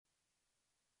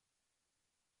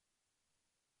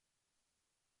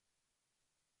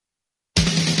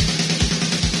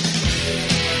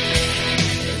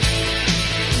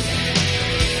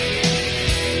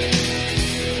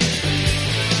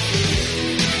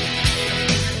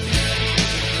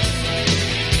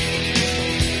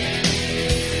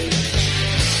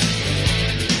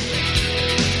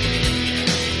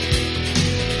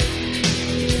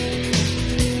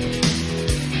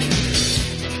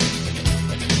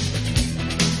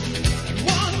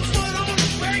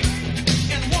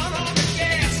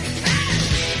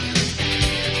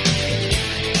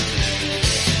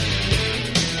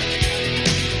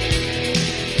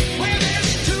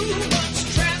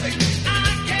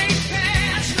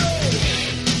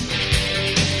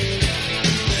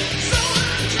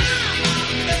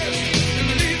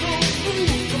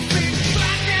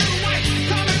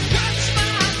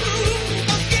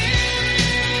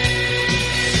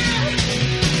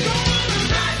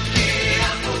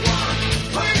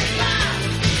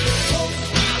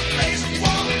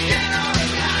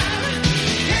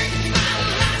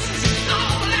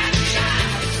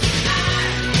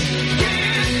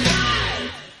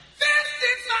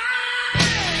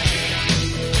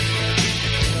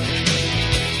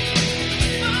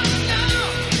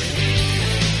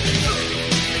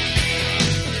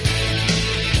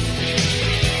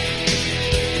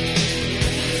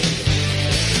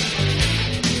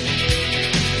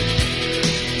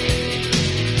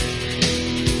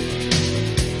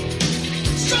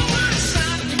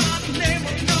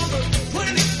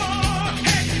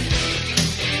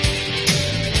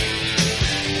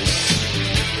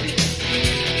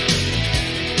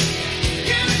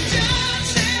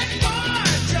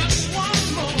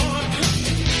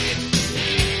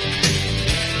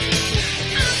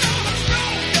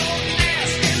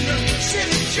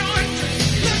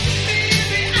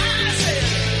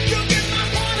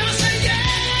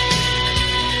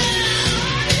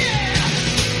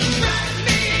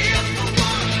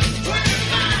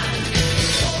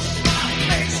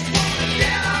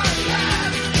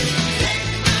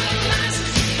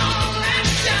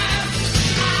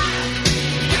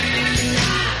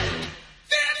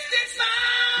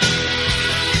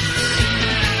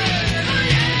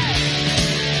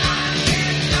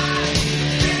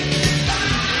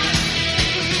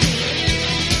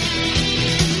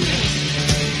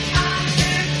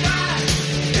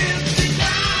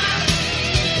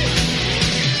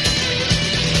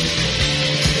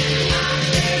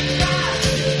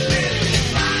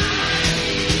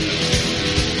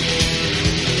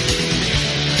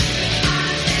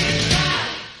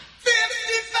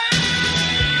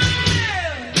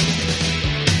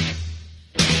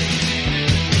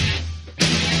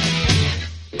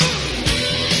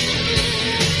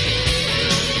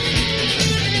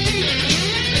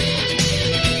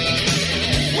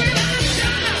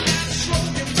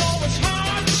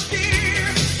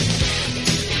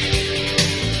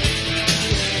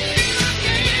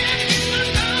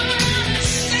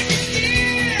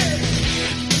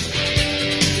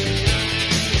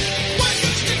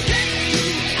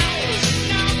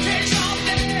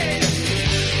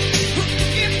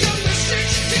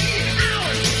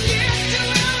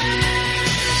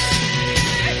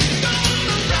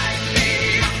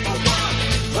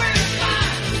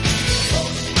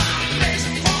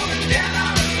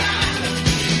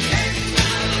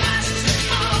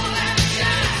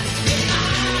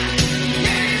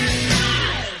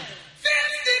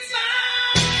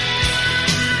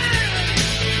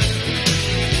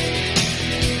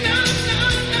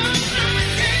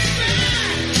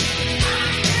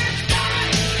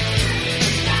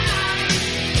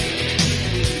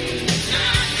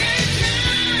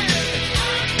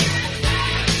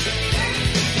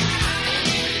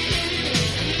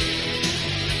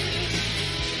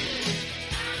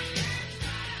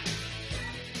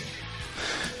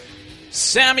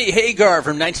Sammy Hagar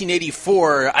from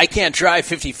 1984, I Can't Drive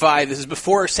 55. This is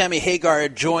before Sammy Hagar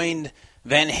joined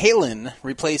Van Halen,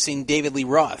 replacing David Lee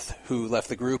Roth, who left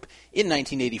the group in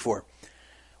 1984.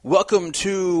 Welcome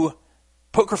to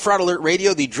Poker Fraud Alert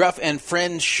Radio, the Druff and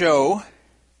Friends show.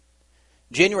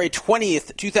 January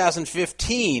 20th,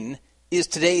 2015 is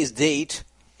today's date.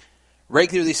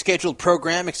 Regularly scheduled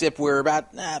program, except we're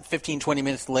about 15-20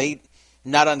 minutes late.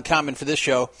 Not uncommon for this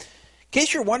show. In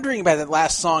case you're wondering about that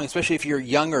last song, especially if you're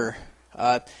younger,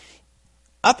 up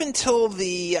until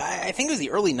I think it was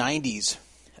the early 90s,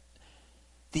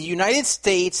 the United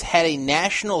States had a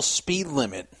national speed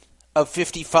limit of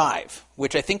 55,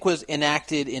 which I think was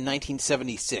enacted in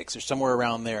 1976 or somewhere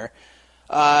around there.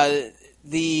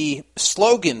 The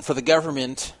slogan for the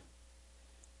government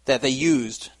that they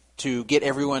used to get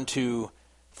everyone to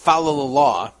follow the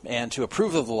law and to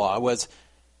approve of the law was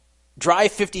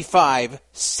Drive 55,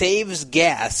 saves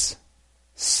gas,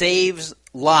 saves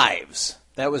lives.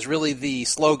 That was really the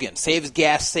slogan. Saves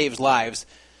gas, saves lives.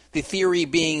 The theory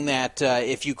being that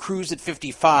if you cruise at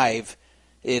 55,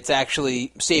 it's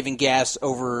actually saving gas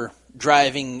over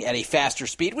driving at a faster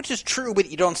speed, which is true, but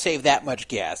you don't save that much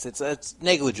gas. It's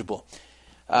negligible.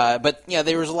 But yeah,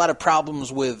 there was a lot of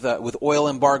problems with oil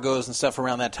embargoes and stuff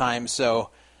around that time,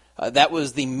 so that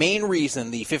was the main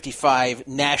reason the 55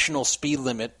 national speed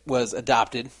limit was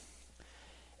adopted.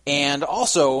 And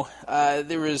also,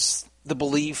 there was the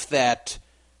belief that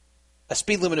a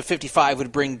speed limit of 55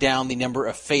 would bring down the number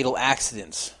of fatal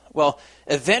accidents. Well,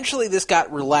 eventually this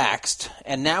got relaxed,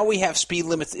 and now we have speed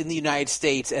limits in the United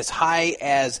States as high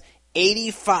as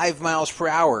 85 miles per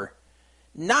hour.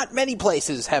 Not many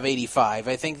places have 85.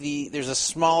 I think there's a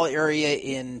small area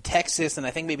in Texas, and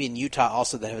I think maybe in Utah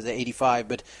also that has 85.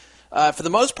 But for the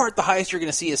most part, the highest you're going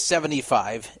to see is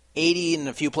 75, 80 in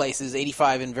a few places,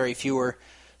 85 in very fewer.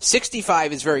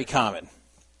 65 is very common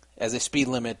as a speed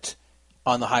limit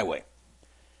on the highway.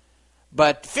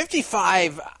 But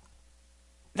 55,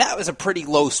 that was a pretty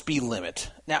low speed limit.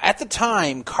 Now, at the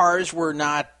time, cars were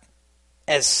not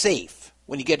as safe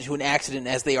when you get into an accident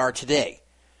as they are today.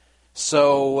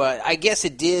 So I guess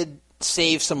it did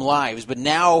save some lives, but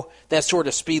now that sort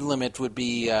of speed limit would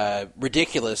be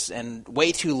ridiculous and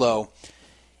way too low.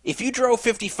 If you drove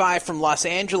 55 from Los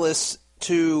Angeles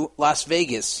to Las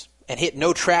Vegas and hit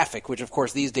no traffic, which of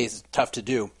course these days is tough to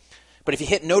do, but if you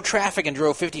hit no traffic and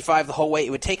drove 55 the whole way, it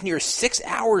would take near 6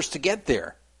 hours to get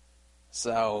there.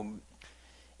 So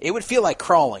it would feel like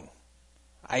crawling.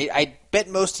 I bet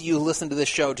most of you who listen to this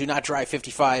show do not drive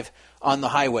 55 on the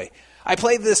highway. I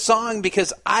played this song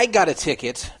because I got a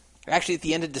ticket, actually at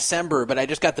the end of December, but I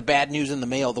just got the bad news in the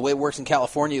mail. The way it works in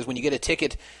California is when you get a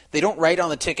ticket, they don't write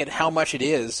on the ticket how much it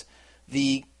is.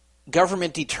 The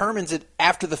government determines it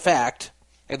after the fact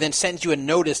and then sends you a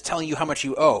notice telling you how much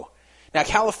you owe. Now,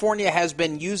 California has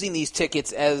been using these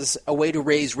tickets as a way to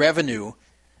raise revenue,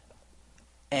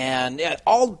 and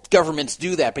all governments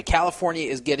do that, but California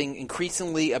is getting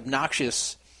increasingly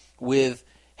obnoxious with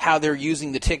how they're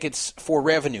using the tickets for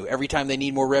revenue. Every time they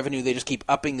need more revenue, they just keep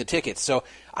upping the tickets. So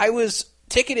I was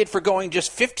ticketed for going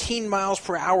just 15 miles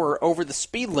per hour over the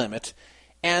speed limit,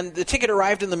 and the ticket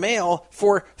arrived in the mail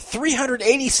for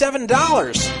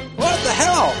 $387. What the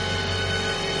hell?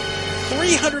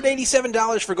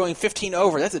 $387 for going 15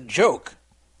 over. That's a joke.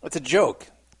 That's a joke.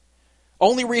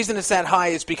 Only reason it's that high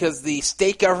is because the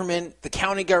state government, the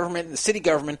county government, and the city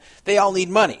government, they all need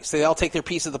money, so they all take their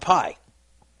piece of the pie.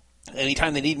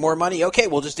 Anytime they need more money, okay,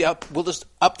 we'll just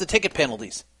up the ticket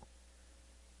penalties.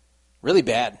 Really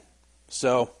bad.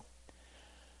 So,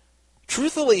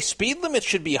 truthfully, speed limits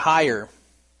should be higher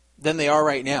than they are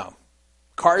right now.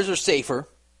 Cars are safer.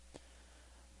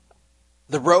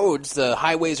 The roads, the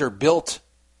highways are built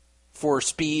for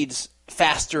speeds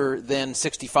faster than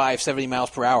 65, 70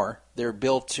 miles per hour. They're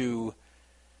built to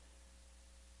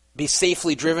be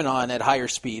safely driven on at higher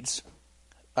speeds.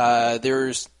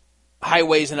 There's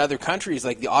highways in other countries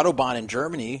like the Autobahn in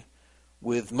Germany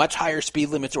with much higher speed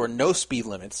limits or no speed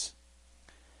limits.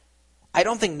 I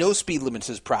don't think no speed limits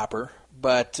is proper,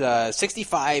 but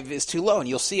 65 is too low. And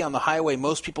you'll see on the highway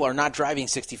most people are not driving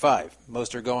 65.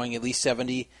 Most are going at least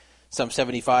 70, some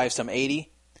 75, some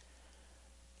 80.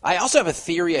 I also have a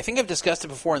theory, I think I've discussed it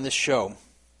before in this show,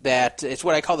 that it's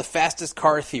what I call the fastest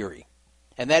car theory.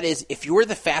 And that is, if you're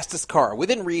the fastest car,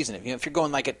 within reason, if you're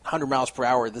going like at 100 miles per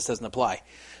hour, this doesn't apply.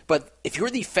 But if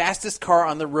you're the fastest car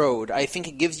on the road, I think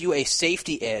it gives you a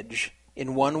safety edge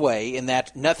in one way, in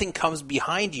that nothing comes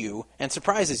behind you and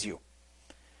surprises you.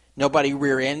 Nobody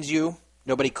rear-ends you.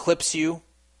 Nobody clips you.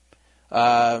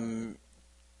 You're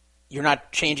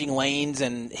not changing lanes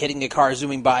and hitting a car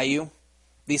zooming by you.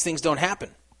 These things don't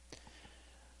happen.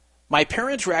 My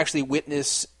parents were actually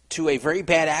witness to a very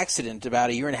bad accident about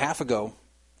a year and a half ago,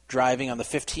 driving on the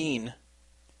 15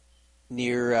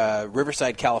 near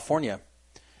Riverside, California,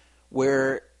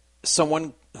 where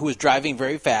someone who was driving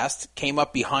very fast came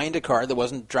up behind a car that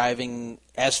wasn't driving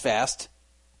as fast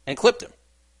and clipped him.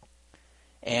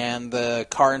 And the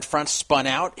car in front spun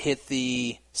out, hit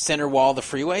the center wall of the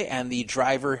freeway, and the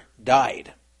driver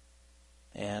died.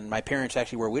 And my parents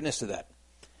actually were witness to that.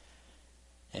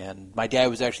 And my dad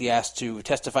was actually asked to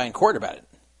testify in court about it.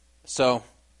 So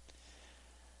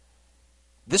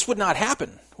this would not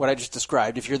happen, what I just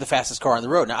described, if you're the fastest car on the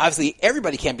road. Now, obviously,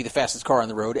 everybody can't be the fastest car on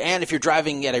the road, and if you're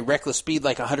driving at a reckless speed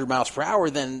like 100 miles per hour,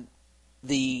 then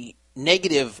the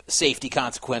negative safety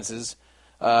consequences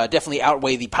definitely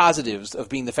outweigh the positives of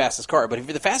being the fastest car. But if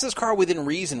you're the fastest car within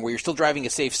reason, where you're still driving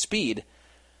at safe speed,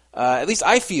 at least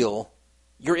I feel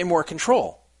you're in more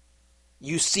control.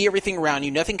 You see everything around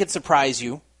you. Nothing can surprise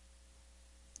you.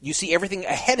 You see everything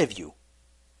ahead of you.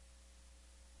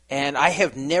 And I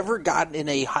have never gotten in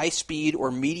a high-speed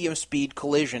or medium-speed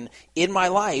collision in my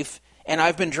life, and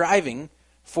I've been driving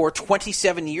for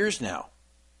 27 years now.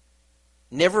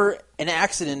 Never an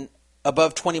accident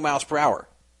above 20 miles per hour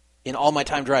in all my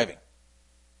time driving.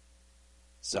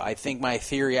 So I think my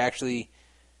theory actually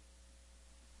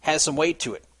has some weight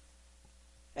to it.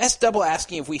 That's double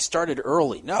asking if we started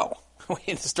early. No, we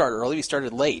didn't start early. We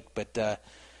started late. But the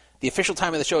official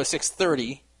time of the show is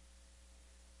 6:30,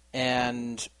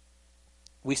 and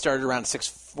we started around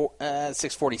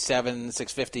 6:47,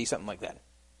 6:50, something like that.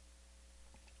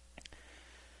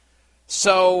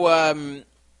 So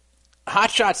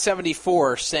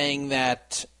Hotshot74 saying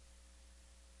that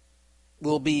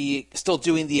we'll be still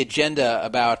doing the agenda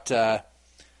about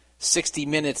 60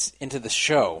 minutes into the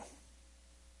show.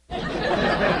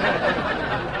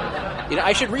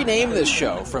 I should rename this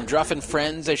show from Druff and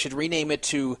Friends. I should rename it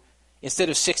to, instead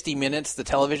of 60 Minutes, the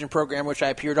television program which I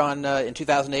appeared on in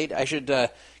 2008, I should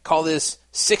call this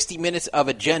 60 Minutes of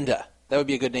Agenda. That would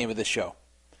be a good name of this show.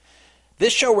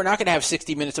 This show, we're not going to have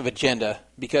 60 minutes of agenda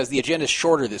because the agenda is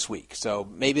shorter this week. So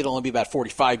maybe it'll only be about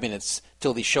 45 minutes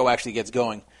till the show actually gets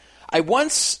going. I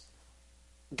once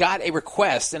got a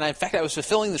request, and in fact I was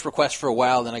fulfilling this request for a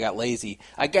while, then I got lazy.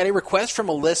 I got a request from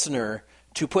a listener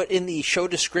to put in the show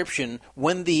description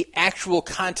when the actual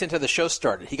content of the show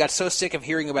started. He got so sick of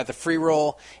hearing about the free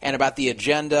roll and about the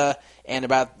agenda and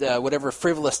about whatever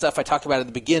frivolous stuff I talked about at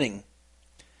the beginning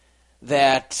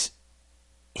that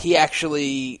he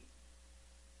actually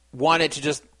wanted to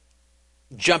just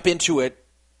jump into it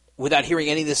without hearing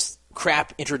any of this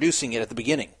crap introducing it at the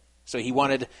beginning. So he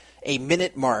wanted a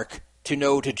minute mark to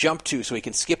know to jump to so he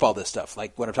can skip all this stuff,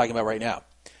 like what I'm talking about right now.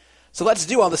 So let's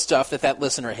do all the stuff that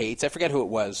listener hates. I forget who it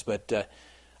was, but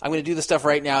I'm going to do the stuff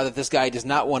right now that this guy does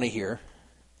not want to hear,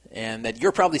 and that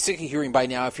you're probably sick of hearing by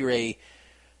now if you're a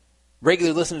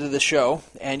regular listener to the show,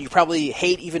 and you probably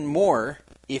hate even more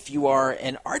if you are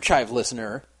an archive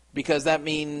listener, because that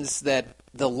means that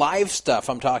the live stuff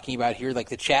I'm talking about here, like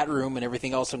the chat room and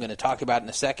everything else I'm going to talk about in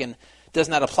a second, does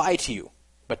not apply to you.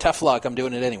 But tough luck, I'm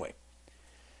doing it anyway.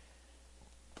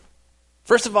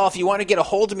 First of all, if you want to get a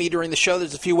hold of me during the show,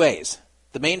 there's a few ways.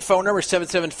 The main phone number is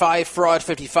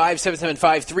 775-FRAUD-55,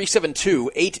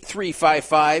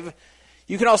 775-372-8355.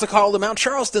 You can also call the Mount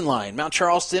Charleston line. Mount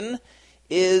Charleston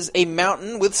is a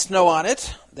mountain with snow on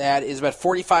it that is about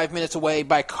 45 minutes away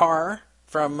by car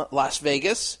from Las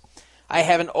Vegas. I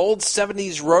have an old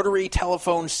 70s rotary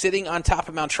telephone sitting on top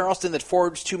of Mount Charleston that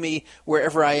forwards to me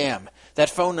wherever I am.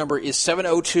 That phone number is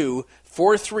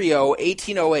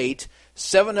 702-430-1808,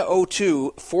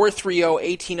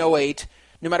 702-430-1808.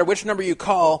 No matter which number you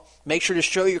call, make sure to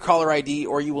show your caller ID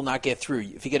or you will not get through.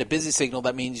 If you get a busy signal,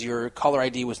 that means your caller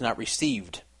ID was not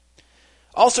received.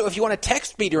 Also, if you want to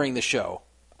text me during the show,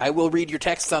 I will read your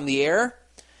texts on the air.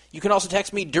 You can also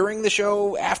text me during the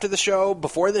show, after the show,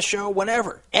 before the show,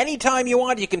 whenever. Anytime you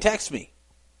want, you can text me.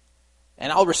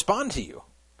 And I'll respond to you.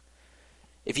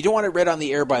 If you don't want it read on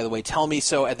the air, by the way, tell me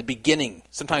so at the beginning.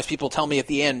 Sometimes people tell me at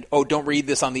the end, oh, don't read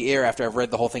this on the air after I've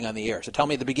read the whole thing on the air. So tell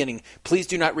me at the beginning, please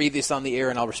do not read this on the air,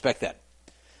 and I'll respect that.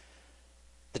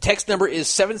 The text number is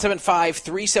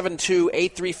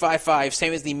 775-372-8355,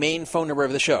 same as the main phone number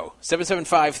of the show,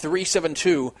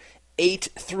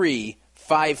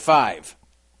 775-372-8355.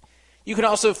 You can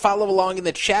also follow along in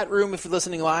the chat room if you're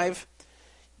listening live.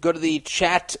 Go to the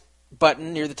chat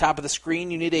button near the top of the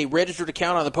screen. You need a registered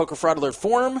account on the Poker Fraud Alert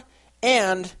forum,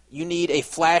 and you need a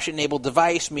flash-enabled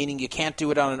device, meaning you can't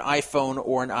do it on an iPhone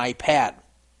or an iPad.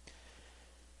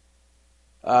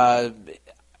 I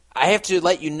have to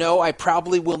let you know I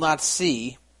probably will not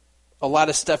see a lot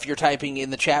of stuff you're typing in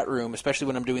the chat room, especially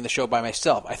when I'm doing the show by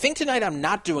myself. I think tonight I'm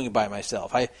not doing it by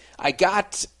myself. I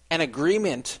got an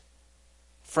agreement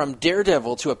from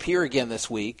Daredevil to appear again this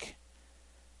week.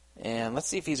 And let's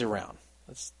see if he's around.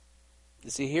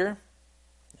 Is he here?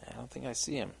 I don't think I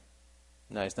see him.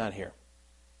 No, he's not here.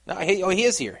 No, he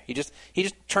is here. He just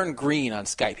turned green on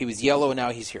Skype. He was yellow, and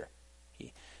now he's here.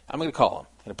 I'm going to call him.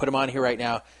 I'm going to put him on here right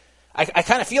now. I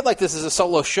kind of feel like this is a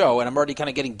solo show, and I'm already kind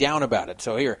of getting down about it.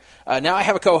 So here. Now I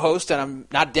have a co-host, and I'm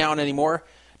not down anymore.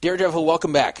 Daredevil,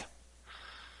 welcome back.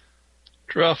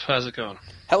 Druff, how's it going?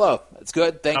 Hello. It's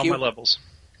good. Thank you. How are my levels?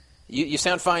 You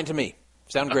sound fine to me.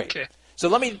 Sound great. Okay. So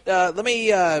let me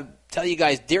tell you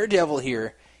guys, Daredevil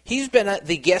here, he's been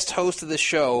the guest host of the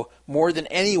show more than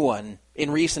anyone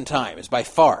in recent times, by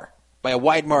far, by a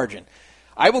wide margin.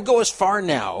 I will go as far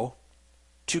now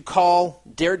to call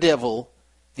Daredevil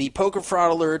the Poker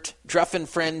Fraud Alert Druff and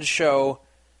Friends show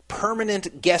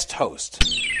permanent guest host.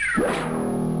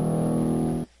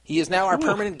 He is now our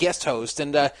permanent guest host,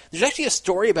 and there's actually a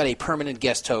story about a permanent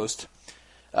guest host.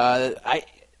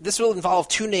 This will involve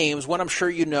two names. One I'm sure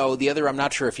you know. The other I'm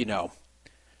not sure if you know.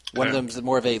 One of them is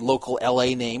more of a local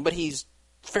L.A. name, but he's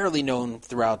fairly known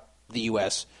throughout the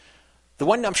U.S. The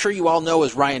one I'm sure you all know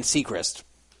is Ryan Seacrest.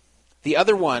 The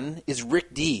other one is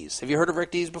Rick Dees. Have you heard of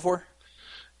Rick Dees before?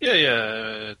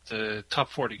 Yeah, the top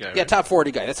 40 guy. Right? Yeah, top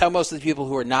 40 guy. That's how most of the people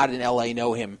who are not in L.A.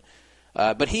 know him.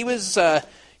 But he was...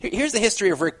 here's the history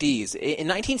of Rick Dees. In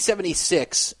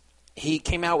 1976, he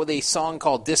came out with a song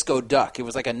called Disco Duck. It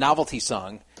was like a novelty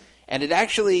song, and it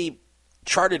actually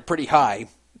charted pretty high,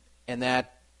 and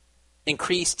that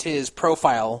increased his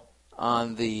profile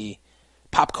on the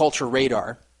pop culture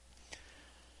radar.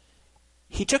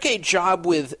 He took a job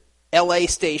with L.A.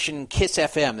 station Kiss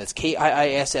FM, that's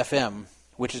KIIS FM,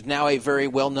 which is now a very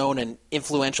well-known and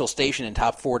influential station in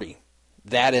Top 40.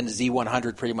 That and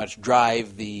Z100 pretty much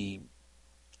drive the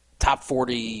Top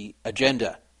 40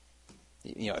 agenda.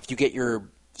 You know, if you get your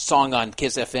song on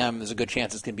Kiss FM, there's a good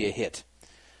chance it's going to be a hit.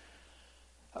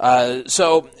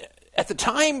 So at the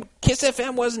time, Kiss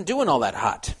FM wasn't doing all that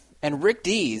hot. And Rick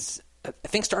Dees, I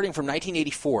think starting from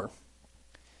 1984,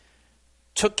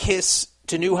 took Kiss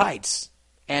to new heights.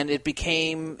 And it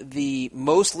became the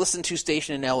most listened to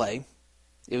station in L.A.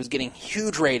 It was getting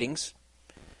huge ratings.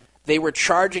 They were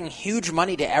charging huge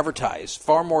money to advertise,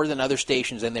 far more than other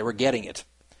stations, and they were getting it.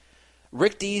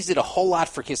 Rick Dees did a whole lot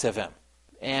for Kiss FM.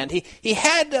 And he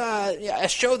had a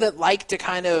show that liked to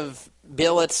kind of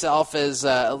bill itself as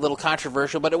a little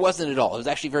controversial, but it wasn't at all. It was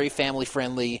actually very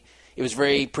family-friendly. It was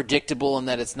very predictable in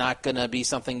that it's not going to be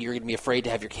something you're going to be afraid to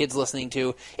have your kids listening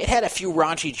to. It had a few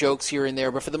raunchy jokes here and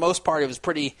there, but for the most part, it was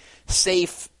pretty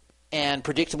safe and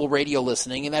predictable radio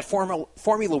listening, and that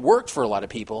formula worked for a lot of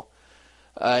people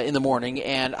in the morning.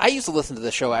 And I used to listen to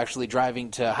the show, actually,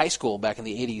 driving to high school back in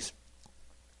the 80s.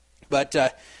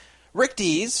 But Rick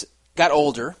Dees got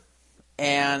older,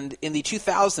 and in the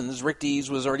 2000s, Rick Dees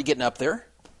was already getting up there.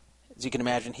 As you can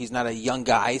imagine, he's not a young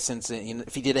guy, since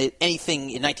if he did anything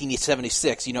in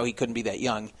 1976, you know he couldn't be that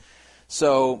young.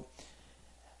 So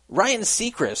Ryan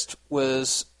Seacrest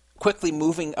was quickly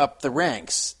moving up the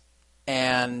ranks,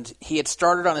 and he had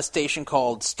started on a station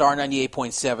called Star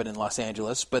 98.7 in Los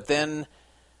Angeles, but then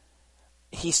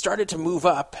he started to move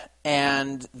up,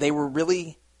 and they were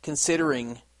really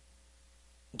considering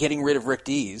getting rid of Rick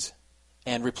Dees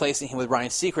and replacing him with Ryan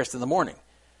Seacrest in the morning.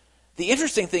 The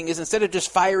interesting thing is, instead of just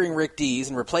firing Rick Dees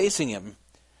and replacing him,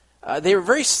 they were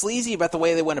very sleazy about the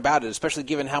way they went about it, especially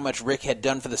given how much Rick had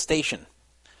done for the station.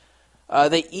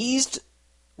 They eased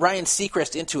Ryan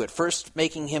Seacrest into it, first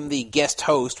making him the guest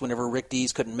host whenever Rick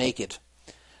Dees couldn't make it.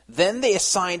 Then they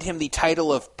assigned him the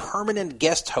title of permanent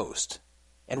guest host.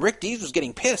 And Rick Dees was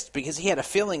getting pissed because he had a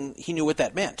feeling he knew what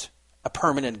that meant, a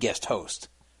permanent guest host.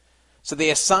 So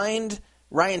they assigned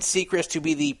Ryan Seacrest to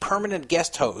be the permanent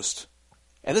guest host.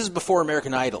 And this is before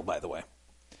American Idol, by the way.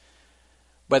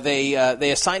 But they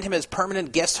assigned him as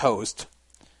permanent guest host.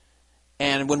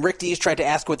 And when Rick Dees tried to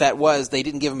ask what that was, they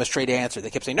didn't give him a straight answer.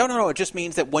 They kept saying, no, it just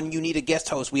means that when you need a guest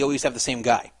host, we always have the same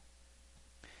guy.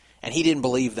 And he didn't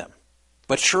believe them.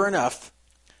 But sure enough,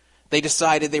 they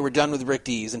decided they were done with Rick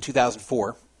Dees in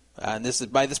 2004. And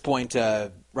by this point,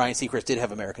 Ryan Seacrest did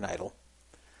have American Idol.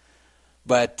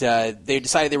 But they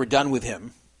decided they were done with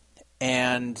him.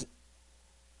 And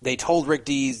they told Rick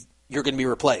Dees, you're going to be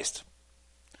replaced.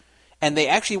 And they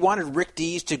actually wanted Rick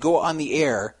Dees to go on the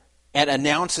air and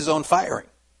announce his own firing,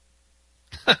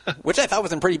 which I thought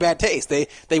was in pretty bad taste.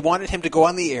 They wanted him to go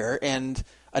on the air and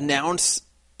announce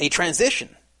a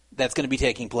transition that's going to be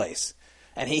taking place.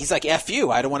 And he's like, F you,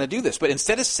 I don't want to do this. But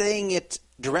instead of saying it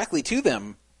directly to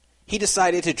them, he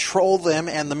decided to troll them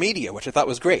and the media, which I thought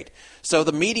was great. So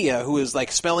the media, who is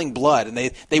like smelling blood,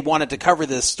 and they wanted to cover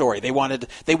this story. They wanted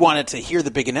to hear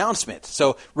the big announcement.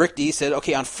 So Rick Dees said,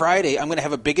 okay, on Friday I'm going to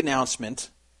have a big announcement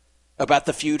about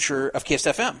the future of Kiss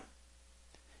FM.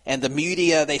 And the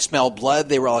media, they smelled blood.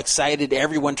 They were all excited.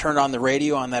 Everyone turned on the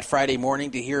radio on that Friday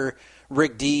morning to hear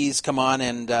Rick Dees come on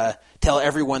and tell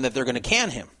everyone that they're going to can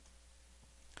him.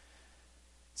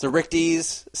 So Rick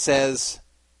Dees says,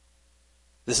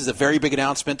 this is a very big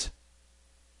announcement.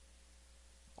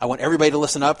 I want everybody to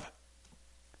listen up.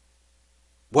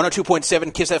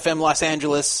 102.7 Kiss FM Los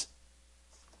Angeles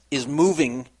is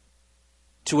moving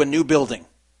to a new building.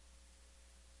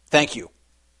 Thank you.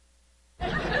 And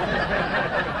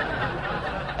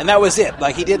that was it.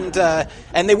 Like, he didn't,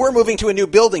 and they were moving to a new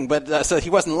building, but so he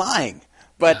wasn't lying.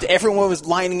 But everyone was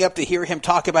lining up to hear him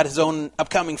talk about his own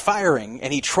upcoming firing,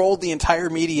 and he trolled the entire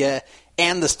media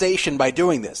and the station by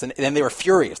doing this. And they were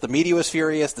furious. The media was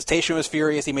furious. The station was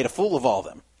furious. He made a fool of all of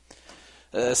them.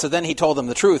 So then he told them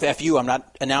the truth. F you, I'm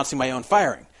not announcing my own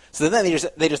firing. So then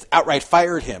they just outright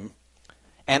fired him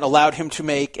and allowed him to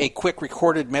make a quick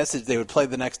recorded message they would play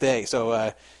the next day.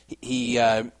 So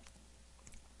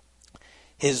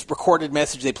his recorded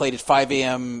message they played at 5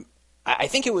 a.m., I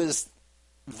think it was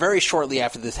very shortly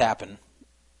after this happened,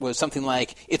 was something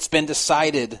like, it's been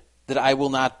decided that I will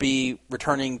not be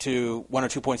returning to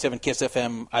 102.7 Kiss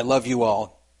FM. I love you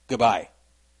all. Goodbye.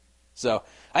 So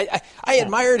I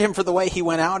admired him for the way he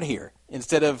went out here.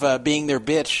 Instead of being their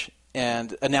bitch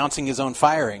and announcing his own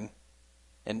firing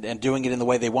and doing it in the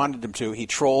way they wanted him to, he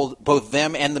trolled both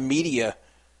them and the media,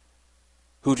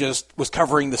 who just was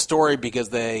covering the story because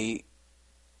they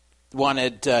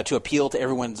wanted to appeal to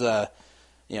everyone's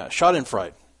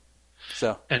schadenfreude.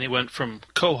 So. And he went from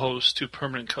co-host to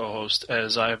permanent co-host,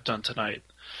 as I have done tonight.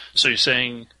 So you're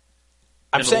saying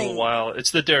a little while,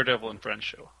 it's the Daredevil and Friends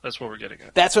show. That's what we're getting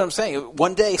at. That's what I'm saying.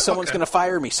 One day someone's going to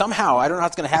fire me. Somehow, I don't know how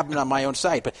it's going to happen on my own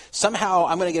site, but somehow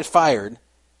I'm going to get fired,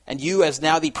 and you, as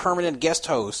now the permanent guest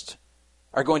host,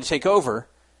 are going to take over,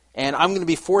 and I'm going to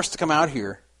be forced to come out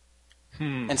here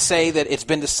and say that it's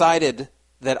been decided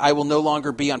that I will no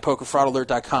longer be on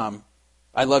PokerFraudAlert.com.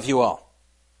 I love you all.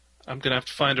 I'm going to have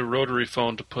to find a rotary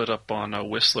phone to put up on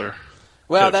Whistler.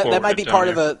 Well, that might be part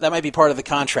of the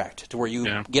contract, to where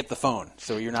you get the phone,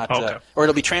 so you're not, or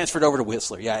it'll be transferred over to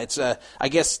Whistler. Yeah, it's I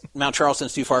guess Mount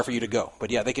Charleston's too far for you to go,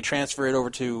 but yeah, they could transfer it over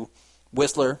to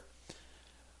Whistler.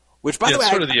 Which, by the way, it's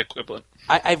sort of the equivalent.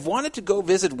 I've wanted to go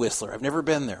visit Whistler. I've never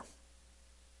been there,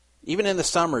 even in the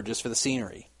summer, just for the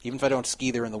scenery. Even if I don't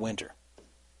ski there in the winter,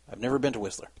 I've never been to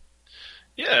Whistler.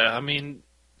 Yeah, I mean,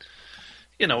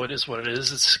 it is what it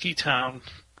is. It's a ski town.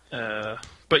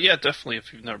 But yeah, definitely,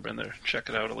 if you've never been there, check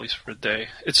it out at least for a day.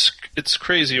 It's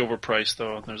crazy overpriced,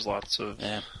 though, and there's lots of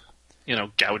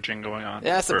gouging going on.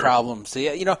 Yeah, that's the problem. So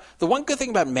the one good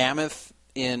thing about Mammoth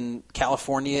in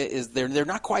California is they're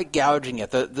not quite gouging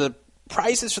yet. The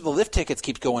prices for the lift tickets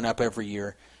keep going up every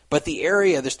year, but the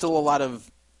area, there's still a lot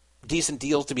of decent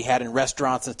deals to be had in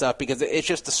restaurants and stuff, because it's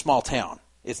just a small town.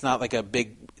 It's not like a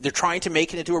big. They're trying to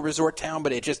make it into a resort town,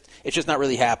 but it's just not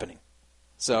really happening.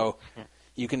 So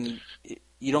you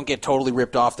don't get totally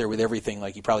ripped off there with everything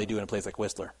like you probably do in a place like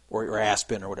Whistler or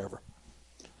Aspen or whatever.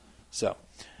 So,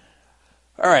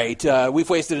 all right, we've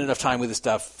wasted enough time with this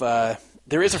stuff.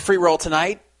 There is a free roll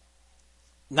tonight.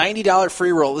 $90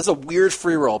 free roll. This is a weird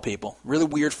free roll, people. Really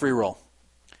weird free roll.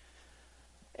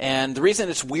 And the reason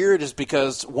it's weird is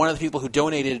because one of the people who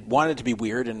donated wanted it to be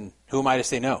weird, and who am I to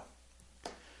say no?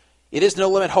 It is No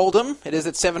Limit Hold'em. It is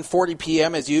at 7:40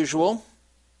 p.m. as usual.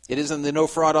 It is in the No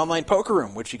Fraud Online Poker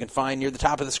Room, which you can find near the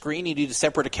top of the screen. You need a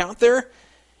separate account there.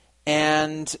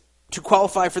 And to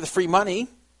qualify for the free money,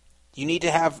 you need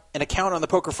to have an account on the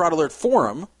Poker Fraud Alert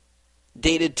forum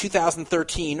dated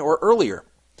 2013 or earlier.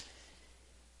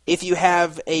 If you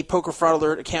have a Poker Fraud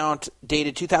Alert account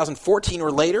dated 2014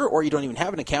 or later, or you don't even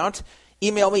have an account,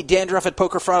 email me,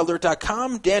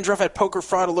 dandruff@pokerfraudalert.com,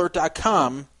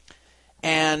 dandruff@pokerfraudalert.com,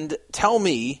 and tell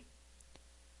me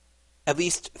at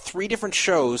least 3 different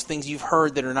shows, things you've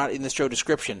heard that are not in the show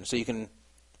description, so you can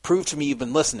prove to me you've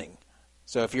been listening.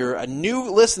 So if you're a new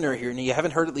listener here and you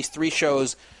haven't heard at least 3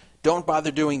 shows, don't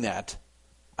bother doing that.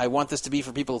 I want this to be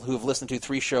for people who have listened to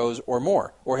 3 shows or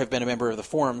more, or have been a member of the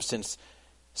forum since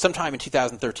sometime in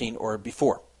 2013 or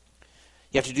before.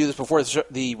 You have to do this before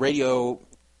the radio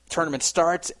tournament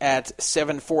starts at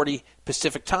 7:40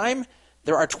 Pacific time.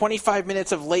 There are 25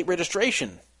 minutes of late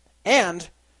registration. And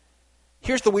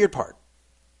here's the weird part.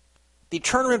 The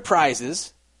tournament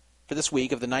prizes for this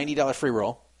week of the $90 free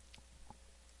roll.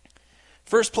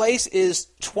 First place is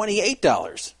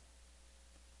 $28.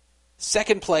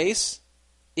 Second place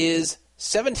is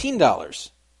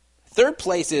 $17. Third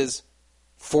place is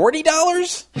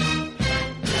 $40?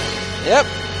 Yep.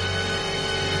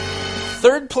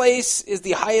 Third place is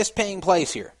the highest paying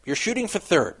place here. You're shooting for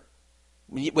third.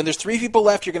 When there's 3 people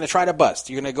left, you're going to try to bust.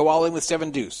 You're going to go all in with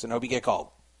 7 deuce and hope you get called.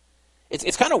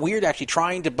 It's kind of weird actually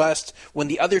trying to bust when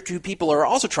the other 2 people are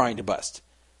also trying to bust.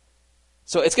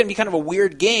 So it's going to be kind of a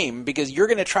weird game because you're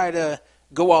going to try to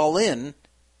go all in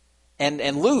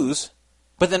and lose,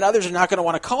 but then others are not going to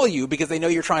want to call you because they know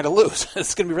you're trying to lose.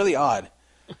 It's going to be really odd.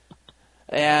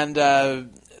 And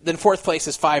then fourth place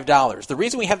is $5. The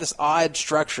reason we have this odd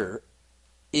structure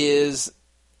is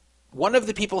one of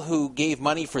the people who gave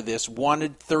money for this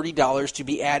wanted $30 to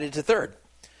be added to third.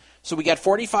 So we got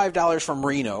 $45 from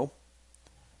Reno,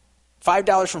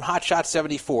 $5 from Hotshot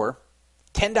 74,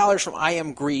 $10 from I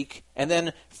Am Greek, and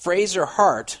then Fraser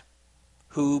Hart,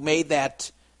 who made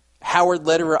that Howard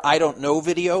Lederer I Don't Know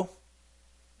video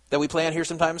that we play on here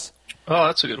sometimes. Oh,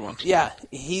 that's a good one. Yeah,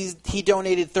 he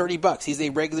donated $30. He's a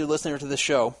regular listener to the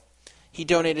show. He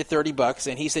donated $30,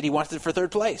 and he said he wanted it for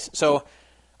third place. So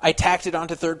I tacked it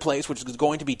onto third place, which is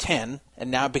going to be 10,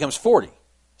 and now it becomes 40.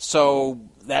 So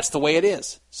that's the way it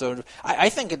is. So I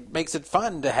think it makes it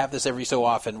fun to have this every so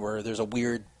often where there's a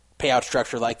weird payout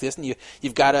structure like this, and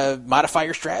you've got to modify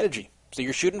your strategy. So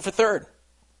you're shooting for third.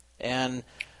 And,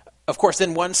 of course,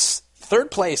 then once third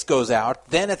place goes out,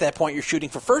 then at that point you're shooting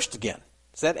for first again.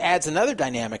 So that adds another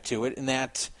dynamic to it, and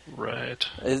that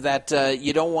is that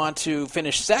you don't want to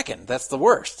finish second. That's the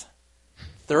worst.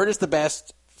 Third is the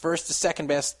best. First is second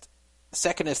best.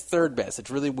 Second is third best. It's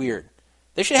really weird.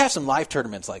 They should have some live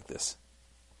tournaments like this.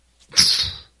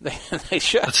 They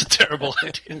should. That's a terrible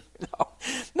idea.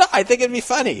 No, I think it'd be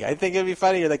funny. I think it'd be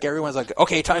funny. Like everyone's like,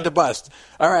 okay, time to bust.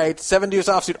 All right, 7 deuce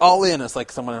offsuit, all in. It's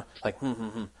like someone like,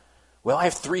 Well, I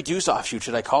have 3 deuce offsuit.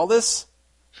 Should I call this?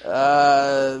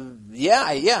 Yeah.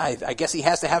 I guess he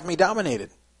has to have me dominated.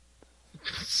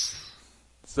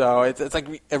 So it's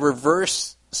like a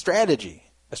reverse strategy.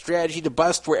 A strategy to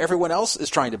bust where everyone else is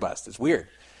trying to bust. It's weird.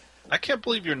 I can't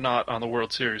believe you're not on the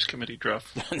World Series committee,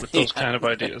 Druff, with those kind of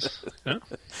ideas. Yeah?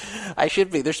 I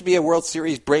should be. There should be a World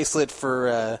Series bracelet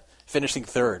for finishing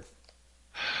third.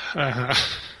 Uh-huh.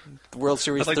 The World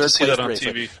Series I'd like third to see place that on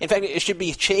bracelet. TV. In fact, it should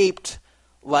be shaped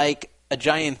like a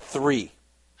giant 3.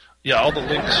 Yeah, all the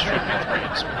links should be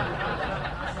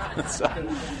 3s. So,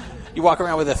 you walk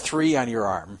around with a 3 on your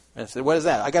arm. And say, what is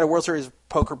that? I got a World Series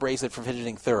poker bracelet for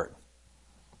finishing third.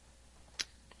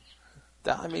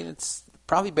 I mean, it's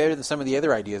probably better than some of the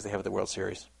other ideas they have at the World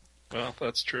Series. Well,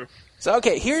 that's true. So,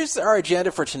 okay, here's our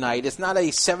agenda for tonight. It's not a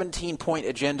 17-point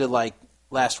agenda like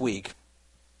last week.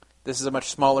 This is a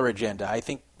much smaller agenda. I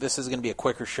think this is going to be a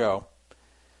quicker show.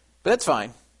 But that's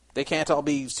fine. They can't all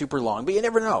be super long, but you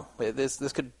never know. This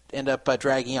could end up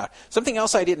dragging out. Something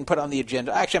else I didn't put on the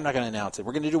agenda. Actually, I'm not going to announce it.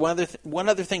 We're going to do one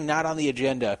other thing not on the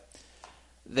agenda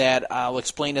that I'll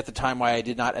explain at the time why I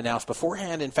did not announce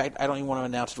beforehand. In fact, I don't even want to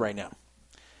announce it right now.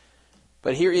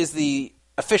 But here is the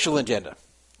official agenda.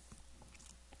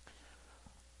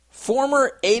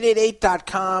 Former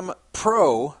 888.com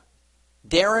pro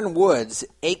Darren Woods,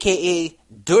 a.k.a.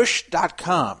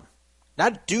 Douche.com.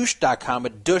 Not douche.com,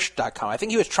 but douche.com. I think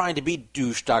he was trying to be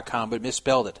douche.com, but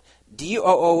misspelled it.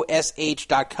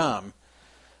 DOOSH.com.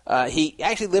 He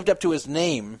actually lived up to his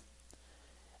name.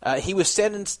 He was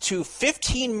sentenced to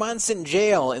 15 months in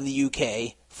jail in the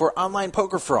UK for online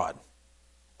poker fraud.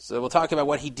 So we'll talk about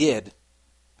what he did.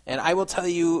 And I will tell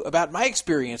you about my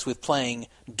experience with playing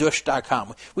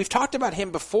Douche.com. We've talked about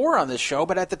him before on this show,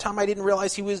 but at the time I didn't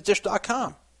realize he was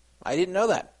Douche.com. I didn't know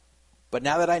that. But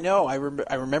now that I know, I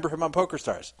remember him on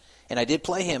PokerStars. And I did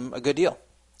play him a good deal.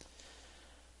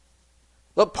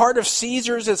 Well, part of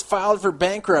Caesars has filed for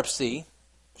bankruptcy.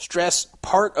 Stress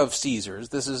part of Caesars.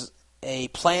 This is a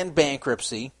planned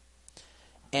bankruptcy.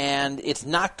 And it's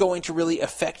not going to really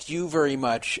affect you very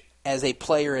much as a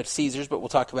player at Caesars, but we'll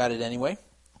talk about it anyway.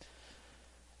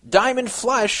 Diamond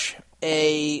Flush,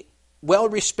 a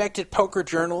well-respected poker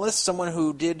journalist, someone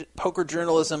who did poker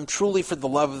journalism truly for the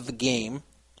love of the game,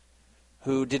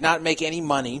 who did not make any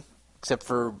money, except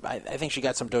for, I think she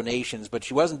got some donations, but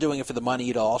she wasn't doing it for the money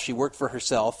at all. She worked for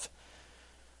herself.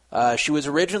 She was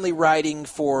originally writing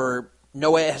for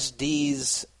Noah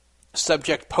SD's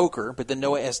Subject Poker, but then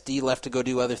Noah SD left to go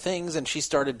do other things, and she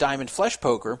started Diamond Flush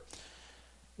Poker,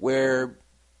 where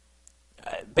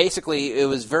basically it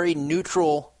was very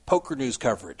neutral poker news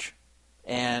coverage.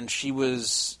 And she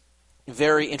was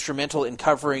very instrumental in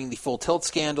covering the Full Tilt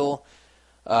scandal.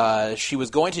 She was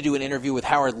going to do an interview with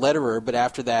Howard Lederer, but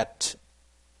after that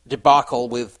debacle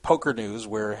with Poker News,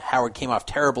 where Howard came off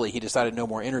terribly, he decided no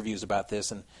more interviews about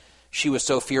this. And she was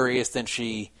so furious, then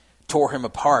she tore him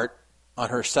apart on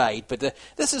her site. But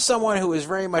this is someone who is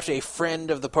very much a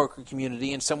friend of the poker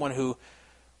community and someone who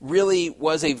really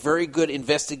was a very good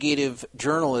investigative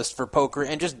journalist for poker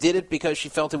and just did it because she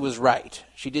felt it was right.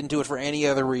 She didn't do it for any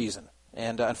other reason.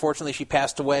 And unfortunately, she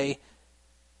passed away,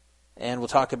 and we'll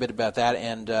talk a bit about that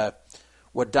and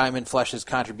what Diamond Flush's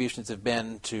contributions have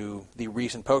been to the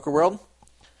recent poker world.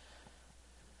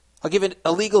 I'll give it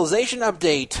a legalization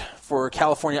update for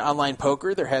California online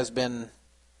poker. There has been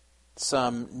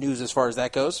some news as far as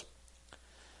that goes.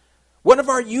 One of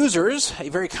our users, a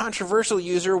very controversial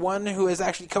user, one who has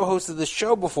actually co-hosted this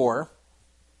show before,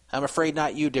 I'm afraid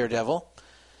not you, Daredevil,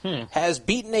 has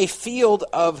beaten a field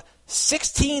of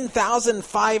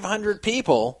 16,500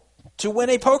 people to win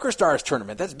a PokerStars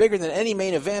tournament. That's bigger than any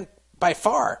main event by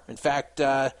far. In fact,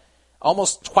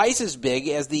 almost twice as big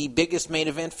as the biggest main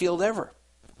event field ever.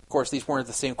 Of course, these weren't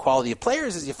the same quality of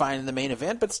players as you find in the main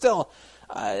event, but still,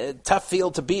 tough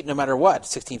field to beat no matter what,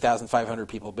 16,500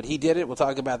 people. But he did it. We'll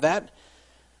talk about that.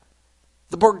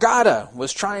 The Borgata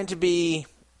was trying to be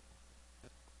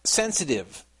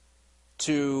sensitive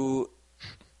to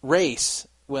race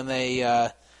when they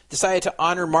decided to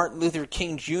honor Martin Luther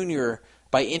King Jr.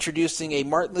 by introducing a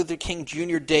Martin Luther King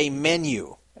Jr. Day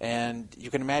menu. And you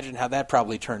can imagine how that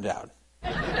probably turned out.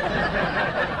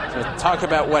 So talk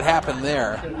about what happened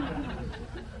there.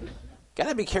 Got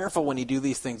to be careful when you do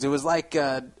these things. It was like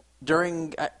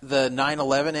during the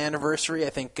 9/11 anniversary, I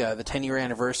think the 10-year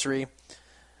anniversary,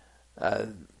 there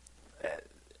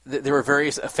were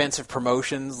various offensive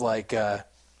promotions like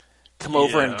come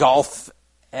over and golf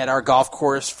at our golf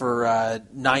course for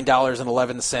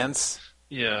 $9.11.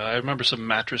 Yeah, I remember some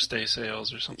mattress day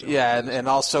sales or something. Yeah, and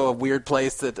also a weird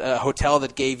place, a hotel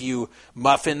that gave you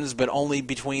muffins, but only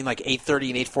between like 8:30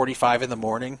 and 8:45 in the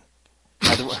morning.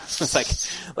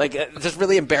 It's like just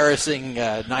really embarrassing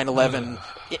 9/11,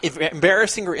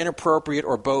 embarrassing or inappropriate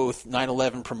or both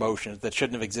 9/11 promotions that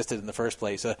shouldn't have existed in the first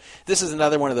place. This is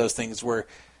another one of those things where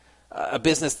a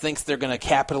business thinks they're going to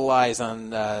capitalize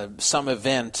on some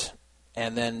event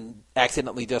and then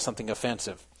accidentally does something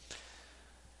offensive.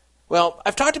 Well,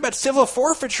 I've talked about civil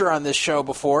forfeiture on this show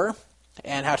before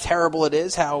and how terrible it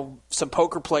is, how some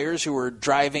poker players who were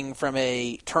driving from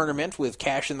a tournament with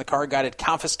cash in the car got it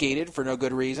confiscated for no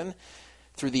good reason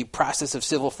through the process of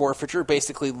civil forfeiture,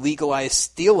 basically legalized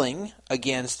stealing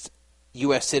against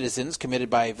U.S. citizens committed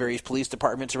by various police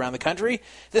departments around the country.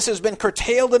 This has been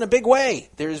curtailed in a big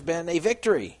way. There's been a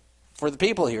victory for the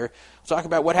people here. We'll talk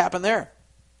about what happened there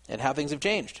and how things have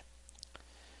changed.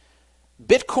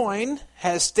 Bitcoin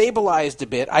has stabilized a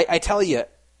bit. I tell you,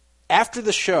 after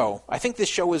the show, I think this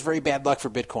show was very bad luck for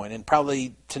Bitcoin, and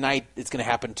probably tonight it's going to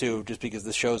happen too, just because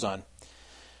the show's on.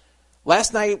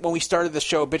 Last night when we started the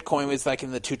show, Bitcoin was like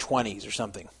in the 220s or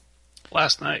something.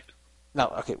 Last night. No,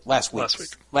 okay, last week.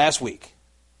 Last week.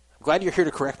 I'm glad you're here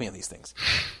to correct me on these things.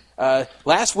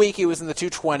 Last week it was in the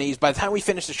 220s. By the time we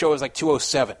finished the show, it was like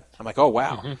 207. I'm like, oh,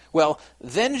 wow. Mm-hmm. Well,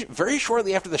 then very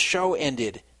shortly after the show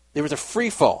ended, there was a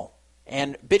free fall.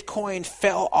 And Bitcoin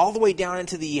fell all the way down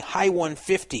into the high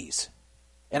 150s.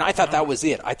 And I thought that was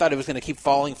it. I thought it was going to keep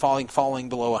falling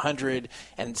below 100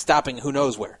 and stopping who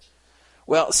knows where.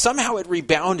 Well, somehow it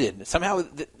rebounded. Somehow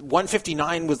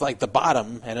 159 was like the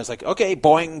bottom. And it was like, okay,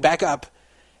 boing, back up.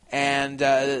 And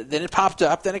then it popped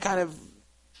up. Then it kind of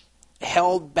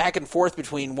held back and forth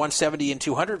between 170 and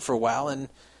 200 for a while. And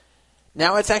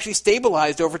now it's actually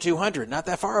stabilized over 200. Not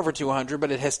that far over 200,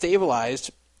 but it has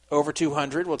stabilized over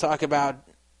 200. We'll talk about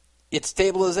its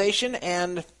stabilization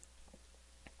and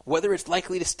whether it's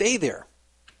likely to stay there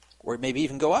or maybe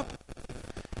even go up.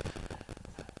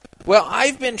 Well,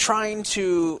 I've been trying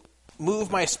to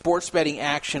move my sports betting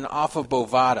action off of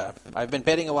Bovada. I've been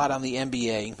betting a lot on the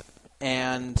NBA,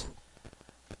 and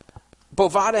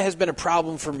Bovada has been a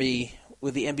problem for me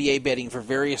with the NBA betting for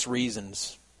various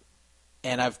reasons.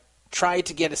 And I've tried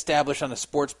to get established on a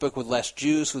sports book with less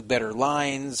juice, with better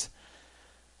lines,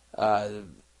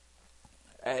 and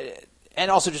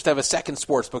also just have a second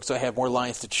sports book so I have more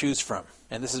lines to choose from.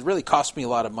 And this has really cost me a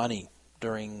lot of money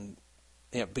during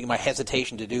my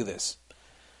hesitation to do this.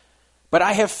 But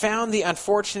I have found the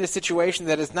unfortunate situation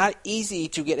that it's not easy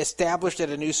to get established at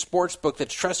a new sports book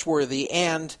that's trustworthy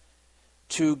and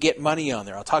to get money on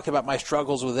there. I'll talk about my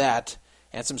struggles with that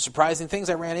and some surprising things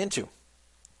I ran into.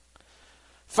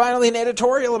 Finally, an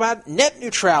editorial about net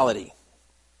neutrality.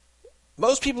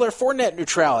 Most people are for net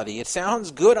neutrality. It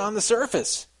sounds good on the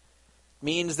surface.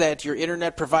 Means that your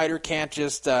internet provider can't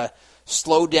just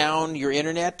slow down your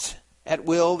internet at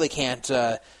will. They can't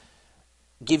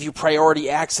give you priority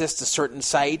access to certain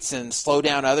sites and slow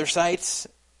down other sites.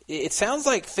 It sounds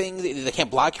like things, they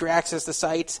can't block your access to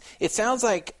sites. It sounds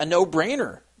like a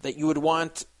no-brainer that you would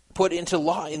want put into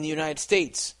law in the United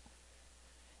States.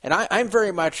 And I'm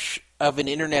very much of an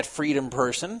internet freedom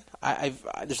person.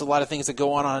 There's a lot of things that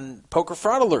go on Poker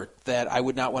Fraud Alert that I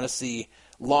would not want to see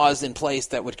laws in place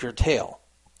that would curtail.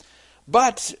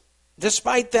 But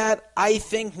despite that, I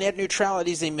think net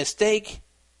neutrality is a mistake,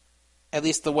 at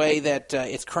least the way that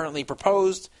it's currently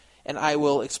proposed, and I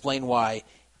will explain why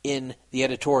in the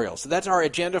editorial. So that's our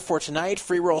agenda for tonight.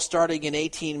 Free roll starting in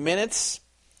 18 minutes.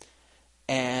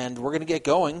 And we're going to get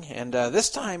going. And this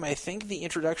time, I think the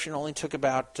introduction only took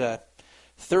about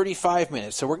 35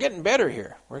 minutes. So we're getting better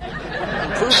here. We're improving.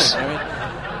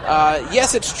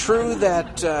 Yes, it's true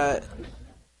that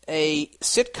a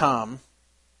sitcom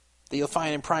that you'll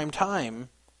find in prime time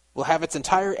will have its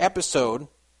entire episode,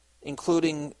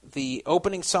 including the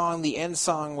opening song, the end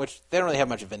song, which they don't really have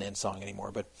much of an end song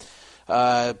anymore, but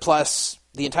plus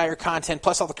the entire content,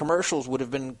 plus all the commercials would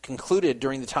have been concluded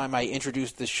during the time I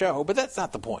introduced the show, but that's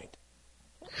not the point.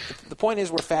 The point is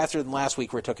we're faster than last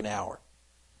week where it took an hour.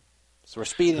 So we're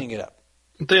speeding it up.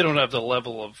 They don't have the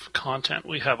level of content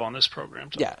we have on this program.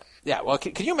 So. Yeah. Well,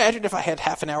 can you imagine if I had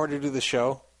half an hour to do the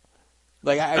show?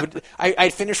 Like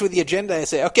I'd finish with the agenda and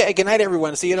say, okay, good night,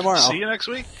 everyone. See you tomorrow. See you next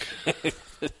week.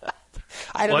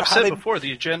 I've said before,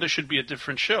 the agenda should be a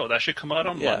different show. That should come out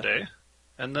on Monday,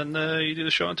 and then you do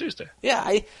the show on Tuesday. Yeah,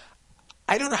 I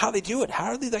don't know how they do it.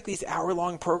 How do they like these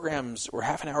hour-long programs or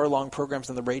half-an-hour-long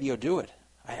programs on the radio do it?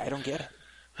 I don't get it.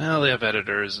 Well, they have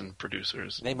editors and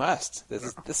producers. They must.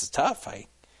 This is tough.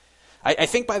 I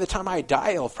think by the time I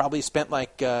die, I'll probably spent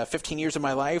like 15 years of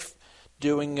my life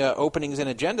doing openings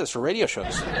and agendas for radio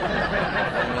shows.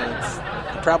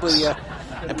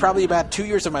 And probably about 2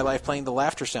 years of my life playing the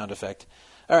laughter sound effect.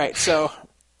 All right, so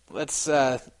let's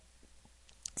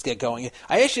get going.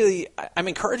 I'm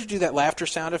encouraged to do that laughter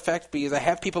sound effect because I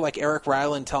have people like Eric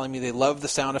Ryland telling me they love the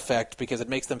sound effect because it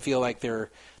makes them feel like they're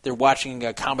watching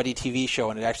a comedy TV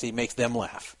show and it actually makes them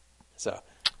laugh. So,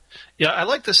 yeah, I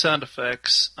like the sound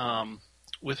effects,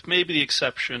 with maybe the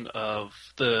exception of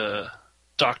the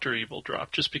Dr. Evil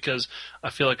drop, just because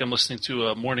I feel like I'm listening to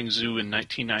a Morning Zoo in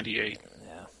 1998.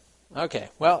 Yeah. Okay.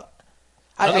 Well,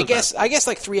 I guess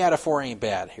like 3 out of 4 ain't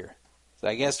bad here. So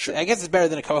I guess it's better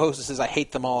than a co-host that says I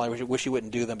hate them all. I wish you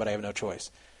wouldn't do them, but I have no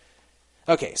choice.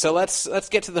 Okay, so let's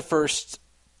get to the first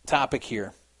topic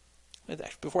here.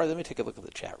 Before let me take a look at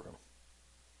the chat room.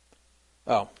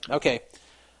 Oh, okay.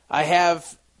 I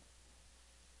have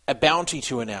a bounty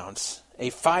to announce, a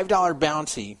 $5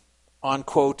 bounty on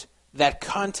quote that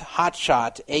cunt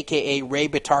hotshot, aka Ray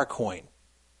Bitar coin.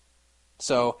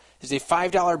 So there's a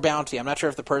 $5 bounty. I'm not sure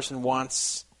if the person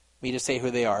wants me to say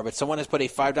who they are, but someone has put a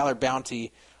 $5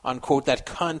 bounty on quote that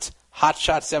cunt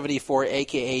hotshot 74,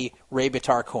 aka Ray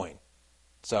Bitar coin.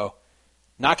 So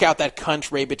knock out that cunt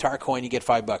Ray Bitar coin, you get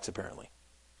 $5 apparently.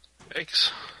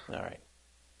 Thanks. All right.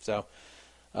 So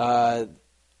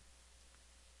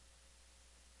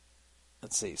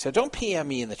let's see. So don't PM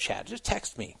me in the chat. Just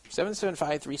text me.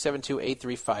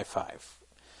 775-372-8355.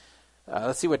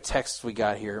 Let's see what texts we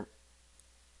got here.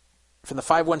 From the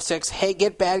 516, hey,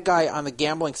 get bad guy on the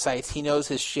gambling sites. He knows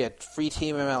his shit. Free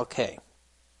Team MLK.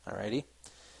 Alrighty.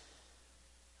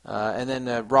 And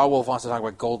then Raw Wolf wants to talk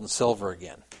about gold and silver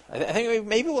again. I think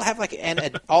maybe we'll have like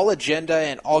an all agenda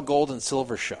and all gold and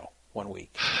silver show one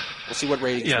week. We'll see what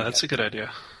ratings we that's get. A good idea.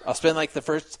 I'll spend like the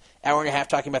first hour and a half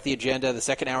talking about the agenda, the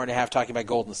second hour and a half talking about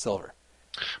gold and silver.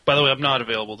 By the way, I'm not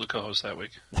available to co-host that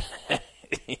week.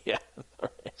 Yeah.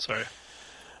 All right. Sorry.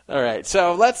 All right.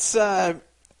 So let's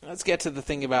get to the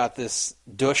thing about this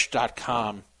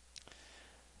Dush.com.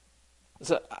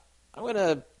 So I don't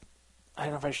know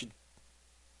if I should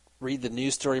read the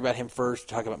news story about him first,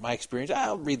 talk about my experience.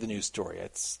 I'll read the news story.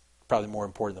 It's probably more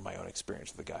important than my own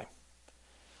experience with the guy.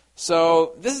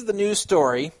 So this is the news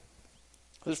story.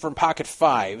 This is from Pocket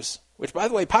Fives, which, by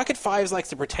the way, Pocket Fives likes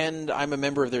to pretend I'm a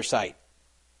member of their site.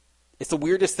 It's the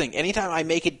weirdest thing. Anytime I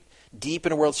make it deep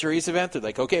in a World Series event, they're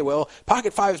like, okay, well,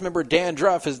 Pocket Fives member Dan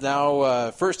Druff is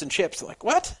now first in chips. I'm like,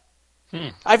 what?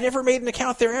 I've never made an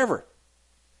account there ever.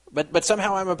 But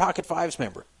somehow I'm a Pocket Fives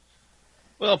member.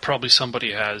 Well, probably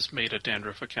somebody has made a Dan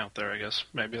Druff account there, I guess.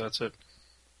 Maybe that's it.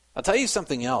 I'll tell you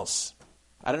something else.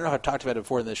 I don't know if I've talked about it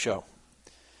before in this show.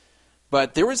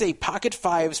 But there was a Pocket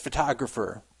Fives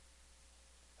photographer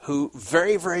who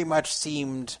very, very much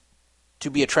seemed to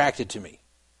be attracted to me.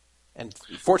 And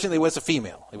fortunately, it was a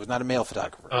female. It was not a male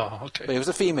photographer. Oh, okay. But it was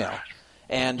a female.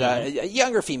 And a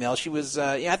younger female. She was,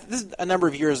 this is a number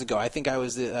of years ago. I think I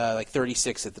was like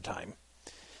 36 at the time.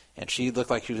 And she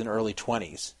looked like she was in her early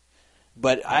 20s.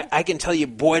 But I can tell you,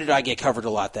 boy, did I get covered a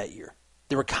lot that year.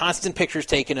 There were constant pictures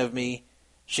taken of me.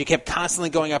 She kept constantly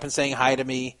going up and saying hi to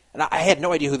me. And I had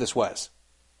no idea who this was.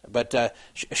 But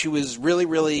she was really,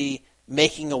 really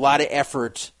making a lot of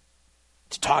effort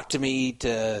to talk to me,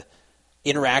 to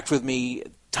interact with me.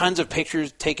 Tons of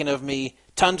pictures taken of me,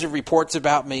 tons of reports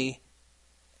about me,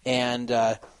 and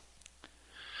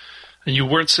you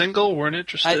weren't single, weren't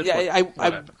interested.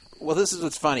 Well, this is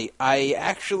what's funny. I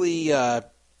actually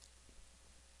let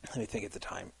me think at the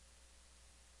time.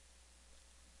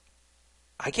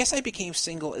 I guess I became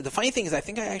single. The funny thing is, I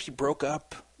think I actually broke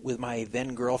up with my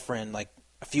then girlfriend like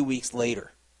a few weeks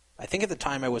later. I think at the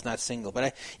time I was not single,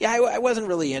 but I wasn't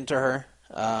really into her.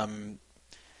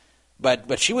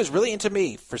 But she was really into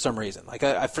me for some reason. Like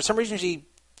for some reason, she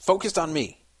focused on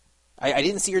me. I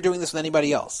didn't see her doing this with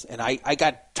anybody else, and I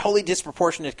got totally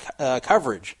disproportionate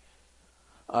coverage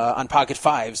on Pocket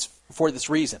Fives for this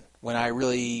reason. When I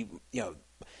really,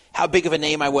 how big of a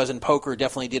name I was in poker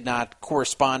definitely did not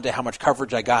correspond to how much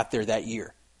coverage I got there that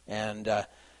year. And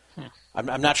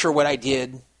I'm not sure what I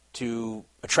did to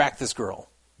attract this girl.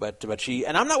 But she,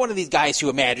 and I'm not one of these guys who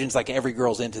imagines like every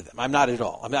girl's into them. I'm not at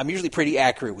all. I'm usually pretty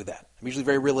accurate with that. I'm usually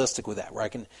very realistic with that, where I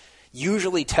can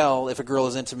usually tell if a girl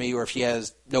is into me or if she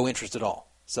has no interest at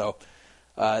all. So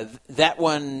that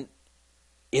one,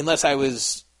 unless I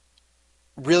was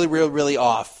really, really, really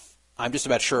off, I'm just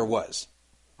about sure it was.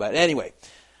 But anyway,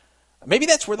 maybe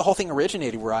that's where the whole thing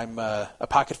originated, where I'm a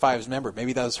Pocket Fives member.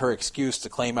 Maybe that was her excuse to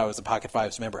claim I was a Pocket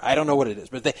Fives member. I don't know what it is.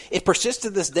 But it persists to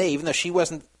this day, even though she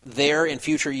wasn't there in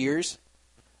future years.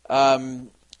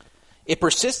 It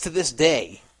persists to this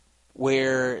day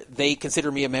where they consider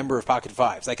me a member of Pocket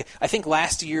Fives. Like, I think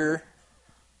last year,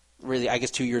 really, I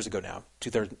guess 2 years ago now,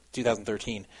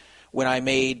 2013, when I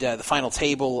made the final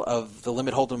table of the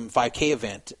Limit Hold'em 5K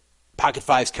event, Pocket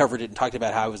Fives covered it and talked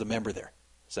about how I was a member there.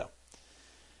 So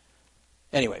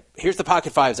anyway, here's the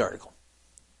Pocket Fives article.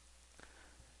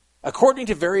 According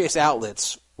to various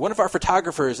outlets, one of our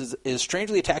photographers is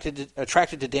strangely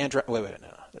attracted to Dan. Wait,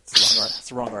 no, that's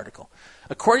the wrong article.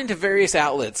 According to various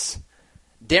outlets,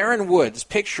 Darren Woods,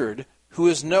 pictured, who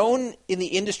is known in the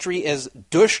industry as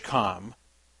Dushcom,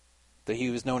 that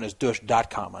he was known as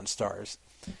Dush.com on Stars,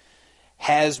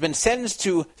 has been sentenced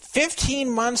to 15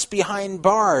 months behind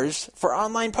bars for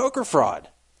online poker fraud.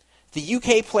 The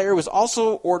UK player was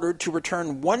also ordered to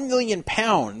return £1 million.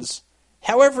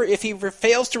 However, if he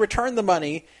fails to return the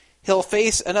money, he'll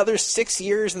face another 6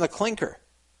 years in the clinker.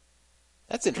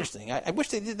 That's interesting. I wish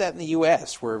they did that in the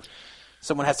U.S., where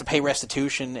someone has to pay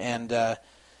restitution, and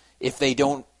if they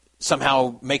don't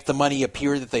somehow make the money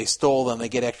appear that they stole, then they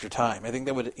get extra time. I think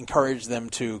that would encourage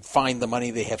them to find the money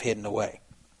they have hidden away.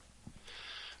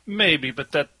 Maybe,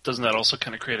 but doesn't that also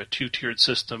kind of create a two-tiered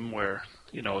system where,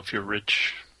 if you're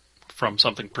rich from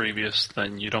something previous,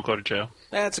 then you don't go to jail?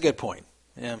 That's a good point.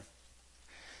 Yeah.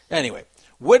 Anyway,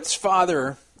 Wood's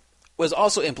father was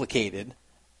also implicated,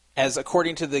 as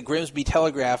according to the Grimsby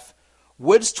Telegraph,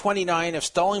 Woods 29 of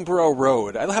Stallingborough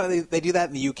Road. I love how they do that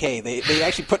in the UK. They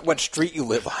actually put what street you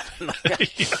live on.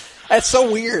 Yeah. That's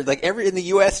so weird. Like in the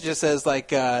US, it just says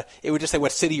it would just say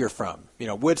what city you're from.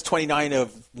 Woods 29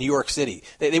 of New York City.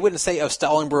 They wouldn't say of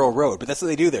Stallingborough Road, but that's what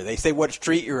they do there. They say what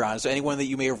street you're on, so anyone that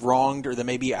you may have wronged or that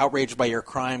may be outraged by your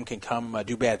crime can come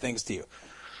do bad things to you.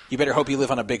 You better hope you live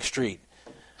on a big street.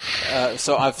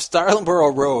 So of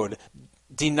Stallingborough Road,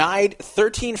 denied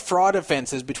 13 fraud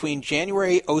offenses between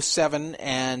January 2007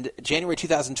 and January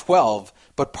 2012,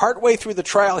 but partway through the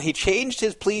trial, he changed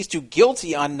his pleas to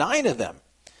guilty on 9 of them.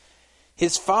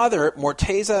 His father,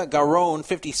 Morteza Garone,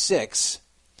 56,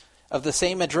 of the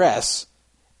same address,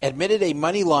 admitted a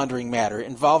money laundering matter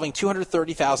involving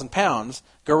 £230,000.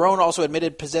 Garone also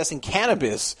admitted possessing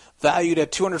cannabis valued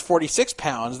at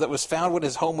 £246 that was found when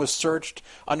his home was searched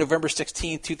on November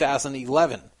 16,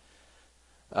 2011.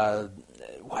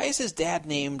 Why is his dad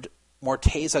named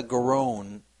Morteza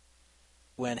Garone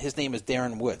when his name is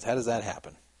Darren Woods? How does that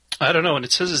happen? I don't know, and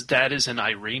it says his dad is an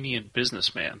Iranian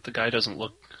businessman. The guy doesn't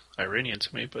look Iranian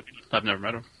to me, but I've never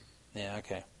met him. Yeah,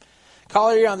 okay.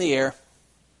 Caller, you're on the air.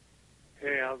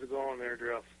 Hey, how's it going there,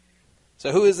 Jeff?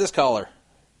 So who is this caller?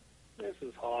 This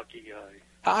is Hockey Guy.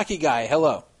 Hockey Guy,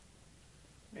 hello.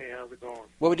 Hey, how's it going?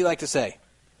 What would you like to say?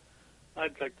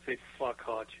 I'd like to say fuck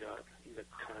Hotshot. He's a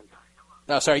cunt.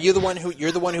 No, sorry, you're the one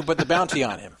who put the bounty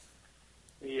on him.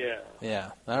 Yeah.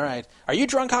 Yeah. All right. Are you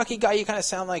drunk, Hockey Guy? You kind of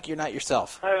sound like you're not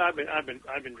yourself. I've been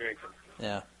drinking.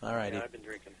 Yeah. All righty. Yeah, I've been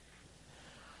drinking.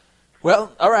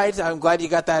 Well, all right. I'm glad you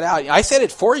got that out. I said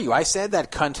it for you. I said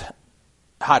that cunt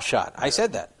Hotshot. I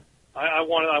said that. I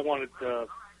wanted.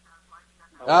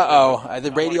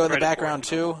 The radio in the background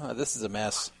too. This is a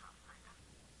mess.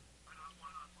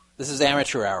 This is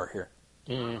amateur hour here.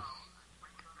 Mm.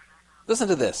 Listen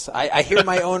to this. I hear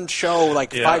my own show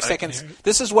like Yeah, 5 I seconds. can hear it.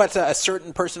 This is what a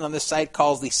certain person on this site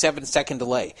calls the 7-second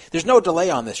delay. There's no delay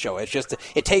on this show. It's just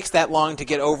it takes that long to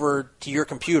get over to your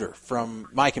computer from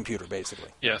my computer, basically.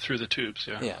 Yeah, through the tubes.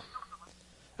 Yeah. Yeah.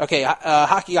 Okay,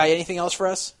 Hockey Guy, anything else for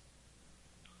us?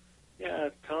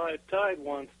 Yeah, Tide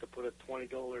wants to put a $20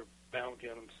 bounty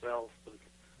on himself, but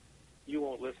you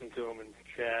won't listen to him in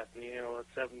chat, and a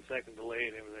 7-second delay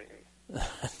and everything.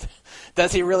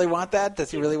 Does he really want that?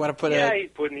 Does he really want to put Yeah, a... he's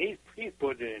putting it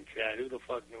in chat. Who the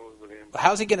fuck knows with him?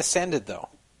 How's he going to send it, though?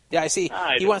 Yeah, I see.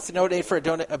 I He don't wants to donate for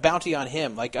a bounty on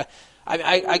him. Like,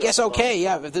 I guess okay.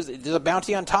 Yeah, if there's a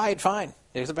bounty on Tide. Fine.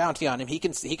 There's a bounty on him. He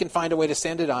can find a way to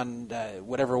send it on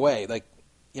whatever way. Like,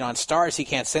 on Stars, he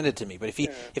can't send it to me. But if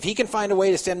he can find a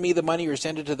way to send me the money or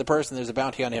send it to the person, there's a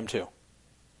bounty on him too.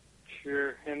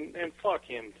 Sure, and fuck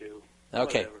him too.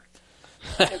 Okay. Whatever.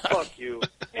 And fuck you.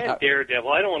 And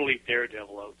Daredevil. I don't want to leave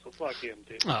Daredevil out, so fuck him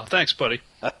too. Oh, thanks, buddy.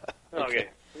 Okay.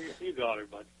 You got her,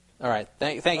 bud. All right.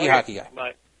 Thank you, Okay, Hockey Guy.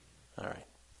 Bye. All right.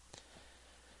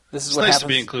 This is It's what nice happens. to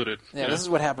be included. Yeah, this is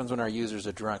what happens when our users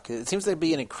are drunk. It seems to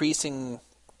be an increasing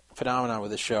phenomenon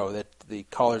with the show that the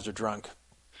callers are drunk.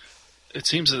 It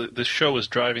seems that this show is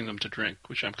driving them to drink,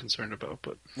 which I'm concerned about.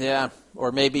 But Yeah,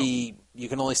 or maybe you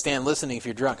can only stand listening if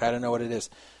you're drunk. I don't know what it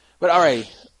is. But all right.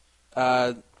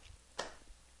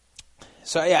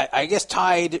 So, yeah, I guess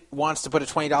Tide wants to put a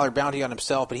 $20 bounty on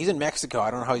himself, but he's in Mexico. I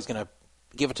don't know how he's going to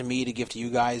give it to me to give to you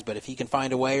guys, but if he can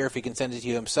find a way or if he can send it to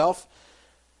you himself,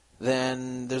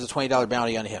 then there's a $20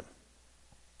 bounty on him.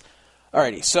 All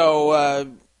righty, so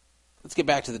let's get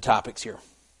back to the topics here.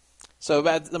 So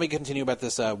let me continue about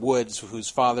this Woods, whose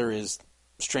father is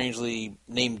strangely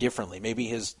named differently. Maybe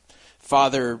his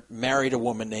father married a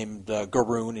woman named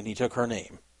Garoon, and he took her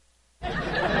name.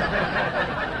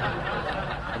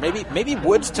 Or maybe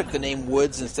Woods took the name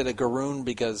Woods instead of Garoon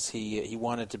because he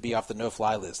wanted to be off the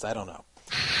no-fly list. I don't know.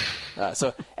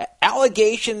 So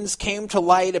allegations came to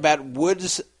light about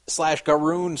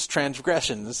Woods/Garoon's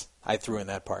transgressions. I threw in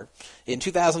that part. In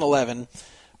 2011,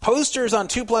 posters on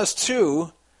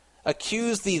 2+2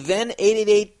 accused the then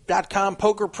 888.com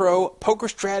poker pro,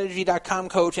 PokerStrategy.com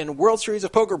coach, and World Series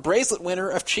of Poker bracelet winner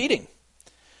of cheating.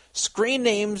 Screen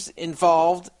names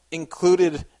involved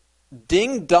included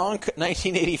Ding Donk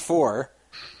 1984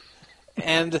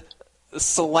 and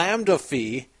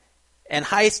Salamdofi, and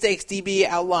High Stakes DB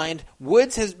outlined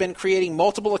Woods has been creating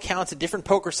multiple accounts at different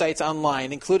poker sites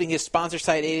online, including his sponsor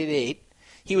site 888.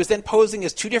 He was then posing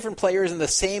as two different players in the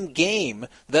same game,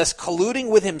 thus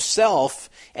colluding with himself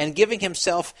and giving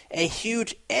himself a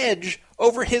huge edge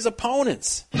over his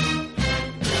opponents.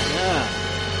 Yeah.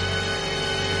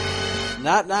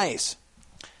 Not nice.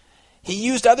 He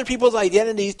used other people's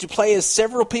identities to play as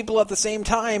several people at the same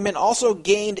time and also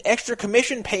gained extra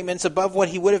commission payments above what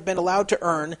he would have been allowed to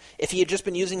earn if he had just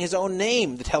been using his own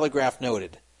name, the Telegraph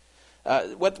noted.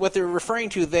 What they're referring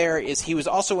to there is he was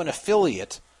also an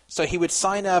affiliate, so he would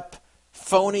sign up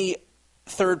phony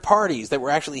third parties that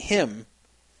were actually him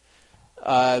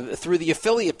through the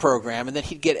affiliate program, and then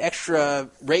he'd get extra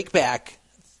rakeback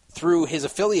through his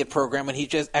affiliate program when he's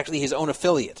just actually his own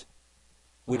affiliate,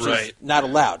 which is not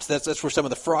allowed. So that's where some of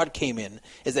the fraud came in,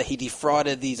 is that he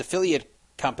defrauded these affiliate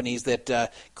companies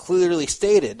that clearly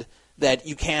stated that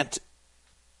you can't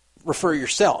refer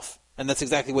yourself, and that's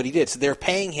exactly what he did. So they're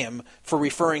paying him for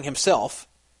referring himself,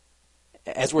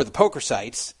 as were the poker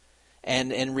sites,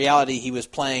 and in reality he was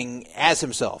playing as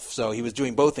himself. So he was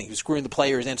doing both things. He was screwing the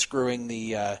players and screwing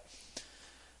the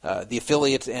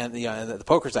affiliate and the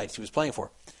poker sites he was playing for,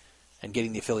 and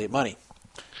getting the affiliate money.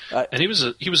 And he was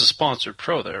a sponsored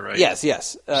pro there, right?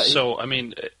 Yes. So I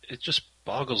mean, it just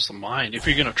boggles the mind. If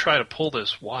you're going to try to pull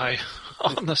this, why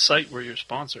on the site where you're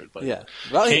sponsored? Like, yeah.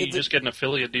 Well, can't you just get an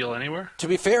affiliate deal anywhere? To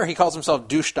be fair, he calls himself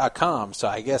douche.com, so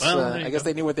I guess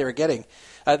they knew what they were getting.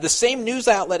 The same news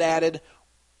outlet added,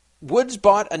 Woods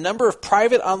bought a number of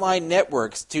private online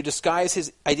networks to disguise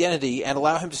his identity and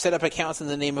allow him to set up accounts in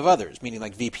the name of others, meaning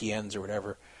like VPNs or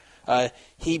whatever.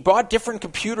 He bought different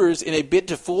computers in a bid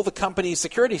to fool the company's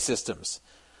security systems.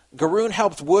 Garoon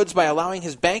helped Woods by allowing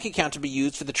his bank account to be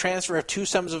used for the transfer of two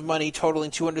sums of money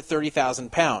totaling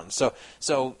 £230,000.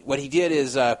 So what he did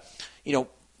is,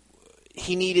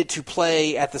 he needed to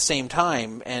play at the same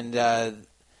time, and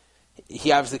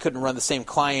he obviously couldn't run the same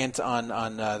client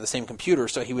on the same computer,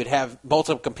 so he would have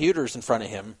multiple computers in front of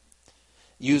him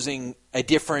using a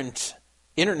different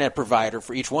internet provider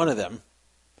for each one of them,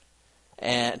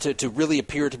 and to really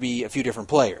appear to be a few different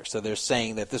players. So they're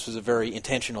saying that this was a very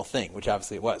intentional thing, which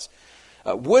obviously it was.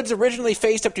 Woods originally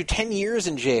faced up to 10 years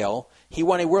in jail. He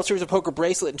won a World Series of Poker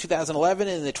bracelet in 2011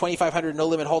 in the 2500 No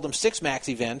Limit Hold'em 6 Max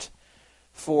event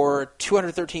for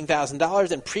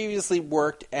 $213,000 and previously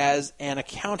worked as an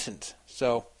accountant.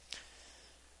 So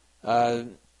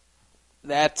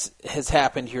that has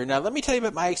happened here. Now, let me tell you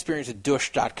about my experience at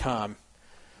Dush.com.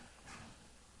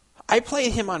 I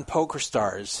played him on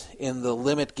PokerStars in the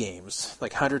limit games,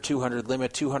 like 100, 200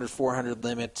 limit, 200, 400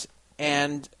 limit.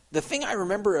 And the thing I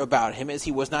remember about him is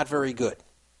he was not very good.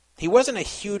 He wasn't a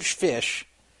huge fish,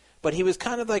 but he was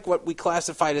kind of like what we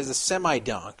classified as a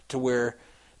semi-donk, to where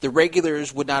the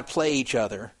regulars would not play each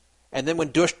other. And then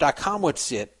when Dush.com would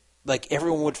sit, like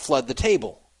everyone would flood the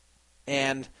table.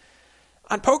 And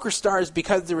on PokerStars,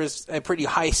 because there is a pretty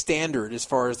high standard as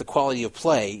far as the quality of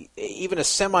play, even a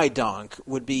semi-donk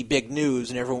would be big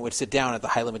news and everyone would sit down at the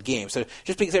high-limit game. So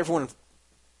just because everyone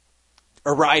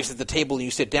arrives at the table and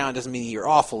you sit down doesn't mean that you're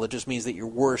awful. It just means that you're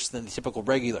worse than the typical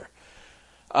regular.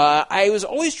 I was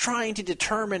always trying to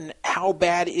determine how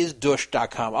bad is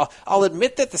Dush.com. I'll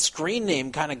admit that the screen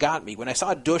name kind of got me. When I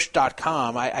saw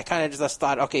Dush.com, I kind of just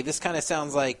thought, okay, this kind of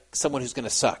sounds like someone who's going to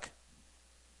suck.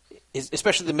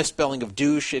 Especially the misspelling of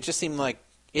douche. It just seemed like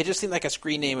a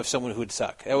screen name of someone who would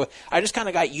suck. I just kind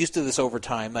of got used to this over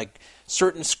time, like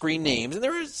certain screen names, and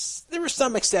there were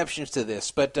some exceptions to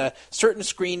this, but certain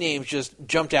screen names just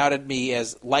jumped out at me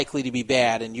as likely to be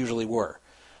bad and usually were.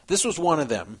 This was one of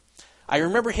them. I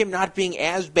remember him not being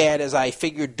as bad as I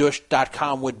figured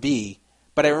Dush.com would be,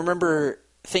 but I remember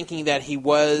thinking that he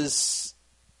was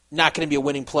not going to be a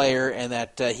winning player and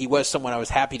that he was someone I was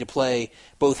happy to play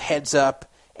both heads up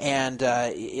and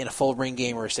in a full ring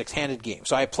game or a six-handed game.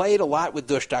 So I played a lot with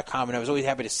Dush.com, and I was always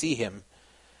happy to see him.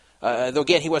 Though,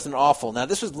 again, he wasn't awful. Now,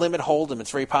 this was Limit Hold'em.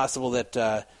 It's very possible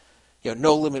that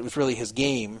No Limit was really his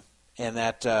game, and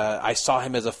that I saw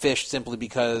him as a fish simply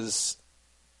because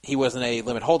he wasn't a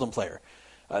Limit Hold'em player.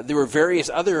 There were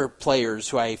various other players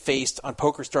who I faced on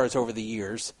PokerStars over the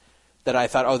years that I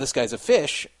thought, oh, this guy's a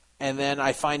fish, and then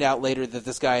I find out later that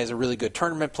this guy is a really good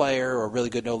tournament player or a really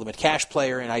good no-limit cash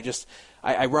player, and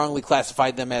I wrongly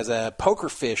classified them as a poker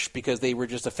fish because they were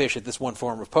just a fish at this one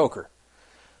form of poker.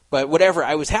 But whatever,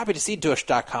 I was happy to see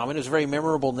Dush.com, and it was a very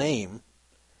memorable name.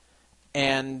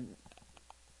 And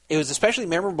it was especially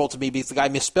memorable to me because the guy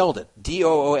misspelled it,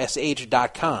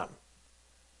 DOOSH.com.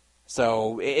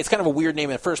 So it's kind of a weird name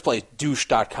in the first place,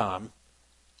 douche.com.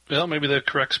 Well, maybe the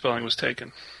correct spelling was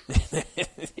taken.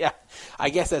 Yeah, I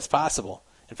guess that's possible.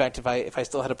 In fact, if I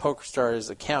still had a PokerStars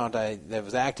account that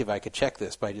was active, I could check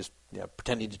this by just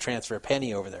pretending to transfer a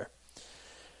penny over there.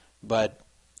 But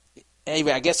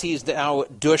anyway, I guess he's now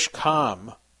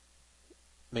Dush.com.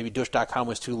 Maybe Dush.com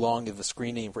was too long of a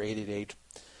screen name for 888.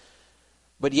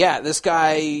 But yeah, this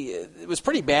guy it was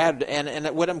pretty bad.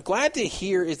 And what I'm glad to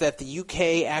hear is that the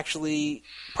UK actually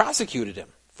prosecuted him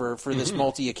for this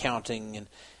multi-accounting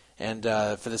and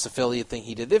for this affiliate thing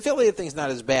he did. The affiliate thing's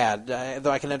not as bad, though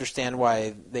I can understand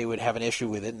why they would have an issue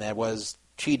with it, and that was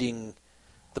cheating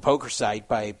the poker site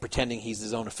by pretending he's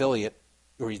his own affiliate,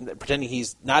 or pretending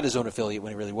he's not his own affiliate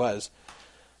when he really was.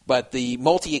 But the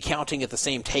multi-accounting at the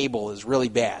same table is really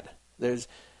bad.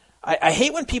 I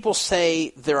hate when people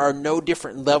say there are no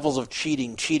different levels of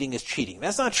cheating. Cheating is cheating.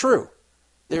 That's not true.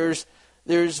 There's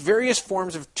various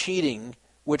forms of cheating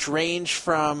which range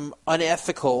from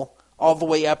unethical all the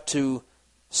way up to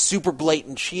super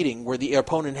blatant cheating where the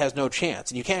opponent has no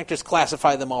chance. And you can't just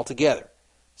classify them all together.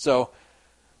 So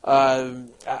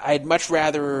I'd much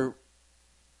rather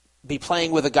be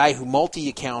playing with a guy who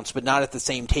multi-accounts but not at the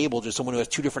same table, just someone who has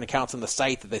two different accounts on the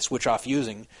site that they switch off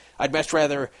using. I'd much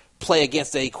rather play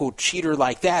against a, quote, cheater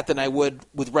like that than I would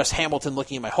with Russ Hamilton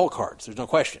looking at my hole cards. There's no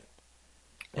question.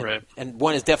 Right. And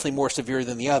one is definitely more severe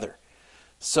than the other.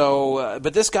 So,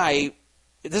 but this guy,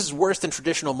 this is worse than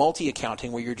traditional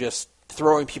multi-accounting where you're just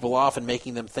throwing people off and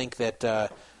making them think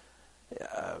that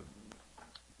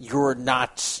you're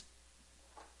not,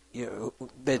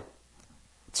 that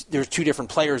there's two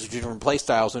different players with two different play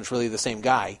styles and it's really the same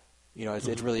guy.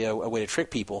 It's really a way to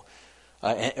trick people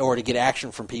or to get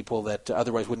action from people that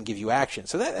otherwise wouldn't give you action.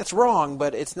 So that's wrong,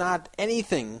 but it's not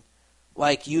anything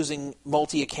like using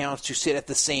multi-accounts to sit at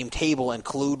the same table and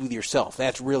collude with yourself.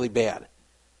 That's really bad.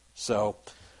 So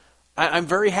I'm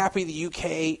very happy the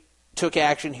UK took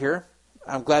action here.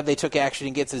 I'm glad they took action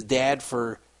against his dad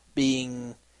for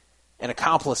being an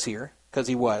accomplice here, because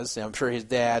he was. I'm sure his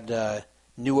dad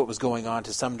knew what was going on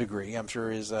to some degree. I'm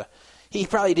sure he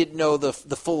probably didn't know the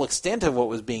full extent of what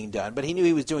was being done, but he knew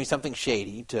he was doing something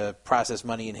shady to process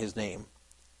money in his name.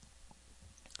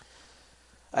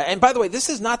 And by the way, this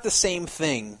is not the same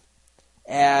thing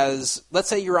as, let's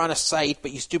say you're on a site,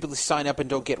 but you stupidly sign up and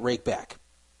don't get rake back.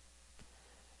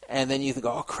 And then you think,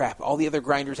 oh, crap, all the other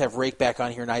grinders have rakeback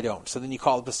on here and I don't. So then you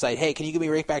call up the site, hey, can you give me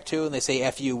rakeback too? And they say,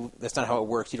 F you, that's not how it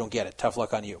works. You don't get it. Tough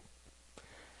luck on you.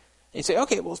 And you say,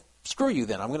 okay, well, screw you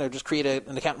then. I'm going to just create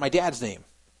an account in my dad's name.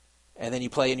 And then you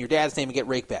play in your dad's name and get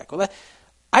rakeback. Well,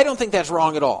 I don't think that's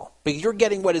wrong at all. Because you're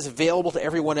getting what is available to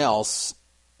everyone else,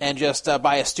 and just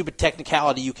by a stupid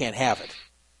technicality, you can't have it.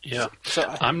 Yeah. So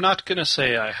I'm not going to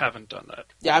say I haven't done that.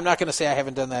 Yeah, I'm not going to say I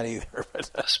haven't done that either.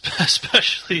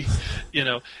 Especially,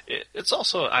 it's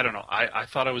also, I don't know, I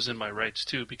thought I was in my rights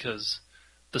too, because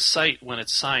the site, when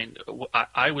it's signed,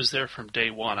 I was there from day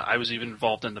one. I was even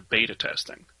involved in the beta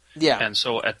testing. Yeah. And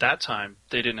so at that time,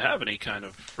 they didn't have any kind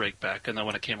of rakeback. And then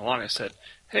when it came along, I said,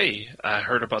 hey, I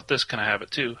heard about this. Can I have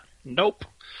it too? Nope.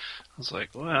 I was like,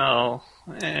 well,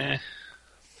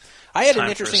 I had an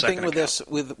interesting thing with this,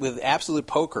 with Absolute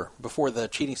Poker, before the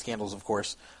cheating scandals, of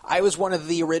course. I was one of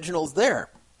the originals there,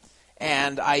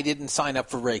 and I didn't sign up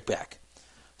for rakeback.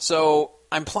 So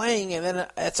I'm playing, and then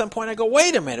at some point I go,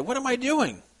 wait a minute, what am I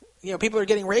doing? People are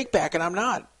getting rakeback, and I'm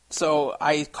not. So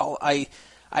I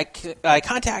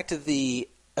contacted the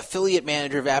affiliate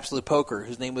manager of Absolute Poker,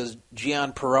 whose name was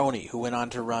Gian Peroni, who went on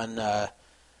to run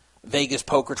Vegas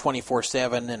Poker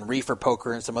 24/7 and Reefer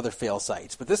Poker and some other fail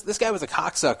sites. But this guy was a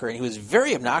cocksucker, and he was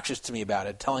very obnoxious to me about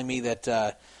it, telling me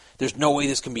that there's no way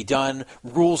this can be done.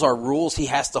 Rules are rules. He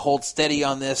has to hold steady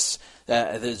on this.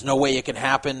 There's no way it can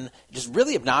happen. Just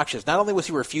really obnoxious. Not only was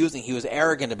he refusing, he was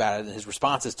arrogant about it in his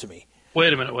responses to me.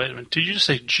 Wait a minute. Did you just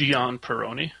say Gian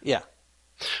Peroni? Yeah.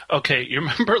 Okay, you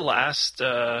remember last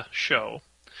show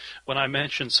when I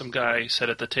mentioned some guy said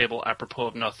at the table, apropos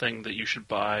of nothing, that you should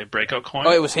buy Breakout Coin?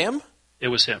 Oh, it was him? It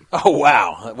was him. Oh,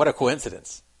 wow. What a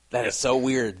coincidence. That is so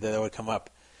weird that would come up.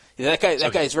 Yeah,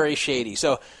 that guy's very shady.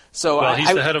 So he's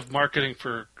the head of marketing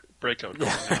for Breakout Coin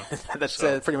now.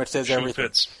 That pretty much says everything.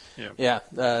 Fits. Yeah.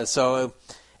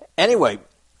 Anyway,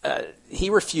 he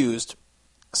refused.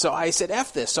 So I said,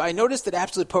 F this. So I noticed that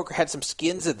Absolute Poker had some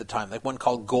skins at the time, like one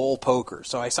called Goal Poker.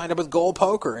 So I signed up with Goal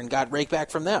Poker and got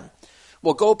rakeback from them.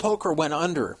 Well, Goal Poker went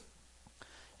under,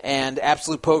 and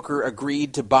Absolute Poker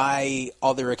agreed to buy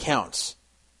all their accounts.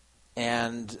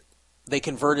 And they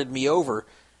converted me over.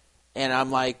 And I'm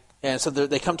like, and so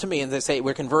they come to me and they say,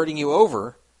 we're converting you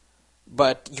over,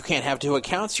 but you can't have two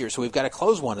accounts here, so we've got to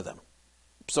close one of them.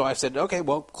 So I said, okay,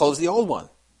 well, close the old one.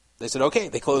 They said, okay.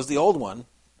 They closed the old one.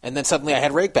 And then suddenly I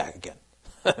had rakeback again,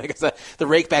 because the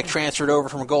rakeback transferred over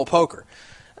from Goal Poker.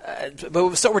 But what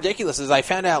was so ridiculous is I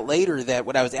found out later that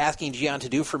what I was asking Gian to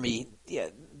do for me,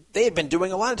 they had been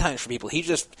doing a lot of times for people. He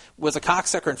just was a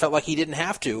cocksucker and felt like he didn't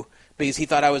have to, because he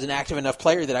thought I was an active enough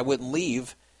player that I wouldn't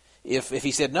leave if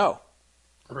he said no.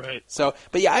 Right. So,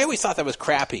 but yeah, I always thought that was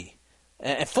crappy.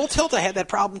 And Full Tilt, I had that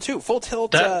problem too. Full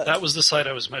Tilt. That was the site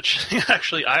I was mentioning.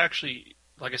 I actually,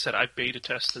 like I said, I beta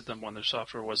tested them when their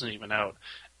software wasn't even out.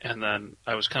 And then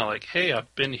I was kind of like, hey,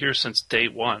 I've been here since day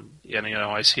one. And,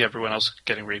 I see everyone else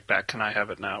getting rakeback. Can I have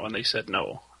it now? And they said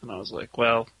no. And I was like,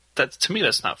 well, to me,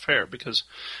 that's not fair, because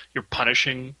you're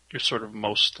punishing your sort of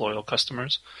most loyal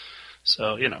customers.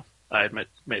 So, I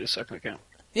made a second account.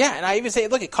 Yeah, and I even say,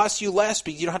 look, it costs you less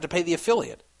because you don't have to pay the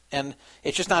affiliate. And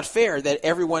it's just not fair that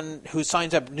everyone who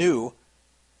signs up new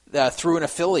through an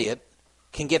affiliate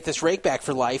can get this rakeback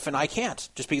for life, and I can't,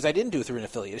 just because I didn't do it through an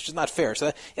affiliate. It's just not fair.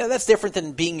 So that's different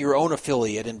than being your own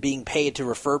affiliate and being paid to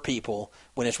refer people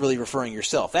when it's really referring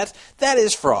yourself. That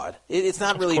is fraud. It's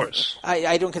not really. Of course.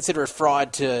 I don't consider it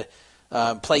fraud to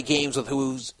play games with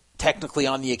who's technically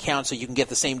on the account so you can get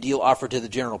the same deal offered to the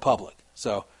general public.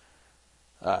 So,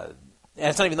 and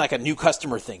it's not even like a new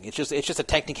customer thing. It's just a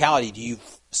technicality. Do you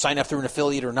sign up through an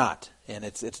affiliate or not? And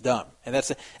it's dumb. And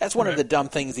that's one of the dumb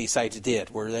things these sites did.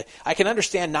 Where I can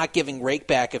understand not giving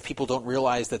rakeback if people don't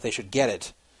realize that they should get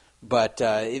it. But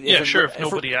if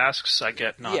nobody asks, I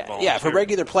get not volunteer. Yeah, if a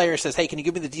regular player says, hey, can you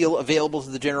give me the deal available to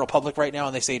the general public right now?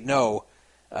 And they say no,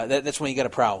 that's when you got a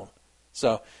problem.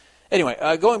 So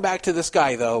anyway, going back to this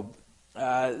guy, though,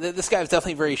 this guy was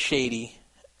definitely very shady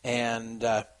and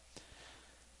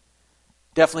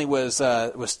definitely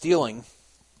was stealing.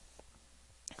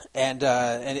 And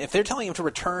if they're telling him to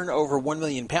return over 1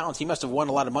 million pounds, he must have won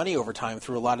a lot of money over time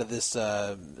through a lot of this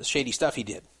shady stuff he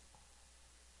did.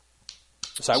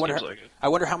 So I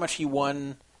wonder how much he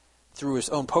won through his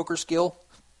own poker skill,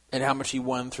 and how much he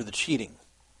won through the cheating.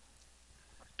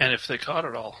 And if they caught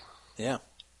it all. Yeah.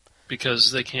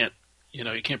 Because they can't, you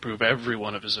can't prove every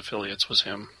one of his affiliates was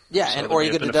him. Yeah, so or he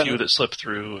could have done a few that slipped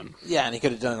through. And he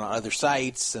could have done it on other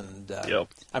sites. And yep.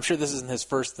 I'm sure this isn't his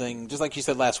first thing. Just like you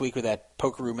said last week with that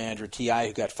Pokeroo manager, T.I.,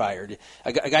 who got fired.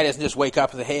 A guy doesn't just wake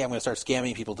up and say, hey, I'm going to start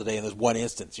scamming people today, and there's one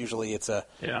instance. Usually it's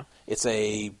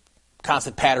a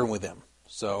constant pattern with them.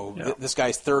 So Yeah. this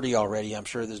guy's 30 already. I'm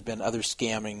sure there's been other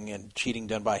scamming and cheating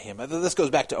done by him. This goes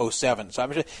back to '07. So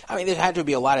there had to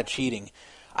be a lot of cheating.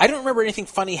 I don't remember anything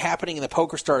funny happening in the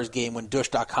PokerStars game when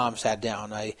Dush.com sat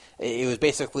down. It was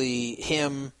basically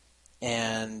him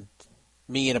and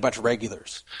me and a bunch of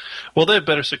regulars. Well, they have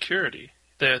better security.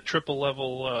 They had triple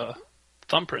level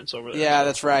thumbprints over there. Yeah,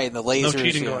 that's right. And the lasers. No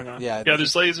cheating going on. Yeah,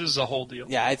 there's lasers, a whole deal.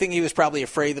 Yeah, I think he was probably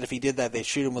afraid that if he did that, they'd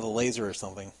shoot him with a laser or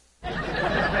something.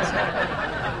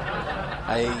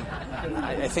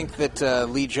 I think that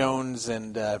Lee Jones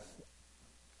and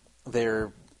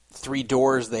their 3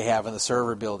 doors they have in the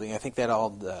server building, I think that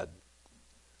all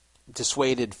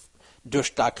dissuaded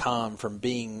Dush.com from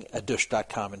being a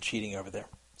Dush.com and cheating over there.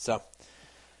 So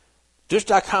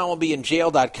Dush.com will be in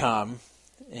jail.com,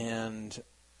 and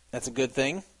that's a good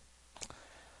thing.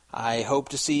 I hope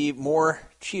to see more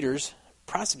cheaters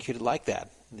prosecuted like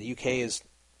that. The UK is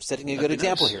setting a good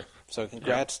example here. So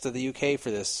congrats to the UK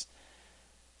for this,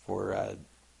 for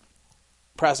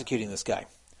prosecuting this guy.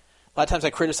 A lot of times I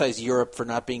criticize Europe for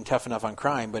not being tough enough on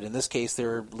crime, but in this case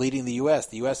they're leading the U.S.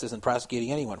 The U.S. isn't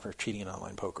prosecuting anyone for cheating in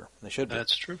online poker. They should be.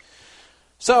 That's true.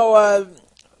 So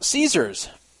Caesars.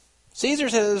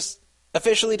 Caesars has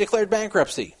officially declared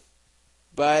bankruptcy.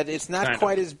 But it's not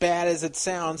quite as bad as it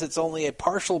sounds. It's only a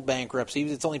partial bankruptcy.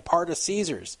 It's only part of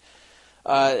Caesars.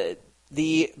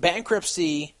 The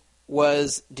bankruptcy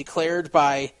was declared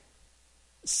by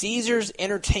Caesars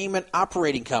Entertainment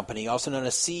Operating Company, also known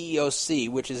as CEOC,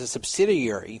 which is a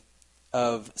subsidiary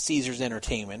of Caesars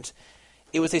Entertainment.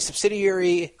 It was a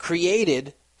subsidiary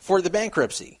created for the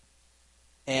bankruptcy.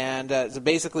 And so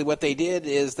basically what they did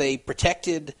is they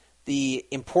protected the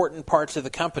important parts of the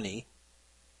company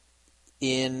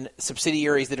in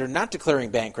subsidiaries that are not declaring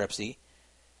bankruptcy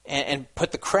and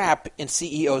put the crap in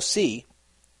CEOC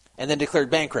and then declared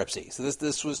bankruptcy. So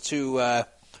this was to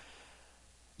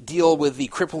deal with the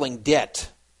crippling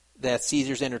debt that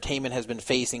Caesars Entertainment has been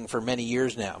facing for many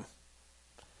years now.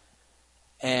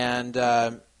 And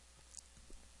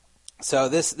so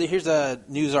here's a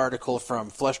news article from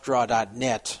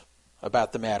flushdraw.net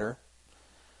about the matter,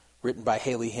 written by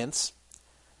Haley Hintz.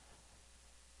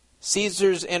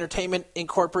 Caesars Entertainment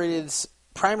Incorporated's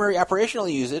primary operational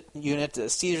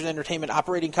unit, Caesars Entertainment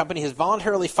Operating Company, has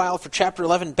voluntarily filed for Chapter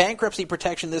 11 bankruptcy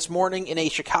protection this morning in a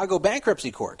Chicago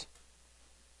bankruptcy court.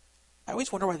 I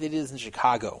always wonder why they did this in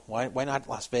Chicago. Why not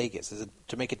Las Vegas? Is it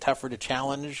to make it tougher to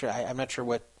challenge? I'm not sure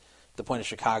what the point of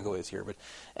Chicago is here. But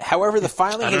however, the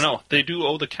filing I don't know. They do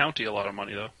owe the county a lot of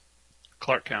money, though.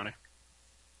 Clark County.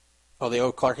 Oh, they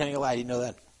owe Clark County a lot? I didn't know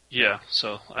that. Yeah,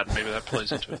 so maybe that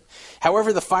plays into it.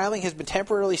 However, the filing has been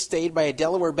temporarily stayed by a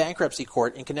Delaware bankruptcy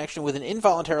court in connection with an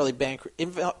involuntary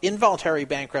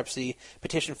bankruptcy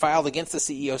petition filed against the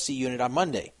CEOC unit on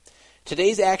Monday.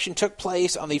 Today's action took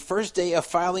place on the first day of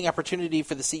filing opportunity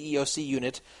for the CEOC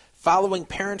unit, following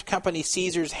parent company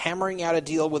Caesars hammering out a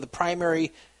deal with the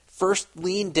primary first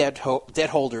lien debt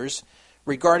holders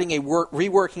regarding a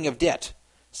reworking of debt.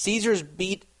 Caesars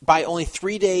beat by only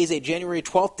 3 days a January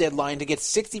 12th deadline to get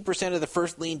 60% of the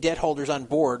first lien debt holders on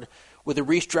board with a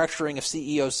restructuring of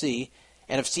CEOC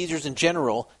and of Caesars in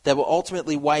general that will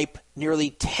ultimately wipe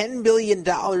nearly $10 billion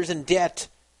in debt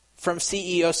from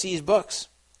CEOC's books.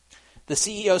 The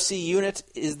CEOC unit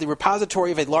is the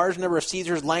repository of a large number of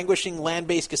Caesars' languishing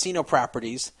land-based casino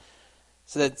properties.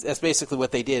 So that's basically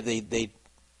what they did. They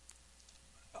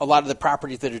a lot of the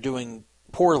properties that are doing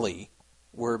poorly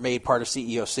were made part of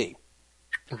CEOC.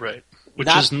 Right. Which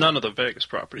is none of the Vegas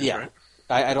properties, right?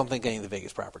 I don't think any of the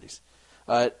Vegas properties.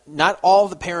 Not all of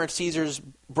the parent Caesars'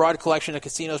 broad collection of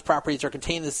casinos properties are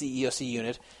contained in the CEOC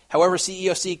unit. However,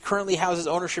 CEOC currently houses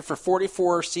ownership for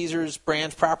 44 Caesars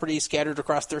brand properties scattered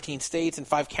across 13 states and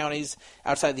 5 counties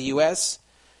outside the U.S.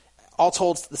 All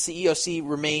told, the CEOC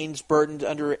remains burdened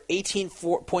under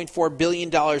 $18.4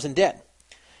 billion in debt.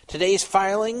 Today's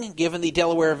filing, given the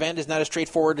Delaware event, is not as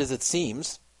straightforward as it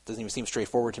seems. Doesn't even seem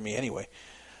straightforward to me anyway.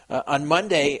 On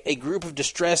Monday, a group of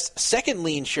distressed second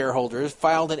lien shareholders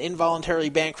filed an involuntary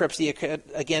bankruptcy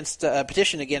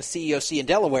petition against CEOC in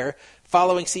Delaware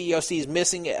following CEOC's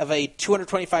missing of a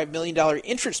 $225 million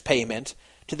interest payment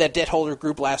to that debt holder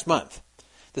group last month.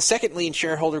 The second lien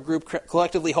shareholder group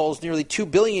collectively holds nearly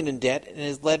 $2 billion in debt and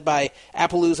is led by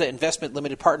Appaloosa Investment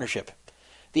Limited Partnership.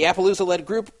 The Appaloosa-led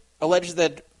group alleges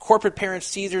that corporate parent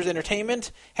Caesars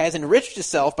Entertainment has enriched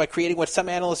itself by creating what some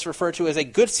analysts refer to as a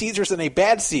good Caesars and a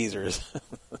bad Caesars.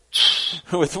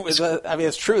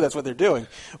 It's true, that's what they're doing.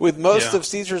 With most of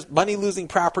Caesars' money-losing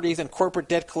properties and corporate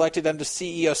debt collected under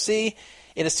CEOC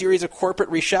in a series of corporate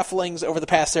reshufflings over the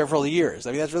past several years.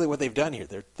 That's really what they've done here.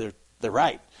 They're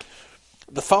right.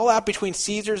 The fallout between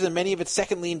Caesars and many of its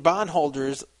second lien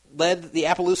bondholders led the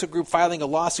Appaloosa Group filing a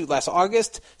lawsuit last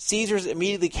August. Caesars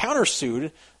immediately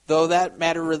countersued, though that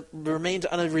matter remains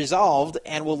unresolved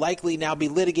and will likely now be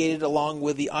litigated along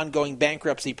with the ongoing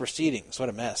bankruptcy proceedings. What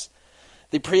a mess.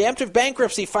 The preemptive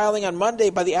bankruptcy filing on Monday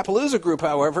by the Appaloosa Group,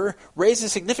 however,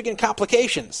 raises significant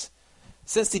complications.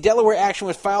 Since the Delaware action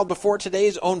was filed before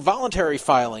today's own voluntary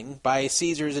filing by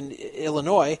Caesars in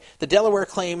Illinois, the Delaware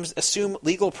claims assume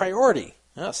legal priority.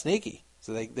 Oh, sneaky.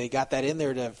 So they got that in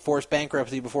there to force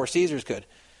bankruptcy before Caesars could.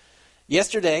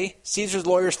 Yesterday, Caesars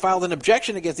lawyers filed an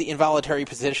objection against the involuntary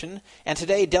petition, and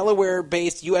today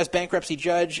Delaware-based U.S. bankruptcy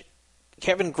judge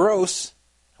Kevin Gross,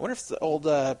 I wonder if it's the old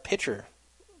pitcher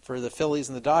for the Phillies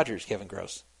and the Dodgers, Kevin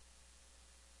Gross.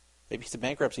 Maybe he's a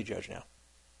bankruptcy judge now.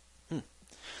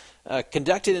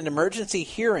 Conducted an emergency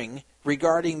hearing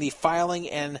regarding the filing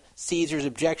and Caesars'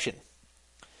 objection.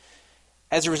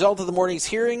 As a result of the morning's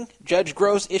hearing, Judge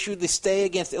Gross issued the stay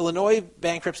against Illinois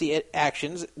bankruptcy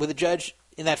actions, with the judge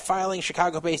in that filing,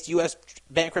 Chicago-based U.S.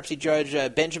 bankruptcy judge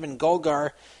Benjamin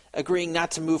Golgar, agreeing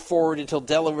not to move forward until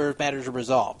Delaware matters are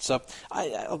resolved. So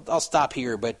I'll stop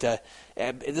here, but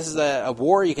this is a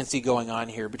war you can see going on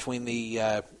here between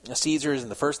the Caesars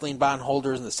and the first lien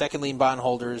bondholders and the second lien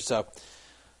bondholders.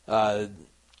 The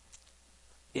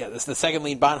second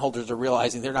lien bondholders are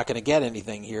realizing they're not going to get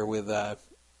anything here with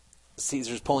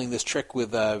Caesars pulling this trick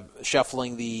with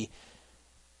shuffling the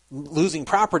losing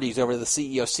properties over to the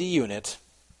CEOC unit.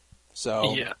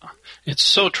 So yeah, it's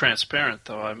so transparent,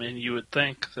 though. I mean, you would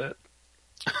think that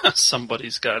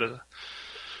somebody's got to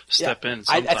step in.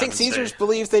 I think Caesars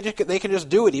believes they can just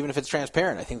do it, even if it's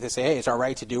transparent. I think they say, "Hey, it's our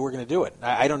right to do. We're going to do it."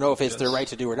 I don't know if it's their right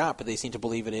to do or not, but they seem to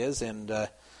believe it is. And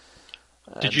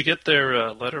did you get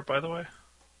their letter, by the way?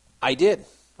 I did.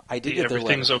 I did get their letter.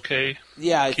 Everything's okay?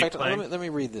 Yeah. In fact, let me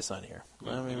read this on here.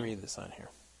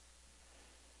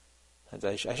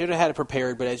 I should have had it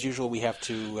prepared, but as usual, we have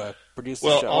to produce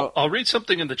the show. Well, I'll read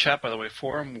something in the chat, by the way.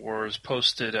 Forum Wars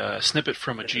posted a snippet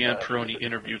from a Gian Peroni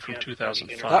interview from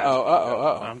 2005.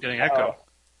 I'm getting echo.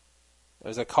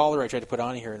 There's a caller I tried to put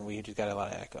on here, and we just got a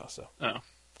lot of echo. So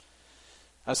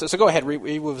go ahead,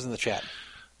 read what was in the chat.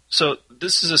 So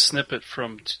this is a snippet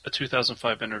from a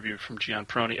 2005 interview from Gian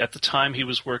Peroni. At the time, he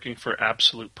was working for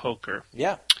Absolute Poker.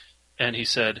 Yeah. And he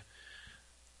said,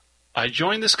 I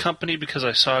joined this company because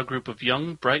I saw a group of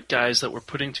young, bright guys that were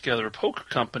putting together a poker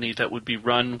company that would be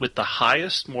run with the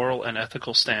highest moral and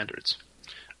ethical standards.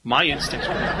 My instincts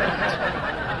were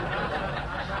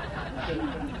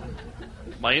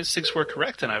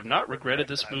correct, and I have not regretted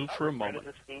this move for a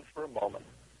moment.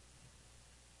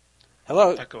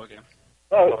 Hello. Echo again.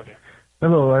 Hello,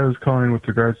 I was calling with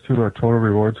regards to a total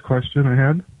rewards question I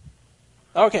had.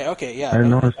 Okay, yeah. I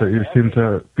noticed that you seem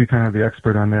to be kind of the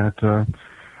expert on that.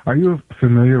 Are you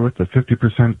familiar with the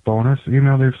 50% bonus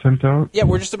email they've sent out? Yeah,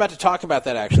 we're just about to talk about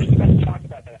that, actually.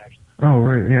 Oh,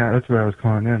 right, yeah, that's why I was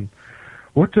calling in.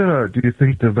 What do you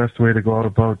think the best way to go out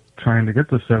about trying to get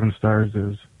the 7 stars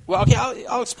is? Well, okay,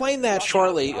 I'll explain that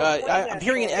shortly. I'm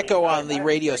hearing an echo on the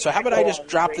radio, so how about I just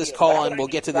drop this call and we'll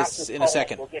get to this in a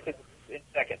second.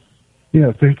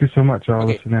 Yeah, thank you so much. I'll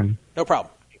listen in. No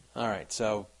problem. All right,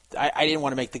 so I didn't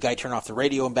want to make the guy turn off the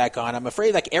radio and back on. I'm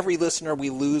afraid like every listener we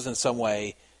lose in some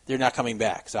way, they're not coming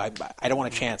back. So I don't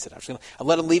want to chance it. I'll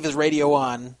let him leave his radio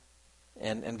on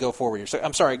and go forward here. So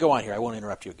I'm sorry, go on here. I won't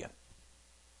interrupt you again.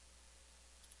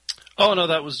 Oh, no,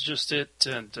 that was just it.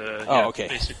 And okay.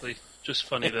 Basically just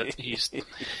funny that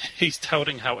he's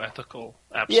touting how ethical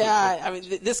Absolute. Yeah, I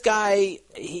mean, this guy,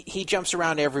 he jumps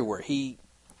around everywhere. He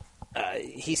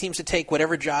seems to take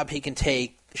whatever job he can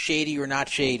take, shady or not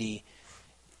shady,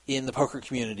 in the poker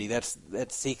community.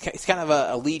 He's kind of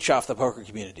a leech off the poker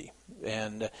community.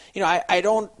 And I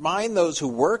don't mind those who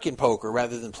work in poker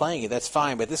rather than playing it. That's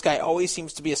fine. But this guy always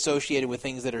seems to be associated with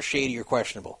things that are shady or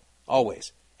questionable.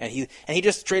 Always. And he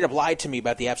just straight up lied to me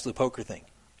about the Absolute Poker thing.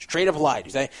 Straight up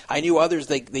lied. I knew others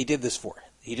they did this for.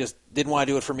 He just didn't want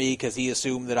to do it for me because he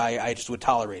assumed that I just would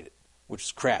tolerate it, which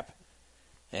is crap.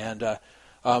 And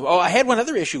I had one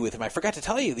other issue with him. I forgot to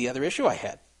tell you the other issue I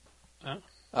had.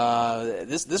 Oh.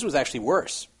 This was actually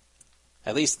worse.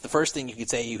 At least the first thing you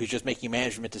could say, he was just making a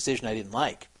management decision I didn't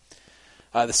like.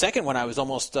 The second one, I was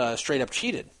almost straight up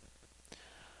cheated.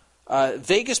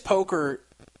 Vegas Poker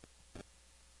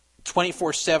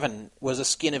 24/7 was a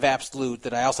skin of Absolute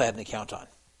that I also had an account on,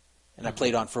 and I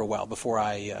played on for a while before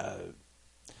I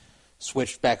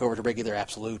switched back over to regular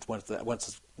Absolute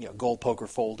once Gold Poker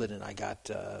folded, and I got.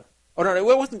 Oh no, it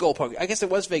wasn't Gold Poker. I guess it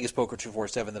was Vegas Poker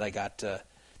 247 that I got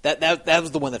That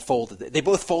was the one that folded. They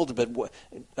both folded,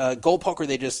 but Gold Poker,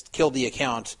 they just killed the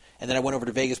account, and then I went over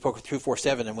to Vegas Poker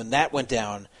 247, and when that went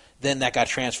down, then that got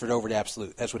transferred over to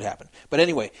Absolute. That's what happened. But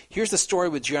anyway, here's the story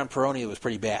with Gian Peroni. It was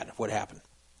pretty bad, what happened.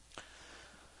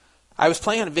 I was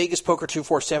playing on Vegas Poker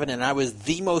 247, and I was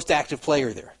the most active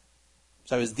player there.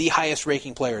 So I was the highest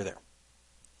ranking player there.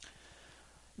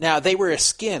 Now, they were a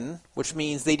skin, which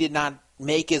means they did not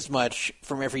make as much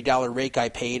from every dollar rake I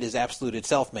paid as Absolute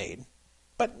itself made.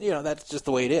 But, that's just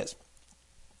the way it is.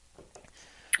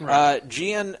 Right.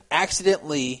 Gian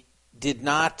accidentally did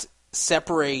not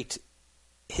separate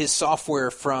his software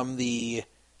from the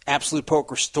Absolute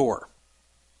Poker store.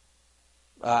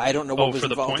 I don't know what was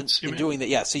involved in doing that.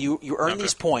 Yeah, so you earn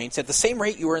these points at the same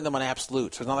rate you earn them on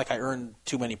Absolute. So it's not like I earned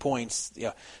too many points.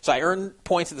 Yeah. So I earn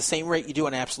points at the same rate you do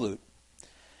on Absolute.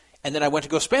 And then I went to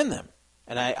go spend them.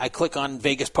 And I click on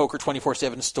Vegas Poker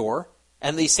 24/7 store,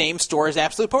 and the same store as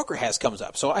Absolute Poker has comes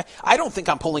up. So I don't think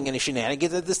I'm pulling any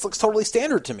shenanigans. This looks totally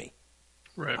standard to me.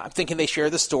 Right. I'm thinking they share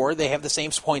the store. They have the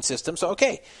same point system. So,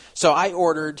 okay. So I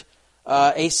ordered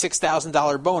a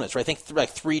 $6,000 bonus, or I think like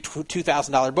three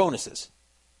 $2,000 bonuses.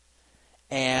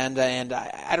 And I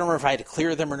don't remember if I had to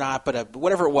clear them or not, but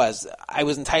whatever it was, I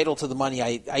was entitled to the money.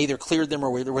 I either cleared them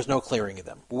or there was no clearing of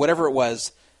them. Whatever it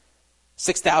was,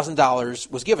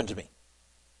 $6,000 was given to me.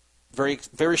 Very,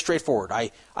 very straightforward.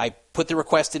 I put the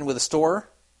request in with a store.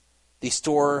 The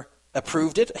store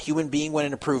approved it. A human being went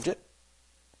and approved it.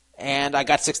 And I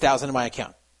got $6,000 in my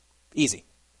account. Easy.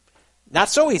 Not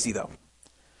so easy, though.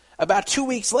 About 2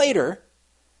 weeks later,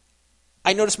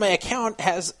 I noticed my account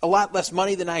has a lot less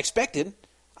money than I expected.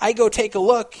 I go take a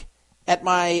look at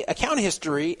my account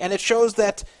history, and it shows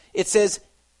that it says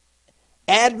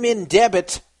admin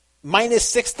debit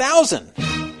minus $6,000.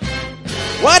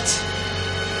 What?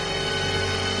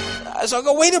 So I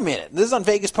go, wait a minute. This is on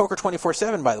Vegas Poker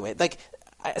 24/7, by the way.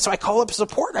 So I call up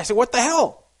support, and I say, what the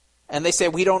hell? And they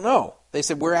said, we don't know. They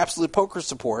said, we're Absolute Poker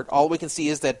support. All we can see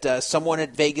is that someone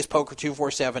at Vegas Poker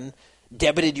 247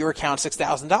 debited your account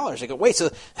 $6,000. I go, wait,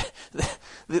 so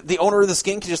the owner of the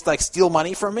skin can just steal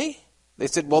money from me? They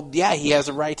said, well, yeah, he has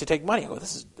a right to take money. I go,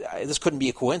 this couldn't be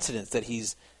a coincidence that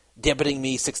he's debiting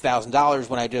me $6,000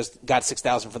 when I just got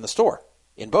 $6,000 from the store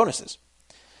in bonuses.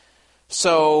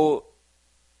 So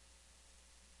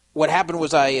what happened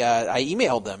was I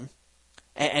emailed them,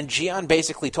 and Gian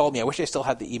basically told me, I wish I still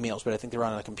had the emails, but I think they're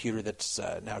on a computer that's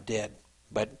now dead.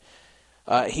 But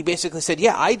he basically said,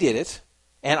 yeah, I did it,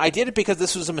 and I did it because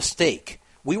this was a mistake.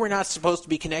 We were not supposed to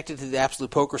be connected to the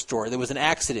Absolute Poker store. There was an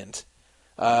accident.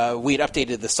 We had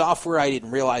updated the software. I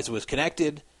didn't realize it was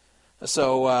connected.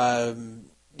 So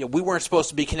we weren't supposed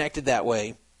to be connected that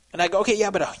way. And I go, okay,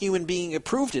 yeah, but a human being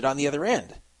approved it on the other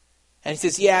end. And he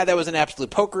says, yeah, that was an Absolute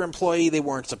Poker employee. They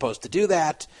weren't supposed to do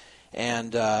that.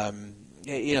 And,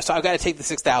 so I've got to take the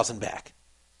 $6,000 back.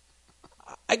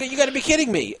 I go, you got to be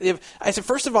kidding me. I said,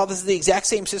 first of all, this is the exact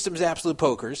same system as Absolute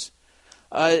Poker's.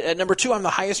 Number two, I'm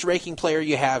the highest ranking player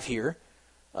you have here.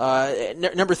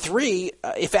 Number three,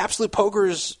 if Absolute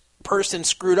Poker's person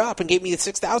screwed up and gave me the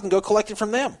 $6,000, go collect it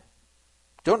from them.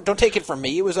 Don't take it from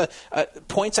me. It was a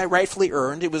points I rightfully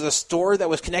earned. It was a store that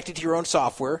was connected to your own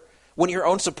software. One of your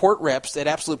own support reps at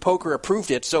Absolute Poker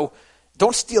approved it, so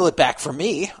don't steal it back from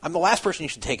me. I'm the last person you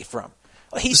should take it from.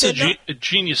 It's a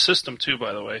genius system, too,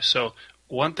 by the way. So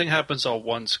one thing happens on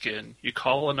one skin. You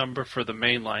call a number for the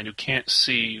main line who can't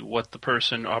see what the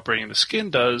person operating the skin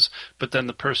does, but then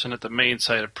the person at the main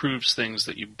site approves things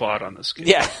that you bought on the skin.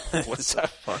 Yeah. What the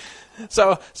fuck?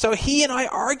 So he and I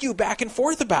argue back and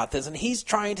forth about this, and he's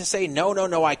trying to say, no,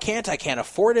 I can't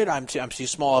afford it. I'm too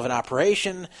small of an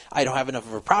operation. I don't have enough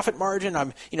of a profit margin.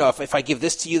 If I give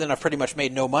this to you, then I've pretty much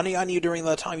made no money on you during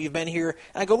the time you've been here.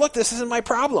 And I go, look, this isn't my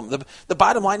problem. The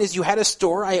bottom line is you had a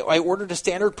store. I ordered a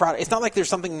standard product. It's not like there's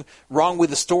something wrong with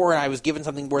the store and I was given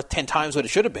something worth 10 times what it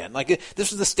should have been.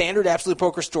 This was the standard Absolute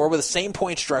Poker store with the same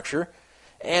point structure,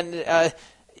 and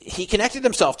he connected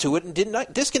himself to it and did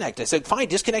not disconnect. I said, fine,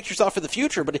 disconnect yourself for the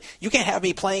future, but you can't have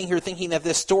me playing here thinking that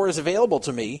this store is available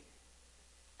to me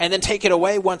and then take it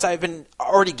away once I've been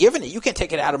already given it. You can't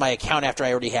take it out of my account after I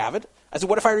already have it. I said,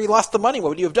 what if I already lost the money? What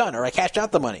would you have done? Or I cashed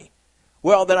out the money?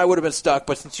 Well, then I would have been stuck,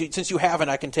 but since you haven't,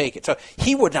 I can take it. So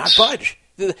he would not budge.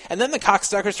 And then the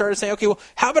cocksucker started saying, okay, well,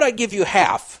 how about I give you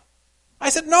half? I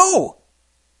said, no.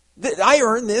 I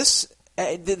earned this.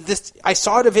 I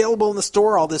saw it available in the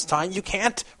store all this time. You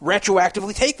can't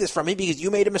retroactively take this from me because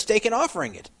you made a mistake in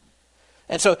offering it.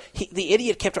 And so the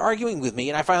idiot kept arguing with me,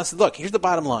 and I finally said, look, here's the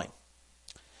bottom line.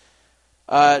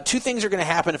 Two things are going to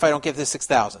happen if I don't get this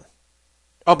 $6,000.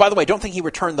 Oh, by the way, don't think he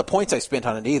returned the points I spent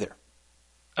on it either.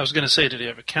 I was going to say, did he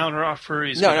have a counter offer?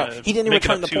 No, he didn't make it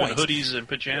return up the to you in points. hoodies and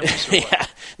pajamas. Or what? Yeah,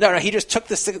 no, he just took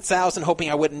the 6,000, hoping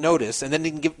I wouldn't notice, and then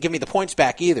didn't give me the points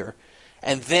back either.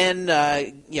 And then,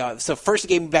 so first he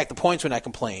gave me back the points when I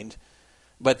complained,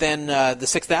 but then the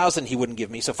 6,000 he wouldn't give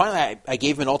me. So finally, I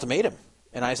gave him an ultimatum,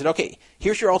 and I said, "Okay,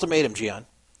 here's your ultimatum, Gian.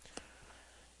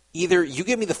 Either you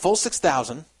give me the full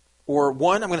 6,000, or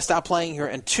one, I'm going to stop playing here,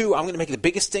 and two, I'm going to make the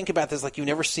biggest stink about this like you've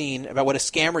never seen, about what a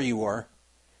scammer you are,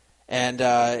 and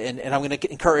I'm going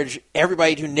to encourage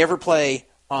everybody to never play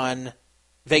on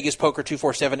Vegas Poker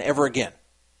 247 ever again,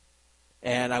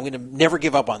 and I'm going to never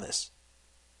give up on this.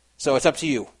 So it's up to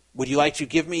you. Would you like to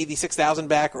give me the 6,000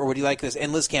 back, or would you like this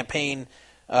endless campaign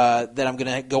that I'm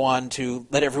going to go on to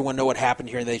let everyone know what happened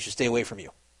here and they should stay away from you?"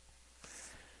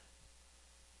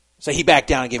 So he backed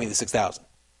down and gave me the 6,000.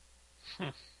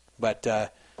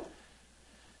 But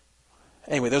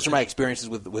anyway, those are my experiences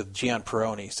with Gian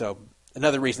Peroni. So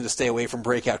another reason to stay away from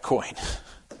Breakout Coin.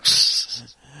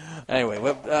 Anyway,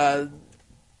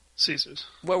 Caesars.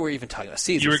 what were we even talking about?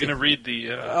 Caesars. You were going to read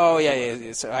the... Oh,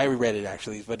 yeah. So I read it,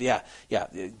 actually. But, yeah,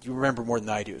 you remember more than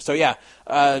I do. So, yeah,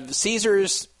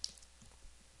 Caesars,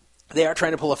 they are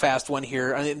trying to pull a fast one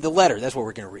here. I mean, the letter, that's what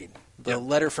we're going to read. The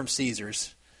letter from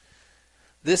Caesars.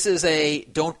 This is a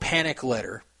don't panic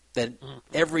letter that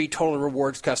every Total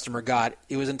Rewards customer got.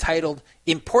 It was entitled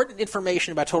Important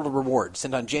Information About Total Rewards,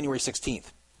 sent on January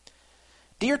 16th.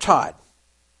 Dear Todd,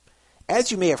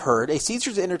 as you may have heard, a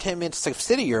Caesars Entertainment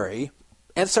subsidiary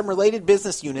and some related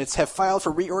business units have filed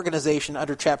for reorganization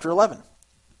under Chapter 11.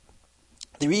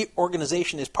 The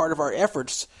reorganization is part of our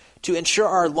efforts to ensure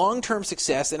our long-term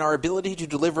success and our ability to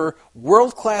deliver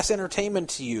world-class entertainment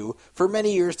to you for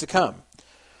many years to come.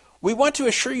 We want to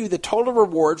assure you that Total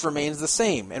Rewards remains the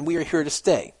same, and we are here to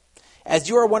stay. As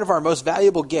you are one of our most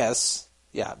valuable guests,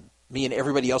 me and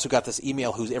everybody else who got this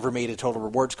email who's ever made a Total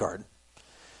Rewards card,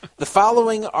 the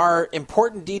following are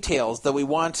important details that we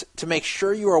want to make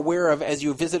sure you are aware of as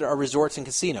you visit our resorts and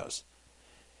casinos.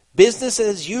 Business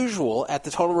as usual at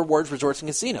the Total Rewards resorts and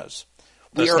casinos.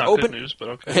 That's not good news, but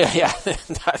okay.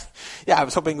 Yeah, I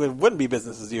was hoping it wouldn't be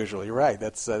business as usual. You're right.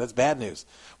 That's bad news.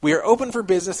 We are open for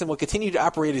business and will continue to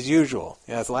operate as usual.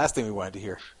 Yeah, that's the last thing we wanted to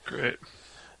hear. Great.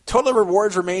 Total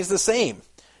Rewards remains the same.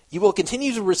 You will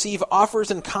continue to receive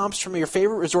offers and comps from your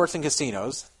favorite resorts and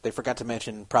casinos. They forgot to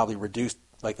mention probably reduced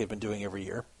like they've been doing every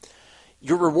year.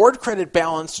 Your reward credit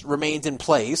balance remains in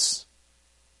place,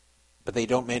 but they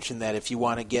don't mention that if you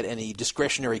want to get any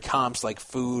discretionary comps like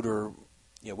food or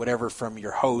whatever from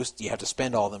your host, you have to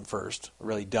spend all of them first. A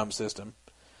really dumb system.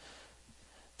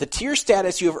 The tier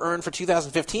status you have earned for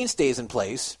 2015 stays in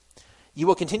place. You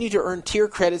will continue to earn tier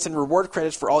credits and reward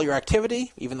credits for all your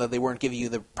activity, even though they weren't giving you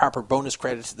the proper bonus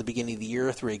credits at the beginning of the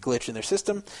year through a glitch in their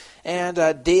system.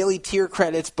 And daily tier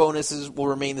credits bonuses will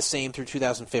remain the same through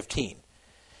 2015.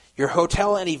 Your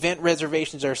hotel and event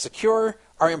reservations are secure.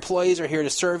 Our employees are here to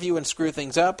serve you and screw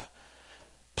things up.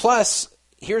 Plus,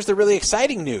 here's the really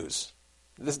exciting news.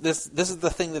 This is the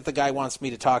thing that the guy wants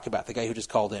me to talk about, the guy who just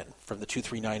called in from the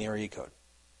 239 area code,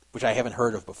 which I haven't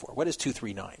heard of before. What is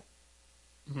 239?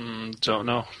 Don't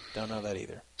know. Don't know that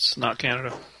either. It's not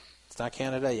Canada. It's not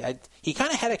Canada. He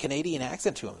kind of had a Canadian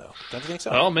accent to him, though. Don't you think so?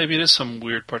 Well, maybe it is some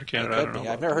weird part of Canada. I don't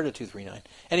know. I've never heard of 239.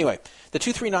 Anyway, the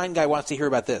 239 guy wants to hear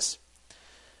about this.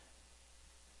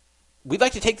 We'd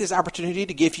like to take this opportunity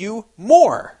to give you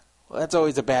more. Well, that's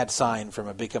always a bad sign from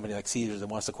a big company like Caesars that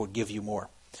wants to, quote, give you more.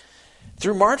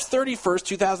 Through March 31st,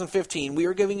 2015, we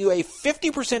are giving you a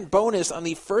 50% bonus on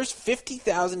the first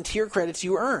 50,000 tier credits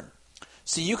you earn.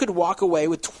 So you could walk away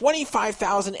with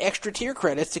 25,000 extra tier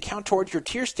credits to count towards your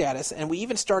tier status, and we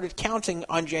even started counting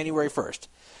on January 1st.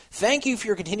 Thank you for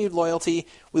your continued loyalty.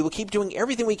 We will keep doing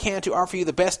everything we can to offer you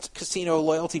the best casino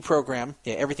loyalty program.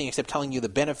 Yeah, everything except telling you the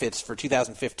benefits for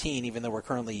 2015, even though we're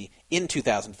currently in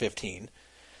 2015.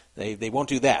 They won't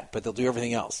do that, but they'll do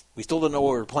everything else. We still don't know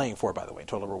what we're playing for, by the way,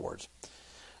 Total Rewards.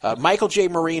 Michael J.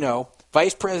 Marino,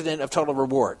 Vice President of Total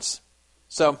Rewards.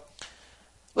 So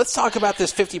let's talk about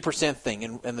this 50% thing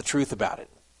and the truth about it.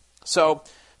 So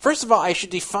first of all, I should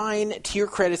define tier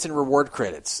credits and reward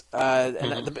credits.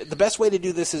 And the best way to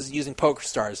do this is using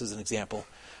PokerStars as an example.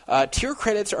 Tier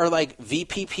credits are like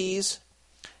VPPs,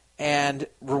 and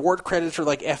reward credits are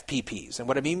like FPPs. And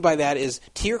what I mean by that is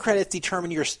tier credits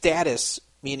determine your status,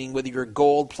 meaning whether you're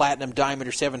gold, platinum, diamond,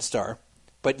 or 7-star,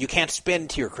 but you can't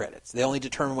spend tier credits. They only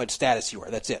determine what status you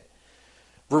are. That's it.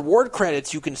 Reward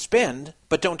credits you can spend,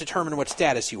 but don't determine what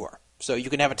status you are. So you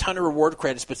can have a ton of reward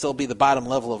credits, but still be the bottom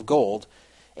level of gold,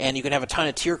 and you can have a ton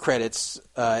of tier credits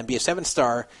and be a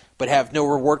 7-star, but have no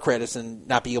reward credits and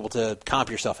not be able to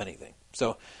comp yourself anything.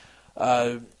 So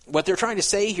what they're trying to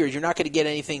say here is you're not going to get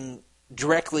anything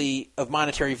directly of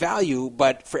monetary value,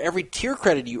 but for every tier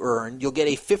credit you earn, you'll get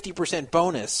a 50%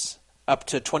 bonus up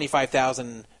to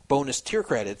 25,000 bonus tier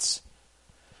credits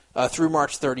through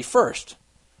March 31st.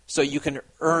 So you can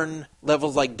earn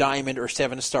levels like Diamond or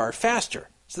 7-star faster.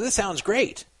 So this sounds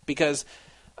great because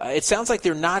it sounds like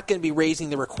they're not going to be raising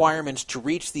the requirements to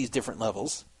reach these different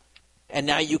levels. And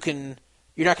now you're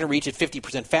not going to reach it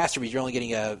 50% faster because you're only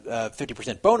getting a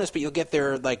 50% bonus, but you'll get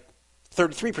there like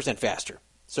 33% faster.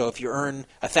 So if you earn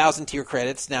 1,000 tier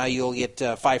credits, now you'll get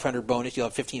 500 bonus. You'll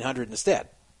have 1,500 instead.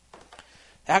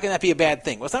 How can that be a bad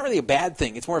thing? Well, it's not really a bad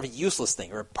thing. It's more of a useless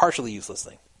thing or a partially useless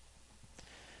thing.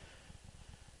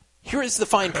 Here is the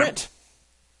fine print.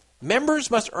 Members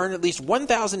must earn at least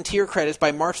 1,000 tier credits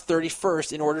by March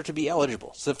 31st in order to be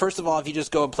eligible. So first of all, if you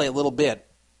just go and play a little bit,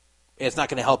 it's not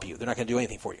going to help you. They're not going to do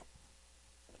anything for you.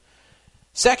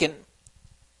 Second,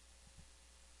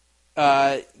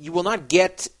 you will not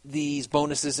get these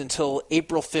bonuses until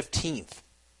April 15th.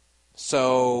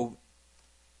 So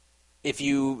if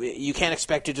you can't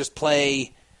expect to just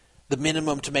play the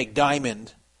minimum to make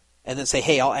Diamond and then say,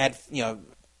 hey, I'll add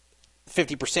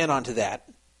 50% onto that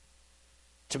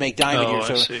to make Diamond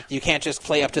here. So you can't just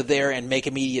play up to there and make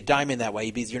immediate Diamond that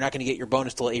way because you're not going to get your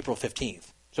bonus till April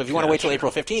 15th. So if you want to wait till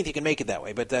April 15th, you can make it that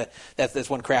way. But that's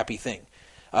one crappy thing.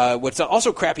 What's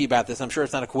also crappy about this, I'm sure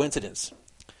it's not a coincidence,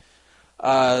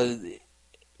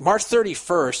 March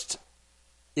 31st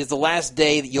is the last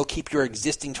day that you'll keep your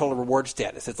existing total reward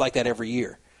status. It's like that every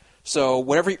year. So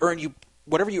whatever you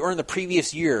earn the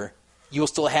previous year, you'll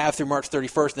still have through March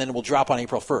 31st, and then it will drop on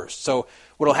April 1st. So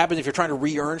what will happen if you're trying to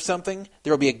re-earn something,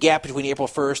 there will be a gap between April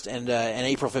 1st and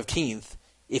April 15th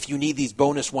if you need these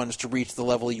bonus ones to reach the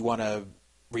level you want to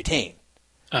retain.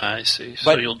 I see.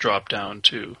 So you'll drop down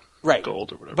to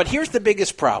gold or whatever. But here's the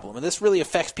biggest problem, and this really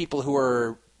affects people who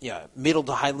are middle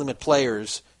to high limit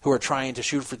players who are trying to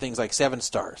shoot for things like 7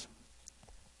 stars.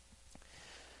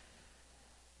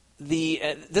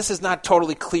 This is not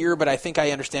totally clear, but I think I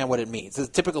understand what it means. The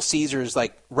typical Caesar is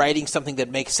like writing something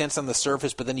that makes sense on the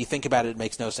surface, but then you think about it, it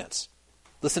makes no sense.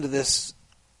 Listen to this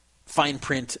fine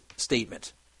print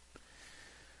statement.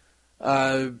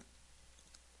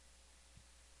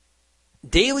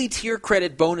 Daily tier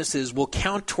credit bonuses will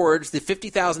count towards the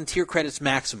 50,000 tier credits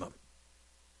maximum.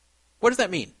 What does that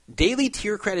mean? Daily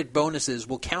tier credit bonuses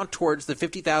will count towards the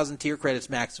 50,000 tier credits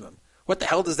maximum. What the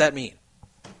hell does that mean?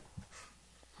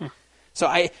 So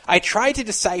I tried to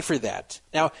decipher that.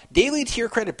 Now, daily tier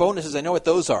credit bonuses, I know what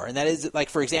those are. And that is, like,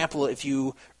 for example, if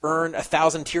you earn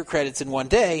 1,000 tier credits in one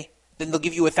day, then they'll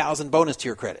give you 1,000 bonus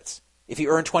tier credits. If you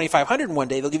earn 2,500 in one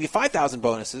day, they'll give you 5,000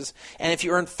 bonuses. And if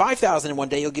you earn 5,000 in one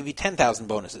day, they'll give you 10,000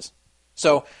 bonuses.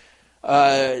 So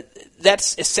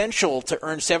that's essential to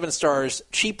earn 7 stars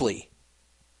cheaply,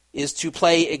 is to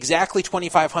play exactly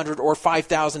 2,500 or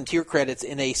 5,000 tier credits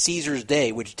in a Caesar's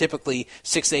day, which is typically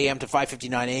 6 a.m. to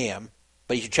 5:59 a.m.,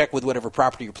 but you should check with whatever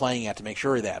property you're playing at to make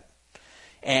sure of that.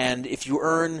 And if you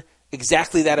earn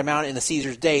exactly that amount in the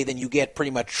Caesar's day, then you get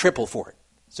pretty much triple for it.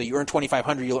 So you earn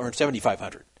 2,500, you'll earn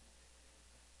 7,500.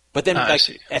 But then at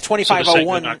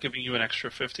 2,501... they're not giving you an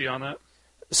extra 50 on that?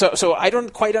 So I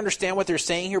don't quite understand what they're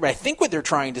saying here, but I think what they're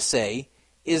trying to say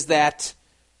is that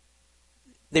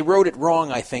they wrote it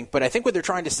wrong, I think, but I think what they're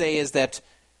trying to say is that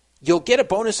you'll get a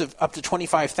bonus of up to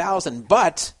 25,000,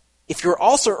 but if you're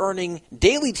also earning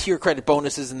daily tier credit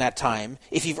bonuses in that time,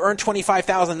 if you've earned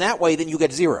 25,000 that way, then you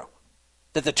get 0.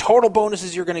 That the total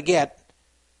bonuses you're going to get,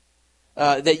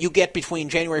 that you get between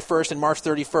January 1st and March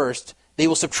 31st, they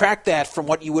will subtract that from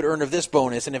what you would earn of this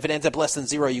bonus, and if it ends up less than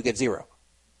 0, you get 0.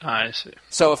 I see.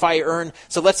 So if I earn,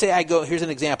 let's say I go, here's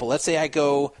an example. Let's say I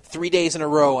go 3 days in a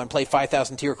row and play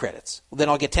 5,000 tier credits. Well, then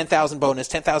I'll get 10,000 bonus,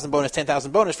 10,000 bonus,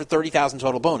 10,000 bonus for 30,000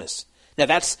 total bonus. Now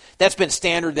that's been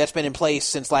standard, that's been in place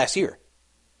since last year.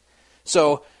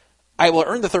 So I will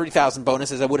earn the 30,000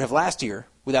 bonus as I would have last year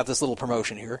without this little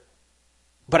promotion here.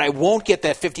 But I won't get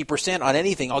that 50% on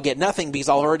anything. I'll get nothing because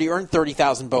I'll already earned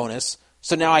 30,000 bonus.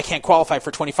 So now I can't qualify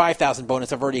for 25,000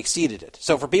 bonus. I've already exceeded it.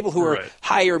 So for people who are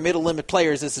higher middle limit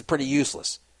players, this is pretty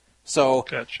useless. So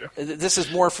This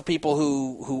is more for people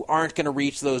who aren't going to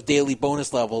reach those daily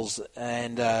bonus levels,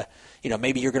 and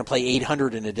maybe you're going to play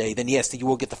 800 in a day. Then yes, you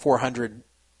will get the 400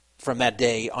 from that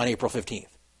day on April 15th.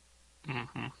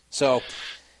 Mm-hmm. So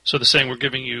they're saying we're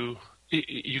giving you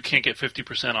can't get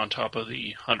 50% on top of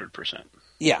the 100%.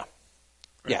 Yeah.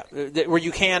 Right. Yeah, where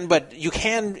you can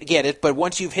get it, but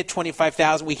once you've hit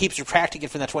 25,000, we keep subtracting it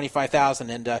from that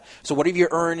 25,000, and so whatever you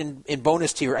earn in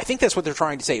bonus tier, I think that's what they're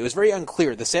trying to say. It was very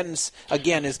unclear. The sentence,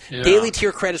 again, is daily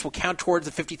tier credits will count towards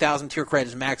the 50,000 tier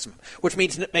credits maximum, which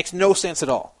means it makes no sense at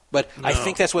all. But I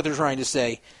think that's what they're trying to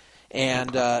say,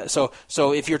 And so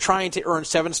if you're trying to earn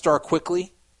 7-star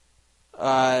quickly,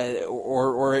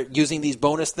 or using these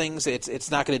bonus things,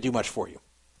 it's not going to do much for you.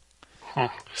 Huh.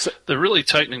 So, they're really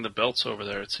tightening the belts over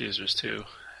there at Caesars too.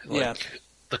 Yeah.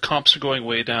 The comps are going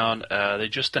way down. They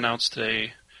just announced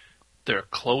today they're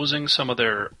closing some of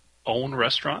their own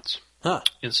restaurants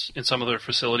in some of their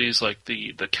facilities, like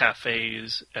the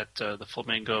cafes at the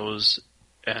Flamingos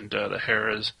and the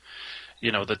Harrah's,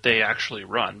 that they actually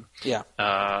run. Yeah.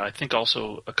 I think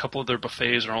also a couple of their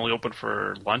buffets are only open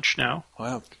for lunch now.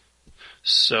 Wow.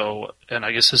 So, and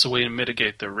I guess this is a way to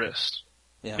mitigate their risk.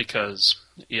 Yeah. Because,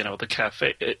 the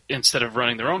cafe, instead of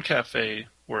running their own cafe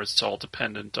where it's all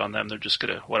dependent on them, they're just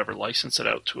going to, license it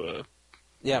out to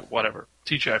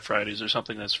TGI Fridays or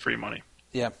something that's free money.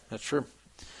 Yeah, that's true.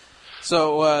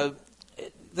 So,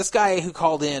 this guy who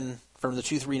called in from the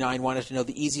 239 wanted to know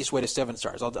the easiest way to 7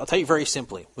 stars. I'll tell you very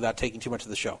simply without taking too much of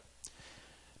the show.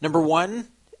 Number one,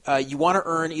 you want to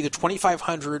earn either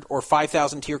 2,500 or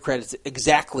 5,000 tier credits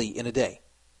exactly in a day.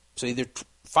 So either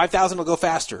 5,000 will go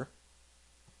faster,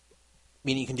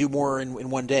 meaning you can do more in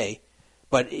one day.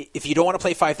 But if you don't want to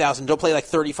play 5,000, don't play like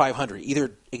 3,500.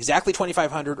 Either exactly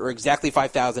 2,500 or exactly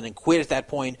 5,000 and quit at that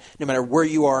point, no matter where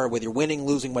you are, whether you're winning,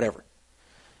 losing, whatever.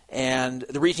 And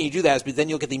the reason you do that is because then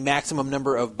you'll get the maximum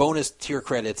number of bonus tier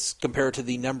credits compared to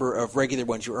the number of regular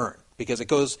ones you earn. Because it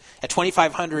goes at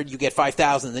 2,500, you get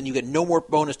 5,000, then you get no more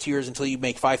bonus tiers until you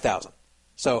make 5,000.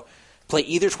 So play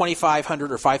either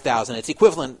 2,500 or 5,000. It's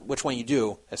equivalent which one you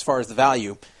do as far as the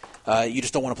value. You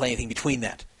just don't want to play anything between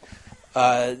that.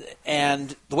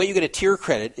 And the way you get a tier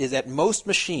credit is at most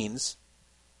machines.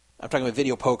 I'm talking about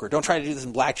video poker. Don't try to do this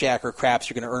in blackjack or craps.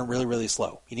 You're going to earn really, really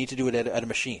slow. You need to do it at a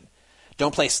machine.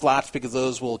 Don't play slots because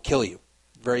those will kill you.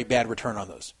 Very bad return on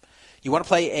those. You want to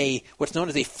play what's known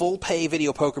as a full pay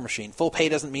video poker machine. Full pay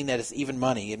doesn't mean that it's even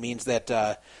money. It means that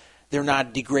they're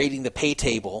not degrading the pay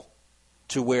table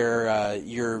to where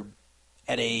you're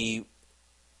at a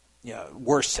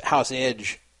worse house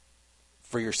edge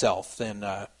for yourself than.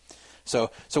 So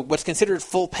what's considered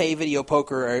full pay video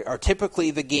poker are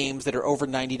typically the games that are over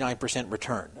 99%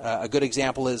 return. A good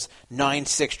example is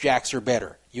 9-6 jacks or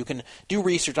better. You can do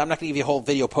research. I'm not going to give you a whole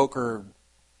video poker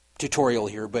tutorial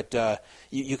here, but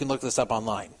you can look this up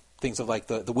online. Things of like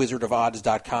the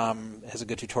wizardofodds.com has a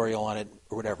good tutorial on it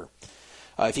or whatever.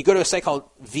 If you go to a site called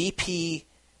VP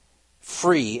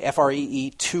Free,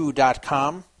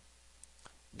 FREE2.com,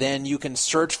 then you can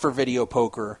search for video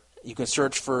poker. You can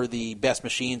search for the best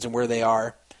machines and where they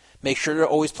are. Make sure to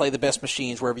always play the best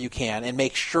machines wherever you can, and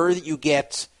make sure that you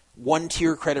get 1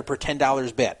 tier credit per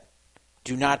 $10 bet.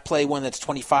 Do not play one that's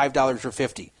 $25 or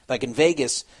 $50. Like in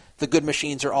Vegas, the good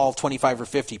machines are all $25 or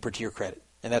 $50 per tier credit,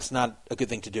 and that's not a good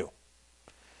thing to do.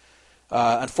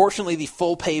 Unfortunately, the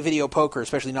full pay video poker,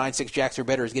 especially 9-6 jacks or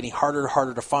better, is getting harder and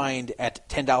harder to find at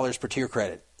 $10 per tier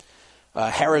credit.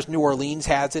 Harrah's New Orleans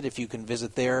has it if you can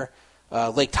visit there.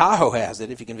 Lake Tahoe has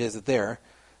it if you can visit there.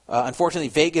 Unfortunately,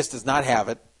 Vegas does not have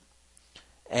it.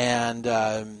 And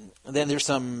then there's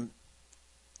some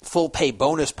full pay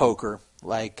bonus poker,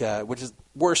 like which is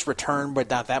worse return but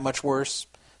not that much worse,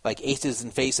 like Aces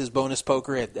and Faces bonus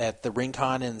poker at the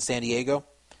Rincon in San Diego.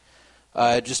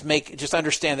 Just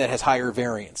understand that it has higher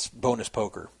variance, bonus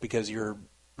poker, because you're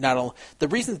not only the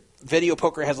reason video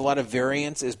poker has a lot of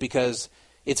variance is because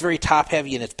it's very top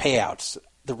heavy in its payouts.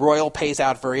 The Royal pays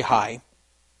out very high,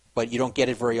 but you don't get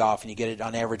it very often. You get it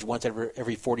on average once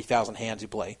every 40,000 hands you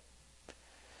play.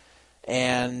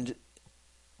 And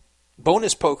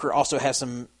bonus poker also has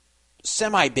some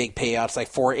semi-big payouts, like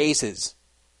 4 aces.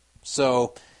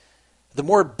 So the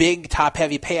more big,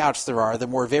 top-heavy payouts there are, the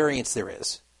more variance there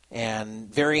is.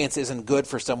 And variance isn't good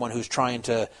for someone who's trying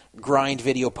to grind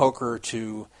video poker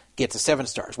to get to 7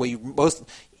 stars. What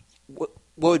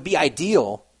would be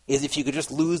ideal is if you could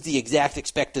just lose the exact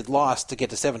expected loss to get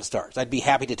to 7 stars. I'd be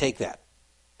happy to take that.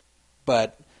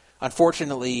 But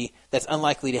unfortunately, that's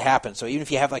unlikely to happen. So even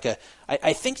if you have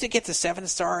I think to get to 7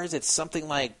 stars, it's something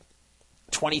like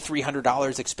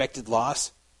 $2,300 expected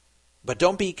loss. But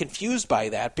don't be confused by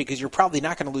that, because you're probably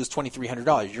not going to lose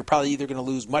 $2,300. You're probably either going to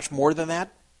lose much more than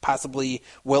that, possibly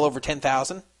well over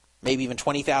 $10,000, maybe even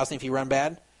 $20,000 if you run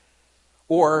bad,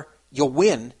 or you'll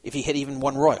win if you hit even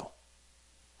 1 royal.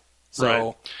 So,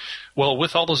 right. Well,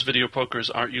 with all those video pokers,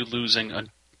 aren't you losing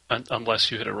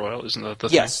unless you hit a royal? Isn't that the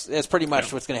thing? Yes, that's pretty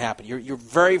much what's going to happen. You're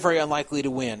very, very unlikely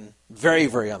to win. Very,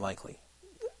 very unlikely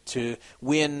to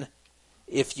win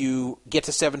if you get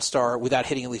to 7 star without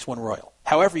hitting at least 1 royal.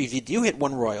 However, if you do hit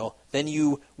 1 royal, then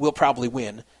you will probably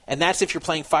win, and that's if you're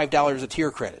playing $5 a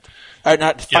tier credit, or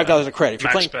not $5 a credit. If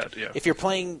you're playing, bet, yeah. If you're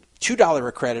playing $2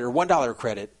 a credit or $1 a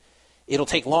credit, It'll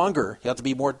take longer. You'll have to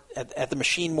be more at the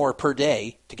machine more per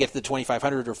day to get to the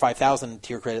 2,500 or 5,000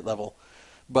 tier credit level.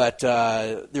 But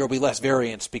there will be less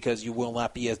variance because you will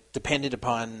not be as dependent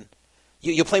upon.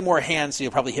 You'll play more hands, so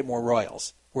you'll probably hit more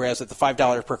royals. Whereas at the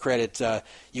 $5 per credit,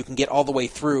 you can get all the way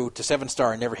through to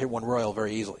 7-star and never hit one royal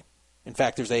very easily. In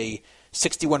fact, there's a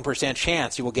 61%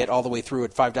 chance you will get all the way through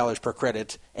at $5 per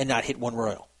credit and not hit one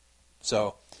royal.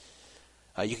 So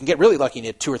you can get really lucky and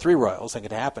hit 2 or 3 royals. That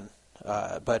could happen.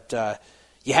 But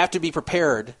you have to be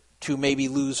prepared to maybe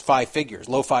lose 5 figures,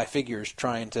 low 5 figures,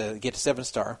 trying to get to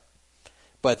 7-star.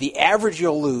 But the average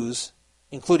you'll lose,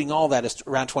 including all that, is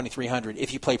around 2,300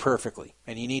 if you play perfectly.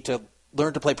 And you need to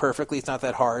learn to play perfectly. It's not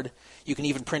that hard. You can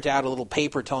even print out a little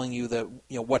paper telling you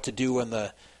what to do in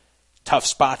the tough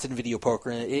spots in video poker.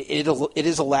 And it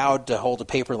is allowed to hold a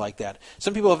paper like that.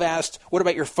 Some people have asked, what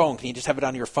about your phone? Can you just have it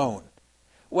on your phone?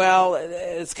 Well,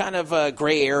 it's kind of a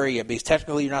gray area because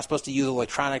technically you're not supposed to use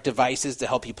electronic devices to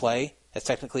help you play. That's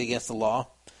technically against the law.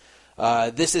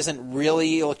 This isn't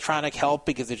really electronic help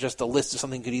because it's just a list of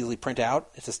something you could easily print out.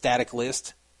 It's a static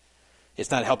list. It's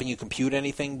not helping you compute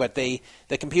anything, but the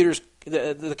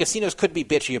casinos could be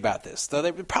bitchy about this. Though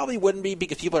they probably wouldn't be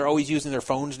because people are always using their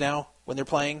phones now when they're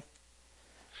playing.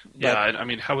 Yeah, I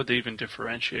mean, how would they even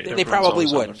differentiate? They probably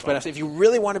wouldn't. But if you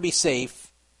really want to be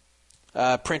safe,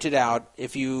 print it out.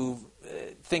 If you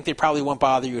think they probably won't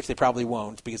bother you, which they probably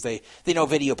won't, because they know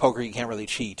video poker you can't really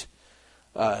cheat,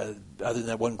 other than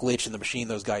that one glitch in the machine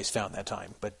those guys found that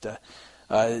time. But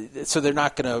so they're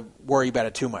not going to worry about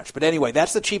it too much. But anyway,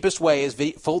 that's the cheapest way is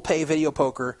full pay video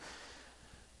poker.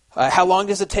 How long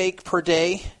does it take per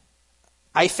day?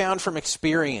 I found from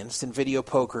experience in video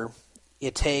poker,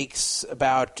 it takes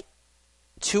about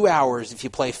 2 hours if you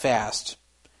play fast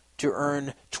to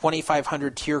earn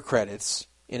 2,500 tier credits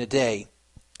in a day,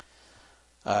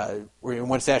 or in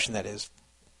one session, that is.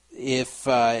 If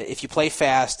you play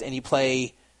fast and you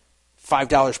play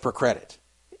 $5 per credit.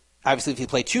 Obviously, if you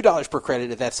play $2 per credit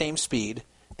at that same speed,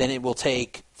 then it will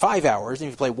take 5 hours. And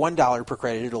if you play $1 per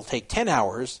credit, it'll take 10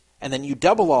 hours. And then you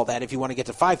double all that if you want to get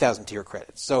to 5,000 tier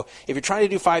credits. So if you're trying to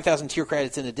do 5,000 tier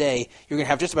credits in a day, you're going to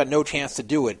have just about no chance to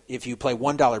do it if you play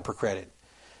 $1 per credit.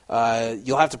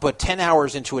 You'll have to put 10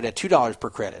 hours into it at $2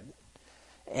 per credit.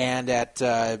 And at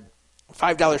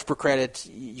 $5 per credit,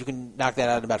 you can knock that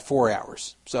out in about 4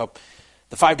 hours. So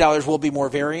the $5 will be more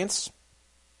variance,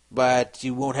 but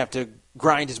you won't have to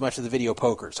grind as much of the video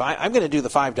poker. So I'm going to do the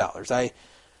 $5.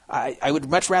 I would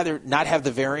much rather not have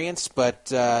the variance,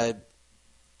 but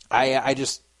I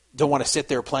just don't want to sit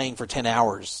there playing for 10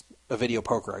 hours of video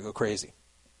poker. I go crazy.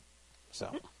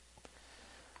 So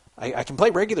I can play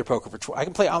regular poker I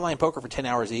can play online poker for 10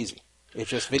 hours easy. It's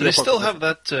just video. Do they still have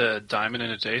that diamond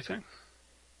in a day thing?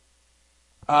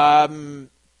 I'm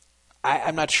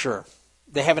not sure.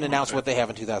 They haven't announced what they have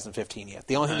in 2015 yet.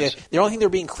 The only thing they're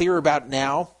being clear about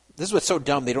now. This is what's so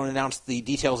dumb. They don't announce the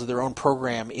details of their own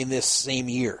program in this same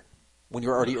year when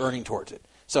you're already earning towards it.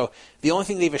 So the only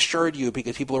thing they've assured you,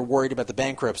 because people are worried about the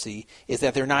bankruptcy, is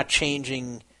that they're not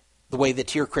changing the way the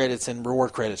tier credits and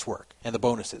reward credits work and the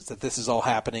bonuses, that this is all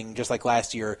happening just like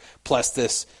last year, plus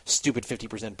this stupid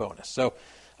 50% bonus. So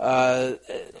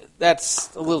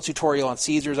that's a little tutorial on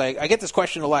Caesars. I get this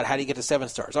question a lot, how do you get to 7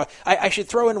 stars? I should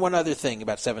throw in one other thing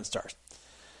about 7 stars.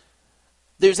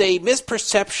 There's a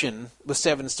misperception with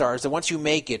 7 stars that once you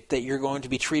make it, that you're going to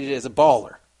be treated as a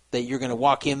baller. That you're going to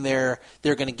walk in there,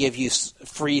 they're going to give you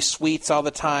free sweets all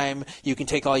the time. You can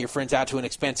take all your friends out to an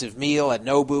expensive meal at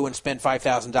Nobu and spend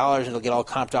 $5,000 and it'll get all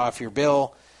comped off your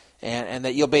bill, and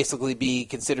that you'll basically be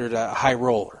considered a high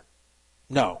roller.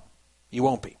 No, you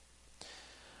won't be.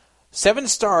 7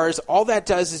 stars, all that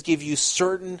does is give you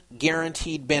certain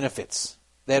guaranteed benefits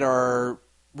that are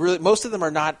really, most of them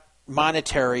are not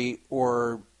monetary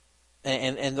and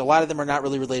a lot of them are not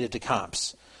really related to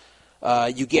comps.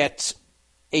 You get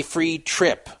a free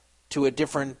trip to a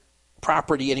different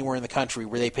property anywhere in the country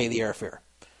where they pay the airfare.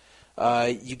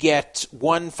 You get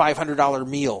one $500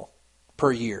 meal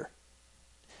per year.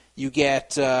 You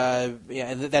get,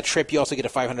 and that trip you also get a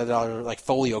 $500 like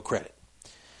folio credit.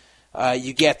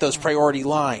 You get those priority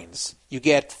lines. You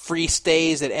get free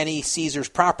stays at any Caesars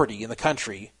property in the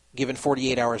country given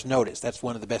 48 hours notice. That's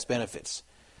one of the best benefits.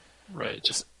 Right.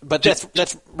 But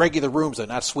that's regular rooms though,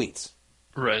 not suites.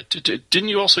 Right. Didn't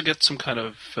you also get some kind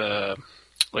of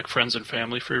like friends and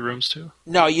family free rooms too?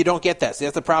 No, you don't get that. See,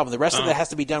 that's the problem. The rest of that has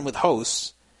to be done with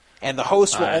hosts, and the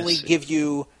hosts will only give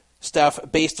you stuff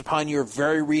based upon your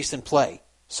very recent play.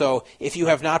 So if you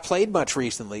have not played much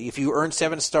recently, if you earn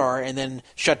 7 star and then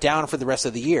shut down for the rest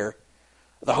of the year,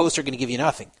 the hosts are going to give you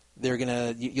nothing.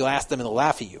 You'll ask them and they'll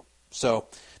laugh at you. So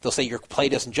they'll say your play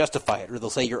doesn't justify it, or they'll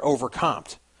say you're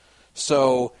overcomped.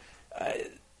 So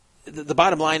the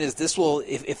bottom line is this will,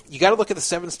 if you got to look at the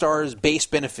 7 stars base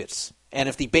benefits, and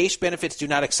if the base benefits do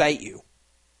not excite you,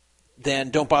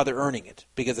 then don't bother earning it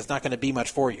because it's not going to be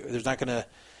much for you. There's not going to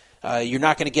you're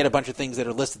not going to get a bunch of things that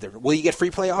are listed there. Will you get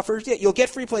free play offers? Yeah, you'll get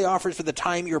free play offers for the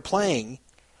time you're playing.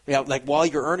 You know, like while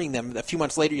you're earning them, a few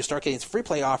months later you start getting some free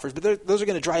play offers, but those are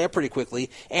going to dry up pretty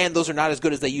quickly, and those are not as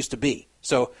good as they used to be.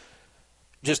 So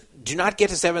just do not get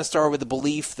to 7-star with the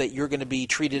belief that you're going to be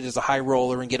treated as a high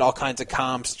roller and get all kinds of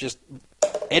comps. Just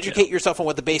educate yourself on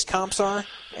what the base comps are,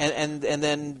 and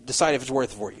then decide if it's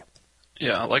worth it for you.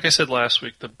 Yeah, like I said last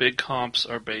week, the big comps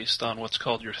are based on what's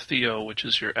called your Theo, which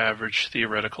is your average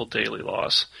theoretical daily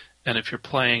loss. And if you're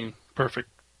playing perfect,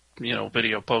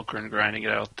 video poker and grinding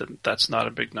it out, then that's not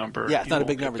a big number. Yeah, it's not a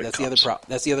big number. That's the other problem.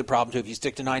 That's the other problem too. If you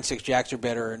stick to 9-6 jacks or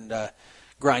better and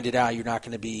grind it out, you're not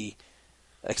going to be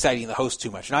exciting the host too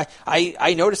much. And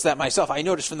I noticed that myself. I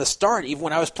noticed from the start, even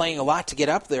when I was playing a lot to get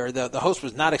up there, the host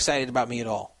was not excited about me at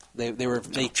all. They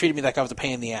treated me like I was a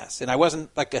pain in the ass, and I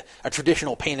wasn't like a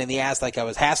traditional pain in the ass, like I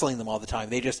was hassling them all the time.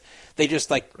 They just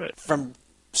right. From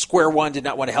square one did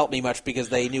not want to help me much because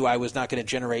they knew I was not going to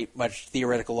generate much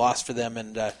theoretical loss for them,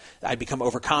 and I'd become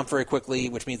overconfident very quickly,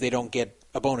 which means they don't get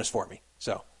a bonus for me.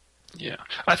 So, yeah,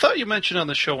 I thought you mentioned on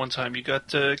the show one time you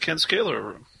got Ken Scaler a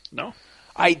room. No,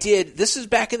 I did. This is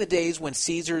back in the days when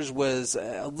Caesars was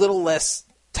a little less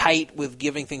tight with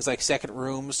giving things like second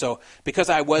rooms. So because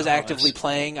I was actively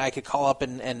playing, I could call up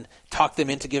and talk them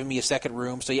into giving me a second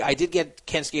room. So yeah, I did get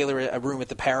Ken Scaler a room at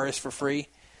the Paris for free.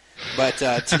 But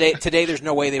today there's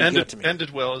no way they would give it to me.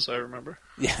 Ended well, as I remember.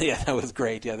 Yeah, that was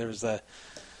great. Yeah, there was it's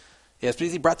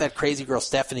because he brought that crazy girl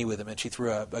Stephanie with him, and she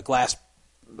threw a glass,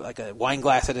 like a wine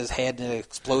glass at his head, and it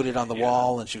exploded on the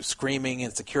wall, and she was screaming,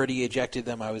 and security ejected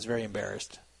them. I was very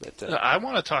embarrassed. But, I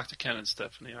want to talk to Ken and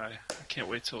Stephanie. I can't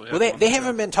wait till we have they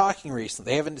haven't been talking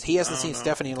recently. He hasn't seen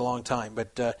Stephanie in a long time.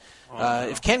 But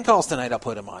if Ken calls tonight, I'll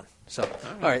put him on. So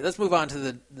all right, let's move on to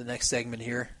the next segment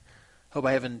here. Hope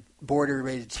I haven't bored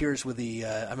everybody to tears with the.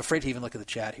 I'm afraid to even look at the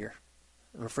chat here.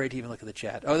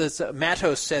 Oh, this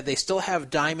Matos said they still have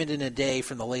Diamond in a Day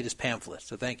from the latest pamphlet.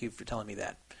 So thank you for telling me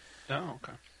that. Oh,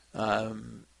 okay.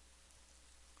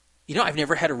 I've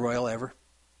never had a Royal ever.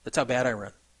 That's how bad I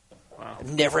run. Wow.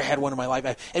 I've never had one in my life.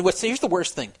 And here's the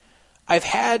worst thing. I've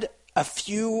had a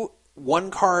few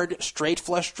one-card straight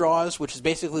flush draws, which is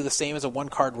basically the same as a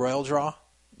one-card Royal draw,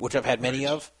 which I've had many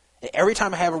of. Every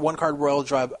time I have a one-card Royal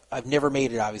draw, I've never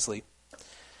made it, obviously.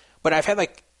 But I've had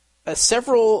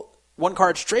several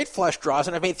one-card straight flush draws,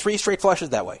 and I've made 3 straight flushes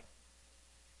that way.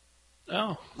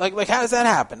 Oh. Like how does that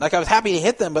happen? I was happy to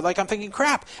hit them, but I'm thinking,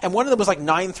 crap. And one of them was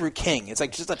 9 through King. It's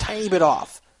just a tiny bit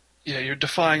off. Yeah, you're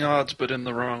defying odds, but in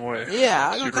the wrong way.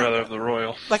 Yeah. So you'd rather have the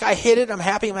Royal. I hit it, I'm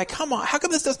happy. I'm like, come on, how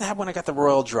come this doesn't happen when I got the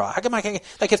Royal draw? How come I can't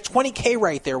it's $20K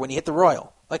right there when you hit the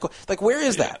Royal? Where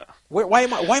is that? Why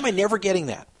am I never getting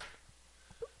that?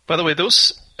 By the way,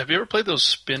 have you ever played those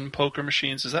spin poker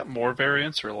machines? Is that more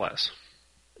variance or less?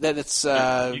 That it's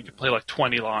you can play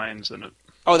 20 lines and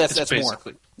that's more.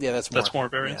 Yeah, that's more. That's more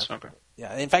variance. Yeah. Okay.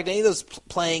 Yeah, in fact, any of those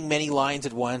playing many lines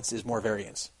at once is more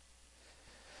variance.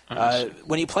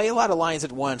 When you play a lot of lines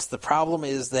at once, the problem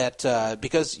is that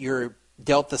because you're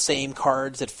dealt the same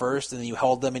cards at first, and then you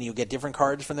hold them and you get different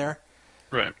cards from there.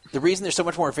 Right. The reason there's so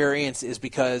much more variance is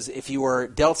because if you are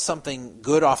dealt something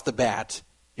good off the bat,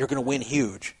 you're going to win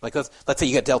huge. Let's say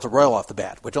you get dealt a Royal off the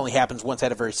bat, which only happens once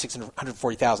out of every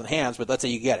 640,000 hands, but let's say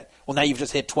you get it. Well, now you've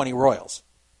just hit 20 Royals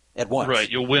at once. Right,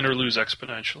 you'll win or lose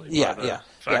exponentially. Yeah.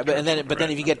 But then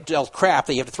if you get dealt crap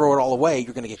that you have to throw it all away,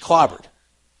 you're going to get clobbered.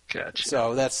 Gotcha.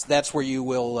 So that's where you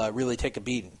will really take a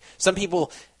beating. Some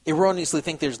people erroneously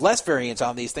think there's less variance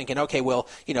on these, thinking, okay, well,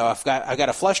 I've got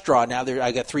a flush draw now.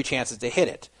 I got 3 chances to hit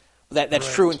it.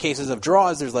 That's true in cases of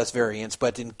draws. There's less variance,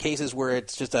 but in cases where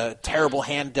it's just a terrible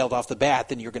hand dealt off the bat,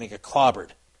 then you're going to get clobbered.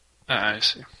 I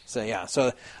see. So yeah.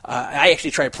 So I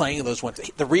actually tried playing those ones.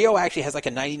 The Rio actually has a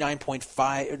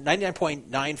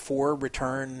 99.94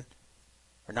 return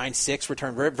or 96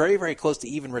 return, very very very close to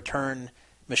even return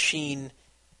machine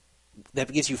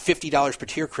that gives you $50 per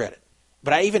tier credit.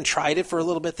 But I even tried it for a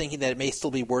little bit, thinking that it may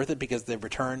still be worth it because the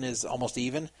return is almost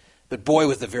even. But boy,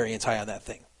 was the variance high on that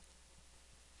thing.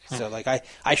 So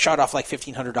I shot off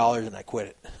 $1,500 and I quit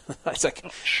it. I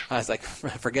was like,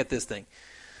 forget this thing.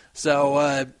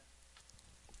 So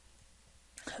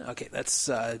okay, let's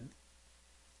go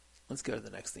to the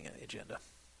next thing on the agenda.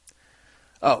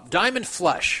 Oh, Diamond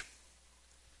Flush.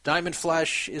 Diamond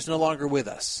Flush is no longer with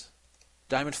us.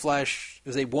 Diamond Flush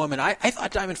is a woman. I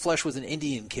thought Diamond Flush was an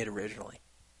Indian kid originally.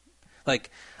 I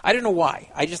don't know why.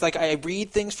 I just I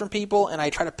read things from people and I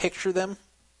try to picture them.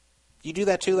 you do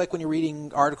that too, like when you're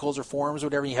reading articles or forums or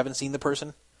whatever, and you haven't seen the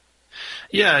person?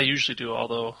 Yeah, I usually do,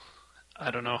 although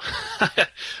I don't know.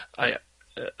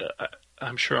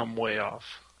 I'm sure I'm way off.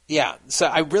 Yeah, so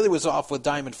I really was off with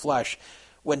Diamond Flush.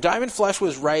 When Diamond Flush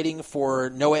was writing for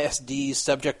NoSD's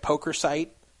Subject Poker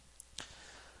site,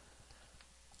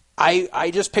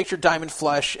 I just pictured Diamond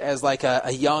Flush as like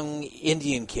a young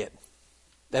Indian kid.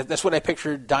 That's what I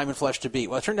pictured Diamond Flush to be.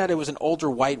 Well, it turned out it was an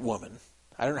older white woman.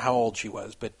 I don't know how old she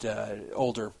was, but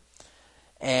older.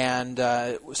 And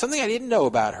something I didn't know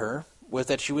about her was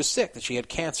that she was sick, that she had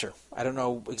cancer. I don't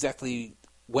know exactly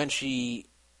when she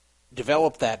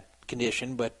developed that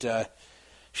condition, but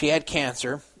she had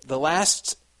cancer. The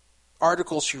last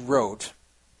article she wrote,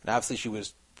 and obviously she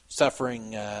was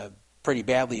suffering pretty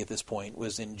badly at this point,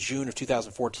 was in June of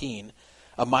 2014,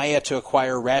 Amaya to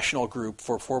acquire Rational Group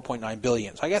for $4.9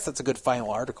 billion. So I guess that's a good final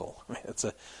article. I mean, it's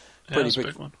a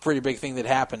pretty big thing that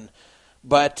happened.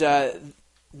 But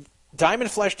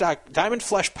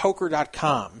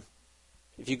DiamondFlushPoker.com,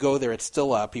 if you go there, it's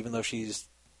still up, even though she's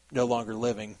no longer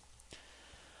living.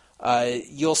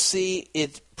 You'll see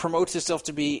it promotes itself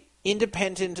to be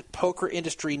independent poker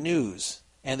industry news,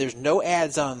 and there's no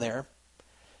ads on there.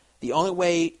 The only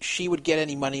way she would get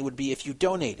any money would be if you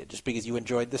donated, just because you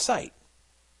enjoyed the site.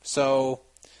 So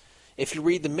if you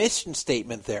read the mission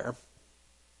statement there,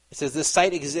 it says this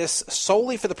site exists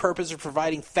solely for the purpose of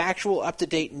providing factual,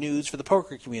 up-to-date news for the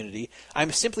poker community.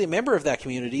 I'm simply a member of that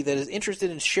community that is interested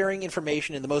in sharing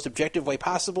information in the most objective way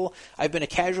possible. I've been a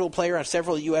casual player on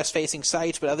several U.S.-facing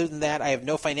sites, but other than that, I have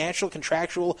no financial,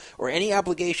 contractual, or any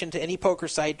obligation to any poker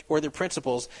site or their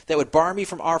principals that would bar me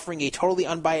from offering a totally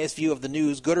unbiased view of the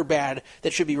news, good or bad,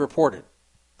 that should be reported.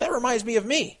 That reminds me of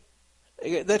me.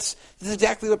 That's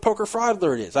exactly what Poker Fraud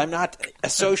Alert is. I'm not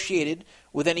associated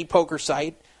with any poker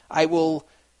site. I will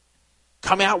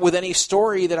come out with any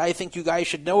story that I think you guys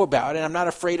should know about, and I'm not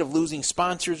afraid of losing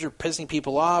sponsors or pissing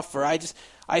people off. Or I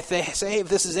say if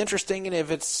this is interesting and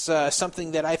if it's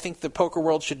something that I think the poker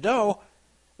world should know,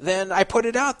 then I put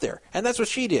it out there. And that's what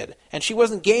she did. And she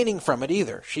wasn't gaining from it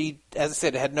either. She, as I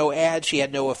said, had no ads, she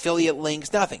had no affiliate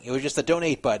links, nothing. It was just a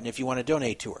donate button if you want to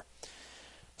donate to her.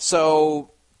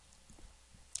 So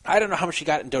I don't know how much she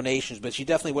got in donations, but she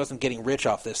definitely wasn't getting rich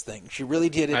off this thing. She really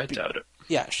did it. I doubt it.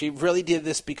 Yeah, she really did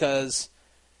this because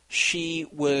she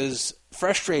was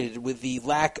frustrated with the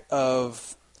lack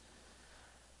of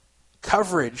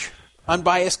coverage,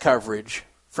 unbiased coverage,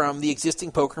 from the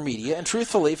existing poker media. And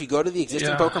truthfully, if you go to the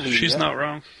existing poker media... she's not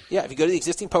wrong. Yeah, if you go to the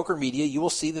existing poker media, you will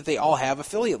see that they all have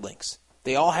affiliate links.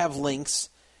 They all have links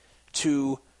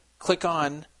to click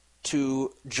on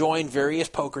to join various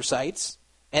poker sites.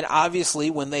 And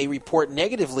obviously, when they report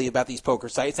negatively about these poker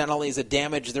sites, not only does it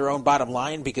damage their own bottom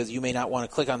line because you may not want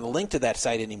to click on the link to that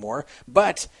site anymore,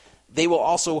 but they will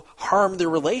also harm their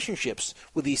relationships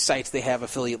with these sites they have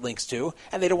affiliate links to,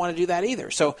 and they don't want to do that either.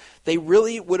 So they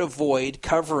really would avoid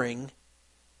covering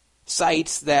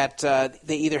sites that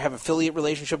they either have affiliate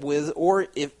relationship with, or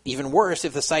if even worse,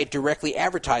 if the site directly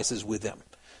advertises with them.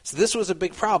 So this was a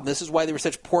big problem. This is why there was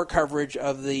such poor coverage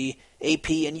of the AP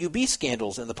and UB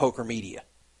scandals in the poker media.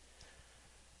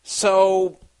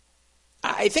 So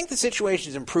I think the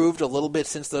situation's improved a little bit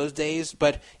since those days,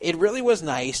 but it really was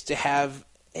nice to have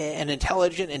an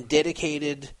intelligent and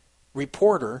dedicated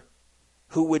reporter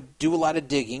who would do a lot of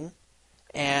digging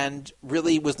and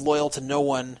really was loyal to no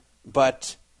one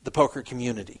but the poker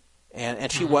community.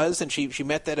 And she was, and she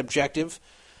met that objective.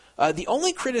 The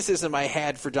only criticism I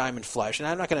had for Diamond Flush, and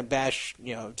I'm not going to bash,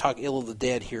 talk ill of the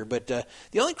dead here, but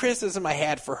the only criticism I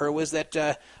had for her was that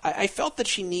I felt that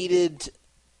she needed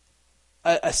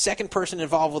a second person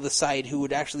involved with the site who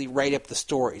would actually write up the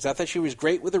stories. I thought she was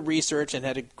great with the research and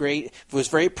was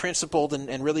very principled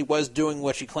and really was doing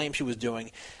what she claimed she was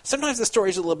doing. Sometimes the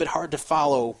stories are a little bit hard to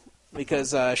follow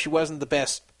because she wasn't the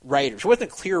best writer. She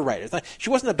wasn't a clear writer.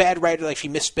 She wasn't a bad writer, like she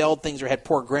misspelled things or had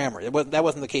poor grammar. That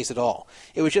wasn't the case at all.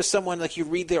 It was just someone like you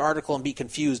read the article and be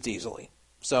confused easily.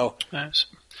 So nice.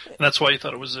 And that's why you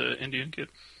thought it was an Indian kid.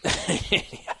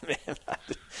 Yeah, man.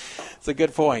 It's a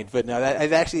good point, but no,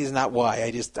 that actually is not why.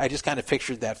 I just kind of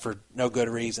pictured that for no good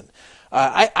reason.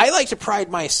 I like to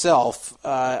pride myself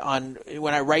on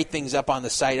when I write things up on the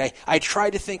site. I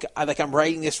try to think like I'm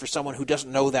writing this for someone who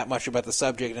doesn't know that much about the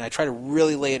subject, and I try to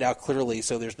really lay it out clearly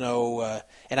so there's no.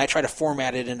 And I try to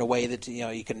format it in a way that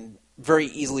you can very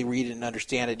easily read it and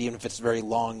understand it, even if it's very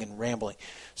long and rambling.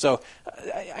 So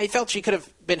I felt she could have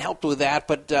been helped with that,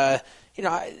 but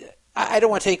I don't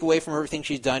want to take away from everything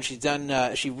she's done.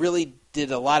 She really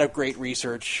did a lot of great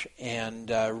research and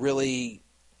really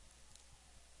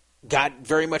got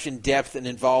very much in depth and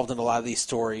involved in a lot of these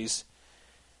stories.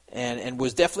 and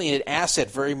was definitely an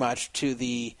asset very much to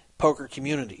the poker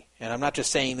community. And I'm not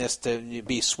just saying this to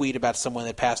be sweet about someone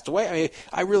that passed away. I mean,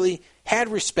 I really had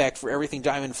respect for everything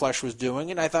Diamond Flush was doing,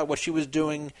 and I thought what she was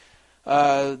doing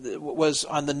was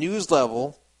on the news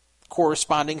level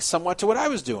corresponding somewhat to what I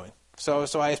was doing. So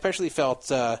I especially felt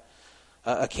a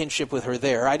kinship with her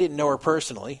there. I didn't know her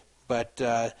personally, but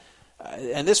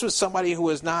and this was somebody who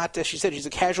was not, as she said, she's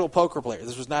a casual poker player.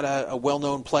 This was not a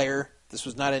well-known player. This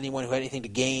was not anyone who had anything to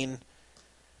gain.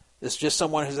 This is just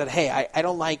someone who said, hey, I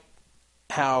don't like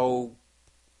how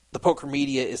the poker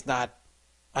media is not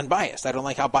unbiased. I don't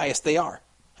like how biased they are.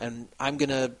 And I'm going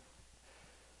to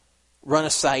run a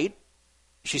site.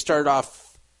 She started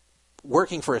off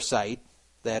working for a site,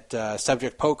 that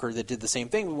Subject Poker, that did the same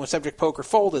thing. But when Subject Poker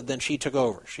folded, then she took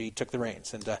over. She took the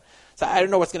reins. And so I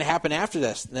don't know what's going to happen after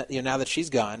this, now that she's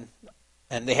gone.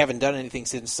 And they haven't done anything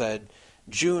since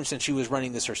June, since she was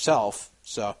running this herself.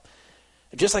 So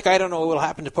just like I don't know what will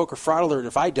happen to Poker Fraud Alert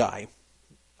if I die.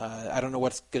 I don't know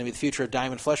what's going to be the future of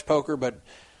Diamond Flush Poker, but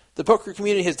the poker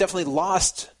community has definitely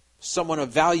lost someone of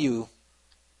value.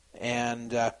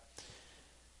 And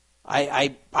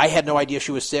I had no idea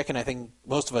she was sick, and I think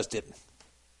most of us didn't.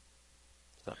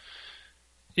 So.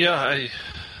 Yeah,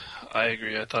 I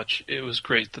agree. I thought it was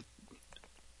great that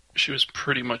she was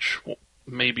pretty much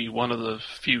maybe one of the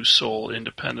few sole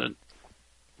independent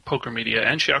poker media,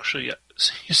 and she actually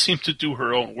seemed to do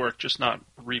her own work, just not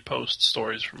repost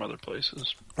stories from other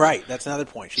places. Right, that's another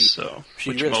point.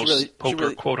 Which most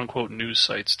poker quote-unquote news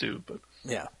sites do. But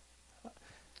yeah.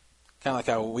 Kind of like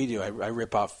how we do. I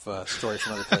rip off stories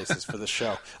from other places for this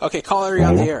show. Okay, caller, you're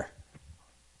on the air.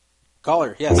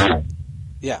 Caller, yes.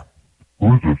 Yeah.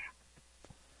 Who is this?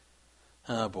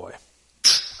 Oh, boy.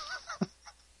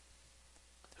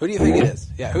 Who do you think it is?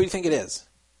 Yeah, who do you think it is?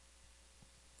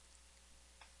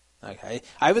 Okay.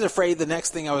 I was afraid the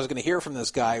next thing I was going to hear from this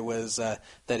guy was that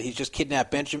he just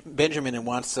kidnapped Benjamin and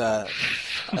wants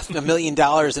 $1 million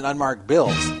in unmarked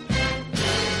bills.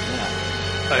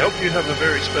 I hope you have a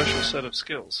very special set of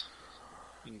skills.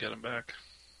 You can get him back.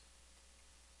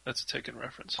 That's a Taken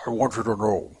reference. I want you to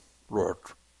know that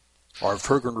I've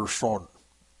taken your son.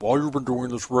 While you've been doing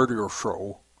this radio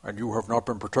show, and you have not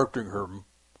been protecting him,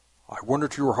 I went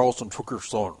into your house and took your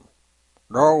son.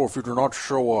 Now, if you do not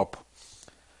show up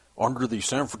under the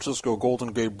San Francisco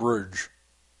Golden Gate Bridge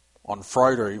on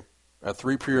Friday at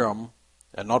 3 p.m.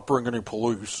 and not bring any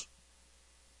police,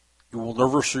 you will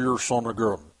never see your son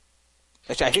again.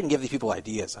 Actually, I shouldn't give these people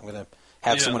ideas. I'm going to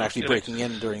have someone actually breaking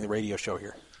in during the radio show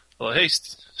here. Well, hey,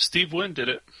 Steve Wynn did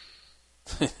it.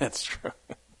 That's true.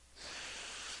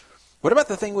 What about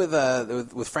the thing with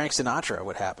Frank Sinatra?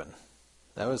 What happened?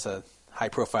 That was a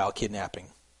high-profile kidnapping.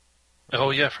 Oh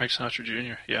yeah, Frank Sinatra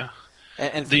Jr. Yeah,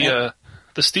 and the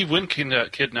Steve Wynn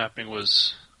kidnapping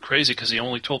was crazy because he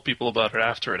only told people about it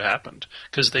after it happened.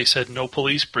 Because they said no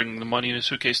police, bring the money in a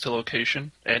suitcase to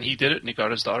location, and he did it, and he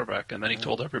got his daughter back, and then he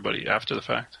told everybody after the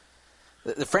fact.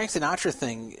 The Frank Sinatra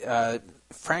thing,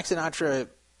 Frank Sinatra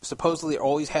supposedly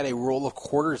always had a roll of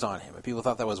quarters on him, and people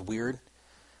thought that was weird.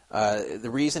 The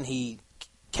reason he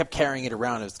kept carrying it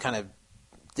around is kind of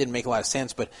didn't make a lot of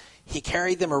sense, but he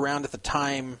carried them around at the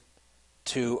time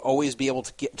to always be able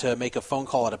to make a phone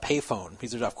call at a payphone,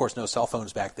 because there's of course no cell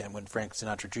phones back then when Frank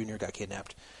Sinatra Jr. got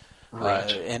kidnapped. Right.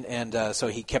 So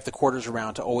he kept the quarters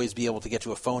around to always be able to get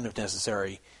to a phone if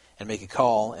necessary and make a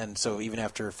call. And so even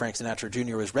after Frank Sinatra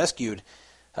Jr. was rescued,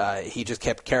 he just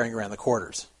kept carrying around the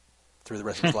quarters through the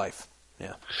rest of his life.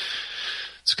 Yeah.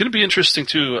 It's going to be interesting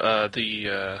too.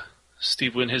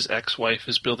 Steve Wynn, his ex-wife,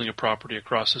 is building a property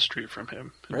across the street from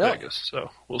him in Vegas.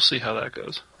 So we'll see how that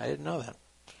goes. I didn't know that.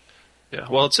 Yeah,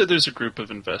 well, it said there's a group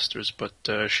of investors, but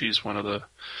she's one of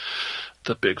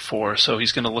the big four, so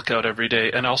he's going to look out every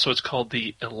day. And also it's called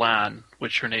the Elan,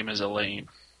 which her name is Elaine.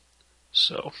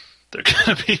 So they're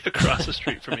going to be across the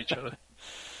street from each other.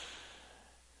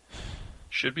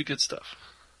 Should be good stuff.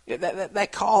 Yeah,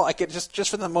 that call, I could just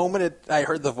from the moment I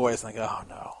heard the voice, I'm like, oh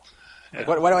no. Like,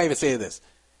 what do I even say to this?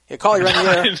 Yeah, call, you're on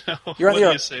the air. You're on the air.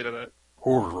 What do you say to that?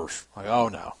 Like, oh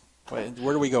no.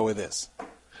 Where do we go with this?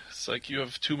 It's like you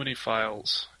have too many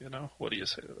files, you know? What do you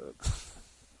say to that?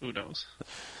 Who knows?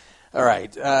 All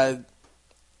right.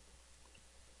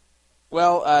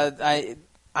 We're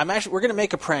going to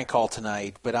make a prank call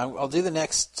tonight, but I'll do the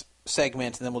next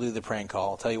segment and then we'll do the prank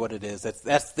call. I'll tell you what it is.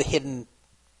 That's the hidden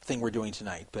thing we're doing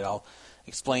tonight, but I'll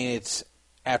explain it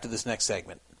after this next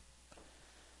segment.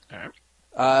 All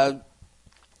right.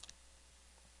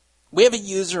 We have a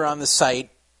user on the site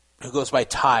who goes by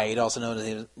Tide, also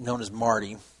known as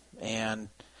Marty, and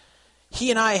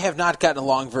he and I have not gotten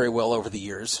along very well over the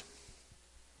years.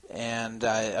 And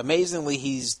amazingly,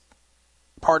 he's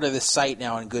part of this site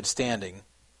now in good standing.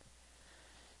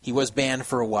 He was banned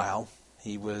for a while.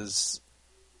 He was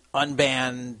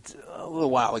unbanned a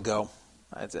little while ago.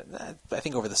 I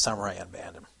think over the summer I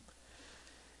unbanned him.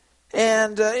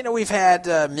 And, we've had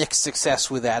mixed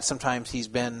success with that. Sometimes he's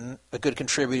been a good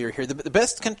contributor here. The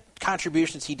best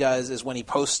contributions he does is when he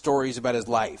posts stories about his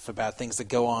life, about things that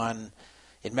go on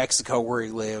in Mexico where he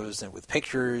lives, and with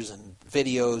pictures and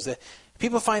videos.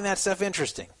 People find that stuff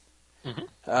interesting.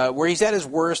 Mm-hmm. Where he's at his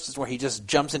worst is where he just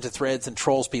jumps into threads and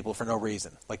trolls people for no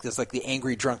reason. Like this, like the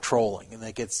angry drunk trolling, and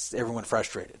that gets everyone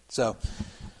frustrated. So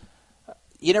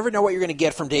you never know what you're going to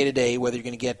get from day to day, whether you're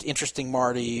going to get interesting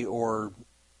Marty or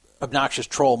obnoxious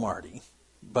troll Marty.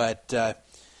 But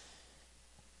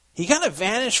he kind of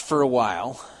vanished for a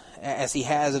while, as he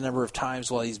has a number of times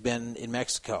while he's been in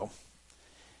Mexico.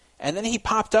 And then he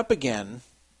popped up again,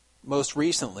 most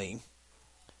recently,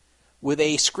 with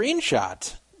a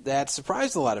screenshot that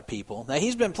surprised a lot of people. Now,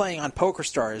 he's been playing on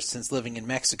PokerStars since living in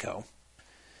Mexico.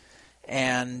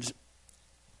 And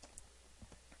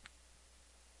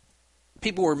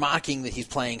people were mocking that he's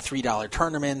playing $3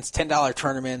 tournaments, $10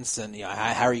 tournaments, and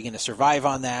how are you going to survive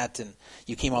on that? And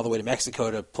you came all the way to Mexico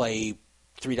to play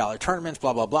 $3 tournaments,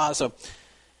 blah, blah, blah. So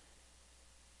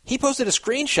he posted a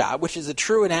screenshot, which is a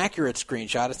true and accurate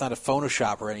screenshot. It's not a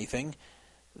Photoshop or anything,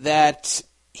 that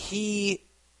he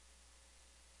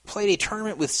played a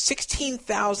tournament with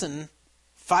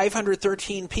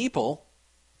 16,513 people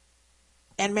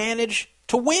and managed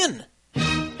to win.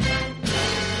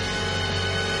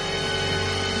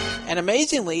 And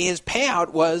amazingly, his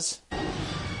payout was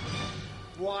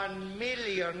 $1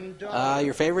 million.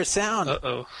 Your favorite sound.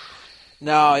 Uh-oh.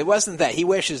 No, it wasn't that. He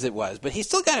wishes it was, but he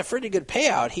still got a pretty good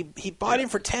payout. He bought him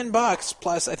for $10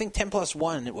 plus, I think 10 plus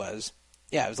 1 it was.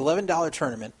 Yeah, it was $11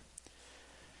 tournament.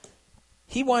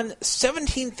 He won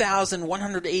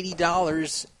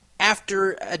 $17,180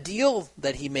 after a deal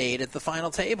that he made at the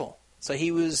final table. So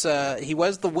he was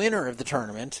the winner of the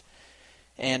tournament,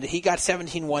 and he got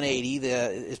 $17,180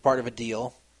 as part of a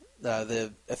deal.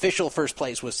 The official first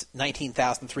place was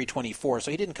 $19,324,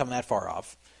 so he didn't come that far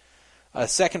off.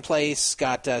 Second place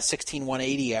got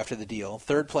 $16,180 after the deal.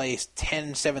 Third place,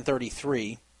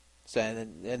 $10,733. So,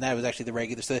 and that was actually the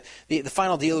regular. So the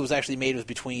final deal that was actually made was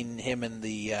between him and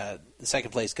the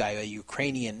second place guy, a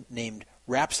Ukrainian named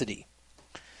Rhapsody.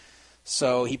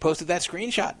 So he posted that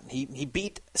screenshot. He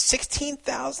beat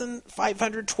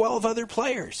 16,512 other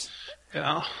players.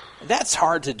 Yeah. That's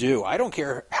hard to do. I don't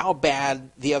care how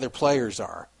bad the other players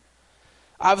are.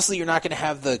 Obviously, you're not going to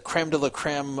have the creme de la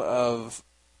creme of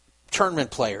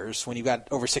tournament players when you've got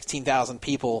over 16,000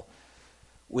 people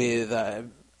with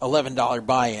 $11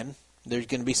 buy-in. There's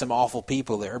going to be some awful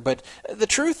people there. But the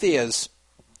truth is,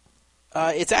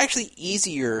 it's actually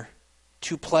easier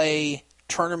to play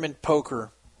tournament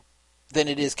poker than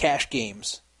it is cash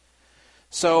games.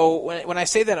 So when I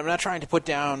say that, I'm not trying to put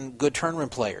down good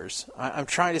tournament players. I'm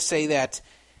trying to say that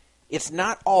it's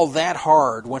not all that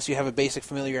hard once you have a basic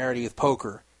familiarity with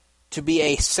poker to be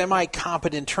a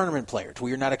semi-competent tournament player, to where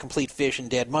you're not a complete fish in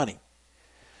dead money,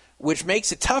 which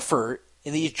makes it tougher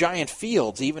in these giant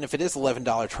fields, even if it is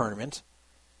 $11 tournament,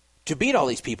 to beat all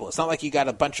these people. It's not like you got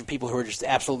a bunch of people who are just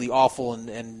absolutely awful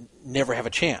and never have a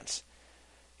chance.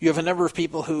 You have a number of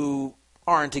people who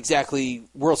aren't exactly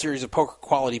World Series of Poker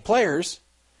quality players,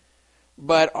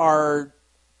 but are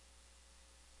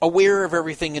aware of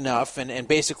everything enough and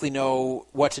basically know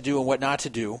what to do and what not to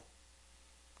do,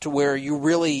 to where you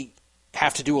really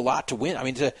have to do a lot to win. I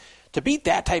mean, to beat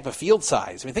that type of field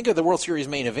size, I mean, think of the World Series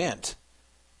main event.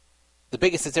 The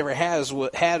biggest it's ever had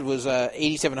was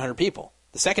 8,700 people.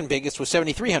 The second biggest was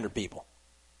 7,300 people.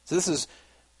 So this is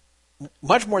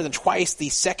much more than twice the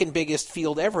second biggest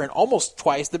field ever and almost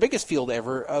twice the biggest field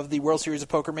ever of the World Series of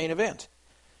Poker main event.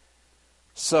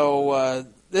 So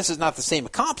this is not the same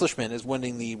accomplishment as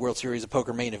winning the World Series of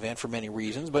Poker main event for many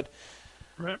reasons, but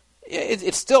right.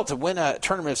 It's still to win a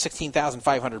tournament of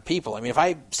 16,500 people. I mean, if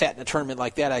I sat in a tournament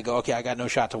like that, I'd go, okay, I got no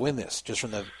shot to win this just from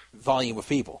the volume of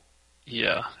people.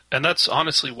 Yeah, and that's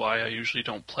honestly why I usually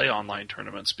don't play online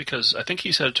tournaments, because I think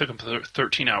he said it took him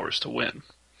 13 hours to win.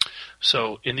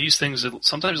 So in these things,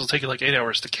 sometimes it'll take you like 8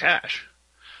 hours to cash.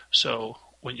 So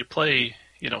when you play,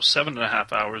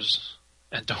 7.5 hours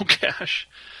and don't cash,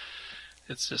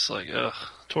 it's just like,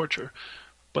 torture.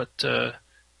 But,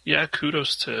 yeah,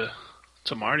 kudos to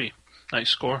Marty. Nice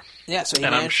score. Yeah, so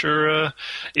I'm sure,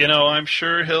 he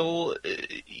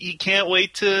can't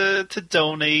wait to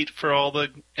donate for all the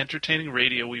entertaining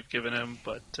radio we've given him,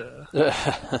 but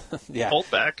yeah.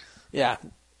 Hold back. Yeah.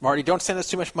 Marty, don't send us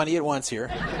too much money at once here.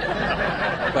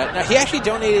 But no, he actually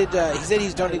donated, he said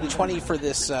he's donated $20 for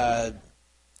this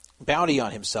bounty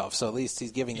on himself, so at least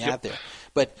he's giving that there.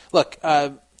 But look,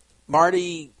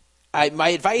 Marty, my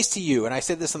advice to you, and I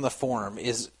said this on the forum,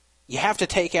 is you have to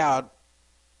take out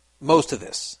most of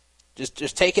this.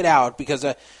 Just take it out, because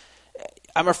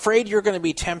I'm afraid you're going to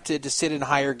be tempted to sit in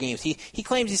higher games. He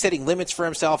claims he's setting limits for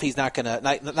himself. He's not going to,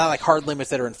 not like hard limits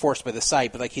that are enforced by the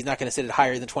site, but like he's not going to sit at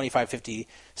higher than 25-50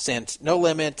 cent, no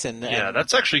limit. And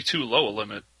that's actually too low a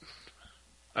limit.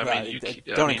 I mean,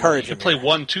 encourage you him. You can play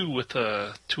 1-2 with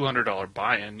a $200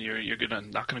 buy-in. You're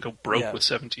not gonna go broke with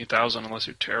 17,000 unless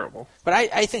you're terrible. But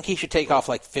I think he should take off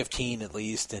like 15 at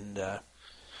least, and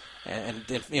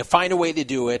find a way to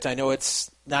do it. I know it's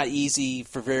not easy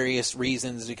for various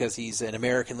reasons, because he's an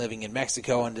American living in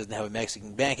Mexico and doesn't have a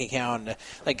Mexican bank account.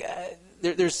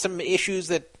 There's some issues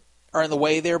that are in the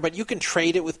way there, but you can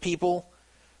trade it with people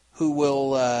who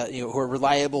will, who are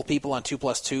reliable people on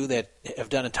 2+2 that have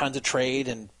done a tons of trade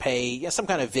and pay some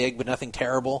kind of vig, but nothing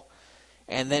terrible,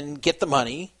 and then get the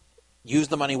money, use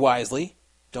the money wisely,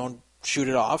 don't shoot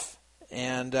it off,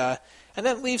 and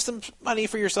then leave some money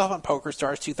for yourself on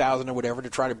PokerStars 2000 or whatever to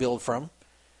try to build from,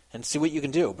 and see what you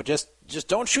can do. But just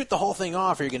don't shoot the whole thing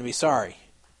off, or you're going to be sorry.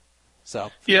 So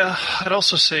yeah, I'd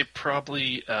also say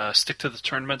probably stick to the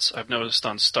tournaments. I've noticed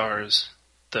on Stars,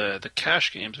 the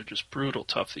cash games are just brutal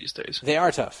tough these days. They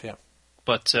are tough, yeah.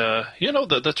 But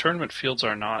the tournament fields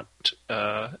are not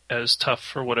as tough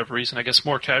for whatever reason. I guess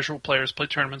more casual players play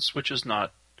tournaments, which is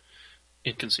not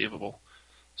inconceivable.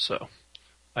 So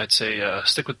I'd say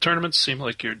stick with tournaments. Seem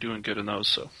like you're doing good in those.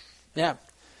 So yeah,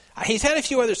 he's had a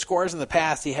few other scores in the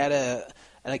past. He had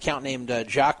an account named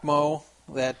Jockmo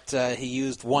that he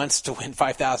used once to win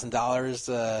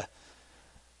 $5,000.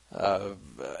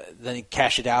 Then he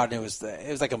cashed it out, and it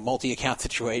was like a multi-account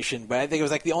situation. But I think it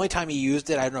was like the only time he used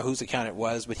it. I don't know whose account it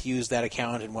was, but he used that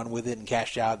account and won with it and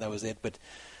cashed out. And that was it. But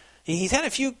he's had a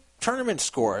few tournament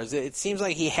scores. It seems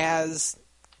like he has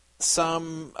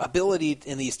some ability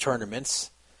in these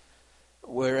tournaments.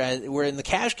 Where in the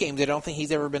cash games, I don't think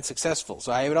he's ever been successful.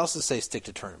 So I would also say stick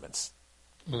to tournaments.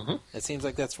 Mm-hmm. It seems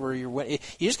like that's where you're winning.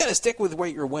 You just got to stick with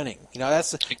what you're winning.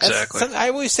 That's exactly. I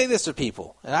always say this to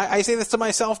people, and I say this to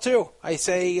myself too. I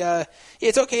say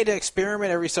it's okay to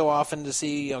experiment every so often to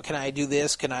see, can I do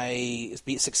this? Can I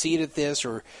succeed at this,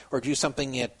 or do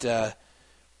something at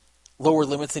lower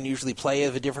limits than you usually play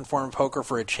of a different form of poker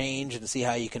for a change, and see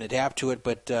how you can adapt to it.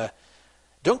 But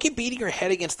don't keep beating your head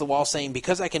against the wall saying,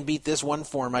 because I can beat this one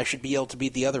form, I should be able to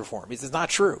beat the other form. It's not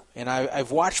true. And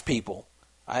I've watched people.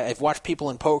 I've watched people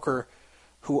in poker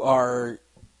who are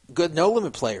good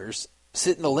no-limit players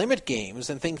sit in the limit games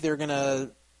and think they're going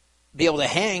to be able to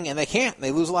hang, and they can't.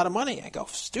 They lose a lot of money. I go,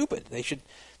 stupid. They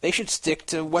should stick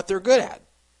to what they're good at.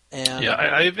 And yeah,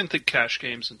 I even think cash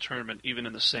games and tournament, even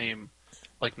in the same,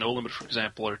 like no limit, for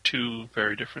example, are two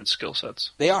very different skill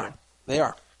sets. They are.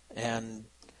 And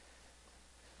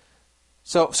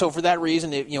so for that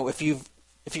reason, if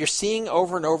you're seeing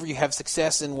over and over you have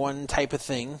success in one type of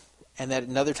thing, and that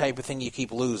another type of thing you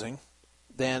keep losing,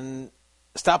 then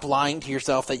stop lying to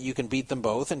yourself that you can beat them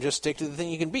both and just stick to the thing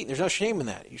you can beat. There's no shame in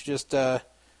that. You should just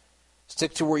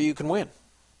stick to where you can win.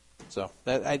 So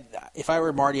if I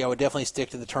were Marty, I would definitely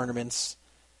stick to the tournaments.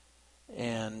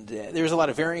 And there's a lot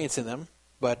of variance in them,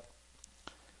 but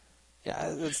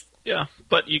yeah,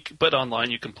 but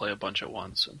online you can play a bunch at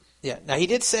once. Yeah. Now he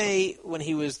did say when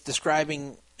he was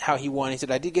describing how he won, he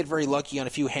said, "I did get very lucky on a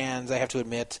few hands, I have to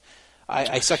admit.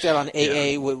 I sucked out on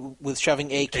AA with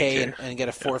shoving AK and get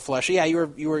a four flush. Yeah, you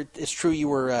were. It's true. You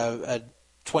were a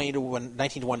 20-1,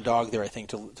 19-1 dog there, I think,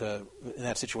 to in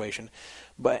that situation.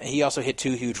 But he also hit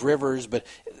two huge rivers. But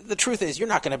the truth is, you're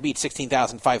not going to beat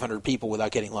 16,500 people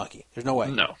without getting lucky. There's no way.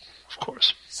 No, of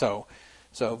course. So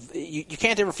you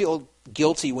can't ever feel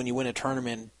guilty when you win a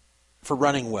tournament for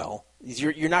running well.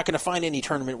 You're not going to find any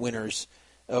tournament winners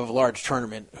of a large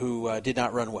tournament who did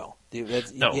not run well.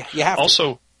 No. You have to.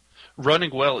 Also,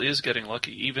 running well is getting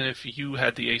lucky. Even if you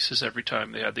had the aces every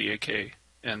time they had the AK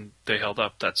and they held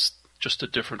up, that's just a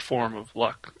different form of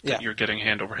luck that you're getting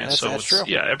hand over hand. That's true.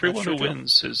 Yeah, everyone who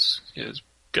wins is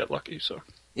get lucky. So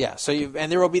yeah,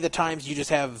 and there will be the times you just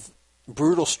have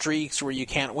brutal streaks where you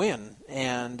can't win,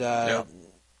 and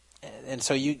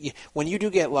so you when you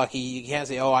do get lucky, you can't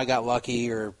say, "Oh, I got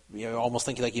lucky," or almost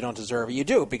think like you don't deserve it. You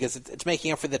do, because it's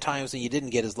making up for the times when you didn't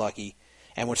get as lucky.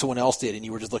 And when someone else did, and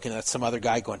you were just looking at some other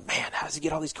guy going, man, how does he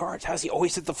get all these cards? How does he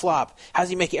always hit the flop? How does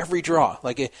he make every draw?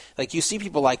 Like you see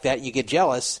people like that, and you get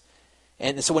jealous.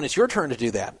 And so when it's your turn to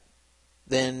do that,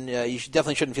 then you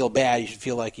definitely shouldn't feel bad. You should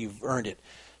feel like you've earned it.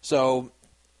 So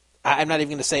I'm not even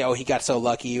going to say, oh, he got so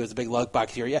lucky. It was a big luck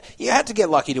box here. Yeah, you had to get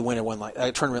lucky to win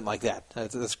a tournament like that.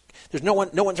 There's no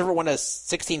one's ever won a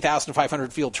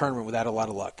 16,500 field tournament without a lot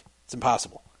of luck. It's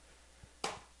impossible.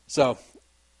 So,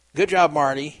 good job,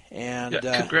 Marty, and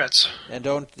congrats. And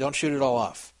don't shoot it all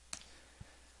off.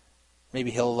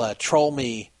 Maybe he'll troll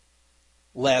me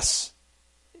less.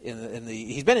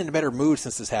 He's been in a better mood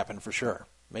since this happened for sure.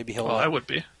 Maybe he'll. Well, I would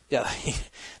be. Yeah,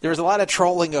 there was a lot of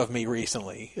trolling of me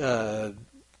recently on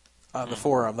the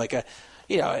forum. Like,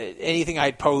 anything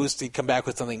I'd post, he'd come back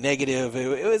with something negative.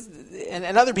 It was,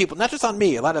 and other people, not just on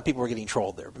me. A lot of people were getting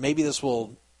trolled there. But maybe this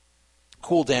will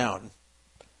cool down.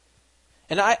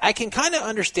 And I can kind of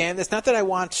understand this. Not that I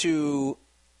want to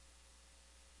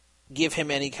give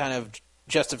him any kind of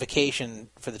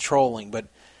justification for the trolling, but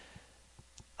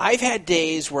I've had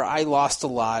days where I lost a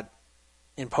lot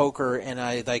in poker, and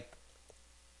I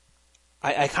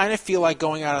kind of feel like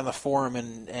going out on the forum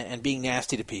and being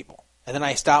nasty to people. And then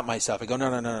I stop myself. I go,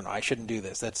 no, I shouldn't do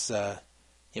this. That's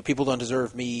people don't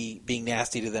deserve me being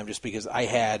nasty to them just because I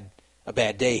had a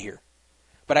bad day here.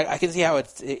 But I can see how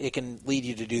it can lead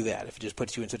you to do that if it just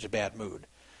puts you in such a bad mood.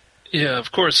 Yeah,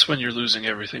 of course, when you're losing,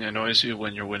 everything annoys you.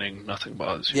 When you're winning, nothing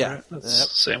bothers you. Yeah. Right? That's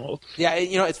the same old. Yeah,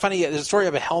 it's funny. There's a story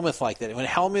of a Helmuth like that. When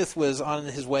Helmuth was on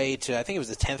his way to, I think it was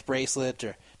the 10th bracelet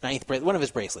or 9th bracelet, one of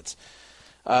his bracelets.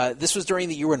 This was during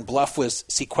the year when Bluff was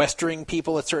sequestering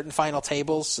people at certain final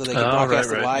tables so they could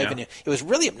broadcast it live. Yeah. And it was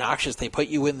really obnoxious. They put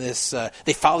you in this,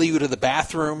 they follow you to the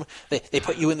bathroom. They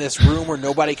put you in this room where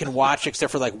nobody can watch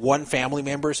except for like one family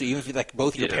member. So even if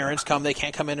both your parents come, they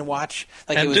can't come in and watch.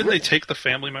 Like, and didn't they take the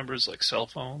family members' cell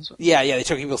phones? Yeah, they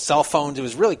took people's cell phones. It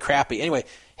was really crappy. Anyway,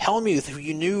 Helmuth, who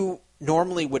you knew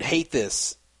normally would hate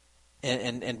this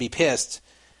and be pissed,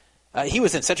 he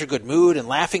was in such a good mood and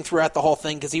laughing throughout the whole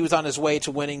thing because he was on his way to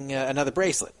winning another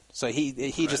bracelet. So he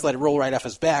just let it roll right off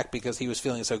his back because he was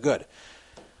feeling so good.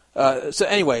 So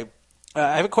anyway,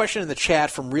 I have a question in the chat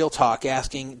from Real Talk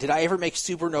asking, did I ever make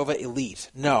Supernova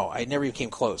Elite? No, I never even came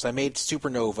close. I made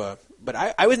Supernova, but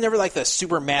I was never like the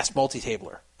super mass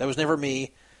multi-tabler. That was never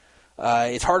me.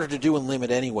 It's harder to do in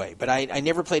Limit anyway, but I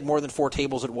never played more than 4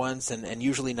 tables at once and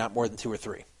usually not more than 2 or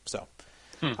 3. So.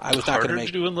 I was not going to make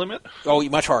to do in Limit. Oh,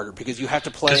 much harder because you have to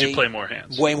play. Because you play more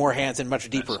hands, way more hands, and much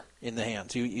deeper in the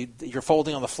hands. You're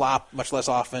folding on the flop much less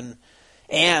often,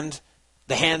 and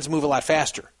the hands move a lot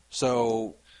faster.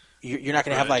 So you're not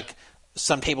going to have like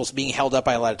some tables being held up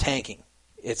by a lot of tanking.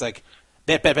 It's like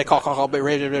bet, call, bet,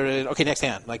 okay, next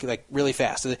hand, like really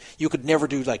fast. So you could never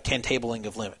do like 10 tabling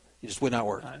of Limit. It just would not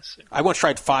work. I once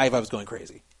tried 5. I was going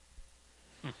crazy.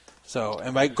 So,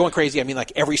 and by going crazy, I mean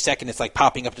like every second it's like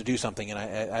popping up to do something, and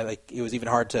I like it was even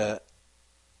hard to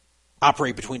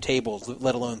operate between tables,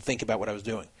 let alone think about what I was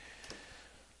doing.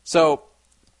 So,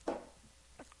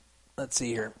 let's see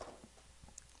here.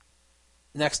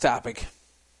 Next topic.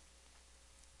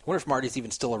 I wonder if Marty's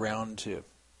even still around to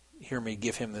hear me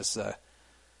give him this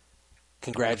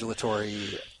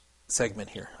congratulatory segment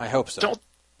here. I hope so.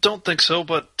 Don't think so,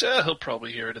 but he'll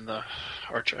probably hear it in the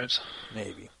archives.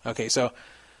 Maybe. Okay, so.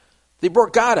 The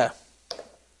Borgata,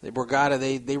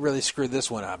 they really screwed this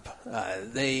one up.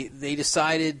 They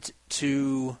decided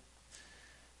to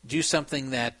do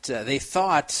something that they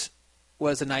thought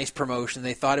was a nice promotion.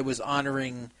 They thought it was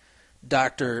honoring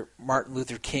Dr. Martin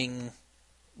Luther King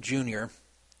Jr.,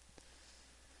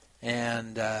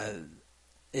 and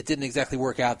it didn't exactly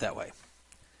work out that way.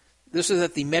 This was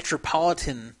at the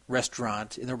Metropolitan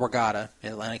Restaurant in the Borgata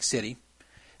in Atlantic City.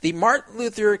 The Martin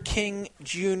Luther King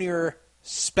Jr.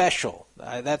 Special.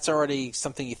 That's already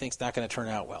something you think's not going to turn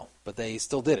out well, but they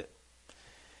still did it.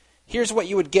 Here's what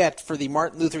you would get for the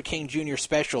Martin Luther King Jr.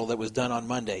 Special that was done on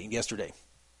Monday, yesterday.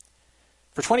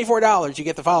 For $24, you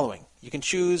get the following. You can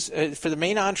choose, for the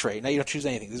main entree, now you don't choose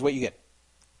anything. This is what you get.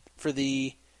 For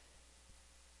the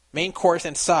main course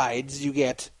and sides, you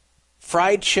get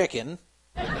fried chicken,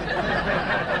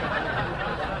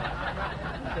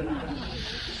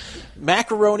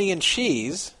 macaroni and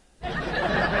cheese,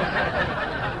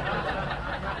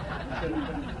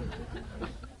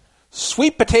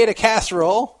 sweet potato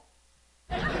casserole,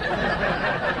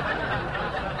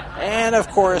 and of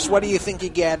course, what do you think you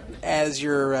get as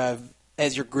your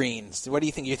greens? What do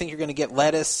you think? You think you're going to get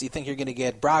lettuce? You think you're going to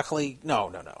get broccoli?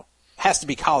 No. Has to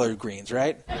be collard greens,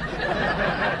 right?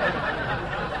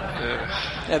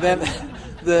 And then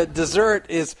the dessert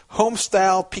is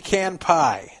home-style pecan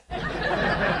pie.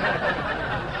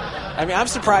 I mean, I'm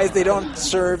surprised they don't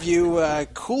serve you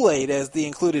Kool-Aid as the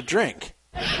included drink.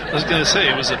 I was going to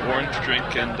say, was it orange drink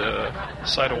and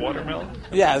side of watermelon?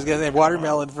 Yeah, I was going to say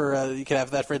watermelon for you could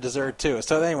have that for dessert too.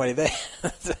 So anyway,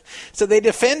 they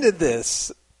defended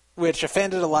this, which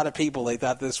offended a lot of people. They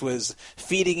thought this was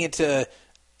feeding into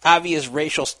obvious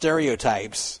racial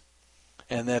stereotypes,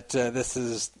 and that this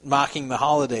is mocking the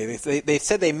holiday. They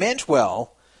said they meant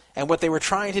well, And what they were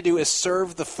trying to do is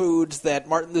serve the foods that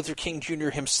Martin Luther King Jr.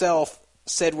 himself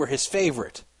said were his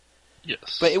favorite.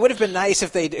 Yes. But it would have been nice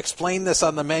if they'd explained this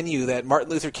on the menu, that Martin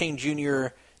Luther King Jr.,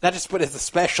 not just put it as a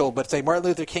special, but say Martin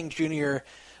Luther King Jr.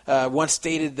 Once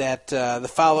stated that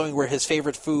the following were his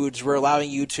favorite foods, were allowing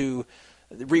you to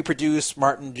reproduce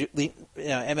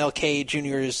MLK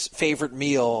Jr.'s favorite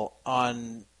meal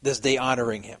on this day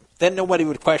honoring him. Then nobody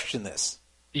would question this.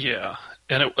 Yeah,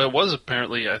 and it was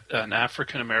apparently an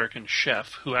African-American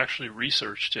chef who actually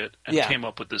researched it and came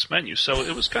up with this menu. So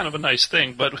it was kind of a nice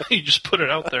thing, but when you just put it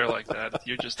out there like that,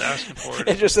 you're just asking for it.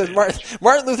 It just says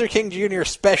Martin Luther King Jr.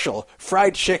 special,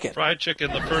 fried chicken. Fried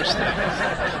chicken, the first thing.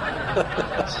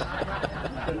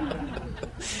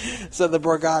 So the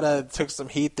Borgata took some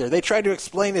heat there. They tried to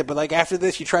explain it, but like after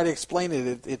this, you try to explain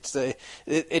it.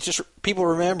 It's just people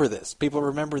remember this. People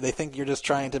remember. They think you're just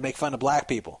trying to make fun of black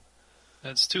people.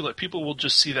 It's too late. People will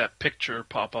just see that picture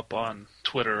pop up on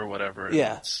Twitter or whatever.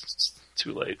 Yeah. It's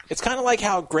too late. It's kind of like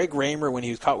how Greg Raymer, when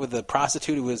he was caught with a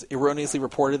prostitute, it was erroneously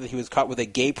reported that he was caught with a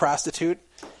gay prostitute.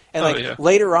 And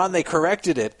later on they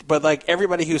corrected it, but like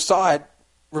everybody who saw it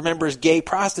remembers gay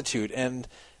prostitute, and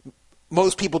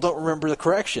most people don't remember the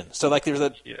correction. So like there's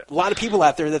a lot of people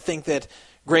out there that think that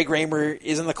Greg Raymer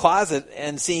is in the closet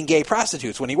and seeing gay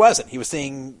prostitutes when he wasn't. He was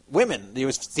seeing women. He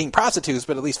was seeing prostitutes,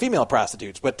 but at least female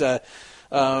prostitutes. But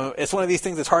it's one of these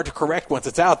things that's hard to correct once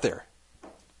it's out there.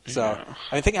 So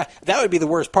I think that would be the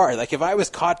worst part. Like if I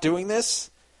was caught doing this,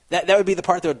 that would be the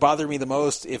part that would bother me the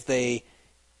most, if they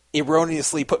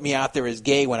erroneously put me out there as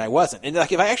gay when I wasn't. And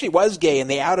like if I actually was gay and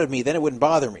they outed me, then it wouldn't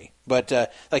bother me. But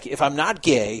like if I'm not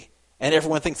gay and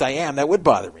everyone thinks I am, that would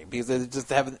bother me, because they just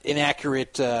have an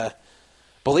inaccurate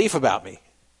belief about me.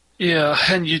 Yeah,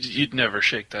 and you'd never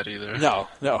shake that either. No.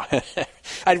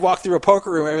 I'd walk through a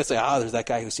poker room and everyone say, there's that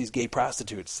guy who sees gay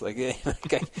prostitutes. Like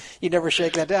you'd never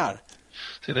shake that down.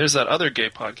 See, there's that other gay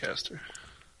podcaster.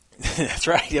 That's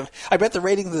right. I bet the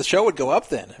ratings of the show would go up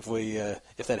then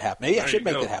if that happened. Maybe I should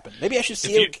make that happen. Maybe I should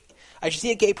see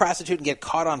a gay prostitute and get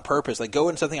caught on purpose. Like go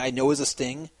in something I know is a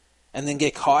sting, and then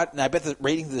get caught, and I bet the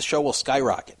ratings of the show will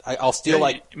skyrocket. I'll steal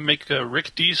make a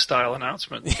Rick D style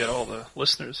announcement and get all the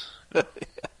listeners.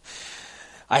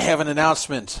 I have an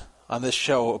announcement on this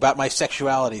show about my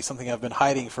sexuality, something I've been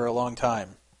hiding for a long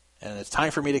time, and it's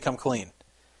time for me to come clean.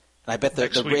 And I bet the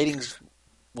ratings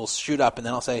will shoot up, and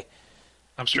then I'll say,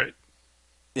 I'm straight.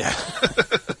 Yeah.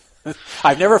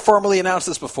 I've never formally announced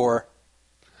this before,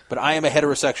 but I am a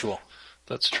heterosexual.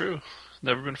 That's true.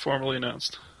 Never been formally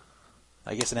announced.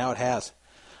 I guess now it has.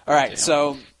 All right,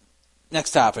 so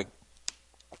next topic.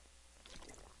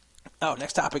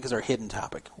 Next topic is our hidden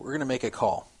topic. We're going to make a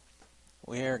call.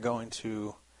 We are going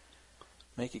to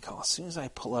make a call. As soon as I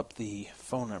pull up the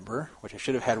phone number, which I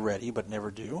should have had ready but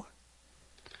never do.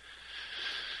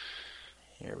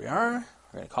 Here we are.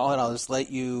 We're going to call it. I'll just let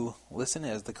you listen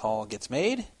as the call gets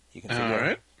made. You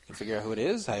can figure out who it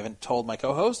is. I haven't told my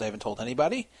co-host. I haven't told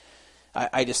anybody.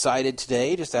 I decided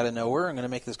today, just out of nowhere, I'm going to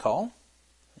make this call.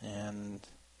 And,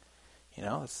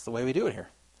 that's the way we do it here.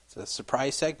 It's a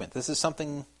surprise segment. This is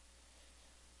something...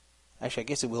 Actually, I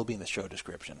guess it will be in the show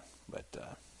description, but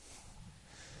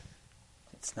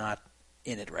it's not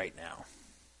in it right now.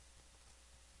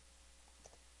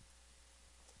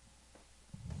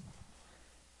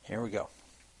 Here we go.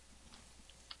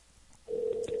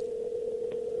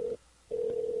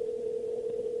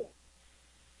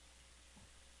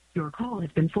 Your call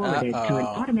has been forwarded to an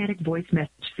automatic voice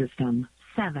message system.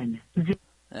 7.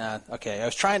 Okay, I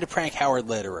was trying to prank Howard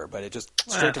Lederer, but it just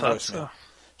straight to voicemail. So.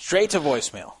 Straight to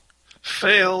voicemail.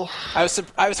 Fail. I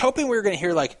was hoping we were going to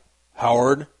hear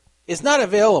Howard is not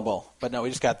available, but no, we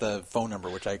just got the phone number,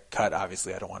 which I cut.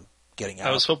 Obviously, I don't want getting out.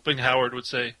 I was hoping Howard would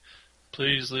say,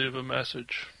 "Please leave a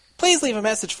message." Please leave a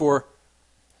message for.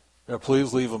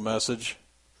 Please leave a message.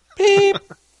 Beep.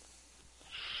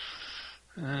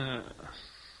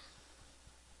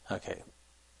 Okay.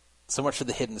 So much for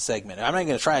the hidden segment. I'm not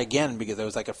going to try again because it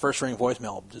was like a first ring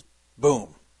voicemail. Just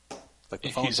boom. Like the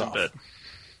phone's off. He's in bed.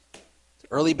 It's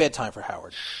early bedtime for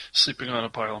Howard. Sleeping on a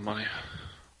pile of money.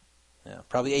 Yeah,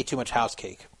 probably ate too much house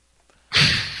cake.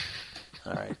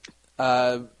 All right.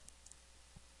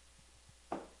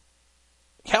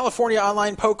 California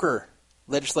online poker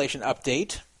legislation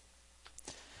update.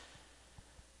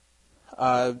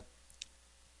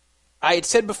 I had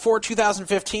said before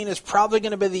 2015 is probably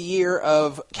going to be the year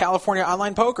of California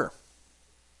online poker.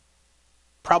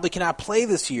 Probably cannot play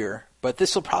this year, but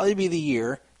this will probably be the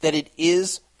year that it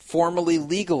is formally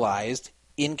legalized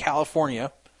in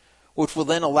California, which will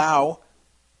then allow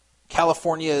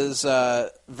California's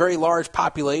very large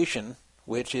population,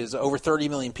 which is over 30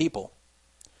 million people,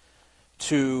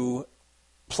 to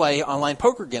play online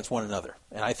poker against one another.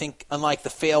 And I think, unlike the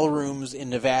fail rooms in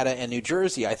Nevada and New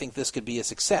Jersey, I think this could be a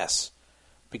success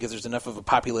because there's enough of a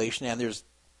population and there's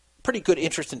pretty good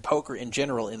interest in poker in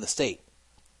general in the state.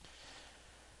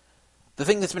 The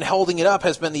thing that's been holding it up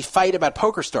has been the fight about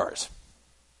PokerStars.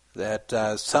 That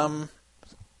some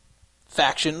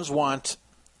factions want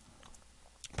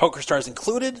PokerStars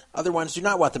included, other ones do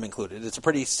not want them included. It's a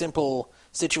pretty simple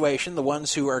situation. The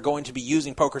ones who are going to be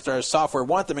using PokerStars software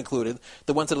want them included.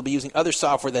 The ones that will be using other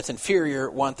software that's inferior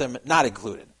want them not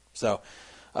included. So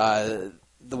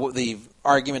the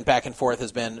argument back and forth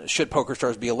has been, should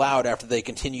PokerStars be allowed after they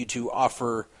continue to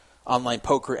offer online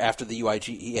poker after the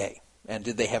UIGEA? And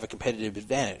did they have a competitive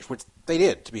advantage? Which they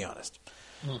did, to be honest.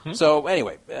 Mm-hmm. So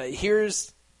anyway,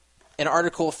 here's an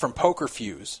article from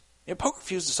PokerFuse.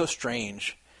 PokerFuse is so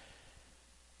strange.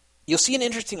 You'll see an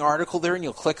interesting article there, and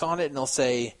you'll click on it, and they'll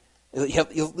say,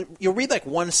 you'll read like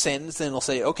one sentence, and it'll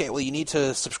say, okay, well, you need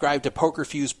to subscribe to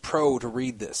PokerFuse Pro to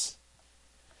read this.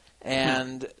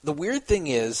 And the weird thing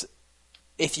is,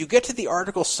 if you get to the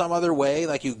article some other way,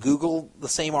 like you Google the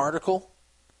same article,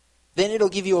 then it'll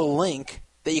give you a link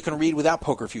that you can read without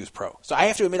PokerFuse Pro. So I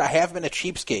have to admit, I have been a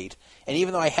cheapskate, and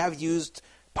even though I have used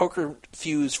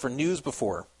PokerFuse for news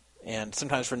before, and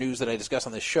sometimes for news that I discuss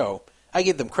on this show, I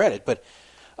give them credit, but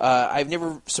I've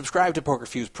never subscribed to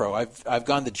PokerFuse Pro. I've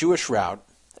gone the Jewish route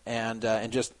and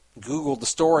just Googled the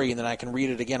story, and then I can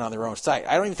read it again on their own site.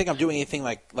 I don't even think I'm doing anything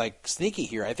like sneaky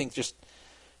here. I think just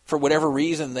for whatever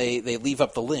reason they leave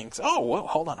up the links. Oh, well,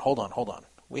 hold on.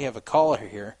 We have a caller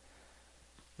here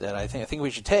that I think we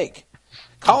should take.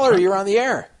 Caller, you're on the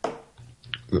air.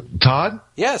 Todd?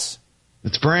 Yes.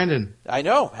 It's Brandon. I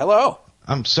know. Hello.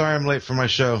 I'm sorry I'm late for my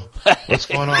show. What's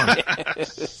going on?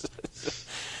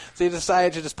 So you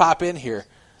decided to just pop in here.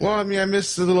 Well, I mean, I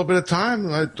missed a little bit of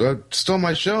time. I stole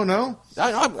my show, no?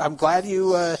 I'm glad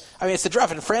you... it's the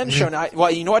Druff and Friends show. Now.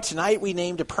 Well, you know what? Tonight we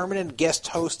named a permanent guest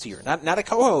host here. Not a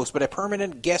co-host, but a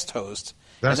permanent guest host.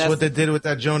 That's what they did with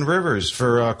that Joan Rivers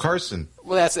for Carson.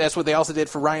 Well, that's what they also did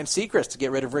for Ryan Seacrest to get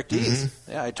rid of Rick Dees.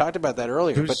 Mm-hmm. Yeah, I talked about that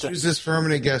earlier. Who's this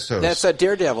permanent guest host? That's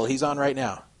Daredevil. He's on right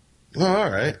now. Oh, all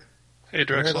right. Hey,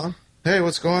 Drexel. Hey,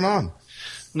 what's going on?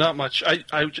 Not much.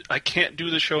 I can't do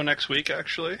the show next week,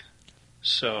 actually.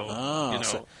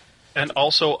 So, and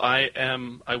also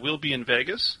I will be in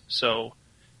Vegas, so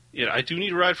I do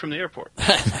need a ride from the airport.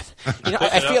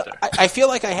 I feel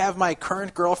like I have my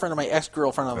current girlfriend and my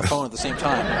ex-girlfriend on the phone at the same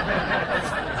time.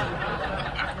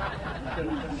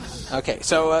 Okay,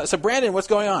 so Brandon, what's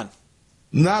going on?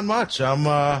 Not much. I'm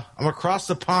across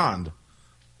the pond.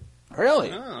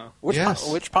 Really? Oh.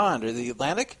 Which pond? Or the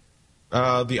Atlantic?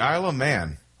 The Isle of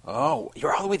Man. Oh,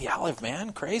 you're all the way to the Isle of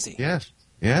Man? Crazy.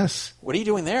 Yes. What are you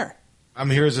doing there?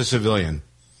 I'm here as a civilian.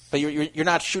 But you're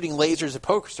not shooting lasers at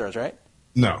PokerStars, right?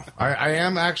 No. I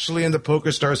am actually in the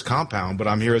PokerStars compound, but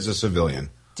I'm here as a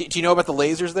civilian. Do you know about the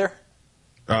lasers there?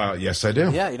 Yes, I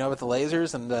do. Yeah, you know about the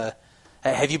lasers. And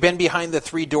have you been behind the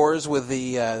 3 doors with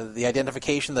the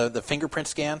identification, the fingerprint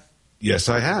scan? Yes,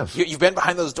 I have. You've been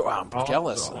behind those doors. Oh, I'm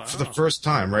jealous. Wow. For the first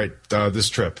time, right? This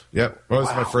trip. Yep. Well, this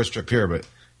is my first trip here, but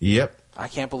yep. I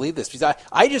can't believe this. Because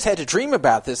I just had to dream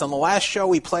about this. On the last show,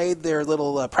 we played their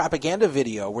little propaganda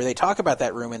video where they talk about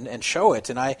that room and show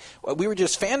it. And we were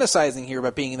just fantasizing here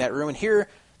about being in that room. And here,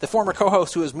 the former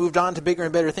co-host who has moved on to bigger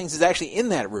and better things is actually in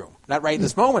that room. Not right in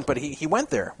this moment, but he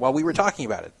went there while we were talking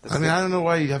about it. I don't know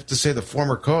why you have to say the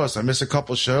former co-host. I miss a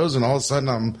couple shows, and all of a sudden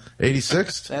I'm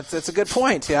 86th. That's a good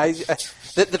point. Yeah,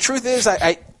 the truth is,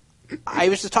 I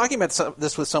was just talking about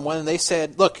this with someone, and they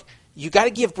said, look, you got to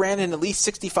give Brandon at least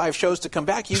 65 shows to come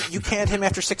back. You canned him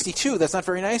after 62. That's not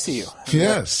very nice of you.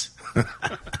 Yes.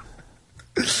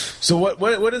 So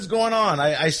what is going on?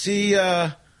 I see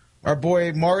our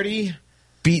boy Marty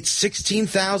beat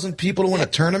 16,000 people to win a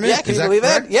tournament. Yeah, can you believe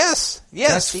that? Yes.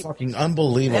 That's fucking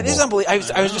unbelievable. That is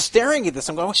unbelievable. I was just staring at this.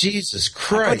 I'm going, Jesus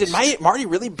Christ. Did Marty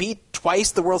really beat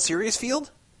twice the World Series field?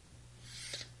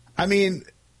 I mean,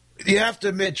 you have to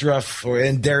admit, Druff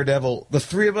and Daredevil, the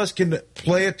 3 of us can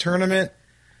play a tournament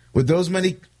with those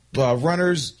many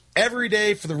runners every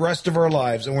day for the rest of our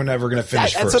lives, and we're never going to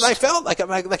finish first. That's what I felt. Like,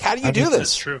 how do you do this?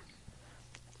 That's true.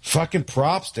 Fucking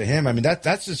props to him. I mean,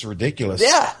 that's just ridiculous.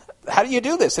 Yeah. How do you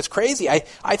do this? It's crazy. I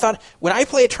thought when I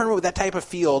play a tournament with that type of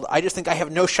field, I just think I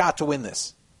have no shot to win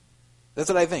this. That's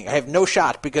what I think. I have no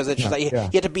shot because it's just you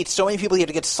have to beat so many people. You have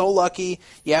to get so lucky.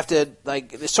 You have to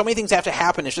there's so many things have to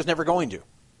happen. It's just never going to.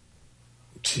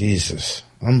 Jesus,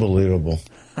 unbelievable.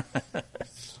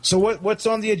 So what's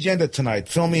on the agenda tonight?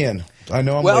 Fill me in. I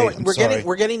know I'm late.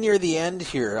 We're getting near the end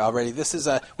here already. This is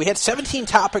we had 17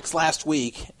 topics last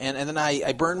week, and then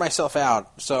I burned myself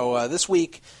out. So this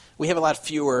week we have a lot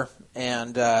fewer.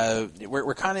 and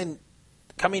we're kind of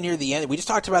coming near the end. We just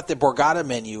talked about the Borgata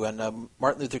menu on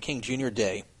Martin Luther King Jr.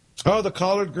 Day. Oh, the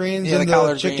collard greens Yeah, and the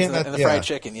collard chicken. greens and the fried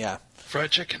chicken, yeah.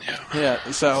 Fried chicken, yeah.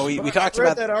 Yeah, so we talked I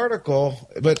read about that article,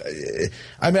 but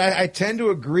I tend to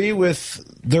agree with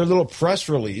their little press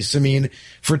release. I mean,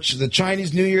 for the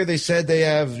Chinese New Year, they said they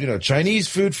have Chinese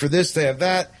food. For this, they have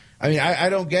that. I mean, I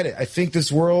don't get it. I think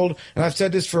this world, and I've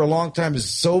said this for a long time, is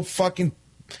so fucking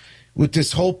with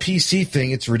this whole PC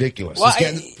thing. It's ridiculous. Well, it's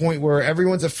getting to the point where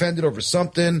everyone's offended over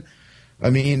something. I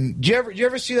mean, do you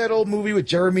ever see that old movie with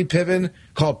Jeremy Piven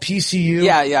called PCU?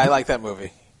 Yeah, I like that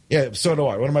movie. Yeah, so do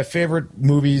I. One of my favorite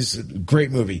movies, great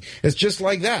movie. It's just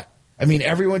like that. I mean,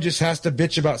 everyone just has to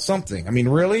bitch about something. I mean,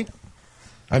 really?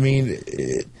 I mean,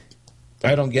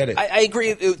 I don't get it. I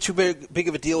agree. Too big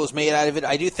of a deal was made out of it.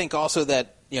 I do think also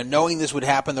that knowing this would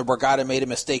happen, the Borgata made a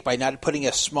mistake by not putting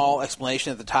a small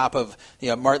explanation at the top of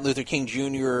Martin Luther King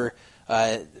Jr.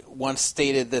 Once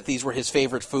stated that these were his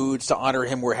favorite foods. To honor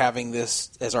him, we're having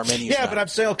this as our menu. Yeah, but I'm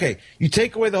saying, okay, you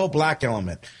take away the whole black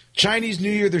element. Chinese New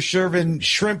Year, they're serving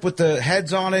shrimp with the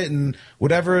heads on it and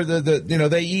whatever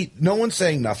they eat. No one's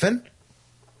saying nothing.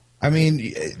 I mean,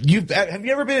 have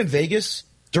you ever been in Vegas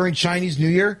during Chinese New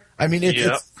Year? I mean,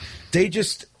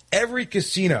 every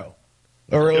casino,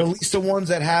 or at least the ones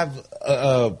that have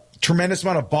a tremendous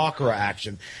amount of baccarat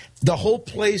action, the whole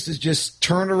place is just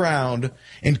turned around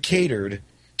and catered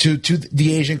to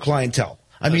the Asian clientele.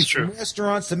 I mean, true. The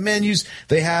restaurants, the menus,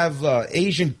 they have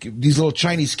these little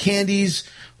Chinese candies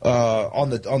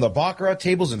on the baccarat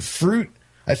tables and fruit.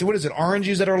 I think, what is it,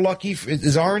 oranges that are lucky?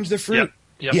 Is orange the fruit?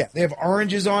 Yep. Yeah, they have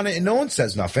oranges on it, and no one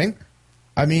says nothing.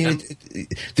 I mean,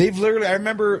 they've literally, I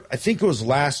remember, I think it was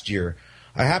last year,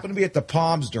 I happened to be at the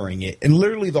Palms during it, and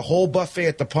literally the whole buffet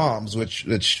at the Palms, which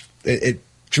it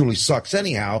truly sucks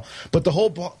anyhow, but the whole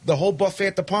buffet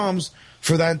at the Palms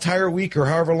for that entire week or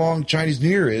however long Chinese New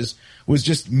Year is was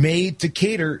just made to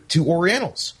cater to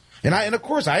Orientals. And of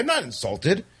course, I'm not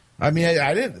insulted. I mean,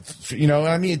 I didn't,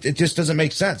 it just doesn't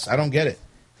make sense. I don't get it.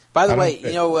 By the way,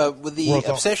 with the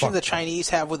obsession the Chinese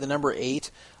have with the number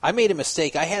 8, I made a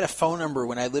mistake. I had a phone number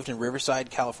when I lived in Riverside,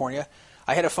 California.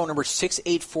 I had a phone number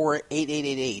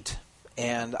 684-8888,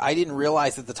 and I didn't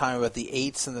realize at the time about the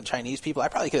 8s and the Chinese people. I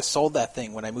probably could have sold that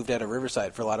thing when I moved out of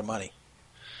Riverside for a lot of money.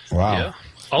 Wow. Yeah.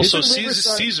 Also,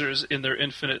 Caesars, in their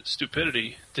infinite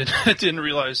stupidity, didn't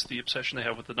realize the obsession they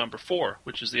have with the number 4,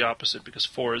 which is the opposite, because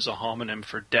 4 is a homonym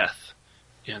for death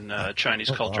in Chinese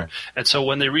culture. Wow. And so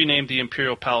when they renamed the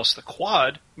Imperial Palace the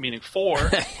Quad, meaning 4,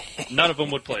 none of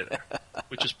them would play there,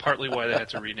 which is partly why they had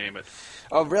to rename it.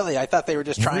 Oh, really? I thought they were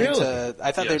just trying to.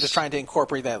 I thought Yes. they were just trying to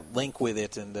incorporate that link with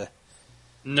it. And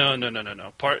No.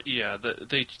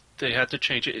 They had to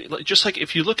change it. Just like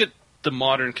if you look at the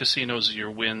modern casinos,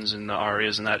 your Wynns and the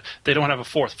Arias and that, they don't have a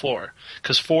 4th floor,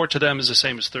 because 4 to them is the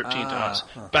same as 13 to us.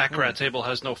 Baccarat table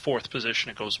has no 4th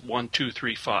position; it goes 1, 2,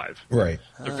 3, 5. Right.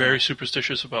 They're very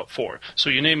superstitious about 4.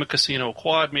 So you name a casino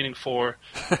Quad, meaning 4,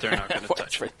 they're not going to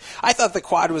touch it. I thought the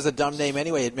Quad was a dumb name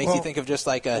anyway. It makes you think of just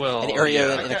like an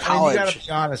area in a college. I mean, you gotta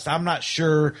be honest. I'm not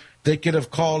sure they could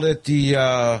have called it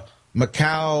the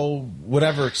Macau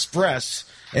whatever Express,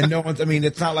 and no one's. I mean,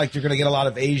 it's not like you're going to get a lot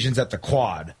of Asians at the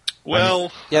Quad.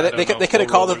 Well, they could have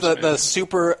called it the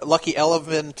Super Lucky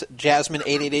Elephant Jasmine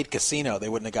 888 Casino. They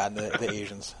wouldn't have gotten the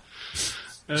Asians.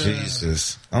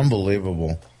 Jesus,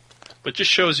 unbelievable. But just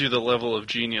shows you the level of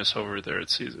genius over there at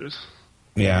Caesars.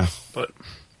 Yeah. But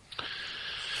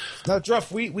now,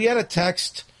 Druff, we had a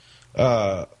text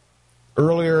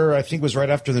earlier. I think it was right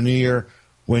after the New Year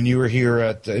when you were here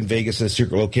in Vegas at a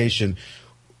secret location,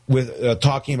 with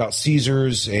talking about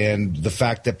Caesars and the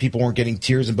fact that people weren't getting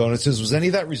tiers and bonuses. Was any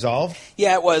of that resolved?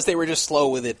 Yeah, it was. They were just slow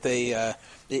with it.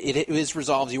 It was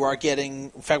resolved. You are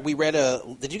getting. In fact, we read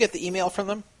Did you get the email from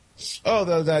them? Oh,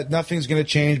 that nothing's going to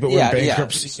change, but we're in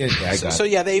bankruptcy. Yeah, I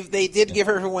got it. They did give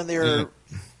everyone their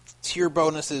tier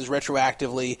bonuses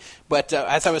retroactively. But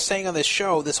as I was saying on this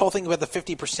show, this whole thing about the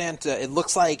 50%, it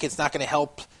looks like it's not going to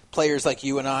help players like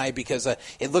you and I, because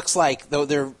it looks like, though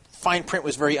their fine print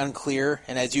was very unclear,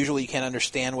 and as usual, you can't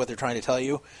understand what they're trying to tell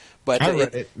you. But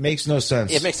it makes no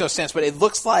sense. It makes no sense, but it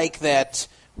looks like that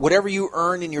whatever you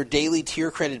earn in your daily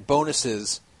tier credit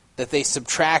bonuses, that they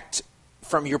subtract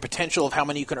from your potential of how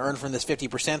many you can earn from this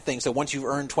 50% thing. So once you've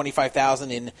earned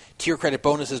 $25,000 in tier credit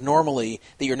bonuses normally,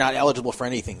 that you're not eligible for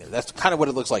anything. That's kind of what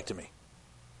it looks like to me.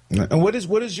 And what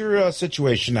is your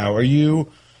situation now? Are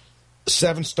you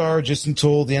 7-star just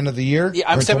until the end of the year? Yeah,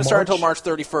 I'm 7-star until March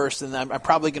 31st, and I'm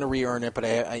probably going to re-earn it, but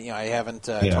I haven't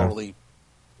totally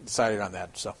decided on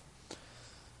that. So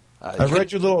I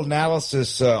read your little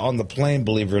analysis on the plane,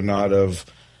 believe it or not, of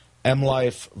M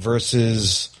Life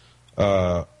versus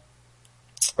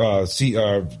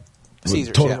Caesars,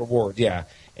 Total yeah. Reward, yeah.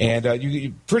 And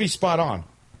you're pretty spot on.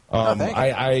 Thank you.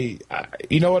 I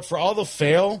you know what? For all the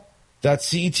fail, that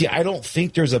CET, I don't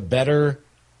think there's a better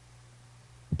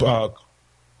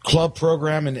club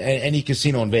program in any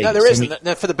casino in Vegas. No, there isn't.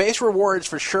 Now, for the base rewards,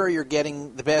 for sure, you're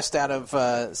getting the best out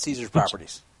of Caesars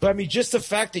properties. But I mean, just the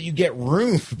fact that you get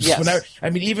rooms. Yes.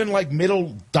 Even like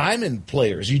middle diamond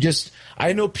players,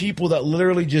 I know people that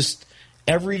literally just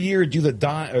every year do the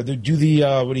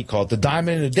what do you call it, the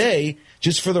diamond in a day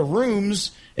just for the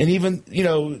rooms. And even,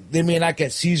 they may not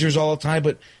get Caesars all the time,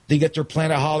 but they get their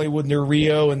Planet Hollywood and their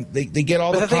Rio, and they get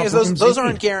all but the thing is, rooms those they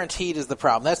aren't need. guaranteed is the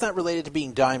problem. That's not related to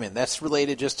being diamond. That's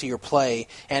related just to your play.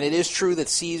 And it is true that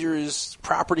Caesars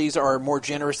properties are more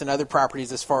generous than other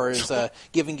properties as far as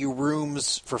giving you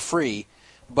rooms for free.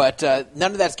 But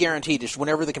none of that's guaranteed. Just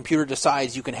whenever the computer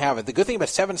decides you can have it. The good thing about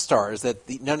 7 Stars that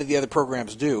none of the other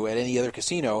programs do at any other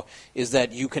casino is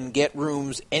that you can get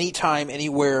rooms anytime,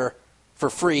 anywhere, for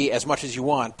free as much as you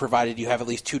want, provided you have at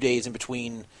least 2 days in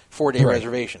between 4-day Right.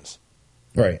 reservations.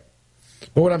 Right.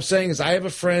 But what I'm saying is I have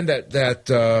a friend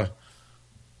that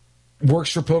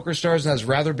works for Poker Stars and has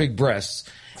rather big breasts.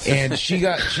 And she's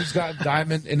got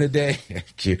diamond in a day.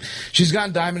 Cute. She's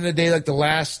gotten diamond in a day like the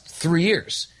last 3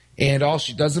 years. And all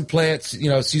she doesn't play at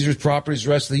Caesars properties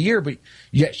the rest of the year, but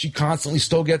yet she constantly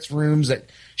still gets rooms that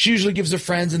she usually gives her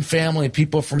friends and family and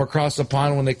people from across the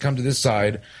pond when they come to this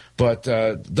side, but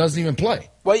doesn't even play.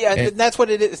 Well, yeah, and that's what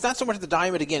it is. It's not so much the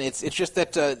diamond again. It's just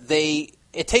that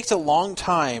it takes a long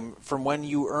time from when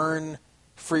you earn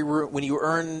free room, when you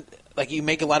earn, like you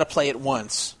make a lot of play at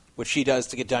once, which she does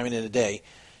to get diamond in a day.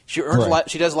 She earns a lot.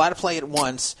 She does a lot of play at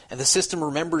once, and the system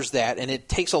remembers that, and it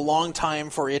takes a long time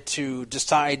for it to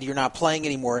decide you're not playing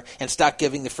anymore and stop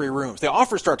giving the free rooms. The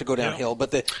offers start to go downhill,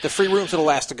 but the free rooms are the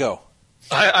last to go.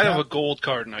 I have a gold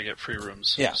card and I get free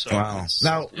rooms. Yeah. So Wow.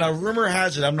 Now, rumor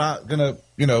has it, I'm not going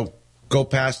to, go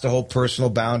past the whole personal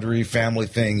boundary family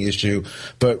thing issue,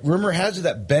 but rumor has it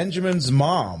that Benjamin's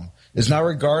mom is now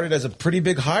regarded as a pretty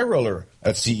big high roller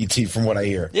at CET from what I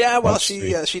hear. Yeah, well,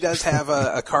 she does have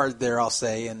a card there, I'll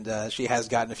say, and she has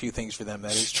gotten a few things for them.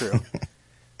 That is true.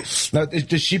 Now,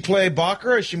 does she play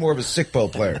Baccarat or is she more of a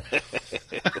sickbo player?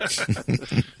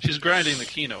 she's grinding the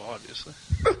Keno, obviously.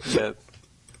 Yeah.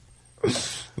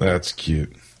 That's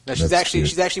cute. No, she's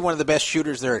actually one of the best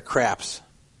shooters there at craps.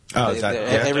 Oh, is that,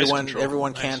 yeah.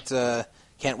 Everyone Nice.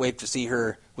 can't wait to see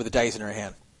her with a dice in her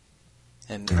hand.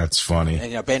 And That's funny.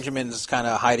 And Benjamin's kind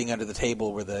of hiding under the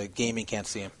table where the gaming can't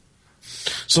see him.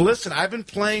 So listen, I've been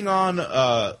playing on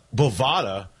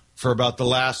Bovada for about the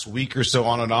last week or so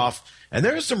on and off, and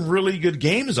there's some really good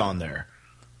games on there.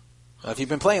 If you've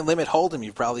been playing Limit Hold'em,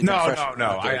 you've probably been fresh.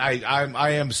 No. Okay.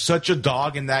 I am such a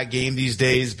dog in that game these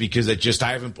days because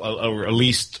I haven't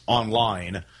released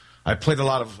online. I played a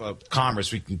lot of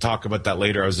Commerce. We can talk about that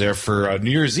later. I was there for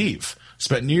New Year's Eve.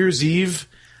 Spent New Year's Eve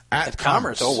at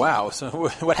Commerce. Oh wow! So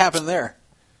what happened there?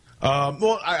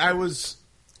 Well, I was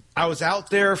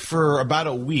out there for about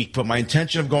a week, but my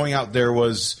intention of going out there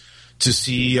was to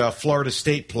see Florida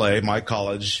State play, my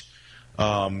college,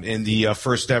 in the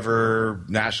first ever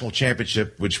national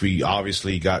championship, which we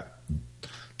obviously got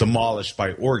demolished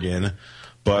by Oregon.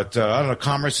 But I don't know,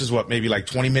 Commerce is maybe like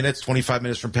 20 minutes, 25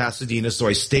 minutes from Pasadena, so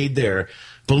I stayed there.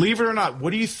 Believe it or not,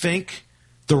 what do you think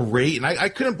the rate, and I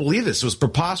couldn't believe this, it was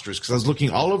preposterous because I was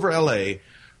looking all over L.A.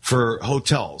 for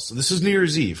hotels. This is New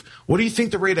Year's Eve. What do you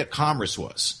think the rate at Commerce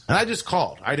was? And I just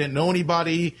called. I didn't know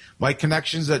anybody, my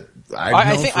connections that I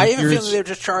have a feeling they're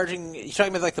just charging, you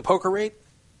talking about like the poker rate?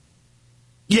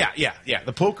 Yeah.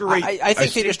 The poker rate. I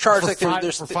think they just charge like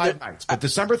for 5 nights. But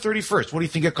December 31st, what do you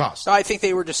think it cost? I think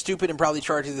they were just stupid and probably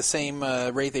charged you the same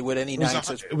rate they would any night.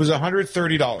 It was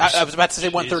 $130. I was about to say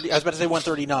 130. I was about to say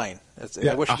 139.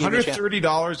 Yeah,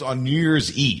 $130 on New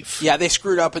Year's Eve. Yeah, they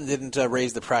screwed up and didn't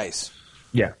raise the price.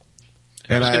 Yeah.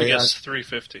 I was going to guess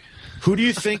 $350. Who do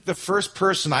you think the first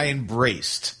person I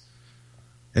embraced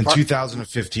in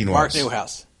 2015 was? Mark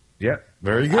Newhouse. Yeah,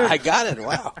 very good. I got it.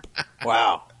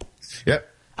 Wow. Yep.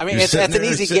 I mean, that's an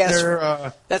easy guess.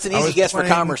 That's an easy guess for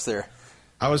Commerce there.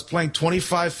 I was playing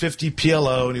 25-50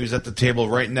 PLO, and he was at the table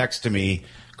right next to me,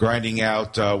 grinding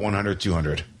out 100,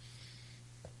 200.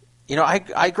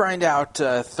 I grind out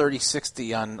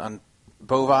 30-60 on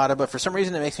Bovada, but for some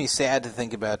reason it makes me sad to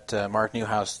think about Mark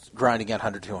Newhouse grinding out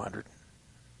 100, 200.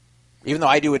 Even though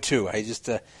I do it too.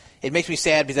 It makes me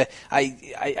sad because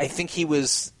I think he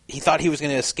thought he was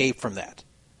going to escape from that.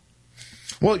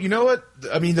 Well, you know what?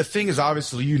 I mean, the thing is,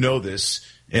 obviously, this,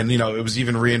 and, it was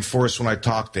even reinforced when I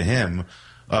talked to him.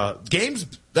 Games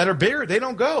that are bigger, they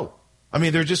don't go. I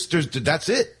mean, that's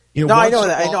it. I know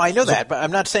that, but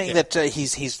I'm not saying that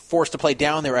he's forced to play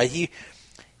down there.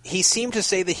 he seemed to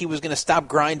say that he was going to stop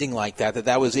grinding like that.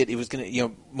 That was it. He was going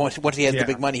to, once he had the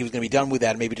big money, he was going to be done with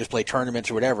that and maybe just play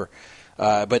tournaments or whatever.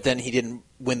 But then he didn't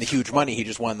win the huge money. He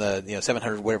just won the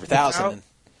 700 whatever thousand.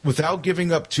 Without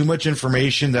giving up too much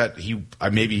information that he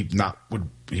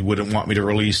wouldn't want me to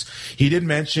release, he did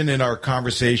mention in our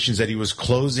conversations that he was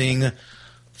closing, I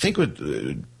think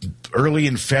early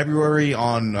in February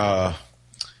on, I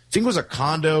think it was a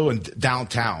condo in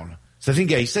downtown. So I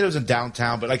think, he said it was in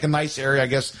downtown, but like a nice area, I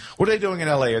guess. What are they doing in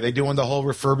L.A.? Are they doing the whole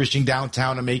refurbishing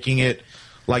downtown and making it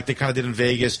like they kind of did in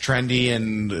Vegas, trendy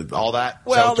and all that?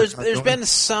 Well, there's been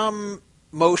some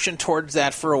motion towards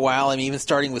that for a while. I mean, even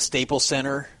starting with Staples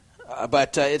Center.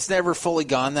 But it's never fully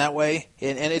gone that way.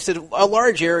 And it's a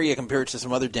large area compared to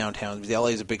some other downtowns because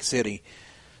L.A. is a big city.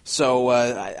 So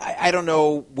I don't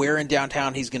know where in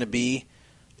downtown he's going to be.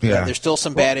 Yeah. There's still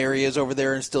some bad areas over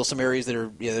there and still some areas that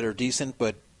are decent,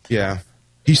 but... Yeah.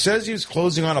 He says he's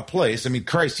closing on a place. I mean,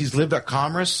 Christ, he's lived at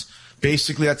Commerce.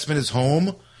 Basically, that's been his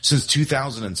home since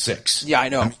 2006. Yeah, I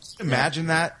know. I mean, can you imagine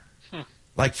that?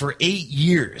 Like, for 8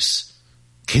 years.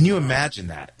 Can you imagine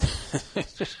that?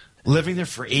 Living there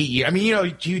for 8 years. I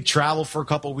mean, you travel for a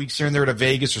couple of weeks here and there to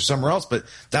Vegas or somewhere else, but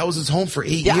that was his home for 8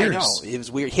 years. Yeah, I know. It was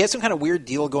weird. He had some kind of weird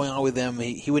deal going on with them.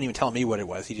 He wouldn't even tell me what it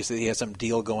was. He just said he had some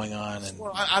deal going on. And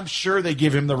well, I'm sure they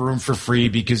give him the room for free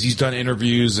because he's done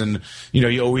interviews and,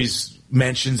 he always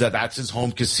mentions that that's his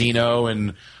home casino.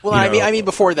 And well, I mean,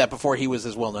 before that, before he was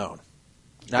as well known.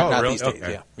 Not really? These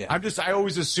days. Yeah. I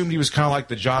always assumed he was kind of like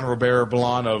the John Robert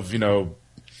Blanc of,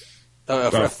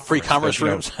 free commerce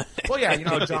rooms. Well, yeah,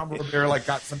 John Robert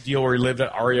got some deal where he lived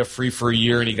at Aria free for a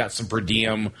year and he got some per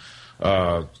diem.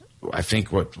 I think,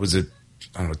 what was it?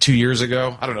 I don't know, 2 years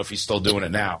ago. I don't know if he's still doing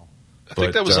it now. I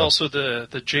think that was also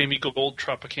the Jamie Gold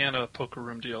Tropicana poker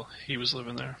room deal. He was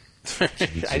living there. I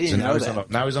didn't know that.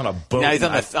 Now he's on a boat. Now he's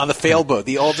on the fail boat,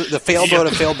 the fail boat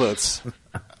of fail boats.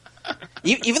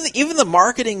 Even the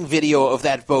marketing video of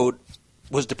that boat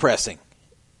was depressing.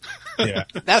 Yeah,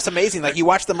 that's amazing. Like, you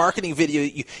watch the marketing video,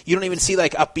 you don't even see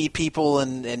like upbeat people,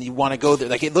 and you want to go there.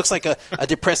 Like, it looks like a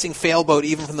depressing fail boat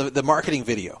even from the marketing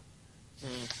video.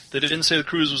 They didn't say the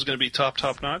cruise was going to be top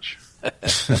notch. No?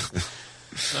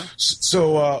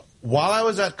 So while I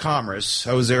was at Commerce,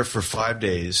 I was there for 5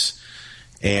 days,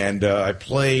 and I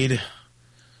played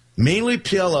mainly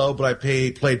PLO, but I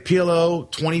played PLO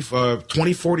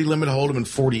 2040 limit hold'em and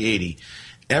 4080.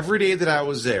 Every day that I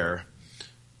was there,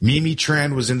 Mimi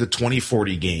Tran was in the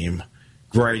 2040 game,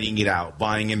 grinding it out,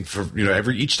 buying in for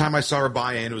each time I saw her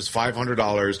buy in, it was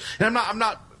 $500. And I'm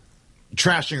not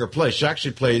trashing her play. She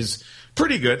actually plays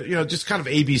pretty good. Just kind of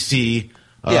ABC,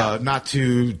 not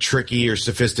too tricky or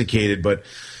sophisticated. But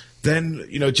then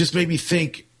it just made me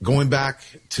think, going back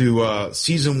to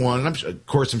season one. And of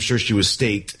course, I'm sure she was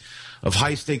staked, of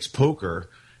high stakes poker.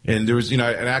 And there was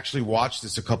I actually watched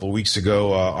this a couple of weeks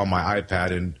ago on my iPad.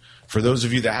 And for those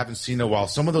of you that haven't seen it in a while,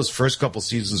 some of those first couple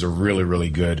seasons are really, really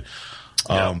good.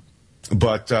 Yeah.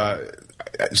 But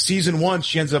season one,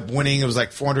 she ends up winning. It was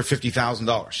like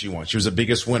 $450,000 she won. She was the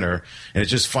biggest winner. And it's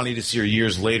just funny to see her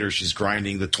years later. She's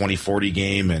grinding the 2040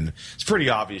 game, and it's pretty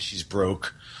obvious she's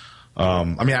broke. I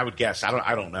mean, I would guess.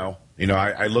 I don't know.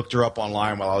 I looked her up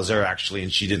online while I was there, actually,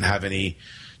 and she didn't have any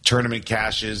tournament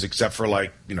cashes except for $100,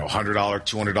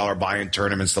 $200 buy-in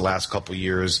tournaments the last couple of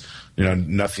years.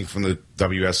 Nothing from the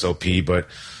WSOP, but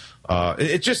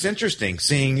it's just interesting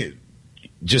seeing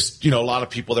just, a lot of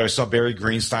people there. I saw Barry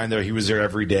Greenstein there. He was there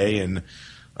every day, and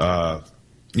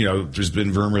there's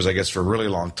been rumors, I guess, for a really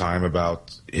long time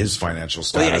about his financial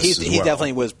status. He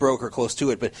definitely was broke or close to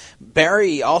it. But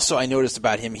Barry, also, I noticed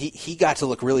about him, he got to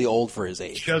look really old for his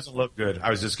age. He doesn't look good.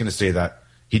 I was just going to say that.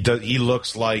 He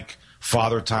looks like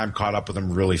Father Time caught up with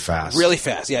him really fast. Really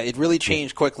fast, yeah. It really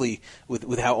changed quickly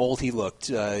with how old he looked.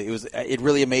 It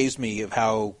really amazed me of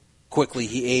how quickly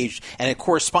he aged, and it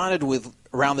corresponded with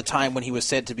around the time when he was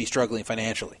said to be struggling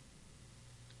financially.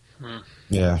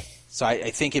 Yeah. So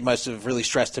I think it must have really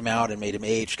stressed him out and made him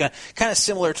age. Kind of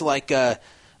similar to like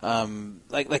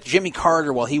Jimmy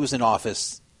Carter, while he was in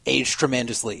office, aged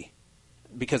tremendously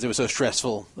because it was so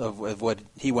stressful of what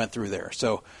he went through there.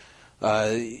 So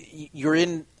you're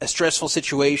in a stressful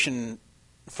situation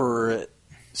for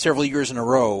several years in a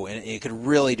row, and it could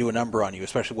really do a number on you,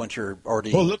 especially once you're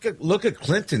already. Well, look at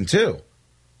Clinton too.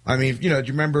 I mean, do you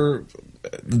remember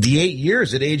the 8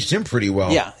 years? It aged him pretty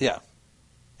well. Yeah.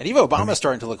 And even Obama's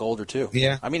starting to look older too.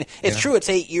 Yeah. I mean, it's true. It's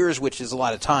 8 years, which is a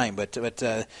lot of time, but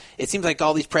it seems like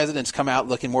all these presidents come out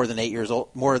looking more than 8 years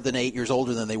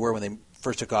older than they were when they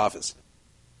first took office.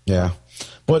 Yeah.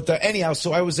 But anyhow,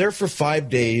 so I was there for 5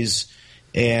 days,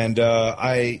 and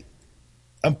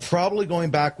I'm probably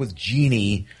going back with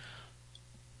Jeannie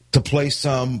to play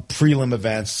some prelim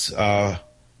events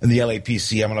in the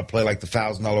LAPC. I'm going to play like the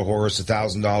 $1,000 horse,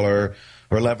 $1,000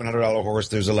 or $1,100 horse.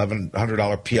 There's $1,100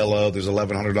 PLO. There's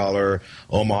 $1,100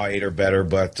 Omaha 8 or better.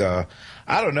 But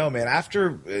I don't know, man.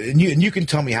 And you can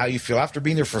tell me how you feel. After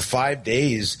being there for 5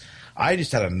 days, I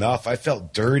just had enough. I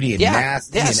felt dirty and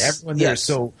nasty, and everyone there is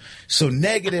so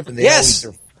negative. And they always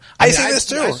are. I say this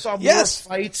too. I saw more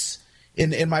fights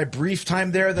in my brief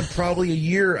time there than probably a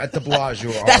year at the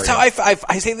Bellagio. That's how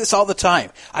I say this all the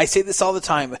time.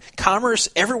 Commerce,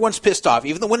 everyone's pissed off.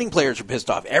 Even the winning players are pissed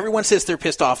off. Everyone says they're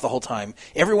pissed off the whole time.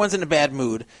 Everyone's in a bad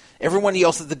mood. Everyone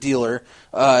yells at the dealer.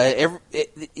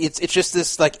 It's just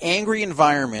this like angry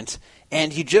environment,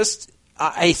 and you just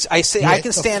I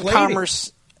can stand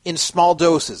Commerce in small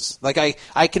doses. Like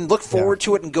I can look forward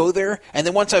to it and go there, and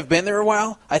then once I've been there a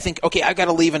while, I think, okay, I've got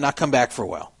to leave and not come back for a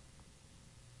while.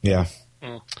 Yeah.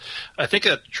 I think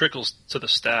that trickles to the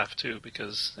staff too,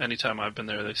 because anytime I've been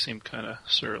there, they seem kind of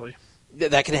surly.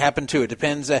 That can happen too. It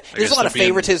depends. There's a lot of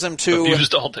favoritism too.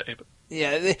 Abused all day. But.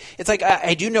 Yeah, it's like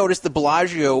I do notice the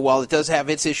Bellagio, while it does have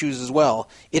its issues as well,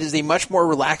 it is a much more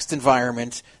relaxed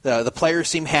environment. The players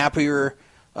seem happier.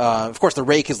 Of course, the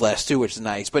rake is less too, which is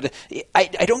nice. But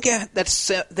I don't get that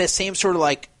same sort of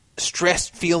like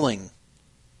stressed feeling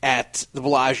at the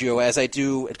Bellagio as I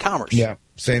do at Commerce. Yeah,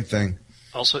 same thing.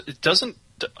 Also, it doesn't.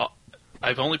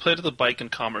 I've only played at the Bike and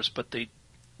Commerce, but the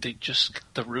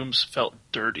rooms felt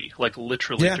dirty, like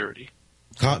literally dirty.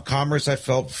 Commerce, I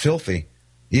felt filthy.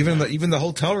 Even the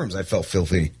hotel rooms, I felt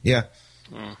filthy. Yeah.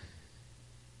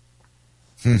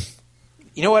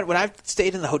 You know what? When I've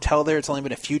stayed in the hotel there, it's only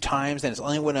been a few times, and it's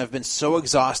only when I've been so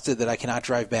exhausted that I cannot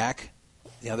drive back.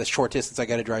 The short distance I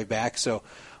got to drive back. So.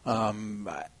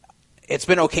 It's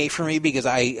been okay for me because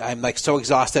I'm like so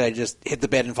exhausted I just hit the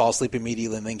bed and fall asleep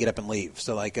immediately and then get up and leave.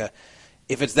 So like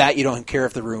if it's that, you don't care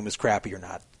if the room is crappy or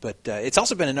not. But it's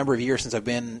also been a number of years since I've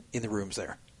been in the rooms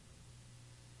there.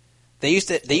 They used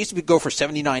to go for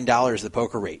 $79 the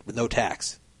poker rate with no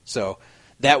tax. So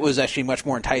that was actually much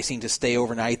more enticing to stay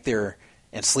overnight there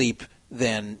and sleep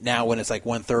than now when it's like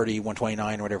 $130,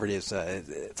 $129 or whatever it is.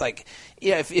 It's like,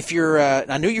 if you're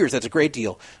on New Year's, that's a great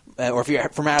deal. Or if you're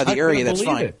from out of the area, that's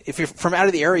fine. If you're from out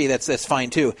of the area, that's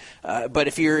fine too. But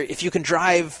if you can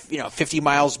drive 50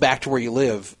 miles back to where you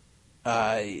live,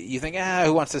 you think,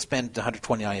 who wants to spend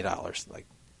 $129? Like,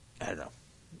 I don't know.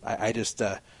 I just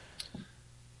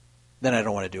then I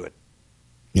don't want to do it.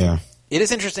 Yeah. It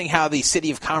is interesting how the City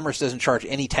of Commerce doesn't charge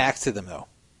any tax to them though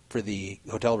for the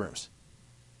hotel rooms.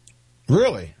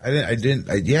 Really? I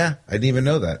didn't even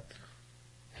know that.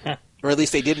 Or at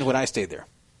least they didn't when I stayed there.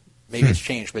 Maybe it's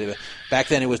changed, but back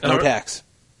then it was no tax.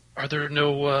 Are there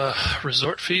no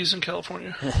resort fees in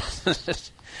California?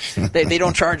 They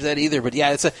don't charge that either. But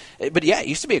it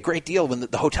used to be a great deal when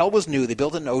the hotel was new. They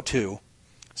built it in 2002.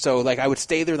 So like I would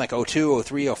stay there in like 2002,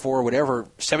 2003, 2004, whatever.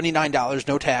 $79,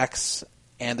 no tax,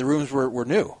 and the rooms were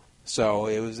new. So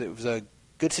it was a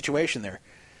good situation there.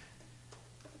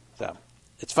 So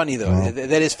it's funny though. Oh.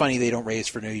 That is funny. They don't raise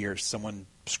for New Year's. Someone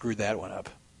screwed that one up.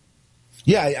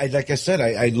 Yeah, like I said,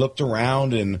 I looked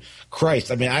around and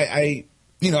Christ, I mean, I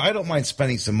don't mind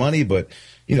spending some money, but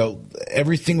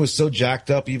everything was so jacked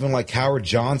up. Even like Howard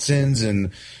Johnson's and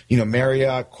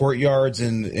Marriott Courtyards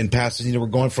in Pasadena were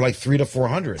going for like $300 to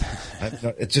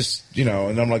 $400. It's just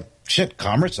and I'm like, shit,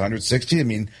 Commerce 160. I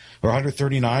mean, or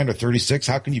 139 or 36.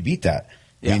 How can you beat that?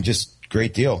 Yeah. I mean, just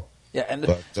great deal. Yeah, and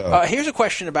here's a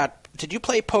question about. Did you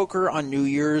play poker on New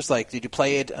Year's? Like, did you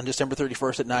play it on December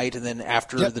 31st at night and then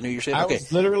after the New Year's Eve? I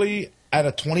was literally at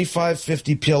a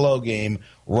 25-50 PLO game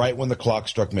right when the clock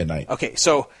struck midnight. Okay,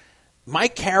 so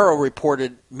Mike Carroll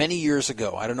reported many years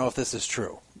ago, I don't know if this is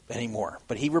true anymore,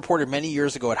 but he reported many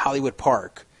years ago at Hollywood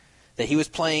Park that he was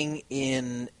playing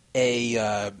in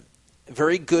a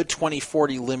very good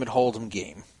 20-40 limit hold'em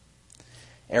game.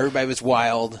 Everybody was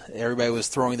wild. Everybody was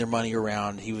throwing their money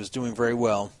around. He was doing very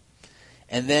well.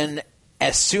 And then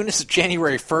as soon as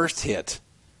January 1st hit,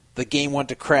 the game went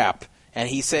to crap. And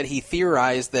he said he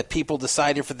theorized that people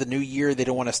decided for the new year they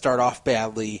don't want to start off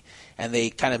badly, and they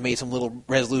kind of made some little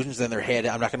resolutions in their head.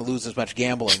 I'm not going to lose as much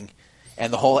gambling.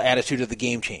 And the whole attitude of the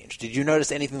game changed. Did you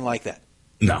notice anything like that?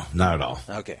 No, not at all.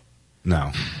 Okay.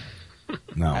 No. I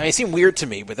mean, it seemed weird to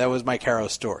me, but that was Mike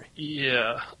Harrow's story.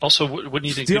 Yeah. Also, wouldn't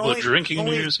you think people are drinking on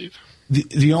New Year's Eve?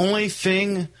 The only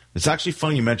thing, it's actually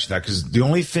funny you mentioned that, because the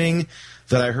only thing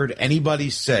that I heard anybody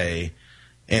say,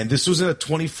 and this was in a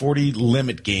 20-40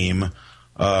 limit game,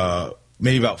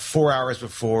 maybe about 4 hours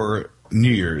before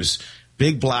New Year's.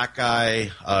 Big black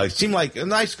guy, seemed like a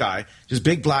nice guy, just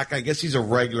big black guy. I guess he's a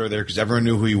regular there because everyone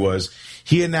knew who he was.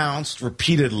 He announced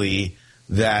repeatedly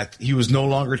that he was no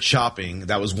longer chopping.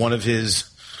 That was one of his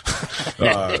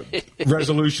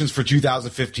resolutions for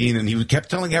 2015, and he kept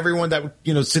telling everyone that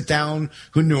would, sit down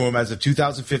who knew him as of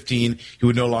 2015 he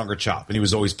would no longer chop, and he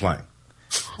was always playing.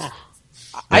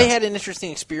 I had an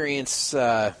interesting experience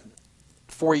 4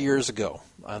 years ago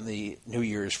on the New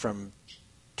Year's from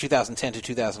 2010 to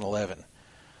 2011.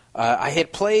 I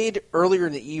had played earlier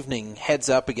in the evening heads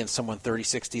up against someone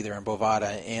 30-60 there in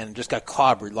Bovada and just got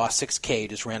clobbered, lost 6K,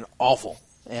 just ran awful,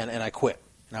 and I quit,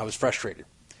 and I was frustrated.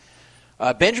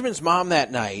 Benjamin's mom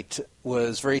that night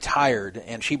was very tired,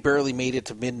 and she barely made it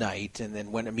to midnight and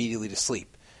then went immediately to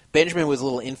sleep. Benjamin was a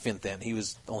little infant then. He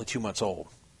was only 2 months old,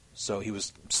 so he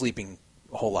was sleeping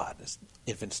a whole lot, as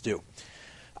infants do.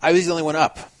 I was the only one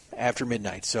up after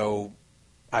midnight, so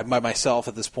I'm by myself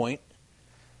at this point.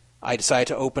 I decide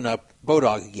to open up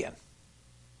Bodog again.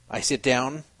 I sit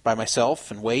down by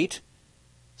myself and wait.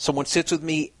 Someone sits with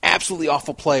me, absolutely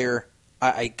awful player.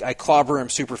 I clobber him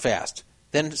super fast.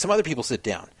 Then some other people sit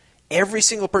down. Every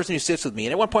single person who sits with me,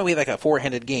 and at one point we had like a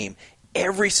four-handed game,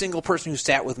 every single person who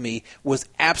sat with me was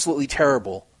absolutely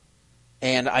terrible.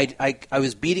 And I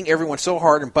was beating everyone so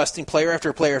hard and busting player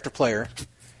after player after player,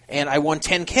 and I won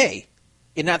 10K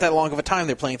in not that long of a time.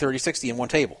 They're playing 30-60 in one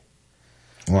table.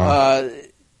 Wow.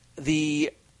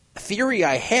 The theory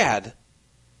I had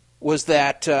was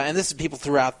that, and this is people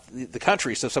throughout the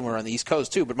country, so somewhere on the East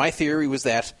Coast too, but my theory was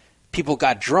that people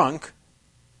got drunk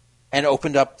and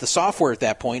opened up the software at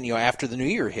that point, after the New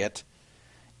Year hit.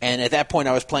 And at that point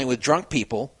I was playing with drunk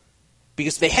people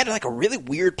because they had like a really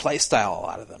weird play style, a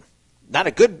lot of them. Not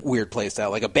a good weird play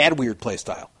style, like a bad weird play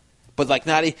style. But like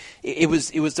it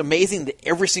was amazing that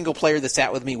every single player that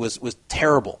sat with me was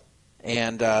terrible.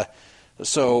 And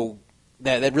so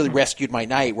that really rescued my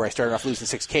night, where I started off losing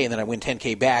 6K and then I win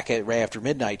 10K back right after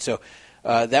midnight. So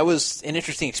that was an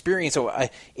interesting experience. So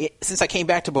since I came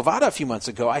back to Bovada a few months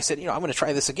ago, I said, I'm going to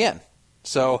try this again.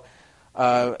 So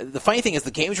the funny thing is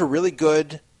the games were really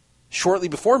good shortly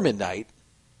before midnight.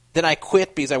 Then I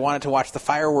quit because I wanted to watch the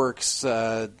fireworks,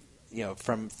 from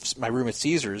my room at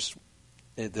Caesars,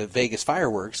 the Vegas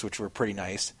fireworks, which were pretty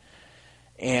nice.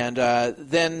 And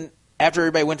then after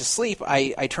everybody went to sleep,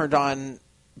 I turned on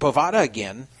Bovada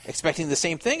again, expecting the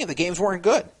same thing, and the games weren't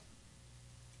good.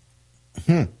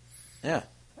 Yeah,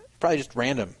 probably just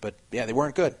random, but yeah, they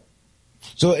weren't good.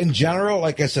 So in general,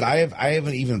 like I said, I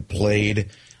haven't even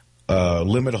played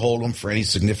Limit Hold'em for any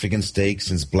significant stakes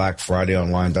since Black Friday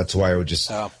online. That's why I would just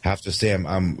have to say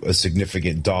I'm a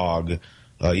significant dog,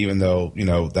 even though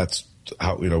that's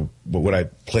how what I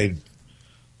played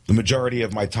the majority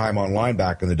of my time online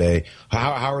back in the day.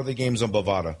 How are the games on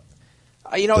Bovada?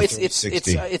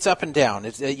 It's up and down.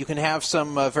 You can have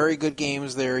some very good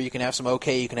games there. You can have some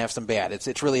okay. You can have some bad.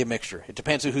 It's really a mixture. It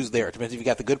depends on who's there. It depends if you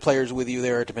got the good players with you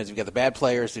there. It depends if you got the bad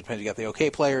players. It depends if you got the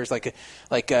okay players. And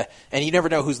you never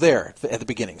know who's there at the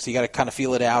beginning. So you got to kind of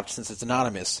feel it out since it's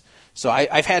anonymous. So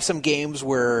I've had some games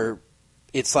where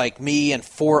it's like me and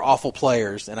four awful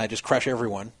players, and I just crush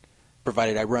everyone,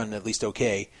 provided I run at least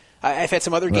okay. I've had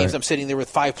some other games I'm sitting there with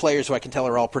 5 players who I can tell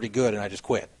are all pretty good, and I just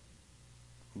quit.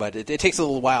 But it takes a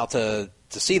little while to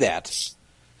see that.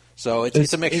 So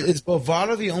it's a mixture. Is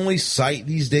Bovada the only site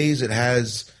these days that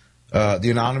has the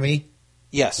anonymity?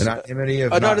 Yes. Anonymity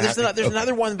of there's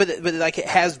another one, but like it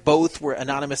has both, where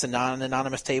anonymous and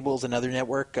non-anonymous tables. Another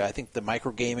network, I think the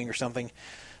Microgaming or something.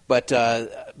 But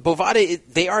Bovada,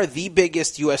 they are the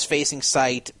biggest U.S. facing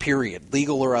site, period,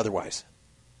 legal or otherwise.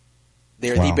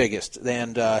 They're the biggest,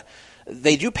 and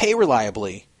they do pay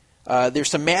reliably. There's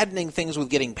some maddening things with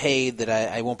getting paid that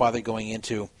I won't bother going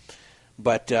into.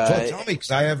 But tell me,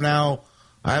 because I have about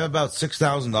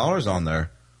 $6,000 on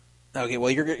there. Okay,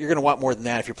 well you're going to want more than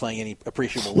that if you're playing any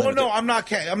appreciable limit. Well, no, I'm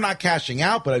not cashing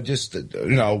out, but I just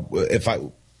if I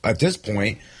at this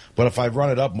point, but if I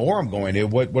run it up more, I'm going to.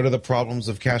 What are the problems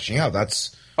of cashing out?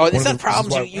 That's it's not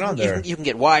problems. You can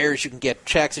get wires, you can get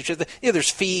checks. It's just there's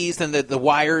fees. Then the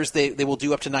wires they will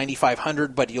do up to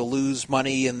 $9,500, but you'll lose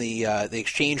money in the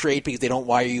exchange rate because they don't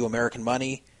wire you American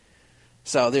money.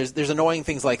 So there's annoying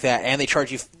things like that, and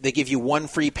they give you one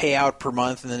free payout per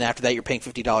month, and then after that you're paying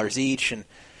 $50 each. And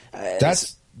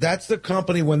that's the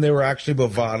company when they were actually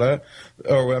Bovada,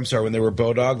 or I'm sorry, when they were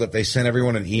Bodog, that they sent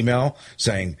everyone an email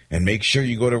saying, and make sure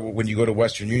when you go to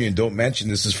Western Union, don't mention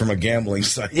this is from a gambling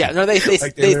site. Yeah, no, they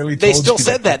still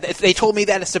said that. They told me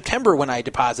that in September when I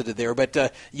deposited there, but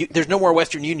there's no more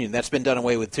Western Union. That's been done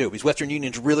away with too, because Western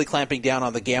Union's really clamping down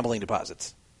on the gambling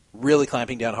deposits, really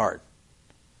clamping down hard.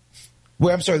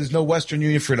 Wait, I'm sorry, there's no Western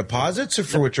Union for deposits or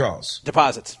for withdrawals?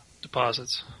 Deposits.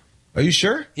 Are you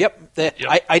sure? Yep.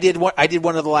 I did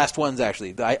one of the last ones,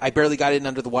 actually. I barely got in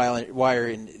under the wire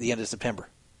in the end of September.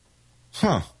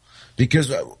 Huh.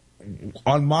 Because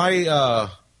on my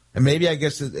and maybe I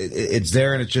guess it's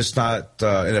there and it's just not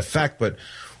in effect. But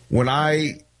when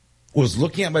I was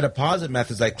looking at my deposit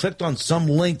methods, I clicked on some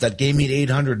link that gave me an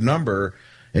 800 number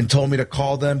and told me to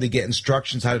call them to get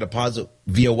instructions how to deposit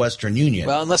via Western Union.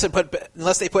 Well, unless they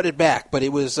put it back, but it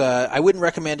was I wouldn't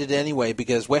recommend it anyway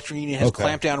because Western Union has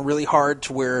clamped down really hard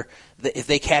to where if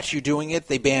they catch you doing it,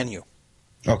 they ban you.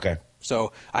 Okay.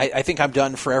 So I think I'm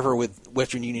done forever with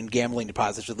Western Union gambling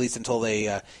deposits, at least until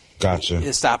they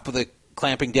stop the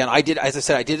clamping down. I did, as I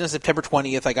said, I did it on September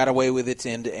 20th. I got away with it,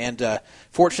 and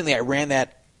fortunately, I ran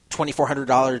that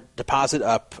 $2,400 deposit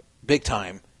up big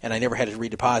time, and I never had to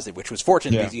redeposit, which was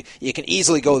fortunate because you can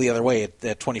easily go the other way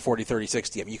at 20, 40, 30,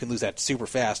 60. I mean, you can lose that super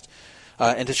fast.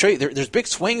 And to show you, there's big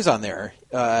swings on there.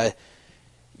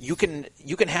 You can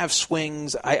have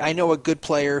swings. I know a good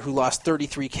player who lost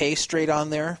 33K straight on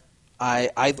there.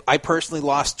 I personally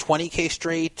lost 20K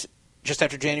straight just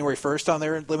after January 1st on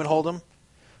there at Limit Hold'em.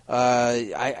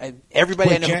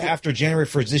 Everybody I know after January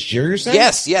 1st this year, you're saying?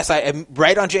 Yes.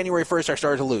 Right on January 1st, I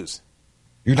started to lose.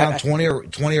 You're down 20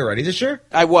 already this year?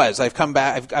 I was. I've come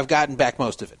back. I've gotten back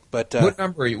most of it. But what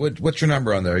number are you? What's your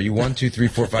number on there? Are you 1, 2, 3,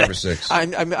 4, 5, or 6?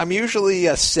 I'm usually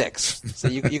 6, so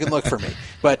you can look for me.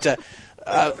 But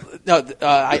I've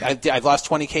lost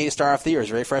 20K to start off the year. It's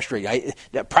very frustrating.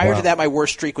 Prior to that, my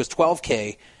worst streak was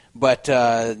 12K. But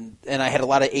and I had a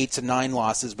lot of 8s and 9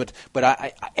 losses. But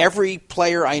every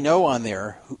player I know on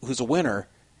there who's a winner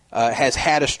has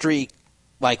had a streak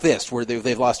like this where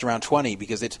they've lost around 20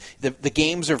 because it's the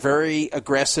games are very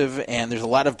aggressive and there's a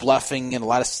lot of bluffing and a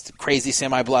lot of crazy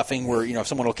semi-bluffing where if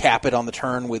someone will cap it on the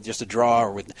turn with just a draw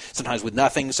or sometimes with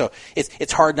nothing. So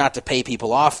it's hard not to pay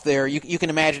people off there. You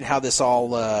can imagine how this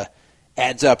all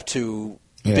adds up to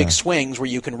big swings where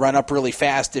you can run up really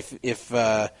fast if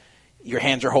your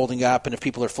hands are holding up and if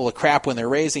people are full of crap when they're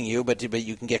raising you, but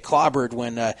you can get clobbered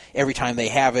when every time they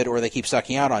have it or they keep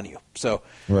sucking out on you. So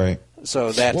right.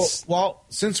 So that's well.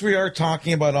 Since we are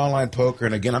talking about online poker,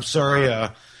 and again, I'm sorry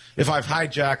if I've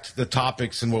hijacked the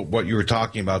topics and what you were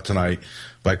talking about tonight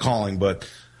by calling, but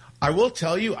I will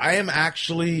tell you, I am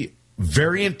actually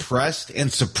very impressed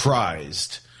and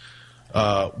surprised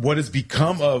what has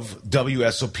become of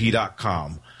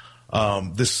WSOP.com.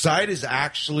 The site is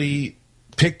actually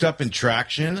picked up in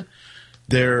traction.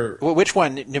 Which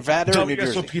one? Nevada or New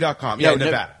Jersey? WSOP.com. Yeah,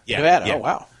 Nevada. Nevada. Yeah. Oh,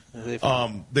 wow.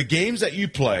 The games that you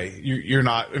play, you're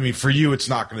not. I mean, for you, it's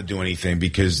not going to do anything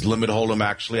because Limit Hold'em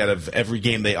actually, out of every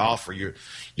game they offer,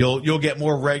 you'll get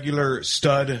more regular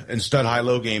stud and stud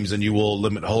high-low games than you will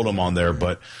Limit Hold'em on there.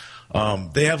 But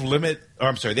they have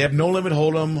they have no Limit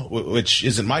Hold'em, which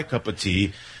isn't my cup of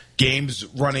tea. Games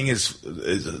running as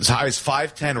high as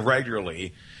 5-10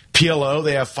 regularly. PLO,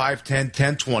 they have 5-10,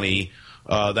 10-20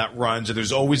 that runs, and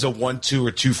there's always a 1-2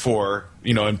 or 2-4,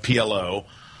 in PLO.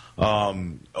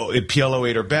 PLO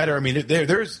 8 or better. I mean,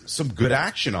 there's some good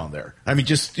action on there. I mean,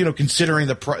 just considering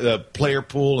the player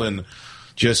pool and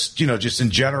just in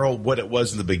general what it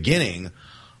was in the beginning.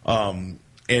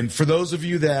 And for those of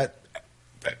you that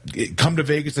come to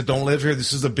Vegas that don't live here,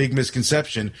 this is a big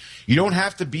misconception. You don't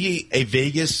have to be a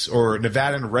Vegas or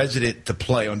Nevadan resident to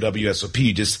play on WSOP.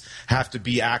 You just have to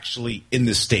be actually in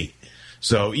the state.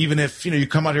 So even if you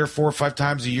come out here 4 or 5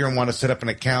 times a year and want to set up an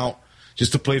account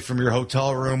just to play from your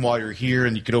hotel room while you're here,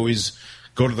 and you could always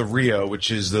go to the Rio, which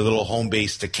is the little home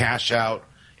base to cash out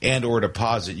and or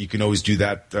deposit. You can always do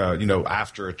that,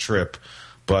 after a trip.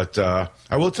 But I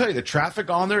will tell you, the traffic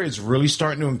on there is really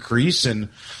starting to increase, and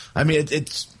I mean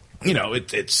it's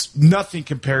nothing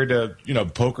compared to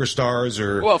PokerStars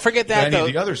or forget that any though.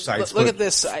 of the other sites. Look at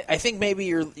this. I think maybe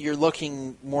you're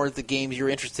looking more at the games you're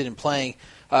interested in playing,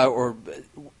 or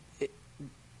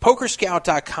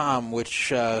PokerScout.com,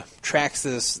 which tracks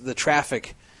the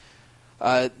traffic.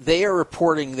 They are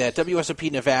reporting that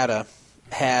WSOP Nevada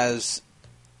has.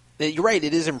 You're right.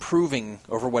 It is improving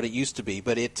over what it used to be,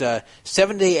 but it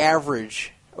 7-day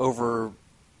average over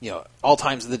all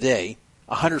times of the day,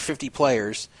 150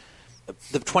 players.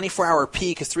 The 24-hour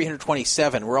peak is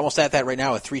 327. We're almost at that right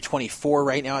now, at 324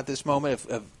 right now at this moment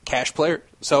of cash player.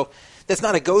 So that's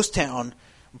not a ghost town,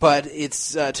 but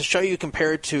it's to show you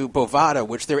compared to Bovada,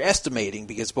 which they're estimating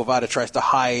because Bovada tries to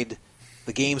hide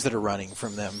the games that are running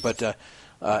from them, but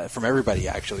from everybody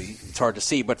actually, it's hard to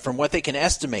see. But from what they can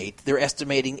estimate, they're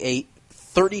estimating a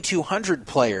 3,200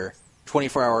 player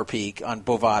 24-hour peak on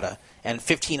Bovada and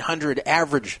 1,500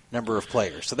 average number of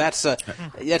players. So that's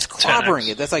clobbering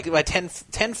it. That's like a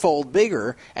tenfold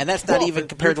bigger, and that's not even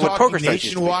compared to what PokerStars used to be.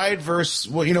 Nationwide versus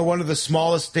one of the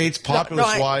smallest states,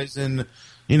 populace-wise, in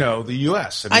the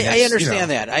U.S. I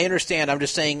understand that. I understand. I'm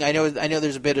just saying. I know.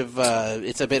 There's a bit of.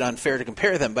 It's a bit unfair to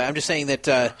compare them, but I'm just saying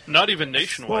that. Not even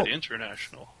nationwide,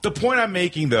 international. The point I'm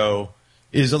making, though,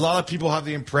 is a lot of people have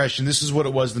the impression this is what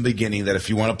it was in the beginning, that if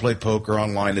you want to play poker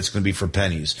online, it's going to be for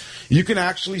pennies. You can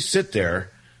actually sit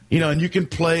there, and you can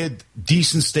play a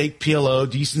decent stake PLO,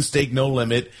 decent stake no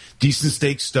limit, decent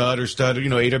stake stud,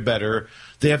 8 or better.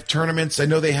 They have tournaments. I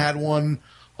know they had one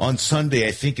on Sunday.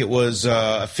 I think it was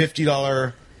a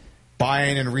 $50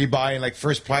 buy-in and rebuy, and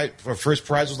first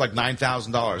prize was like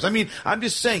 $9,000. I mean, I'm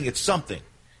just saying it's something.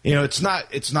 It's not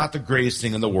the greatest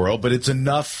thing in the world, but it's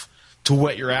enough to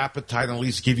whet your appetite and at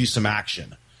least give you some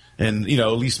action, and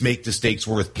at least make the stakes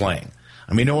worth playing.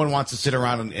 I mean, no one wants to sit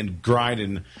around and grind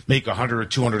and make $100 or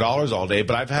 $200 all day,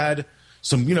 but I've had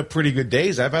some pretty good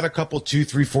days. I've had a couple $2,000,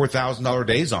 $3,000, $4,000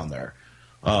 days on there.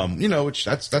 Which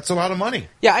that's a lot of money.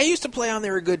 Yeah, I used to play on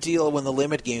there a good deal when the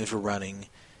limit games were running,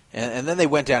 and then they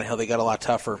went downhill. They got a lot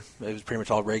tougher. It was pretty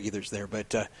much all regulars there,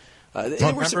 but. I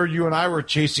remember you and I were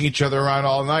chasing each other around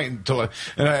all night and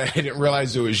I didn't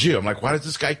realize it was you. I'm like, why does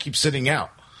this guy keep sitting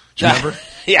out? Do you remember?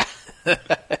 Yeah,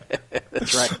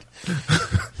 that's right.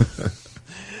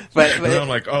 but I'm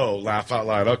like, oh, laugh out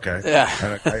loud. Okay,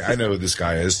 yeah, I know who this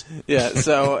guy is. Yeah,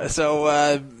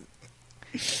 so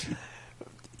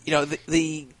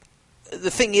the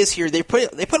thing is here, they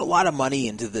put a lot of money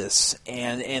into this,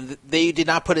 and they did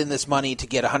not put in this money to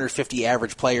get 150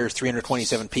 average players,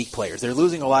 327 peak players. They're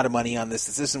losing a lot of money on this.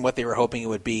 This isn't what they were hoping it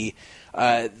would be.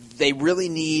 They really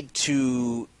need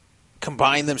to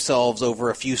combine themselves over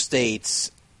a few states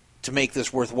to make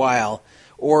this worthwhile.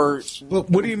 Or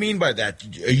what do you mean by that?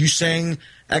 Are you saying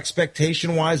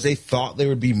expectation-wise they thought there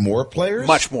would be more players?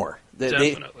 Much more.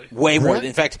 Definitely. Way more.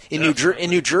 In fact, in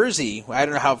New Jersey, I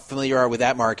don't know how familiar you are with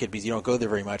that market because you don't go there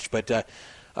very much, but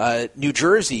New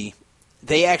Jersey,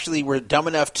 they actually were dumb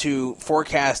enough to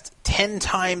forecast 10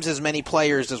 times as many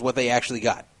players as what they actually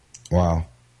got. Wow.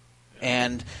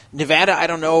 And Nevada, I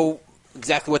don't know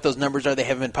exactly what those numbers are. They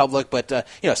haven't been public, but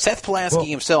Seth Polanski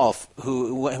himself,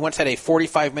 who once had a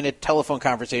 45-minute telephone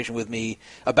conversation with me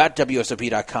about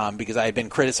WSOP.com because I had been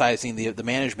criticizing the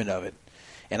management of it.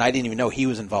 And I didn't even know he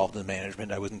was involved in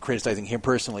management. I wasn't criticizing him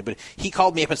personally, but he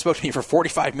called me up and spoke to me for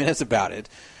 45 minutes about it,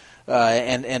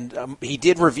 and he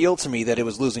did reveal to me that it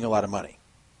was losing a lot of money.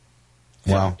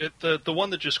 Wow. The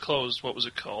one that just closed, what was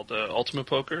it called? Ultimate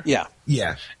Poker? Yeah.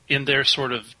 Yeah. In their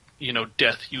sort of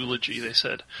death eulogy, they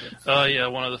said,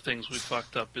 one of the things we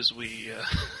fucked up is we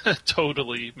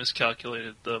totally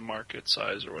miscalculated the market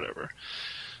size or whatever.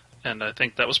 And I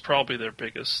think that was probably their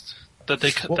biggest.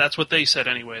 That's what they said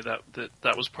anyway.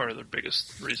 That was part of their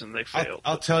biggest reason they failed.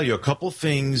 I'll tell you a couple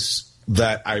things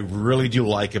that I really do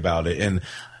like about it, and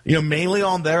mainly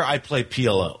on there I play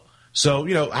PLO. So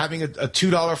having a $2,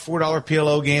 $4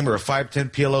 PLO game or a $5,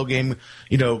 $10 PLO game,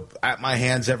 at my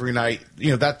hands every night,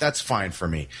 that's fine for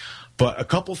me. But a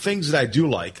couple things that I do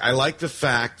like. I like the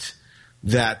fact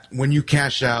that when you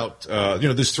cash out,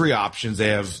 there's 3 options.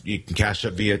 You can cash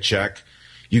out via check.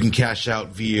 You can cash out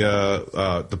via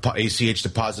the ACH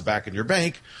deposit back in your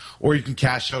bank, or you can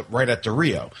cash out right at the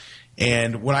Rio.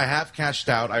 And when I have cashed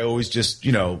out, I always just,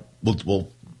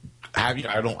 we'll have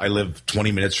I live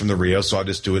 20 minutes from the Rio, so I'll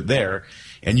just do it there.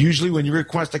 And usually when you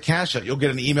request a cash out, you'll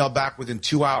get an email back within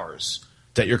 2 hours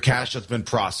that your cash out's been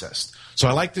processed. So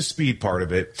I like the speed part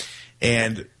of it.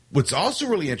 And what's also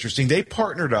really interesting, they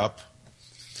partnered up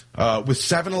with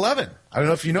 7-Eleven. I don't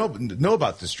know if you know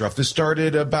about this stuff. This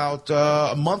started about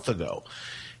a month ago,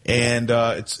 and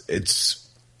it's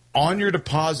on your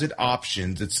deposit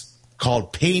options. It's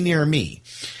called Pay Near Me,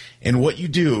 and what you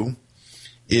do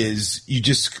is you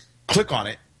just click on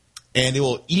it, and it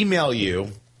will email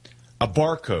you a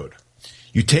barcode.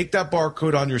 You take that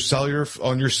barcode on your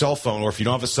cell phone, or if you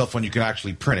don't have a cell phone, you can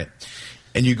actually print it,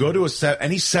 and you go to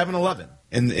any 7-Eleven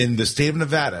in the state of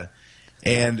Nevada.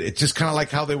 And it's just kind of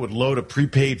like how they would load a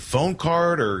prepaid phone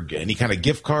card or any kind of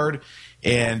gift card.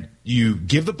 And you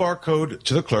give the barcode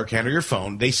to the clerk, hand her your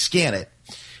phone, they scan it,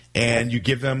 and you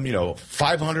give them, $500,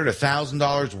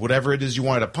 $1,000, whatever it is you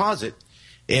want to deposit,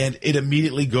 and it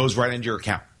immediately goes right into your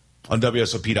account on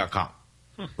WSOP.com,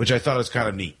 which I thought was kind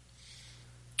of neat.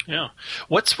 Yeah.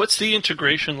 What's the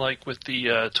integration like with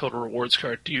the Total Rewards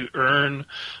card? Do you earn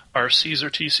RCs or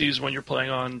TCs when you're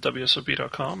playing on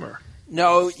WSOP.com, or?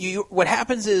 No, what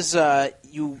happens is they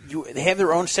have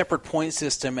their own separate point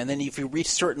system, and then if you reach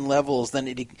certain levels, then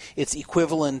it's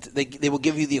equivalent. They will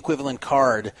give you the equivalent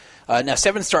card. Now,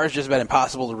 7 stars is just about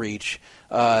impossible to reach,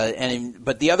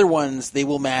 but the other ones they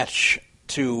will match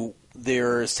to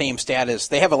their same status.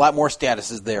 They have a lot more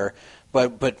statuses there,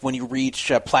 But when you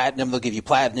reach platinum, they'll give you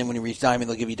platinum. When you reach diamond,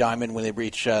 they'll give you diamond. When they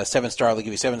reach 7-star, they'll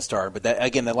give you 7-star. But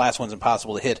that last one's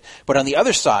impossible to hit. But on the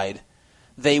other side,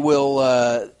 they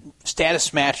will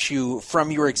status match you from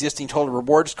your existing total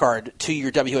rewards card to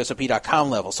your WSOP.com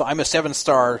level. So I'm a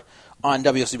 7-star on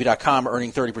WSOP.com,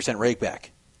 earning 30% rakeback.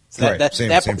 So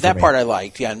that part I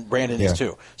liked. Yeah, and Brandon is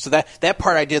too. So that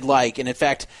part I did like. And in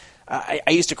fact, I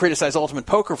used to criticize Ultimate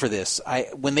Poker for this.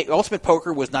 When the Ultimate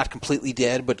Poker was not completely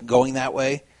dead, but going that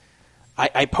way,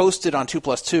 I posted on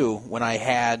 2+2 when I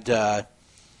had, when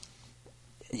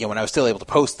I was still able to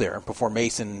post there before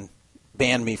Mason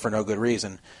banned me for no good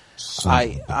reason.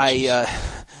 I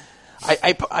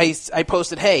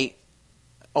posted, hey,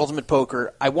 Ultimate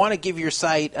Poker, I want to give your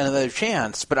site another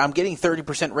chance, but I'm getting 30%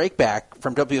 rakeback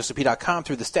from WSOP.com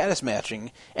through the status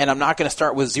matching, and I'm not going to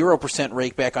start with 0%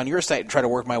 rakeback on your site and try to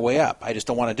work my way up. I just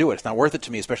don't want to do it. It's not worth it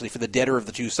to me, especially for the deader of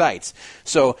the two sites.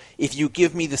 So if you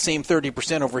give me the same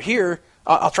 30% over here,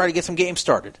 I'll try to get some games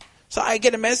started. So I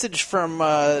get a message from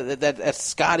that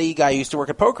Scotty guy who used to work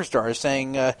at PokerStars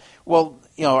saying, well,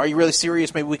 are you really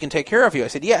serious? Maybe we can take care of you. I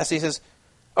said, yes. He says,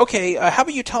 okay, how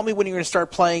about you tell me when you're going to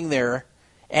start playing there,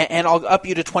 and I'll up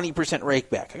you to 20%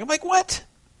 rakeback. I'm like, what?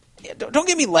 Don't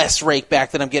give me less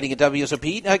rakeback than I'm getting at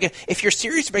WSOP. If you're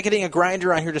serious about getting a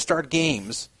grinder on here to start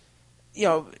games,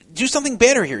 do something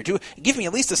better here. Give me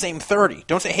at least the same 30.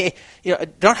 Don't say, hey,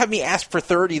 don't have me ask for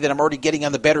 30 that I'm already getting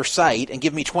on the better site and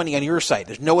give me 20 on your site.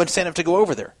 There's no incentive to go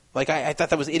over there. Like, I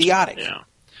thought that was idiotic. Yeah.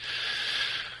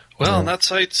 Well, and that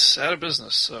site's out of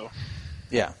business, so.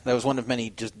 Yeah, that was one of many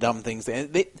just dumb things.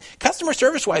 Customer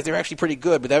service-wise, they're actually pretty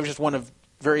good, but that was just one of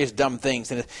various dumb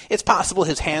things. And it's possible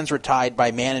his hands were tied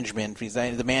by management because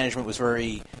the management was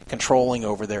very controlling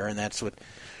over there, and that's what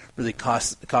really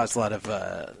caused a lot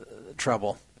of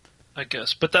trouble. I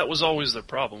guess. But that was always their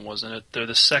problem, wasn't it? They're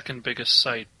the second biggest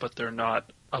site, but they're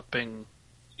not upping,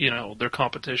 their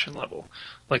competition level.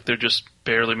 Like they're just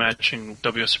barely matching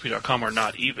WSOP.com or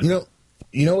not even.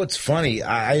 You know what's funny?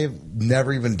 I've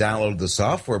never even downloaded the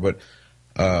software, but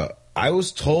I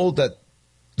was told that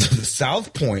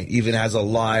South Point even has a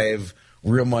live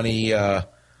real money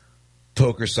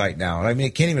poker site now. And I mean, I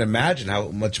can't even imagine how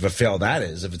much of a fail that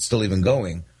is if it's still even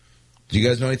going. Do you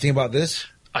guys know anything about this?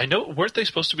 I know. Weren't they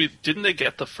supposed to be? Didn't they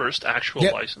get the first actual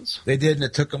license? They did, and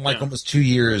it took them almost 2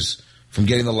 years from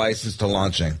getting the license to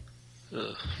launching.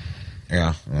 Ugh.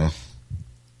 Yeah.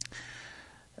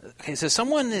 Okay, so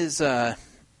someone is. I'm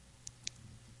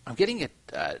getting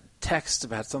a text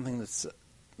about something that's.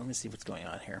 Let me see what's going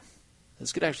on here.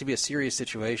 This could actually be a serious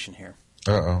situation here.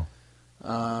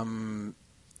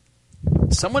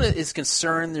 Someone is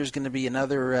concerned there's going to be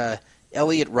another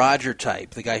Elliot Rodger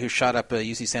type, the guy who shot up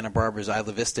UC Santa Barbara's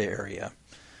Isla Vista area.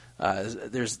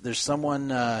 There's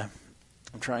someone.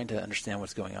 I'm trying to understand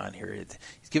what's going on here.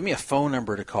 He's giving me a phone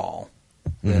number to call.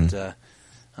 That,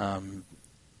 and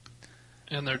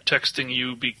they're texting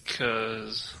you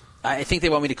because. I think they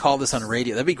want me to call this on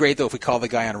radio. That'd be great, though, if we call the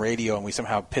guy on radio and we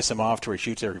somehow piss him off to where he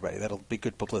shoots everybody. That'll be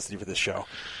good publicity for this show.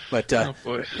 But oh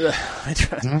boy.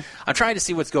 I'm trying to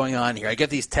see what's going on here. I get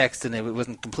these texts, and it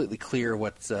wasn't completely clear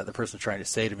what the person was trying to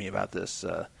say to me about this.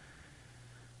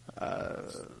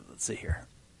 Let's see here.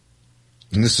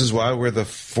 And this is why we're the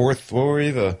fourth. What were we?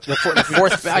 The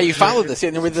fourth. You followed this.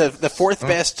 Yeah, we're the fourth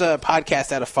best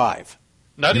podcast out of 5.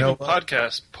 Not even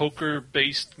podcast,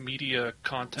 poker-based media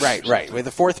content. Right. We're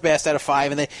the fourth best out of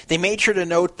 5, and they made sure to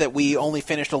note that we only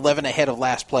finished 11 ahead of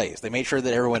last place. They made sure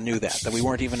that everyone knew that we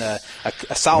weren't even a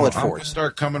solid I'm fourth. going to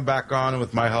start coming back on, and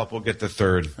with my help, we'll get the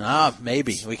third.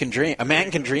 Maybe. We can dream. A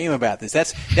man can dream about this.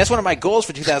 That's one of my goals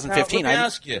for 2015. Now, let me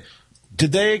ask you,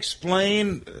 did they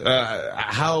explain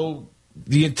how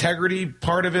the integrity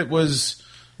part of it was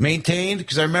maintained?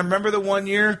 Because I remember the one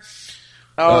year...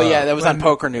 that was on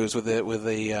Poker News with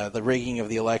the rigging of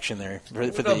the election there.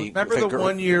 Remember the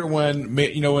 1 year when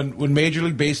Major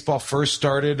League Baseball first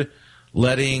started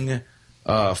letting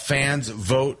fans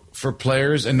vote for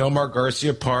players, and Nomar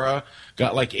Garciaparra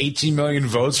got like 18 million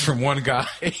votes from one guy.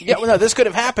 This could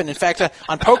have happened. In fact,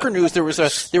 on Poker News there was a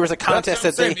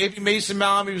contest maybe Mason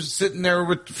Malmy was sitting there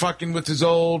with his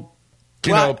old.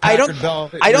 I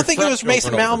don't think it was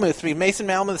Mason Malmuth. I mean, Mason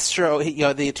Malmuth's show,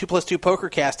 the 2+2 Poker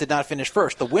Cast did not finish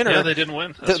first. The winner, they didn't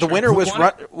win. The winner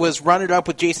was Run It Up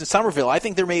with Jason Somerville. I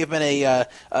think there may have been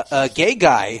a gay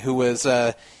guy who was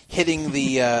hitting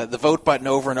the vote button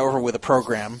over and over with a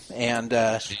program and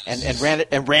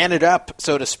ran it up,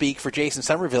 so to speak, for Jason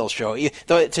Somerville's show.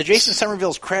 Though to Jason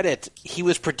Somerville's credit, he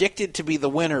was predicted to be the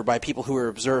winner by people who were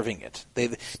observing it.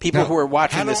 Who were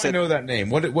watching this. How do I know that name?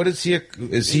 What is he?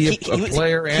 Is he a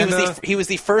player? He was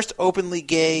the first openly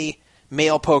gay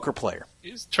male poker player.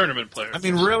 He's a tournament player. I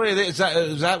mean, really, is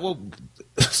that what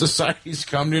society's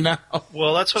come to now?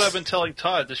 Well, that's what I've been telling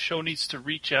Todd. The show needs to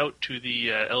reach out to the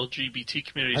LGBT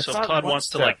community. I So thought if Todd One wants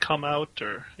Step- to come out,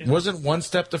 or Wasn't One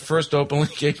Step the first openly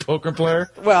gay poker player?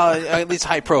 Well, at least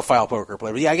high-profile poker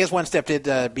player. But yeah, I guess One Step did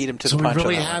beat him to So the we punch.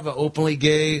 really on that have an openly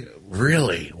gay?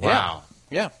 Really? Wow.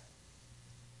 Yeah.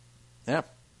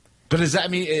 But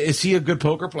is he a good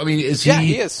poker player? I mean, is he? Yeah,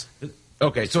 he is.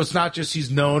 Okay, so it's not just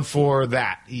he's known for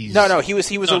that. He's No, he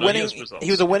was No, a he winning has results. he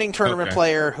was a winning tournament Okay.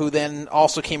 player who then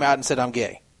also came out and said I'm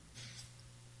gay.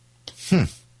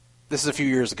 This is a few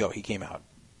years ago he came out.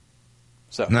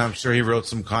 So Now I'm sure he wrote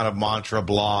some kind of mantra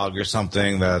blog or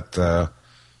something that.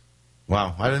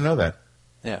 Wow, I didn't know that.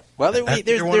 yeah. Well, there's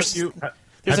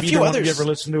a Have few you others. ever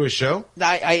listened to his show?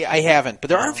 I haven't, but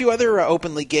there are a few other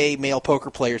openly gay male poker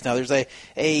players now. There's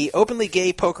a openly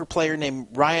gay poker player named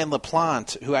Ryan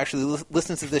LaPlante who actually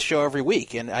listens to this show every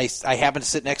week, and I happened to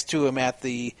sit next to him at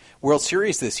the World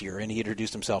Series this year, and he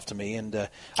introduced himself to me, and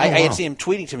I had seen him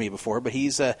tweeting to me before, but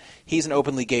he's an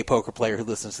openly gay poker player who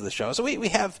listens to the show. So we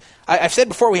have, I've said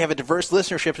before, we have a diverse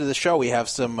listenership to the show. We have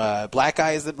some black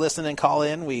guys that listen and call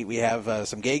in. We have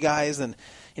some gay guys, and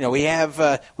we have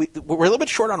we're a little bit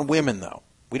short on women, though.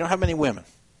 We don't have many women.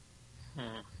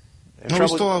 No, we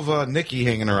still have Nikki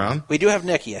hanging around. We do have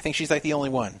Nikki. I think she's like the only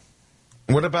one.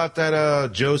 What about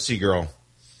that Josie girl?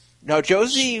 No,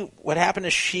 Josie, what happened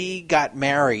is she got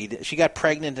married. She got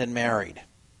pregnant and married.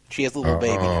 She has a little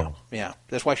baby now. Yeah,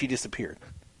 that's why she disappeared.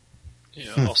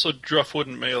 yeah. Also, Druff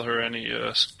wouldn't mail her any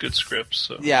good scripts.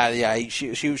 So. Yeah.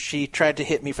 She tried to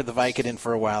hit me for the Vicodin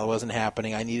for a while. It wasn't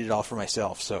happening. I needed it all for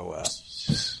myself. So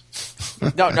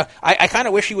no. I kind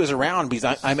of wish he was around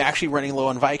because I'm actually running low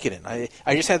on Vicodin.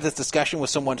 I just had this discussion with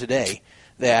someone today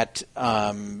that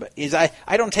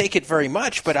I don't take it very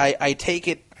much, but I take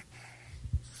it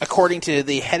according to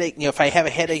the headache. If I have a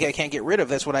headache I can't get rid of,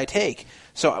 that's what I take.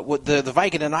 So what the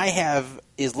Vicodin I have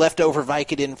is leftover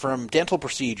Vicodin from dental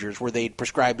procedures where they'd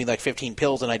prescribe me like 15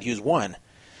 pills and I'd use one.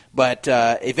 But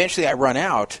eventually I run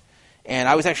out, and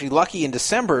I was actually lucky in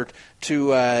December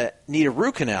to need a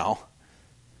root canal.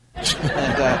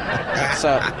 And so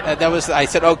that was. I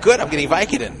said, "Oh, good, I'm getting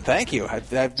Vicodin. Thank you. I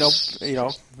have no,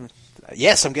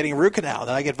 yes, I'm getting a root canal.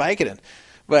 Then I get Vicodin."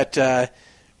 But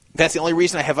that's the only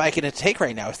reason I have Vicodin to take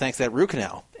right now is thanks to that root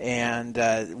canal. And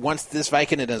once this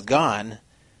Vicodin is gone,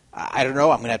 I don't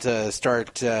know. I'm going to have to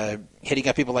start hitting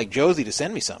up people like Josie to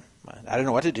send me some. I don't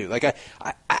know what to do. Like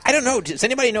I don't know. Does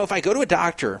anybody know if I go to a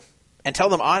doctor and tell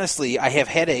them honestly I have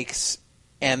headaches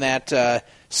and that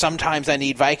sometimes I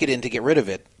need Vicodin to get rid of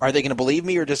it, are they going to believe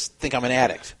me or just think I'm an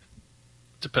addict?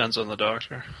 Depends on the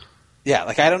doctor. Yeah,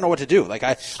 like I don't know what to do. Like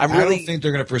I don't think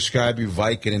they're going to prescribe you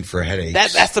Vicodin for headaches.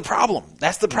 That's the problem.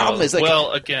 That's the problem. Well, is like,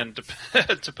 well, again,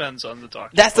 it depends on the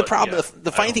doctor. that's the but problem. yeah,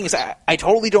 The funny thing is, I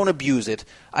totally don't abuse it.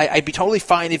 I'd be totally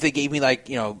fine if they gave me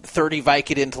 30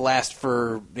 Vicodin to last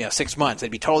for 6 months.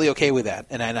 I'd be totally okay with that,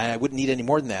 and I wouldn't need any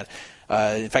more than that.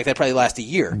 In fact, that'd probably last a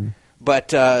year. Mm-hmm. But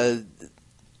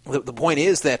the point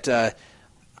is that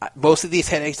most of these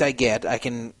headaches I get, I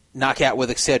can knock out with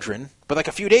Excedrin. But like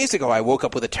a few days ago, I woke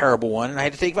up with a terrible one, and I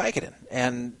had to take Vicodin.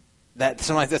 And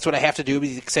sometimes that's what I have to do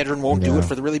because Excedrin won't do it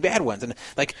for the really bad ones. And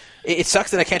it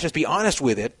sucks that I can't just be honest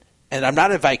with it, and I'm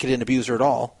not a Vicodin abuser at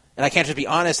all, and I can't just be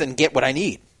honest and get what I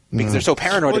need because they're so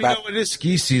paranoid about. It is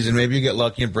ski season. Maybe you get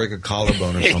lucky and break a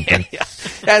collarbone or something. Yeah.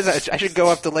 I should go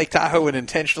up to Lake Tahoe and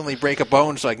intentionally break a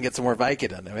bone so I can get some more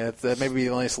Vicodin. I mean, that may be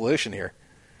the only solution here.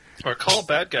 Or call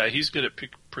Bad Guy. He's good at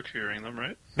procuring them,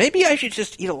 right? Maybe I should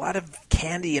just eat a lot of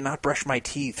candy and not brush my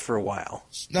teeth for a while.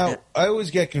 Now, I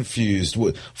always get confused.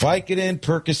 Vicodin,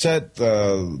 Percocet,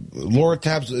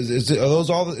 Loratabs, is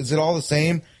it all the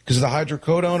same because of the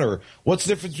hydrocodone? Or what's the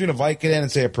difference between a Vicodin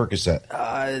and, say, a Percocet?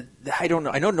 I don't know.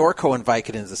 I know Norco and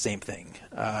Vicodin is the same thing.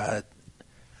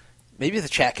 Maybe the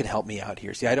chat can help me out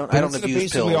here. See, I don't abuse pills.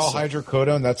 Basically all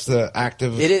hydrocodone. That's the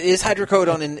active. It is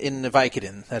hydrocodone in the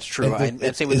Vicodin. That's true. And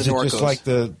same with the Norcos. Is it just like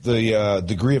the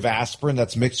degree of aspirin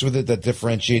that's mixed with it that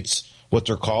differentiates what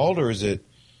they're called, or is it?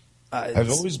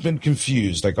 I've always been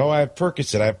confused. Like, I have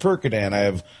Percocet, I have Percodan, I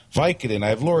have Vicodin, I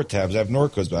have Loratabs, I have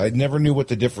Norcos, but I never knew what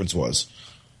the difference was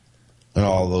in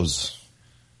all those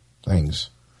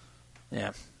things.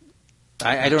 Yeah,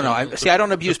 I don't know. I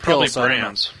don't abuse pills. So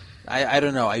brands. I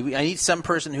don't know. I need some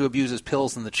person who abuses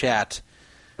pills in the chat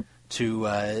to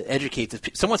educate this.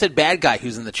 Someone said Bad Guy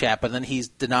who's in the chat, but then he's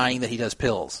denying that he does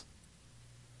pills.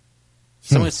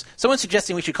 Someone's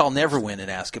suggesting we should call Neverwin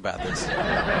and ask about this.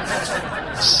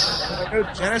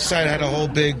 Genocide had a whole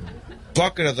big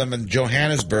bucket of them in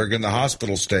Johannesburg in the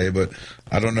hospital stay, but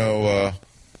I don't know.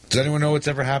 Does anyone know what's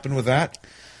ever happened with that?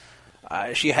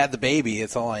 She had the baby.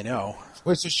 That's all I know.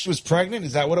 Wait, so she was pregnant?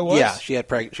 Is that what it was? Yeah, she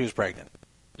was pregnant.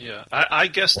 Yeah, I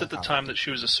guessed at the time that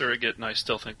she was a surrogate, and I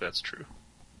still think that's true.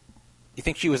 You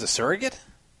think she was a surrogate?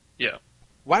 Yeah.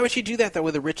 Why would she do that though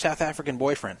with a rich South African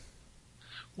boyfriend?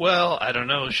 Well, I don't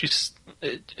know.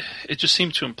 It just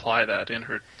seemed to imply that in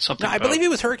her something. No, I believe it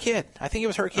was her kid. I think it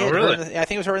was her kid. Oh, really? I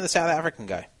think it was her and the South African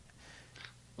guy.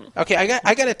 Okay,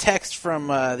 I got a text from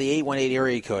the 818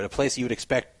 area code, a place you would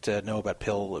expect to know about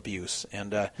pill abuse,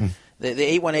 and the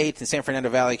 818 in San Fernando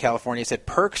Valley, California said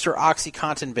perks are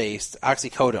OxyContin-based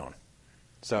oxycodone.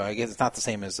 So I guess it's not the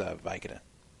same as Vicodin.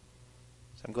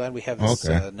 So I'm glad we have this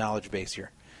knowledge base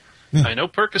here. I know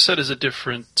Percocet is a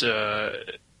different.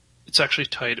 It's actually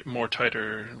more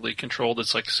tightly controlled.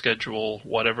 It's like Schedule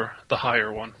whatever, the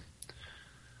higher one.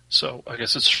 So I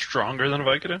guess it's stronger than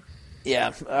Vicodin.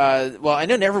 Yeah. Well, I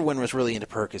know Neverwin was really into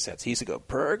Percocets. He used to go,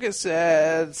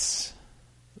 Percocets.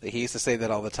 He used to say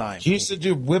that all the time. He used to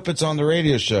do whippets on the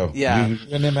radio show. Yeah. You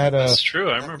and him had That's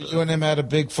true. I remember You and him had a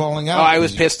big falling out. Oh, I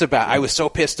was so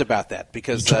pissed about that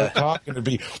because talking to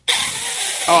be.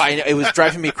 Oh, I know, it was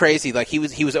driving me crazy. Like he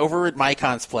was over at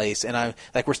Mycon's place, and I'm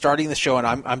like, we're starting the show, and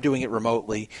I'm doing it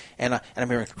remotely, and I'm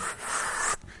hearing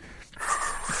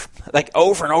like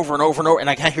over and over and over and over, and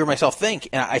I can't hear myself think.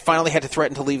 And I finally had to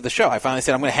threaten to leave the show. I finally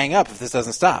said, I'm going to hang up if this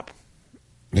doesn't stop.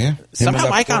 Yeah. Somehow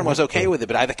Mycon was okay with it,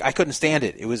 but I couldn't stand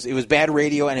it. It was bad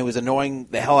radio, and it was annoying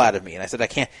the hell out of me. And I said, I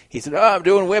can't. He said, oh, I'm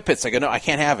doing whippets. I go, no, I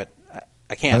can't have it.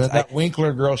 I can't. And then that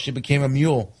Winkler girl, she became a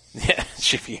mule. Yeah,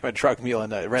 she became a drug mule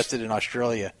and arrested in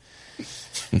Australia.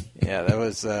 Yeah, that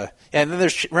was. And then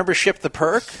there's remember Ship the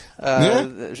Perk,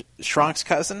 Schrank's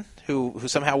cousin, who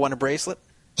somehow won a bracelet.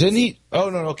 Didn't he? Oh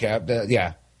no, okay,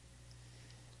 yeah.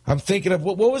 I'm thinking of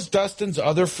what was Dustin's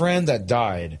other friend that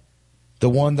died, the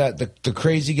one that the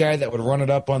crazy guy that would run it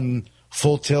up on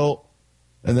full tilt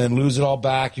and then lose it all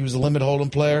back. He was a limit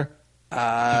hold'em player.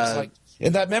 And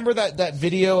remember that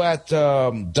video at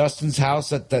Dustin's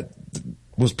house that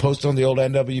was posted on the old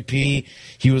NWP.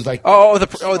 He was like,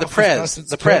 the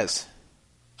Prez.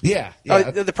 Yeah.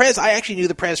 The Prez. I actually knew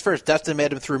the Prez first. Dustin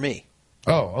met him through me.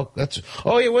 Yeah.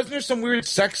 Wasn't there some weird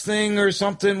sex thing or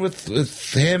something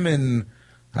with him and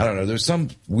I don't know? There's some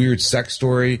weird sex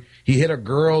story. He hit a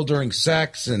girl during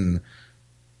sex, and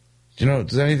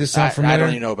does any of this sound familiar? I don't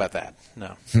even know about that.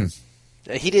 No.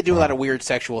 He did do a lot of weird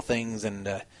sexual things, and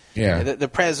the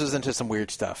Prez was into some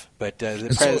weird stuff. But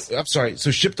the Prez. I'm sorry.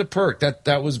 So Ship the Perk.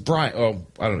 That was Brian. Oh,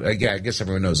 I don't. I guess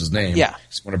everyone knows his name. Yeah.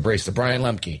 Just want to brace the Brian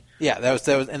Lemke. Yeah, that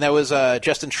was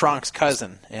Justin Schrank's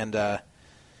cousin, and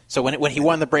so when he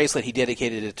won the bracelet, he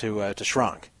dedicated it to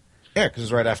Schrank. Yeah, because it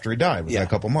was right after he died, within a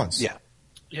couple months. Yeah.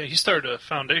 Yeah, he started a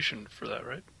foundation for that,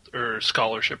 right? Or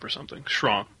scholarship or something.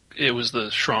 Schrank. It was the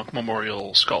Schrank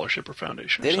Memorial Scholarship or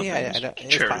Foundation. Did or he?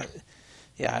 Charity.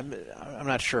 I'm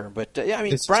not sure, but I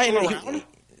mean, Is Brian.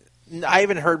 I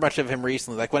haven't heard much of him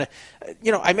recently. Like when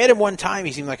I met him one time,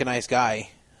 he seemed like a nice guy,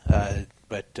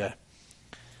 but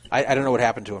I don't know what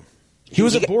happened to him. He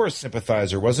was a Boris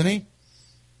sympathizer, wasn't he?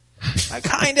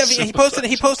 Kind of. He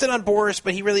posted on Boris,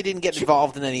 but he really didn't get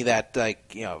involved in any of that,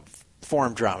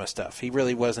 forum drama stuff. He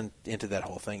really wasn't into that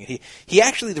whole thing. He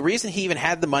actually, the reason he even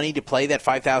had the money to play that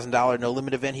 $5,000 no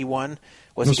limit event he won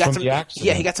was he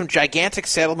got some gigantic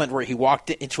settlement where he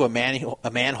walked into a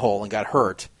manhole and got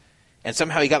hurt, and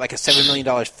somehow he got like a $7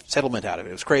 million settlement out of it.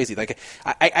 It was crazy. Like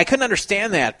I couldn't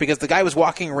understand that because the guy was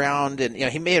walking around and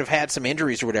he may have had some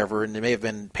injuries or whatever, and it may have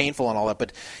been painful and all that.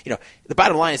 But the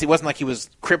bottom line is he wasn't like he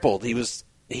was crippled. He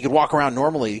could walk around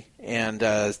normally and.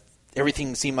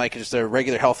 Everything seemed like just a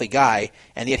regular, healthy guy,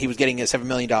 and yet he was getting a $7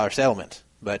 million settlement.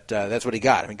 But that's what he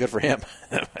got. I mean, good for him.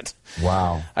 But,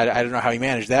 wow. I don't know how he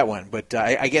managed that one. But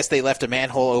I guess they left a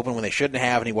manhole open when they shouldn't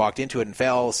have, and he walked into it and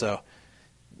fell. So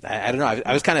I don't know.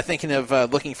 I was kind of thinking of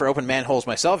looking for open manholes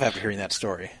myself after hearing that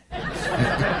story.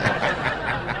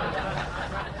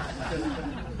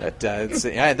 But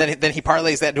then he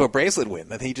parlays that into a bracelet win.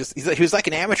 That he was like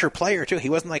an amateur player, too. He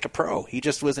wasn't like a pro. He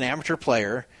just was an amateur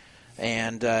player.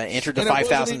 And entered the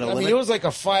 5,000 no limit. It was like a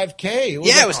 5K. It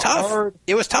was tough.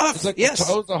 It was tough. Yes,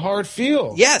 it was a hard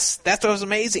field. Yes, that's what was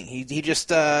amazing. He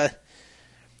just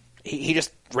he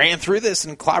just ran through this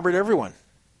and clobbered everyone.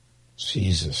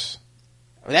 Jesus,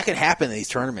 I mean, that can happen in these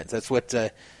tournaments. That's what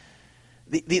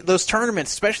those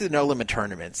tournaments, especially the no limit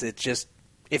tournaments. It's just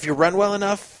if you run well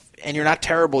enough and you're not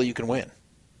terrible, you can win.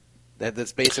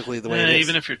 That's basically the way it is.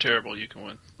 Even if you're terrible, you can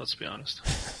win. Let's be honest.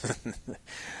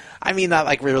 I mean, not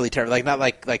like really terrible, like not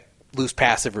like loose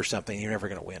passive or something. You're never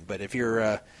going to win. But if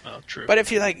you're, true. But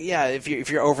if you're if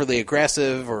you're overly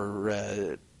aggressive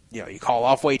or you call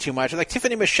off way too much, like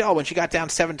Tiffany Michelle when she got down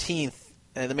 17th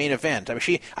the main event. I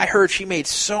mean, I heard she made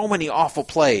so many awful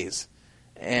plays,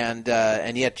 and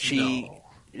yet she. No.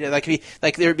 Yeah,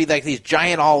 there'd be like these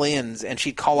giant all-ins, and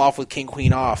she'd call off with king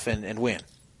queen off and win.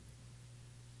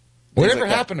 Whatever like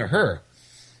that. happened to her?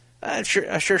 I'm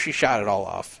sure she shot it all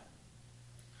off.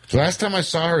 The last time I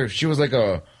saw her, she was like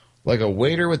a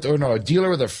waiter a dealer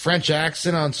with a French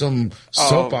accent on some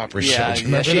soap opera show. Do you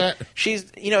remember that?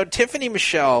 She's Tiffany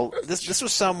Michelle. This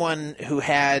was someone who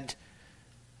had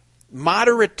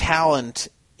moderate talent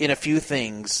in a few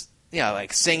things.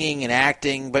 Like singing and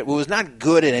acting, but was not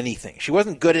good at anything. She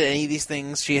wasn't good at any of these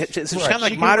things. She was kind of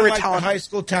like moderate talent. The high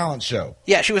school talent show.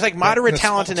 Yeah, she was like moderate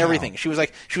talent in everything. She was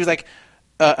like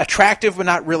attractive but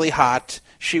not really hot.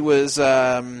 She was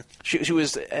she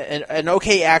was an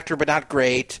okay actor but not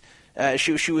great.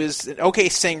 She was an okay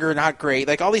singer, not great.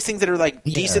 Like all these things that are like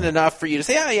decent enough for you to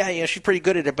say, yeah, she's pretty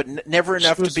good at it, but never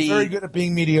enough to be very good at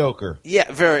being mediocre. Yeah,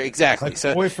 very exactly. Like So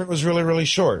her boyfriend was really, really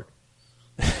short.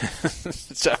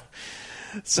 So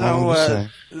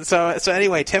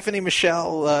anyway, Tiffany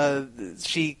Michelle,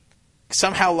 she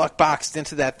somehow luck boxed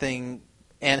into that thing,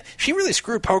 and she really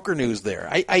screwed Poker News there.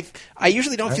 I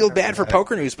usually don't feel bad for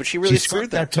Poker News, but she really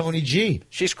screwed them. That Tony G.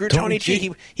 She screwed Tony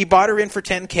G. He bought her in for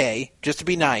 $10K just to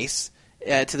be nice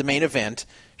to the main event.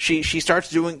 She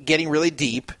starts getting really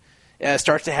deep,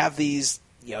 starts to have these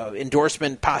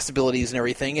endorsement possibilities and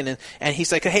everything, and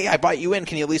he's like, hey, I bought you in.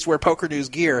 Can you at least wear Poker News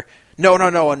gear? No.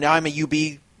 And now I'm a UB.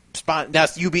 Now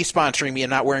it's UB sponsoring me and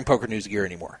not wearing Poker News gear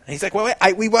anymore. And he's like, well,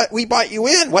 we bought you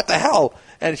in. What the hell?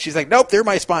 And she's like, nope, they're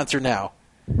my sponsor now.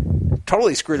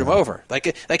 Totally screwed him over. Like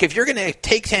if you're going to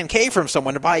take $10K from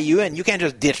someone to buy you in, you can't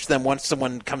just ditch them once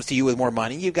someone comes to you with more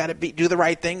money. You've got to do the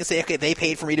right thing and say, okay, they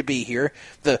paid for me to be here.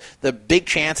 The big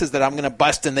chances that I'm going to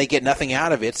bust and they get nothing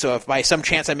out of it. So if by some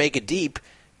chance I make it deep,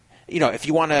 if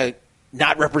you want to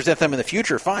not represent them in the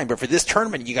future, fine. But for this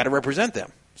tournament, you got to represent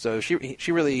them. So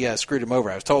she really screwed him over.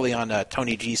 I was totally on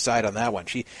Tony G's side on that one.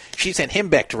 She sent him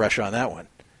back to Russia on that one.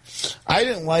 I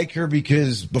didn't like her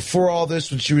because before all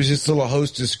this, when she was just a little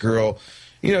hostess girl,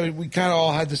 we kind of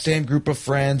all had the same group of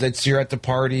friends. I'd see her at the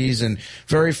parties and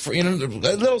a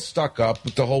little stuck up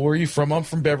with the whole, where are you from? I'm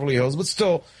from Beverly Hills, but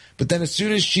still. But then as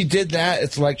soon as she did that,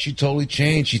 it's like she totally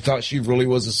changed. She thought she really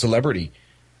was a celebrity.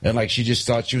 And, she just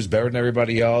thought she was better than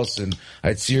everybody else. And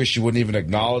I'd see her, she wouldn't even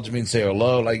acknowledge me and say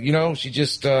hello. She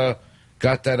just got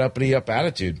that uppity-up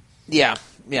attitude. Yeah.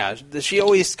 She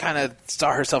always kind of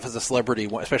saw herself as a celebrity,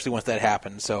 especially once that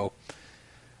happened. So,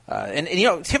 and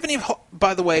Tiffany,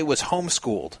 by the way, was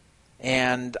homeschooled.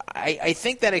 And I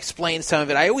think that explains some of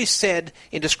it. I always said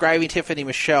in describing Tiffany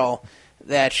Michelle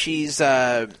that she's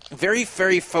very,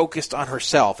 very focused on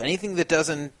herself. Anything that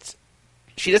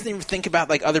she doesn't even think about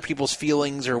other people's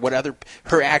feelings or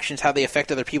her actions, how they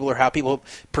affect other people or how people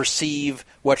perceive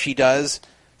what she does.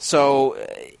 So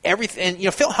everything,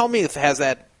 Phil Hellmuth has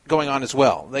that going on as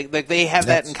well. They have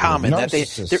that in common, that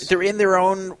they're in their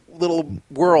own little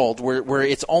world where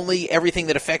it's only everything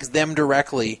that affects them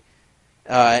directly,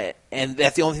 and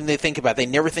that's the only thing they think about. They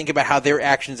never think about how their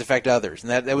actions affect others,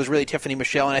 and that was really Tiffany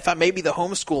Michelle. And I thought maybe the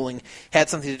homeschooling had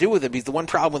something to do with it, because the one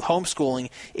problem with homeschooling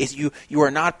is you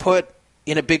are not put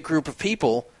in a big group of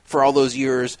people for all those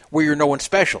years where you're no one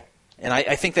special. And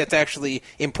I think that's actually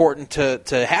important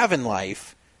to have in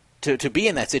life, to be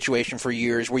in that situation for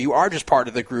years where you are just part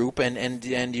of the group and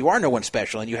you are no one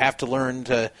special, and you have to learn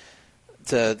to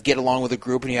get along with the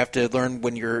group, and you have to learn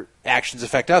when your actions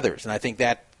affect others. And I think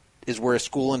that is where a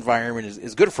school environment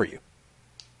is good for you.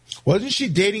 Wasn't she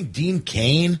dating Dean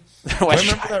Cain? I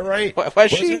remember that right?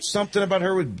 Was she? There something about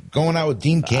her going out with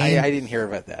Dean Cain? I didn't hear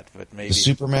about that, but maybe. The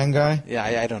Superman guy? Yeah,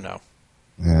 I don't know.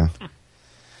 Yeah.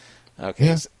 Okay.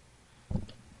 Yeah.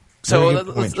 So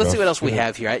let's see what else we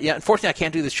have here. Unfortunately, I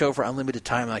can't do the show for unlimited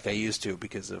time like I used to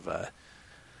because of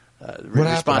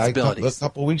responsibilities. A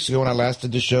couple of weeks ago when I last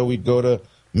did the show, we'd go to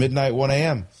midnight, 1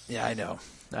 a.m. Yeah, I know.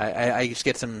 I just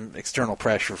get some external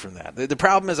pressure from that. The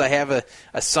problem is I have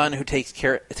a son who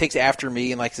takes after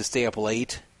me and likes to stay up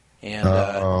late,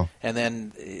 and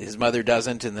then his mother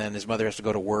doesn't, and then his mother has to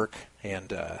go to work, and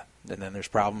then there's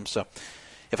problems. So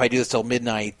if I do this till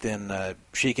midnight, then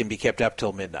she can be kept up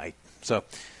till midnight. So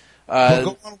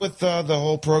go on with the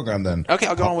whole program then. Okay,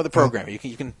 I'll go on with the program. You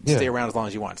can stay around as long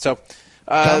as you want. So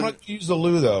I'm going to use the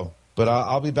loo though. But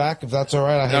I'll be back if that's all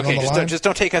right. Just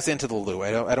don't take us into the loo.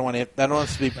 I don't want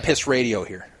us to be piss radio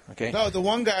here. Okay. No, the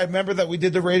one guy. Remember that we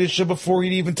did the radio show before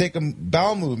he'd even take a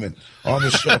bowel movement on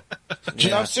the show.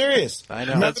 Yeah. I'm serious. I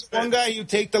know. Remember the one guy? You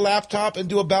take the laptop and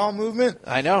do a bowel movement.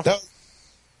 I know.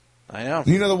 I know.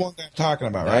 You know the one guy I'm talking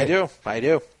about, right? I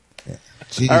do. Yeah.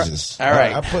 Jesus. All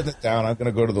right. I'm putting it down. I'm going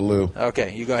to go to the loo.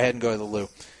 Okay, you go ahead and go to the loo.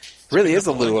 Really is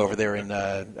a loo over there in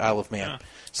Isle of Man. Yeah.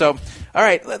 So, all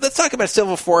right, let's talk about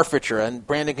civil forfeiture, and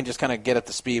Brandon can just kind of get up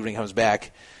to speed when he comes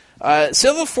back.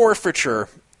 Civil forfeiture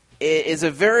is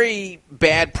a very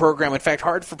bad program. In fact,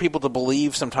 hard for people to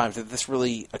believe sometimes that this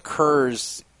really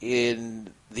occurs in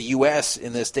the U.S.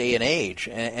 in this day and age,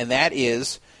 and that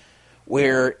is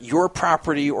where your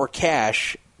property or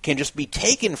cash can just be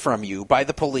taken from you by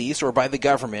the police or by the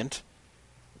government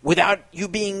without you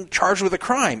being charged with a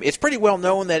crime. It's pretty well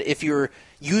known that if you're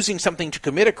using something to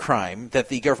commit a crime, that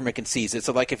the government can seize it.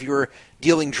 So like if you're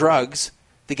dealing drugs,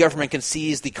 the government can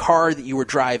seize the car that you were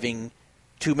driving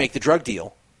to make the drug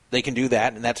deal. They can do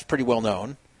that, and that's pretty well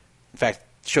known. In fact,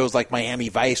 shows like Miami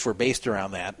Vice were based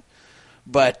around that.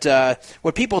 But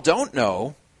what people don't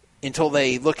know until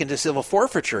they look into civil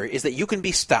forfeiture is that you can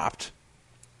be stopped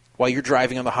while you're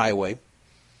driving on the highway,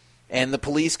 and the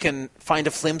police can find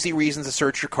a flimsy reason to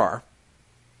search your car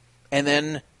and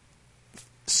then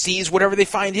seize whatever they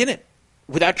find in it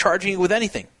without charging you with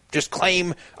anything. Just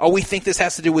claim, oh, we think this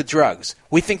has to do with drugs.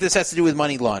 We think this has to do with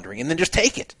money laundering. And then just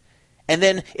take it. And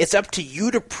then it's up to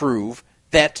you to prove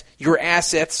that your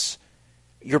assets,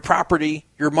 your property,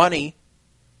 your money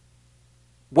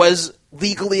was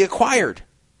legally acquired.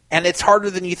 And it's harder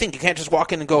than you think. You can't just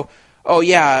walk in and go, oh,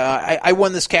 yeah, I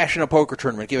won this cash in a poker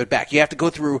tournament, give it back. You have to go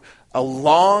through a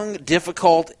long,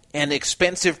 difficult, and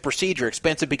expensive procedure.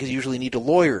 Expensive because you usually need a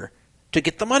lawyer to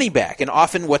get the money back. And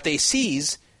often what they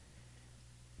seize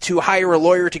to hire a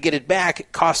lawyer to get it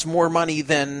back costs more money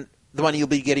than the money you'll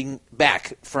be getting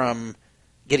back from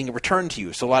getting it returned to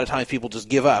you. So a lot of times people just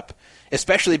give up,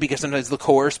 especially because sometimes they'll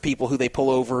coerce people who they pull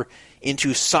over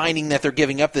into signing that they're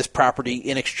giving up this property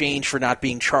in exchange for not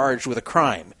being charged with a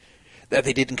crime that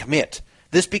they didn't commit.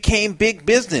 This became big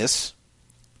business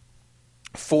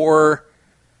for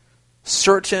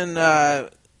certain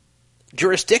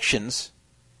jurisdictions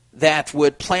that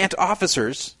would plant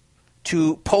officers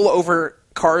to pull over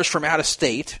cars from out of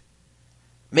state,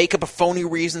 make up a phony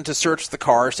reason to search the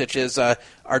car, such as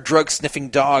our drug-sniffing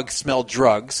dog smelled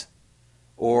drugs,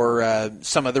 or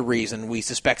some other reason. We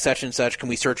suspect such and such. Can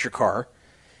we search your car?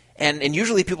 And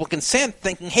usually people consent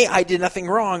thinking, hey, I did nothing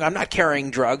wrong. I'm not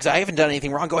carrying drugs. I haven't done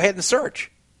anything wrong. Go ahead and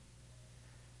search.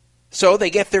 So they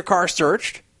get their car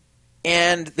searched,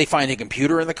 and they find a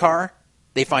computer in the car.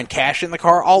 They find cash in the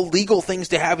car. All legal things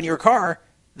to have in your car.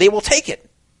 They will take it.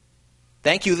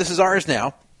 Thank you. This is ours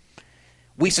now.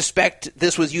 We suspect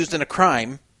this was used in a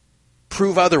crime.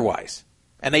 Prove otherwise.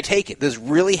 And they take it. This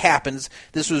really happens.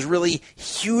 This was really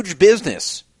huge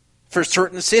business for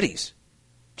certain cities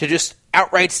to just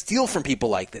outright steal from people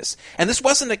like this. And this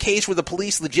wasn't a case where the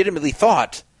police legitimately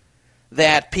thought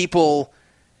that people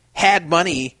had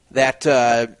money that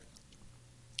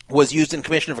was used in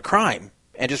commission of a crime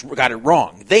and just got it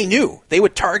wrong. They knew. They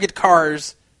would target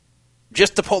cars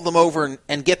just to pull them over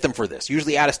and get them for this,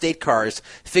 usually out-of-state cars,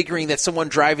 figuring that someone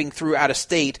driving through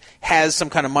out-of-state has some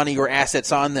kind of money or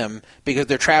assets on them because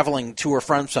they're traveling to or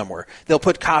from somewhere. They'll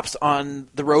put cops on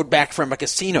the road back from a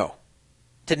casino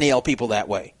to nail people that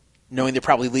way, knowing they're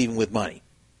probably leaving with money.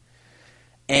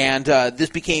 And this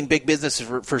became big business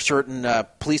for certain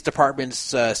police departments,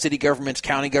 city governments,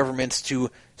 county governments to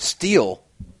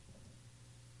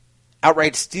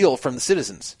outright steal from the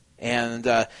citizens. And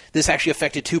this actually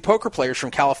affected two poker players from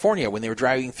California when they were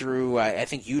driving through, I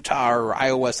think, Utah or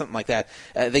Iowa, something like that.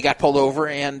 They got pulled over,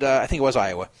 and I think it was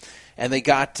Iowa. And they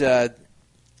got, I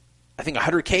think,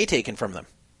 $100K taken from them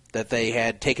that they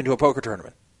had taken to a poker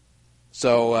tournament.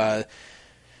 So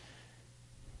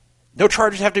no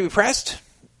charges have to be pressed.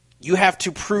 You have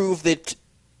to prove that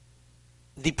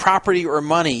the property or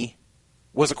money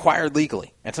was acquired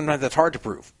legally. And sometimes that's hard to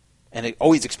prove. And it's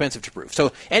always expensive to prove.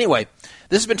 So anyway,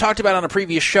 this has been talked about on a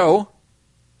previous show,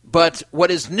 but what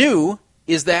is new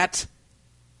is that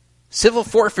civil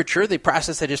forfeiture, the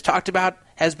process I just talked about,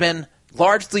 has been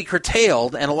largely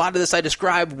curtailed, and a lot of this I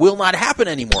described will not happen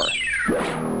anymore.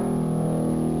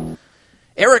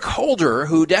 Eric Holder,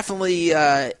 who definitely,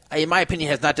 in my opinion,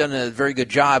 has not done a very good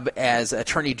job as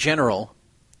Attorney General,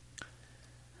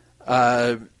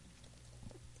 finally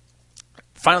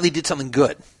did something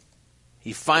good.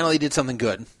 He finally did something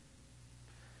good.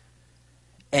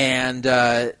 And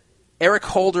Eric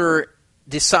Holder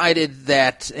decided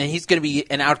that, and he's going to be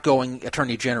an outgoing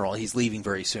Attorney General. He's leaving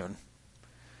very soon.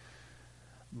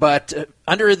 But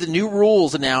under the new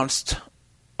rules announced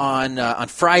on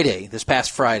Friday, this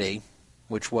past Friday,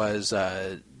 which was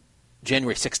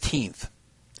January 16th,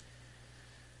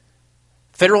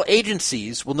 federal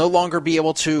agencies will no longer be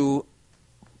able to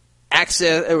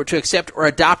access or to accept or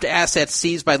adopt assets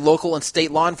seized by local and state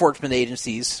law enforcement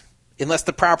agencies unless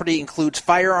the property includes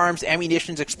firearms,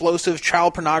 ammunition, explosives,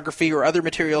 child pornography, or other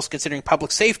materials considering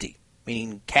public safety,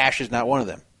 meaning cash is not one of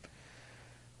them,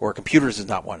 or computers is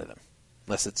not one of them,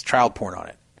 unless it's child porn on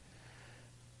it.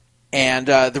 And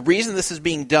the reason this is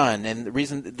being done, and the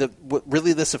reason what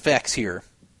really this affects here,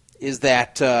 is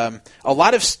that a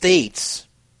lot of states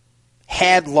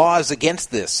had laws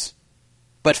against this,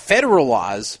 but federal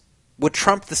laws would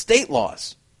trump the state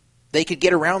laws. They could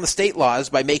get around the state laws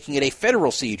by making it a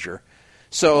federal seizure.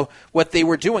 So what they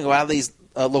were doing, a lot of these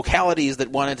localities that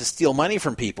wanted to steal money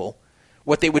from people,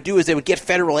 what they would do is they would get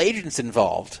federal agents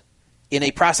involved in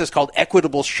a process called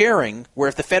equitable sharing, where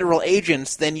if the federal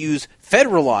agents then use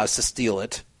federal laws to steal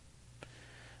it,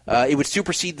 it would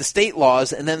supersede the state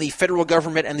laws, and then the federal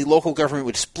government and the local government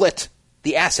would split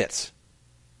the assets.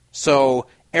 So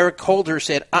Eric Holder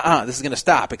said, this is going to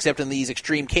stop, except in these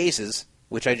extreme cases,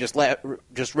 which I just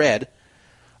read,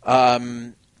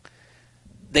 they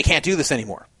can't do this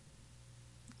anymore.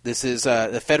 This is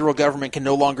the federal government can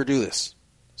no longer do this.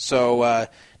 So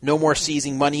no more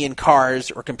seizing money in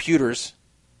cars or computers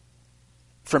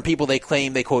from people they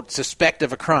claim they, quote, suspect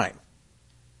of a crime.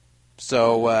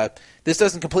 So this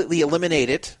doesn't completely eliminate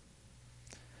it.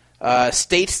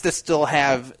 States that still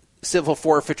have civil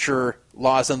forfeiture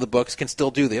laws on the books can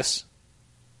still do this.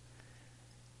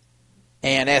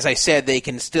 And as I said, they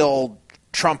can still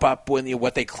trump up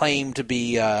what they claim to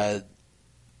be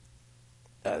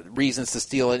reasons to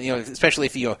steal it. Especially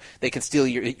if they can steal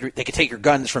they can take your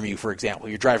guns from you. For example,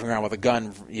 you're driving around with a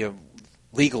gun,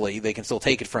 legally, they can still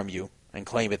take it from you and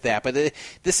claim it that. But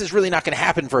this is really not going to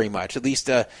happen very much. At least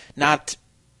not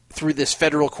through this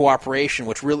federal cooperation,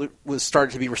 which really was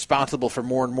started to be responsible for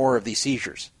more and more of these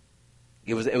seizures.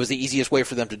 It was the easiest way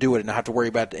for them to do it and not have to worry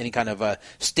about any kind of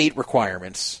state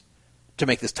requirements to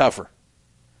make this tougher.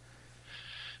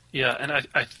 Yeah, and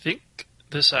I think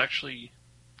this actually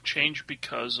changed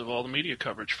because of all the media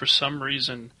coverage. For some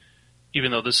reason,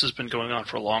 even though this has been going on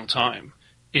for a long time,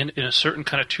 in a certain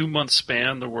kind of 2-month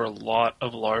span, there were a lot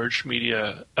of large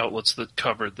media outlets that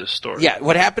covered this story. Yeah,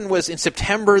 what happened was in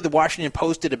September, the Washington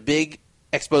Post did a big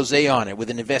expose on it with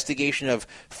an investigation of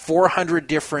 400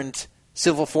 different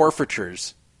civil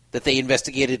forfeitures that they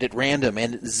investigated at random,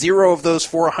 and zero of those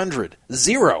 400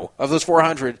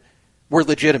 were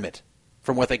legitimate,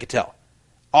 from what they could tell.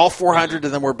 All 400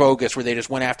 of them were bogus, where they just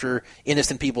went after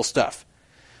innocent people's stuff.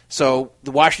 So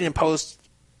the Washington Post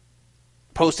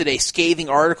posted a scathing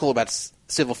article about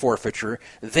civil forfeiture.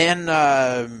 Then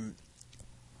John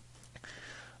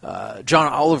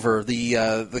Oliver,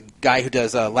 the guy who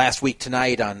does Last Week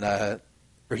Tonight on, or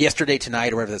Yesterday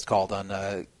Tonight, or whatever that's called, on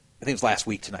I think it was Last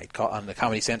Week Tonight on the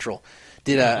Comedy Central,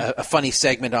 did a funny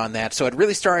segment on that. So it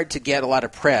really started to get a lot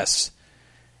of press,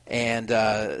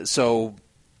 and so.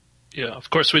 Yeah, of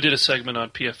course, we did a segment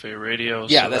on PFA Radio.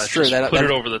 Yeah, so that's that true. Just put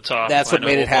it over the top. That's what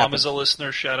made it happen. Obama's a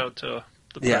listener. Shout out to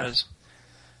the press.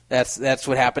 That's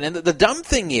what happened. And the dumb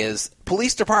thing is,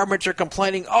 police departments are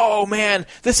complaining, oh, man,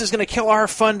 this is going to kill our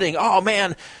funding. Oh,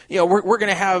 man, we're going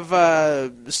to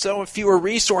have so fewer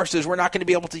resources. We're not going to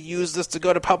be able to use this to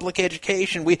go to public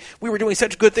education. We were doing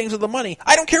such good things with the money.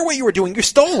 I don't care what you were doing. You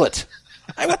stole it.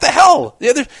 What the hell?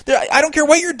 I don't care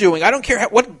what you're doing. I don't care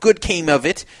what good came of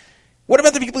it. What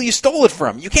about the people you stole it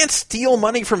from? You can't steal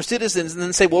money from citizens and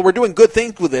then say, well, we're doing good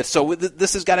things with it, so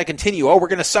this has got to continue. Oh, we're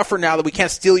going to suffer now that we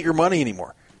can't steal your money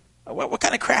anymore. What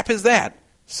kind of crap is that?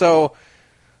 So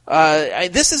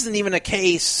this isn't even a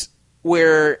case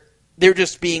where they're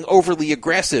just being overly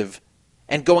aggressive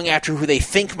and going after who they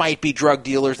think might be drug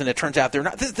dealers, and it turns out they're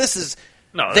not. This is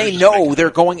they know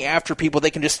they're going after people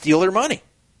they can just steal their money.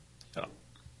 Oh.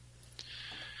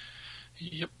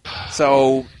 Yep.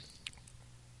 So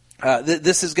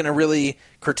this is going to really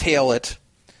curtail it.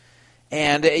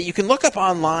 And you can look up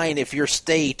online if your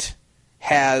state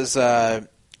has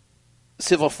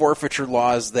civil forfeiture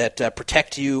laws that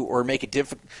protect you or make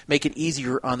it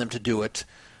easier on them to do it.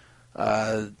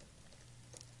 Let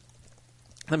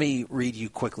me read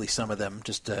you quickly some of them,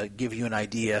 just to give you an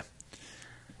idea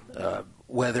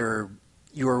whether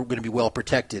you're going to be well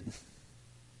protected.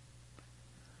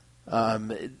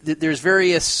 There's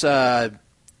various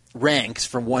ranks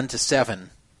from 1 to 7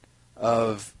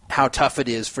 of how tough it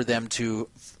is for them to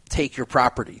take your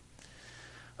property.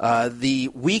 The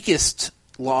weakest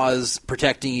laws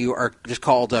protecting you are just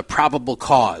called probable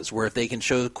cause, where if they can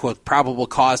show, quote, probable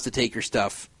cause to take your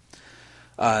stuff,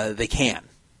 they can.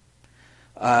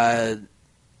 Then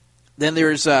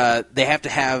there's they have to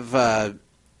have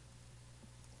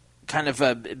kind of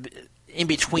in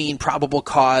between probable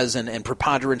cause and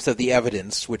preponderance of the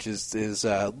evidence, which is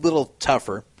a little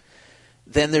tougher.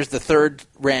 Then there's the third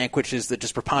rank, which is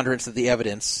just preponderance of the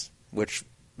evidence, which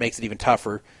makes it even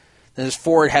tougher. Then there's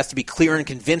 4, it has to be clear and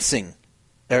convincing,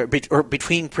 or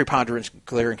between preponderance,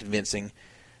 clear and convincing.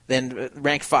 Then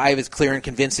rank 5 is clear and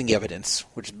convincing evidence,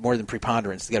 which is more than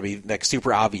preponderance. It's got to be like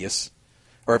super obvious,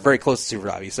 or very close to super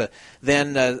obvious.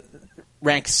 Then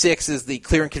rank 6 is the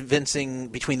clear and convincing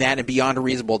between that and beyond a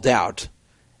reasonable doubt.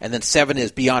 And then 7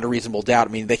 is beyond a reasonable doubt.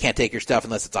 I mean, they can't take your stuff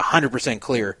unless it's 100%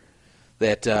 clear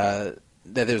that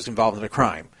it was involved in a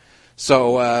crime.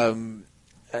 So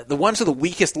the ones with the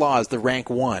weakest laws, the rank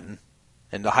 1,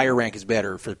 and the higher rank is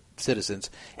better for citizens: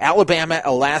 Alabama,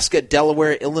 Alaska,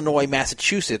 Delaware, Illinois,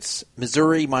 Massachusetts,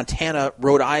 Missouri, Montana,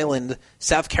 Rhode Island,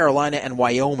 South Carolina, and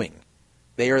Wyoming.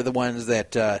 They are the ones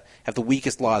that have the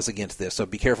weakest laws against this, so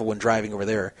be careful when driving over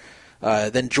there.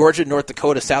 Then Georgia, North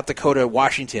Dakota, South Dakota,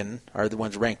 Washington are the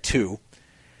ones ranked 2.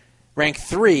 Rank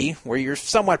 3, where you're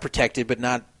somewhat protected, but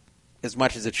not as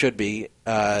much as it should be,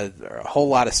 a whole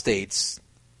lot of states.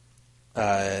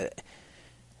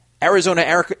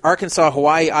 Arizona, Arkansas,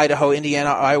 Hawaii, Idaho, Indiana,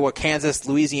 Iowa, Kansas,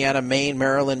 Louisiana, Maine,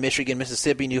 Maryland, Michigan,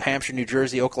 Mississippi, New Hampshire, New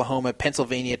Jersey, Oklahoma,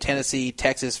 Pennsylvania, Tennessee,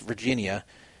 Texas, Virginia,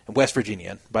 and West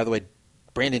Virginia. By the way,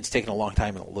 Brandon's taken a long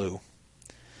time in the loo.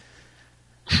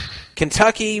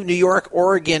 Kentucky, New York,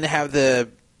 Oregon have the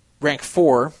rank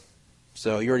 4,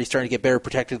 so you're already starting to get better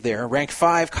protected there. Rank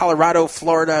 5, Colorado,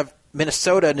 Florida,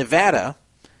 Minnesota, Nevada,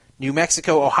 New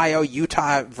Mexico, Ohio,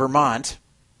 Utah, Vermont.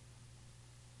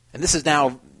 And this is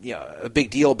now a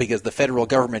big deal because the federal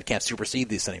government can't supersede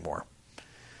this anymore.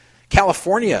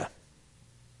 California,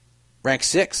 rank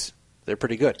 6. They're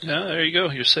pretty good. Yeah, there you go.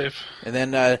 You're safe. And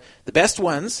then the best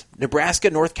ones, Nebraska,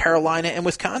 North Carolina, and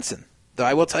Wisconsin. Though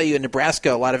I will tell you, in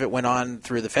Nebraska, a lot of it went on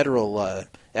through the federal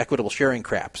equitable sharing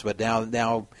craps, but now it's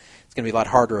going to be a lot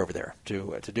harder over there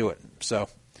to do it. So,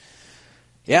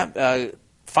 yeah,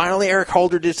 finally Eric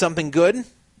Holder did something good.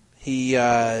 He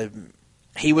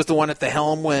was the one at the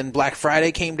helm when Black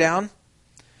Friday came down.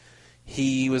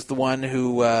 He was the one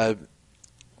who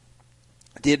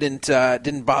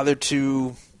didn't bother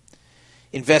to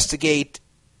investigate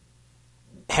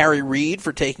Harry Reid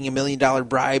for taking $1 million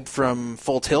bribe from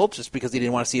Full Tilt just because he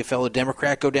didn't want to see a fellow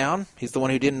Democrat go down. He's the one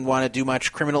who didn't want to do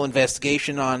much criminal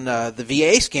investigation on the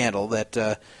VA scandal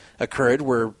that occurred,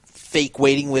 where fake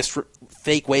waiting lists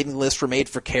were made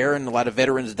for care and a lot of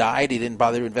veterans died. He didn't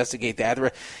bother to investigate that.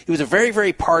 He was a very,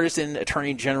 very partisan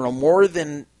attorney general, more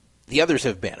than the others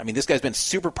have been. I mean, this guy's been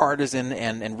super partisan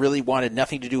and really wanted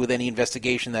nothing to do with any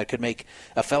investigation that could make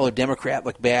a fellow Democrat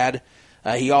look bad.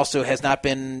 He also has not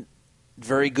been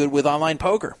very good with online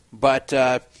poker, but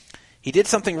he did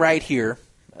something right here.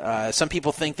 Some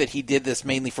people think that he did this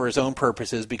mainly for his own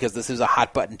purposes because this is a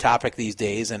hot-button topic these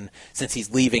days, and since he's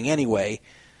leaving anyway,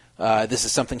 this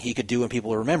is something he could do and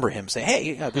people will remember him. Say,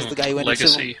 hey, this is the guy who ended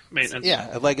legacy maintenance.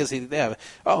 Yeah, a legacy. Yeah.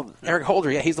 Oh, Eric Holder,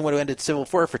 yeah, he's the one who ended civil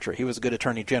forfeiture. He was a good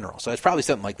attorney general. So it's probably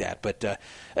something like that. But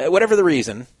whatever the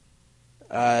reason,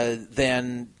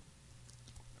 then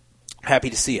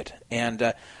happy to see it.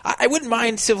 And I wouldn't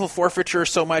mind civil forfeiture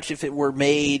so much if it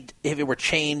were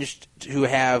changed to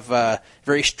have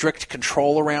very strict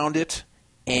control around it,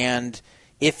 and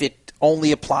if it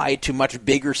only applied to much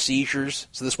bigger seizures,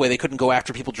 so this way they couldn't go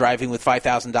after people driving with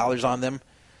 $5,000 on them,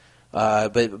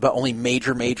 but only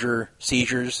major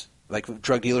seizures, like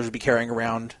drug dealers would be carrying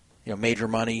around major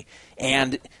money,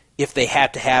 and if they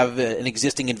had to have an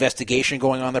existing investigation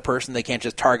going on the person, they can't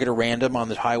just target a random on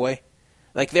the highway.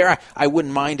 Like there, I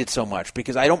wouldn't mind it so much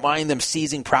because I don't mind them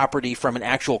seizing property from an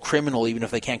actual criminal even if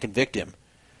they can't convict him.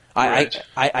 Right.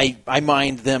 I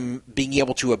mind them being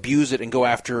able to abuse it and go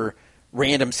after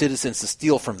random citizens to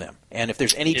steal from them. And if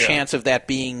there's any chance of that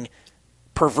being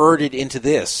perverted into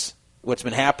this, what's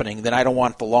been happening, then I don't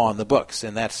want the law in the books.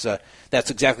 And that's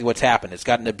exactly what's happened. It's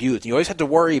gotten abused. You always have to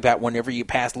worry about whenever you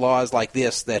pass laws like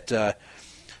this that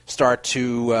start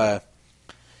to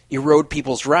erode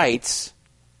people's rights,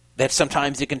 that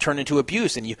sometimes it can turn into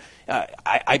abuse. And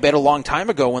I bet a long time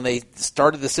ago when they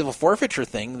started the civil forfeiture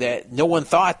thing that no one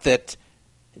thought that,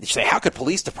 you say, how could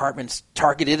police departments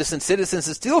target innocent citizens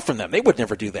and steal from them? They would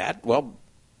never do that. Well,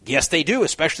 yes, they do,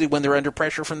 especially when they're under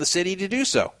pressure from the city to do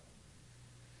so.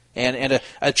 And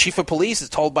a chief of police is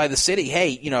told by the city,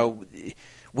 hey,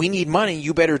 we need money,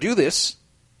 you better do this.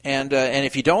 And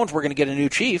if you don't, we're going to get a new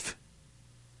chief.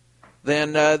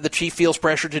 Then the chief feels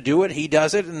pressure to do it. He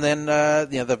does it, and then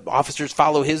the officers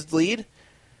follow his lead.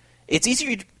 It's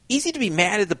easy to be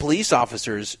mad at the police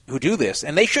officers who do this,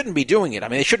 and they shouldn't be doing it. I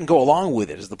mean, they shouldn't go along with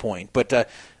it is the point. But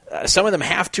some of them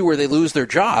have to or they lose their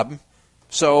job.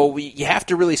 So you have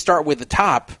to really start with the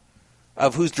top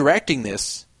of who's directing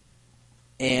this.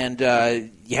 And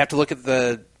you have to look at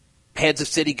the heads of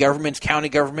city governments, county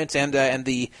governments, and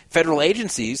the federal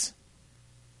agencies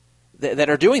that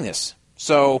are doing this.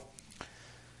 So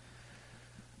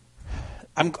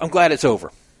I'm glad it's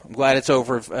over. I'm glad it's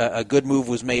over. A good move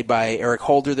was made by Eric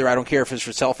Holder there. I don't care if it's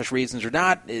for selfish reasons or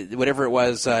not. Whatever it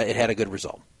was, it had a good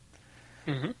result.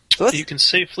 Mm-hmm. So you can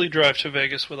safely drive to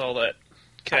Vegas with all that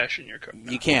cash in your car.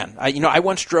 You can. I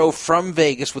once drove from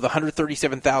Vegas with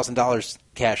 $137,000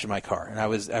 cash in my car, and I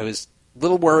was a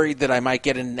little worried that I might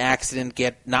get in an accident,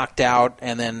 get knocked out,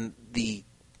 and then the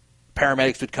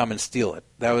paramedics would come and steal it.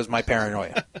 That was my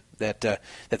paranoia,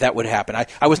 that would happen.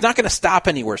 I was not going to stop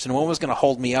anywhere, so no one was going to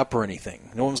hold me up or anything.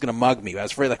 No one was going to mug me. I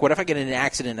was afraid, like, what if I get in an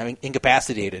accident and I'm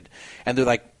incapacitated, and they're,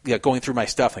 like, going through my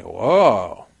stuff, and I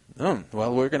go,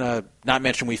 well, we're going to not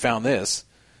mention we found this.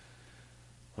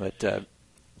 But,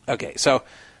 okay, so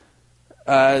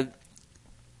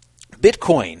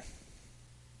Bitcoin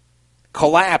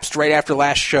collapsed right after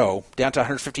last show, down to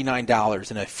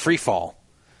 $159 in a free fall.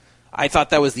 I thought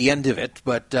that was the end of it,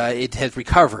 but it has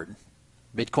recovered.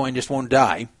 Bitcoin just won't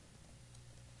die.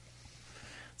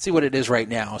 Let's see what it is right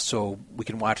now so we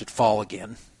can watch it fall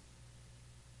again.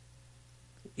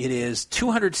 It is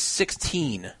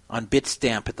 216 on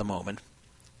Bitstamp at the moment.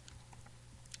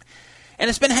 And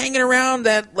it's been hanging around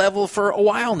that level for a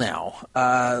while now.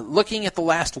 Looking at the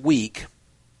last week,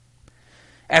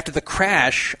 after the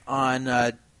crash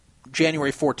on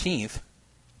January 14th,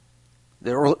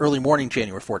 the early morning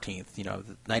January 14th,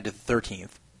 the night of the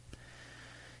 13th,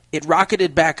 it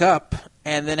rocketed back up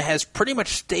and then has pretty much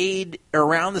stayed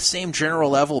around the same general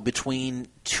level between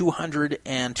 200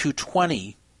 and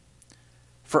 220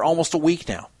 for almost a week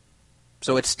now.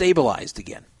 So it's stabilized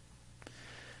again.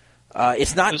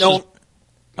 It's not known...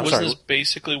 Wasn't this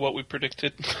basically what we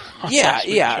predicted? Right.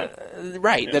 Yeah.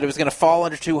 That it was going to fall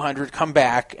under 200, come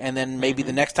back, and then maybe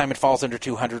the next time it falls under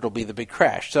 200 will be the big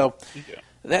crash. So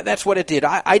that's what it did.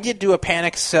 I did do a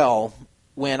panic sell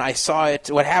when I saw it.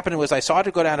 What happened was I saw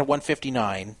it go down to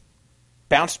 159,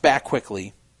 bounced back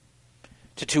quickly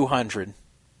to 200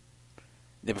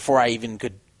 before I even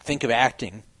could think of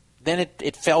acting. Then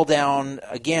it fell down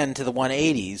again to the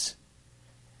 180s.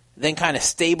 Then kind of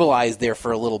stabilized there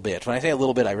for a little bit. When I say a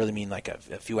little bit, I really mean like a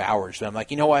few hours. But I'm like,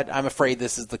 you know what? I'm afraid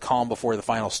this is the calm before the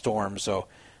final storm, so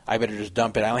I better just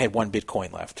dump it. I only had one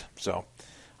Bitcoin left, so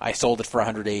I sold it for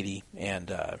 180 and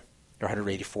or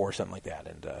 184, something like that.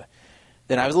 And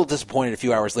then I was a little disappointed a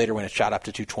few hours later when it shot up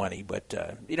to 220. But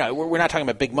we're not talking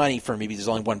about big money for me because there's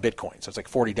only one Bitcoin, so it's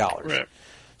like $40. Right.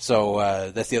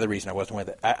 So that's the other reason I wasn't with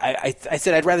it. I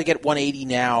said I'd rather get 180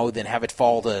 now than have it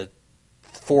fall to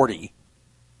 40.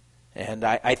 And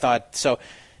I thought, so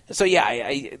yeah,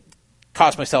 I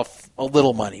cost myself a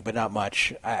little money, but not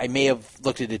much. I may have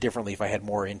looked at it differently if I had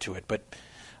more into it. But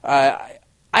I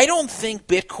don't think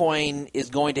Bitcoin is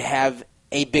going to have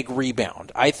a big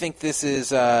rebound. I think this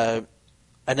is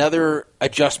another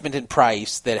adjustment in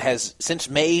price that has, since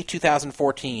May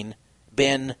 2014,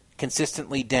 been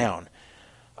consistently down.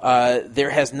 There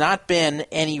has not been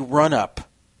any run-up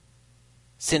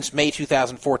since May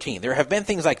 2014. There have been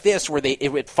things like this where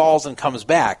it falls and comes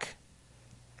back,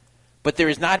 but there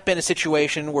has not been a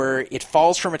situation where it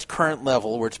falls from its current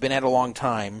level, where it's been at a long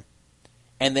time,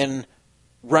 and then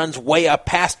runs way up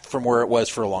past from where it was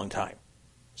for a long time.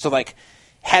 So, like,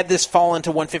 had this fallen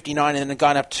to 159 and then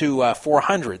gone up to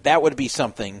 400, that would be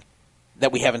something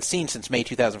that we haven't seen since May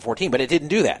 2014, but it didn't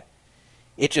do that.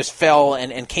 It just fell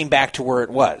and came back to where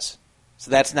it was. So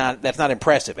that's not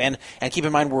impressive. And keep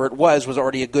in mind where it was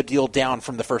already a good deal down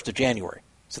from the 1st of January.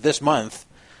 So this month,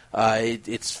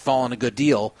 it's fallen a good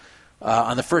deal.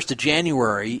 On the 1st of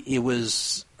January, it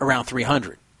was around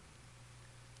 300.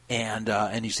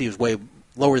 And you see it was way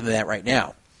lower than that right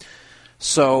now.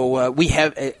 So we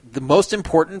have the most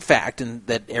important fact, and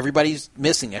that everybody's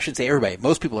missing, I shouldn't say everybody,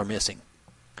 most people are missing,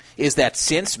 is that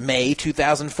since May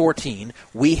 2014,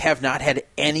 we have not had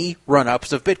any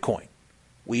run-ups of Bitcoin.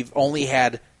 We've only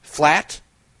had flat,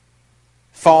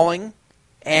 falling,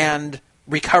 and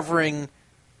recovering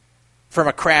from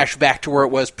a crash back to where it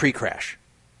was pre-crash.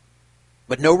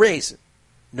 But no raise,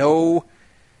 no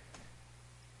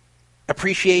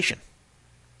appreciation.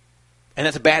 And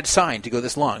that's a bad sign to go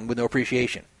this long with no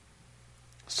appreciation.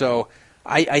 So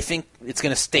I think it's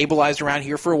going to stabilize around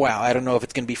here for a while. I don't know if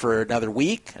it's going to be for another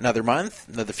week, another month,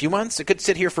 another few months. It could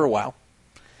sit here for a while.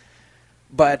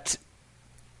 But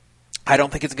I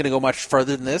don't think it's going to go much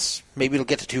further than this. Maybe it'll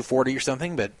get to 240 or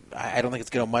something, but I don't think it's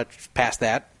going to go much past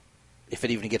that, if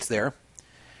it even gets there.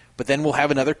 But then we'll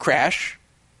have another crash,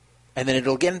 and then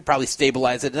it'll again probably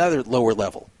stabilize at another lower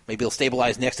level. Maybe it'll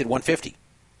stabilize next at 150.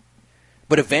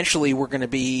 But eventually we're going to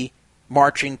be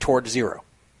marching towards zero.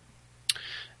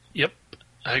 Yep,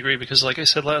 I agree, because like I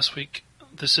said last week,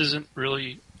 this isn't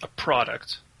really a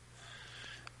product.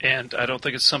 And I don't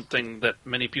think it's something that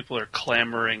many people are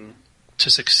clamoring to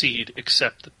succeed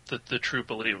except the true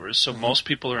believers. So most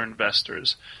people are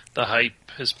investors. The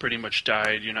hype has pretty much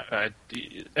died.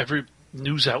 Every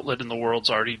news outlet in the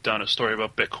world's already done a story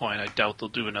about Bitcoin. I doubt they'll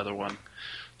do another one.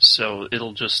 So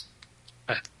it'll just,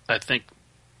 I think,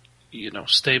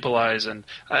 stabilize. And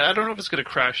I don't know if it's going to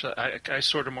crash. I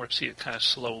sort of more see it kind of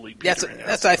slowly. That's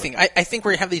what I think. I think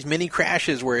we have these mini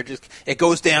crashes where it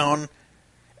goes down,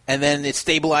 and then it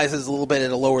stabilizes a little bit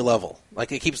at a lower level.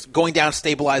 Like it keeps going down,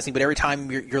 stabilizing, but every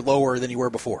time you're lower than you were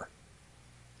before.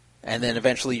 And then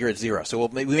eventually you're at zero. So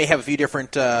we may have a few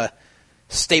different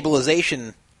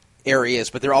stabilization areas,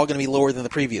 but they're all going to be lower than the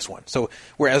previous one. So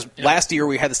whereas last year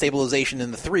we had the stabilization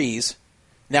in the 3s,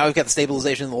 now we've got the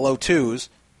stabilization in the low 2s.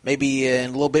 Maybe in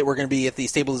a little bit we're going to be at the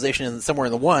stabilization somewhere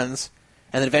in the 1s,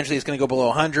 and then eventually it's going to go below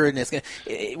 100, and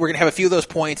we're going to have a few of those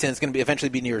points, and it's going to eventually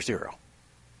be near zero.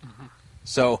 Mm-hmm.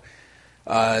 So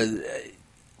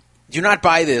do not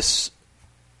buy this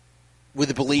with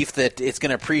the belief that it's going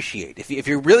to appreciate. If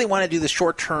you really want to do the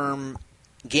short-term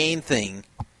gain thing,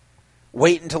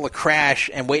 wait until a crash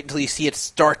and wait until you see it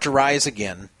start to rise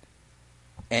again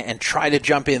and try to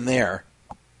jump in there.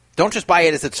 Don't just buy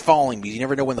it as it's falling because you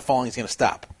never know when the falling is going to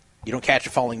stop. You don't catch a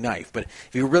falling knife. But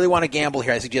if you really want to gamble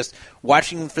here, I suggest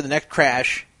watching for the next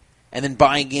crash and then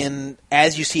buying in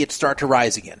as you see it start to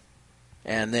rise again.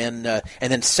 And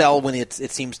then sell when it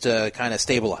seems to kind of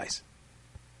stabilize.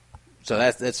 So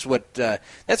that's what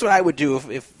I would do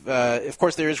if of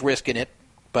course there is risk in it,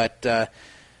 but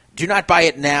do not buy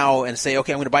it now and say,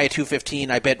 okay, I'm going to buy a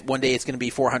 215. I bet one day it's going to be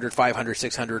 400, 500,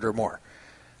 600 or more.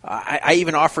 I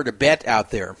even offered a bet out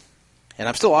there, and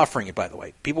I'm still offering it, by the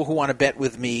way. People who want to bet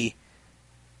with me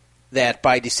that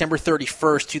by December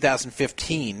 31st,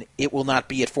 2015, it will not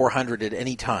be at 400 at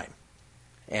any time.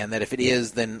 And that if it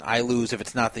is, then I lose. If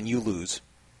it's not, then you lose.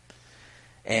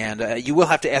 And you will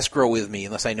have to escrow with me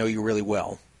unless I know you really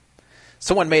well.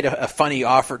 Someone made a funny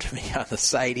offer to me on the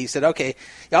site. He said, okay,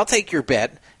 I'll take your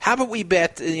bet. How about we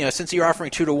bet, since you're offering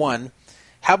 2-1,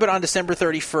 how about on December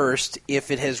 31st,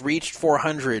 if it has reached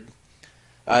 400,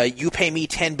 you pay me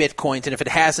 10 Bitcoins, and if it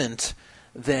hasn't,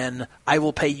 then I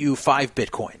will pay you 5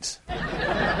 Bitcoins. And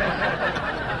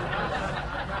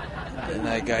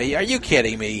I go, are you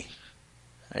kidding me?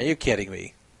 Are you kidding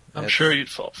me? I'm sure you'd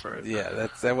fall for it. Yeah,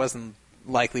 that wasn't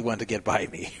likely one to get by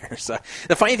me here. So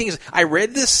the funny thing is, I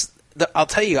read this. I'll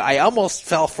tell you, I almost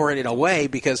fell for it in a way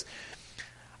because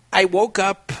I woke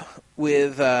up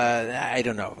with I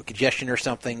don't know, congestion or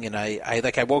something, and I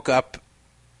woke up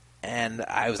and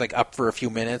I was up for a few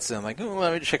minutes, and I'm like, oh,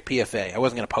 let me check PFA. I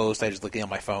wasn't going to post. I was just looking on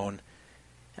my phone,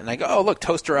 and I go, oh look,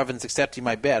 Toaster Oven's accepting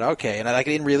my bet. Okay, and I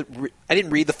didn't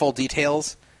read the full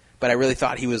details, but I really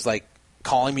thought he was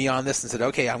calling me on this and said,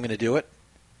 okay, I'm going to do it.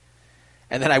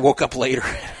 And then I woke up later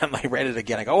and I read it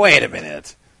again. I go, wait a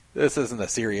minute. This isn't a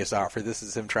serious offer. This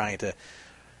is him trying to,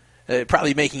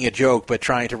 probably making a joke, but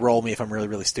trying to roll me if I'm really,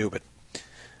 really stupid.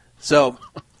 So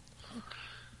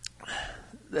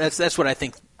that's what I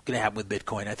think is going to happen with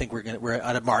Bitcoin. I think we're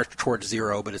on a march towards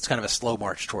zero, but it's kind of a slow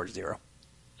march towards zero.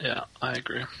 Yeah, I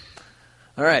agree.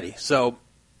 Alrighty, so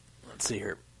let's see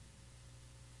here.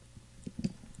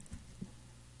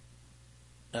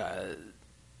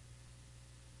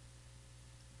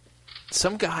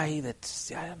 Some guy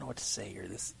that's, I don't know what to say here.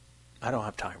 I don't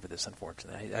have time for this,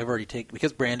 unfortunately. I've already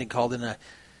because Brandon called in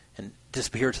and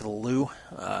disappeared to the loo.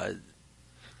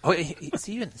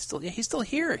 He's still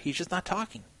here. He's just not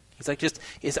talking. He's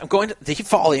did he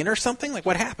fall in or something?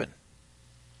 What happened?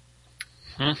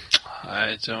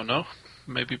 I don't know.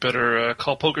 Maybe better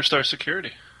call PokerStar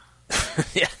Security.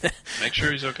 Yeah. Make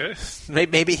sure he's okay.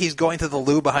 Maybe he's going to the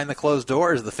loo behind the closed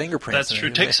doors, the fingerprints. That's true.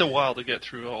 It takes a while to get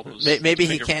through all those. Maybe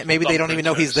he can't. Maybe they don't even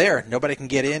know he's there. Nobody can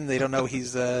get in. They don't know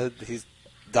he's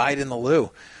died in the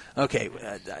loo. Okay,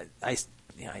 I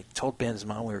told Ben's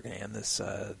mom we were going to end this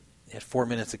 4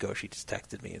 minutes ago. She just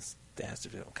texted me and asked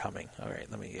if I'm coming. All right,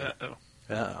 let me.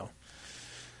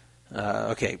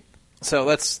 Okay, so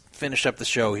let's finish up the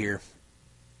show here.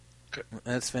 Okay.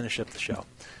 Let's finish up the show.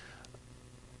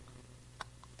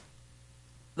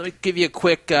 Let me give you a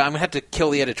quick. I'm going to have to kill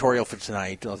the editorial for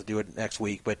tonight. I'll have to do it next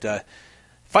week. But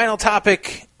final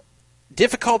topic: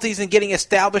 difficulties in getting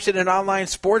established in an online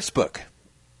sportsbook.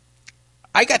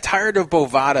 I got tired of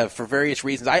Bovada for various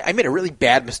reasons. I made a really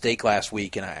bad mistake last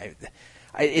week, and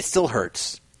it still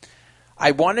hurts.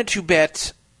 I wanted to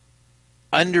bet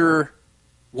under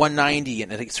 190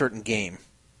 in a certain game,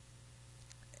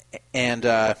 and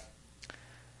I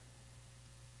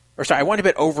wanted to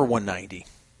bet over 190.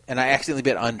 And I accidentally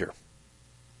bet under.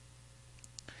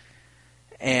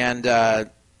 And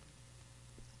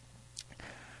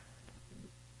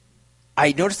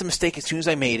I noticed the mistake as soon as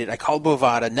I made it. I called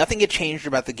Bovada. Nothing had changed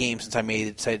about the game since I made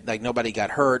it. Said like nobody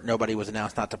got hurt, nobody was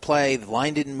announced not to play, the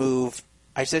line didn't move.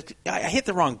 I said, I hit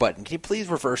the wrong button. Can you please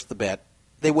reverse the bet?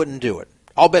 They wouldn't do it.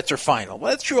 All bets are final.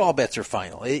 Well, that's true. All bets are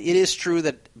final. It is true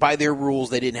that by their rules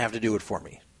they didn't have to do it for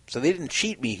me, so they didn't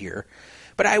cheat me here.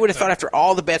 But I would have thought after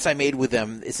all the bets I made with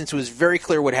them, since it was very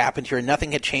clear what happened here,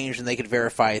 nothing had changed and they could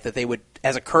verify it, that they would,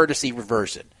 as a courtesy,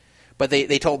 reverse it. But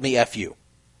they told me F you.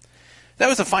 That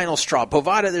was the final straw.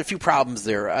 Bovada, there are a few problems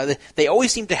there. They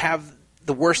always seem to have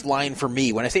the worst line for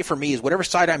me. When I say for me, is whatever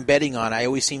side I'm betting on, they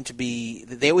always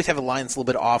have a line that's a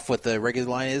little bit off what the regular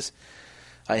line is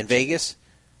in Vegas.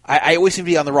 I always seem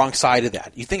to be on the wrong side of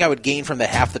that. You'd think I would gain from that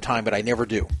half the time, but I never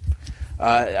do.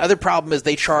 Other problem is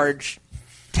they charge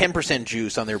 10%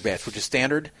 juice on their bets, which is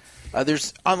standard.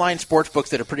 There's online sports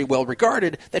books that are pretty well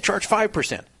regarded that charge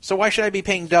 5%. So why should I be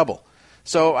paying double?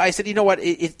 So I said, you know what?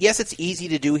 Yes, it's easy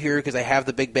to do here because I have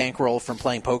the big bankroll from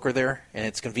playing poker there, and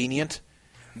it's convenient.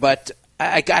 But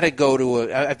I got to go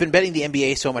to I've been betting the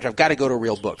NBA so much, I've got to go to a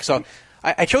real book. So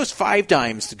I chose 5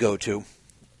 Dimes to go to,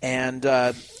 and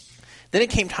then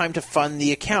it came time to fund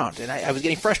the account, and I was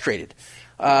getting frustrated.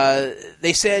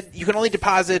 They said you can only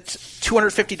deposit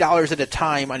 $250 at a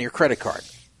time on your credit card.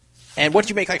 And once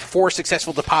you make like 4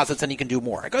 successful deposits, then you can do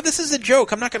more. I go, this is a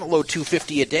joke. I'm not going to load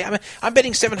 $250 a day. I'm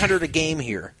betting $700 a game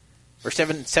here, or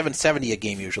 $770 a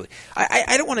game usually.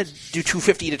 I don't want to do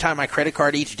 $250 at a time on my credit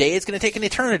card each day. It's going to take an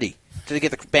eternity to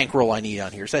get the bankroll I need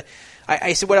on here. So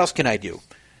I said, what else can I do?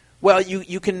 Well,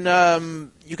 you can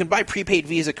buy prepaid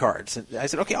Visa cards. And I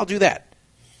said, okay, I'll do that.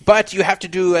 But you have to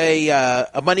do a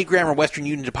MoneyGram or Western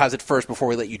Union deposit first before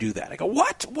we let you do that. I go,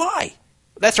 what? Why?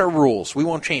 That's our rules. We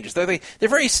won't change it. They're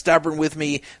very stubborn with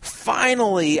me.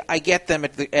 Finally, I get them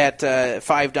at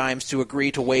 5 Dimes to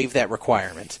agree to waive that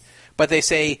requirement. But they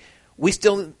say, we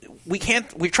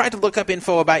can't. We've tried to look up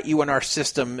info about you in our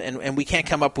system, and we can't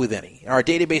come up with any. Our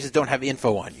databases don't have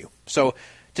info on you. So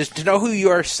to know who you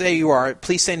are, say you are,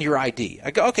 please send your ID.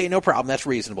 I go, okay, no problem. That's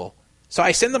reasonable. So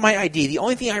I send them my ID. The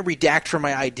only thing I redact from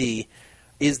my ID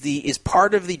is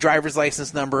part of the driver's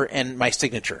license number and my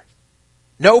signature.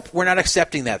 Nope, we're not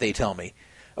accepting that, they tell me.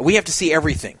 We have to see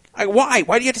everything. Why?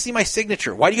 Why do you have to see my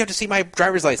signature? Why do you have to see my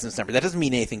driver's license number? That doesn't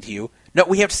mean anything to you. No,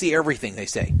 we have to see everything, they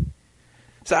say.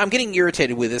 So I'm getting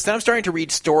irritated with this. Then I'm starting to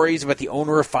read stories about the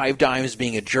owner of 5 Dimes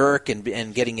being a jerk and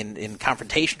getting in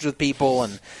confrontations with people.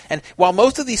 And while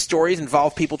most of these stories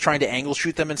involve people trying to angle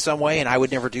shoot them in some way, and I would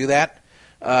never do that,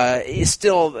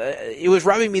 it was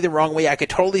rubbing me the wrong way. I could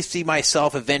totally see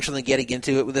myself eventually getting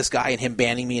into it with this guy and him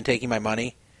banning me and taking my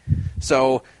money.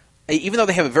 So even though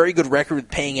they have a very good record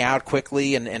with paying out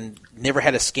quickly and never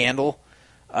had a scandal,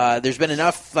 there's been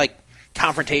enough like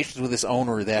confrontations with this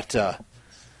owner that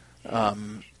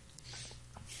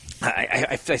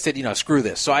I said, screw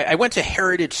this. So I went to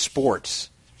Heritage Sports,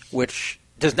 which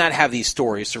does not have these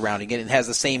stories surrounding it and has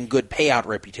the same good payout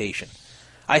reputation.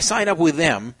 I signed up with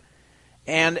them.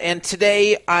 And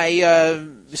today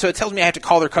so it tells me I have to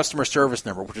call their customer service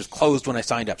number, which was closed when I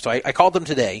signed up. So I called them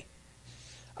today.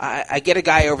 I get a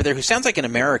guy over there who sounds like an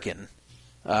American,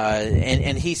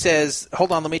 and he says,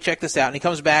 hold on, let me check this out. And he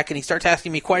comes back and he starts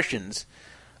asking me questions,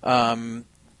 weird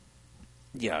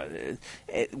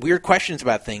questions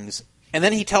about things. And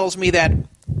then he tells me that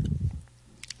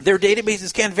their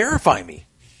databases can't verify me.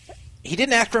 He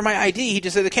didn't ask for my ID. He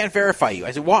just said they can't verify you.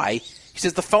 I said, why? He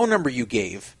says, the phone number you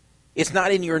gave, it's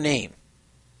not in your name.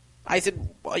 I said,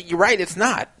 well, you're right, it's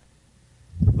not.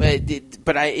 But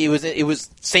it was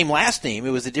same last name. It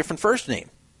was a different first name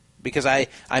because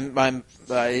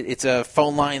it's a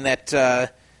phone line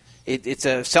that it's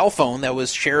a cell phone that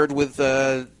was shared with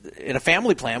in a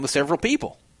family plan with several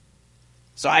people.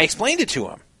 So I explained it to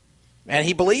him, and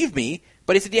he believed me.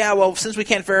 But he said, "Yeah, well, since we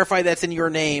can't verify that's in your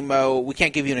name, we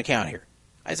can't give you an account here."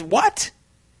 I said, "What?"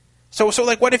 So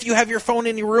like, what if you have your phone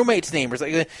in your roommate's name? Or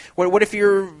like, what if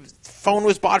your phone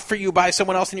was bought for you by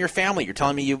someone else in your family? You're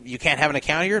telling me you can't have an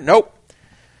account here? Nope.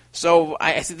 So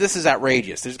I said, this is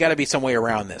outrageous. There's got to be some way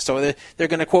around this. So they're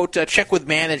going to, quote, check with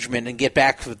management and get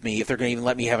back with me if they're going to even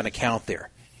let me have an account there.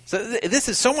 So this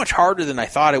is so much harder than I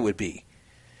thought it would be.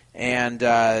 And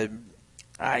I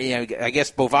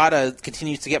guess Bovada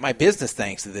continues to get my business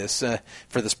thanks to this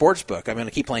for the sports book. I'm going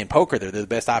to keep playing poker. They're the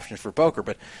best options for poker.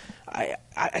 But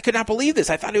I could not believe this.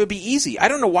 I thought it would be easy. I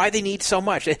don't know why they need so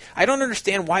much. I don't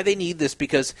understand why they need this,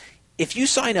 because if you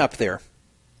sign up there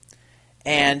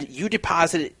and you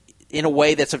deposit it in a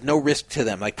way that's of no risk to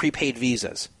them, like prepaid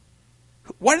visas,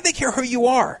 why do they care who you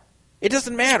are? It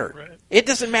doesn't matter. Right. It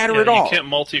doesn't matter at all. You can't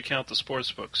multi-account the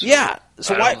sports books. So yeah.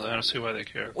 So I don't see why they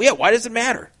care. Yeah. Why does it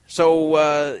matter?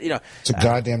 So it's a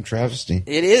goddamn travesty.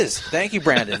 It is. Thank you,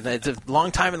 Brandon. It's a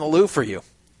long time in the loo for you.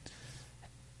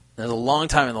 There's a long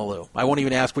time in the loo. I won't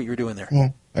even ask what you were doing there.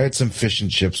 Well, I had some fish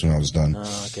and chips when I was done.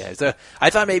 Oh, okay. So I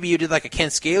thought maybe you did like a Ken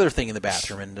Scaler thing in the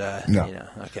bathroom, and no.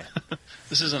 Okay.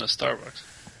 This isn't a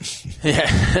Starbucks.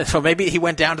 Yeah. So maybe he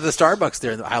went down to the Starbucks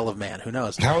there in the Isle of Man. Who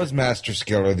knows? How is Master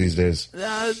Scaler these days?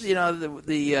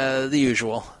 The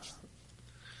usual.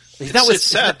 It's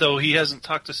sad though. He hasn't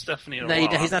talked to Stephanie in a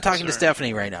while. He's not talking to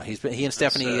Stephanie right now. He and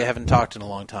Stephanie haven't talked in a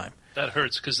long time. That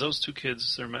hurts because those two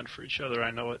kids, they're meant for each other.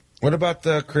 I know it. What about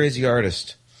the crazy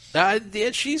artist?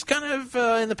 She's kind of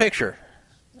in the picture.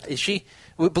 Is she?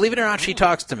 Believe it or not, she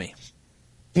talks to me.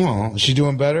 Oh, is she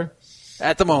doing better?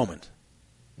 At the moment.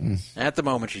 At the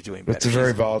moment, she's doing better. It's a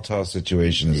very volatile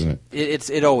situation, isn't it?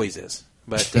 It always is.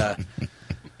 But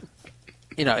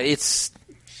it's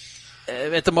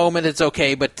at the moment it's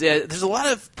okay. But there's a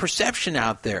lot of perception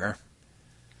out there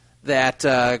that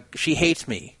she hates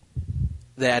me.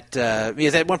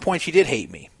 Because at one point she did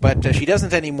hate me, but she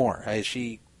doesn't anymore.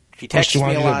 She texts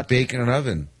me a lot. To bake in an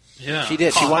oven. Yeah, she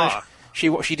did.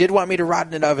 She did want me to rot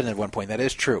in an oven at one point. That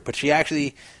is true. But she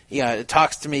actually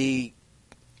talks to me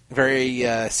very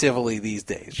civilly these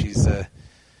days. She's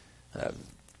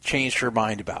changed her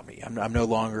mind about me. I'm no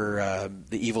longer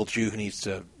the evil Jew who needs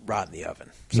to rot in the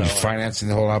oven. So, you're financing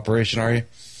the whole operation, are you?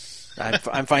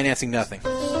 I'm financing nothing.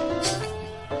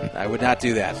 I would not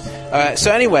do that.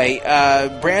 So anyway,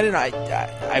 Brandon,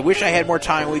 I wish I had more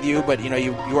time with you, but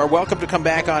you are welcome to come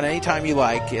back on anytime you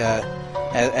like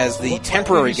as the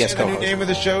temporary guest co-host. The name of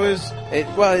the show is?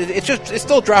 It's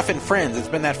still Druff and Friends. It's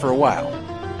been that for a while.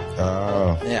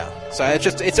 Oh. Yeah. So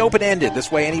it's open ended.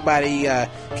 This way, anybody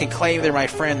can claim they're my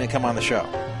friend and come on the show.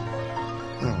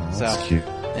 Oh, that's cute.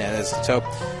 Yeah. So.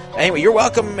 Anyway, you're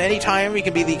welcome anytime. You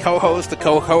can be the co-host, the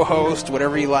co-host,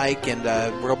 whatever you like, and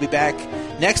we'll be back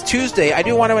next Tuesday. I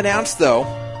do want to announce, though,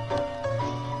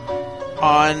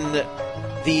 on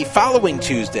the following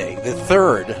Tuesday, the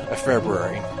 3rd of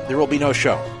February, there will be no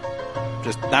show.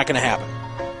 Just not going to happen.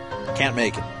 Can't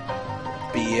make it.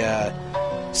 Be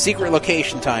secret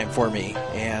location time for me,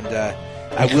 and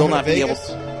I will not be able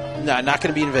to... No, not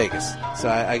going to be in Vegas. So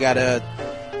I got to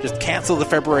just cancel the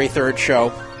February 3rd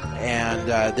show. And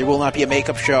there will not be a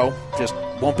makeup show. Just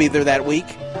won't be there that week.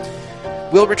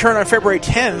 We'll return on February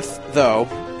 10th, though.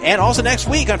 And also next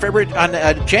week, on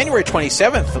January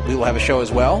 27th, we will have a show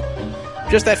as well.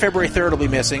 Just that February 3rd will be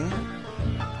missing.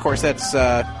 Of course, that's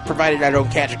provided I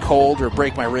don't catch a cold or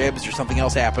break my ribs or something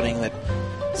else happening that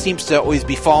seems to always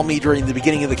befall me during the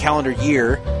beginning of the calendar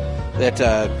year that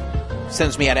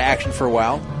sends me out of action for a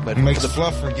while. But it makes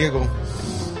Fluff or giggle.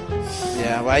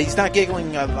 Yeah, well, he's not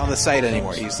giggling on the site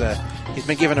anymore. He's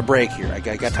been given a break here. I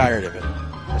got tired of it.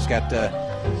 I just got.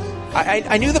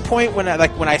 I knew the point when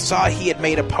I saw he had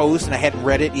made a post and I hadn't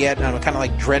read it yet, and I'm kind of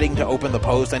like dreading to open the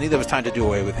post. I knew there was time to do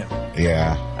away with him.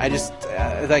 Yeah. I just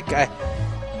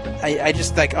I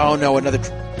just like, oh no, another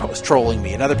post trolling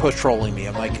me, another post trolling me.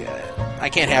 I'm like, I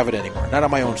can't have it anymore. Not on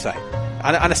my own site.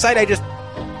 On a site I just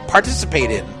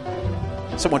participate in.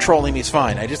 Someone trolling me is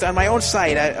fine. I just on my own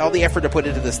site, all the effort to put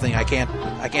into this thing, I can't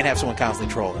have someone constantly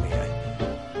trolling me.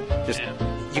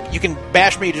 You can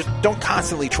bash me, just don't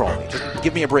constantly troll me. Just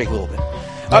give me a break a little bit.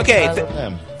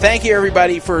 Okay, thank you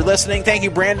everybody for listening. Thank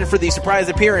you, Brandon, for the surprise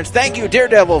appearance. Thank you,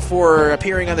 Daredevil, for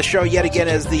appearing on the show yet again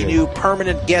as the new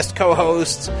permanent guest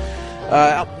co-host.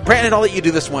 Brandon, I'll let you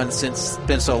do this one since it's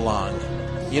been so long.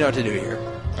 You know what to do here.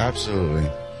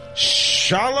 Absolutely.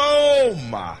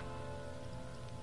 Shalom!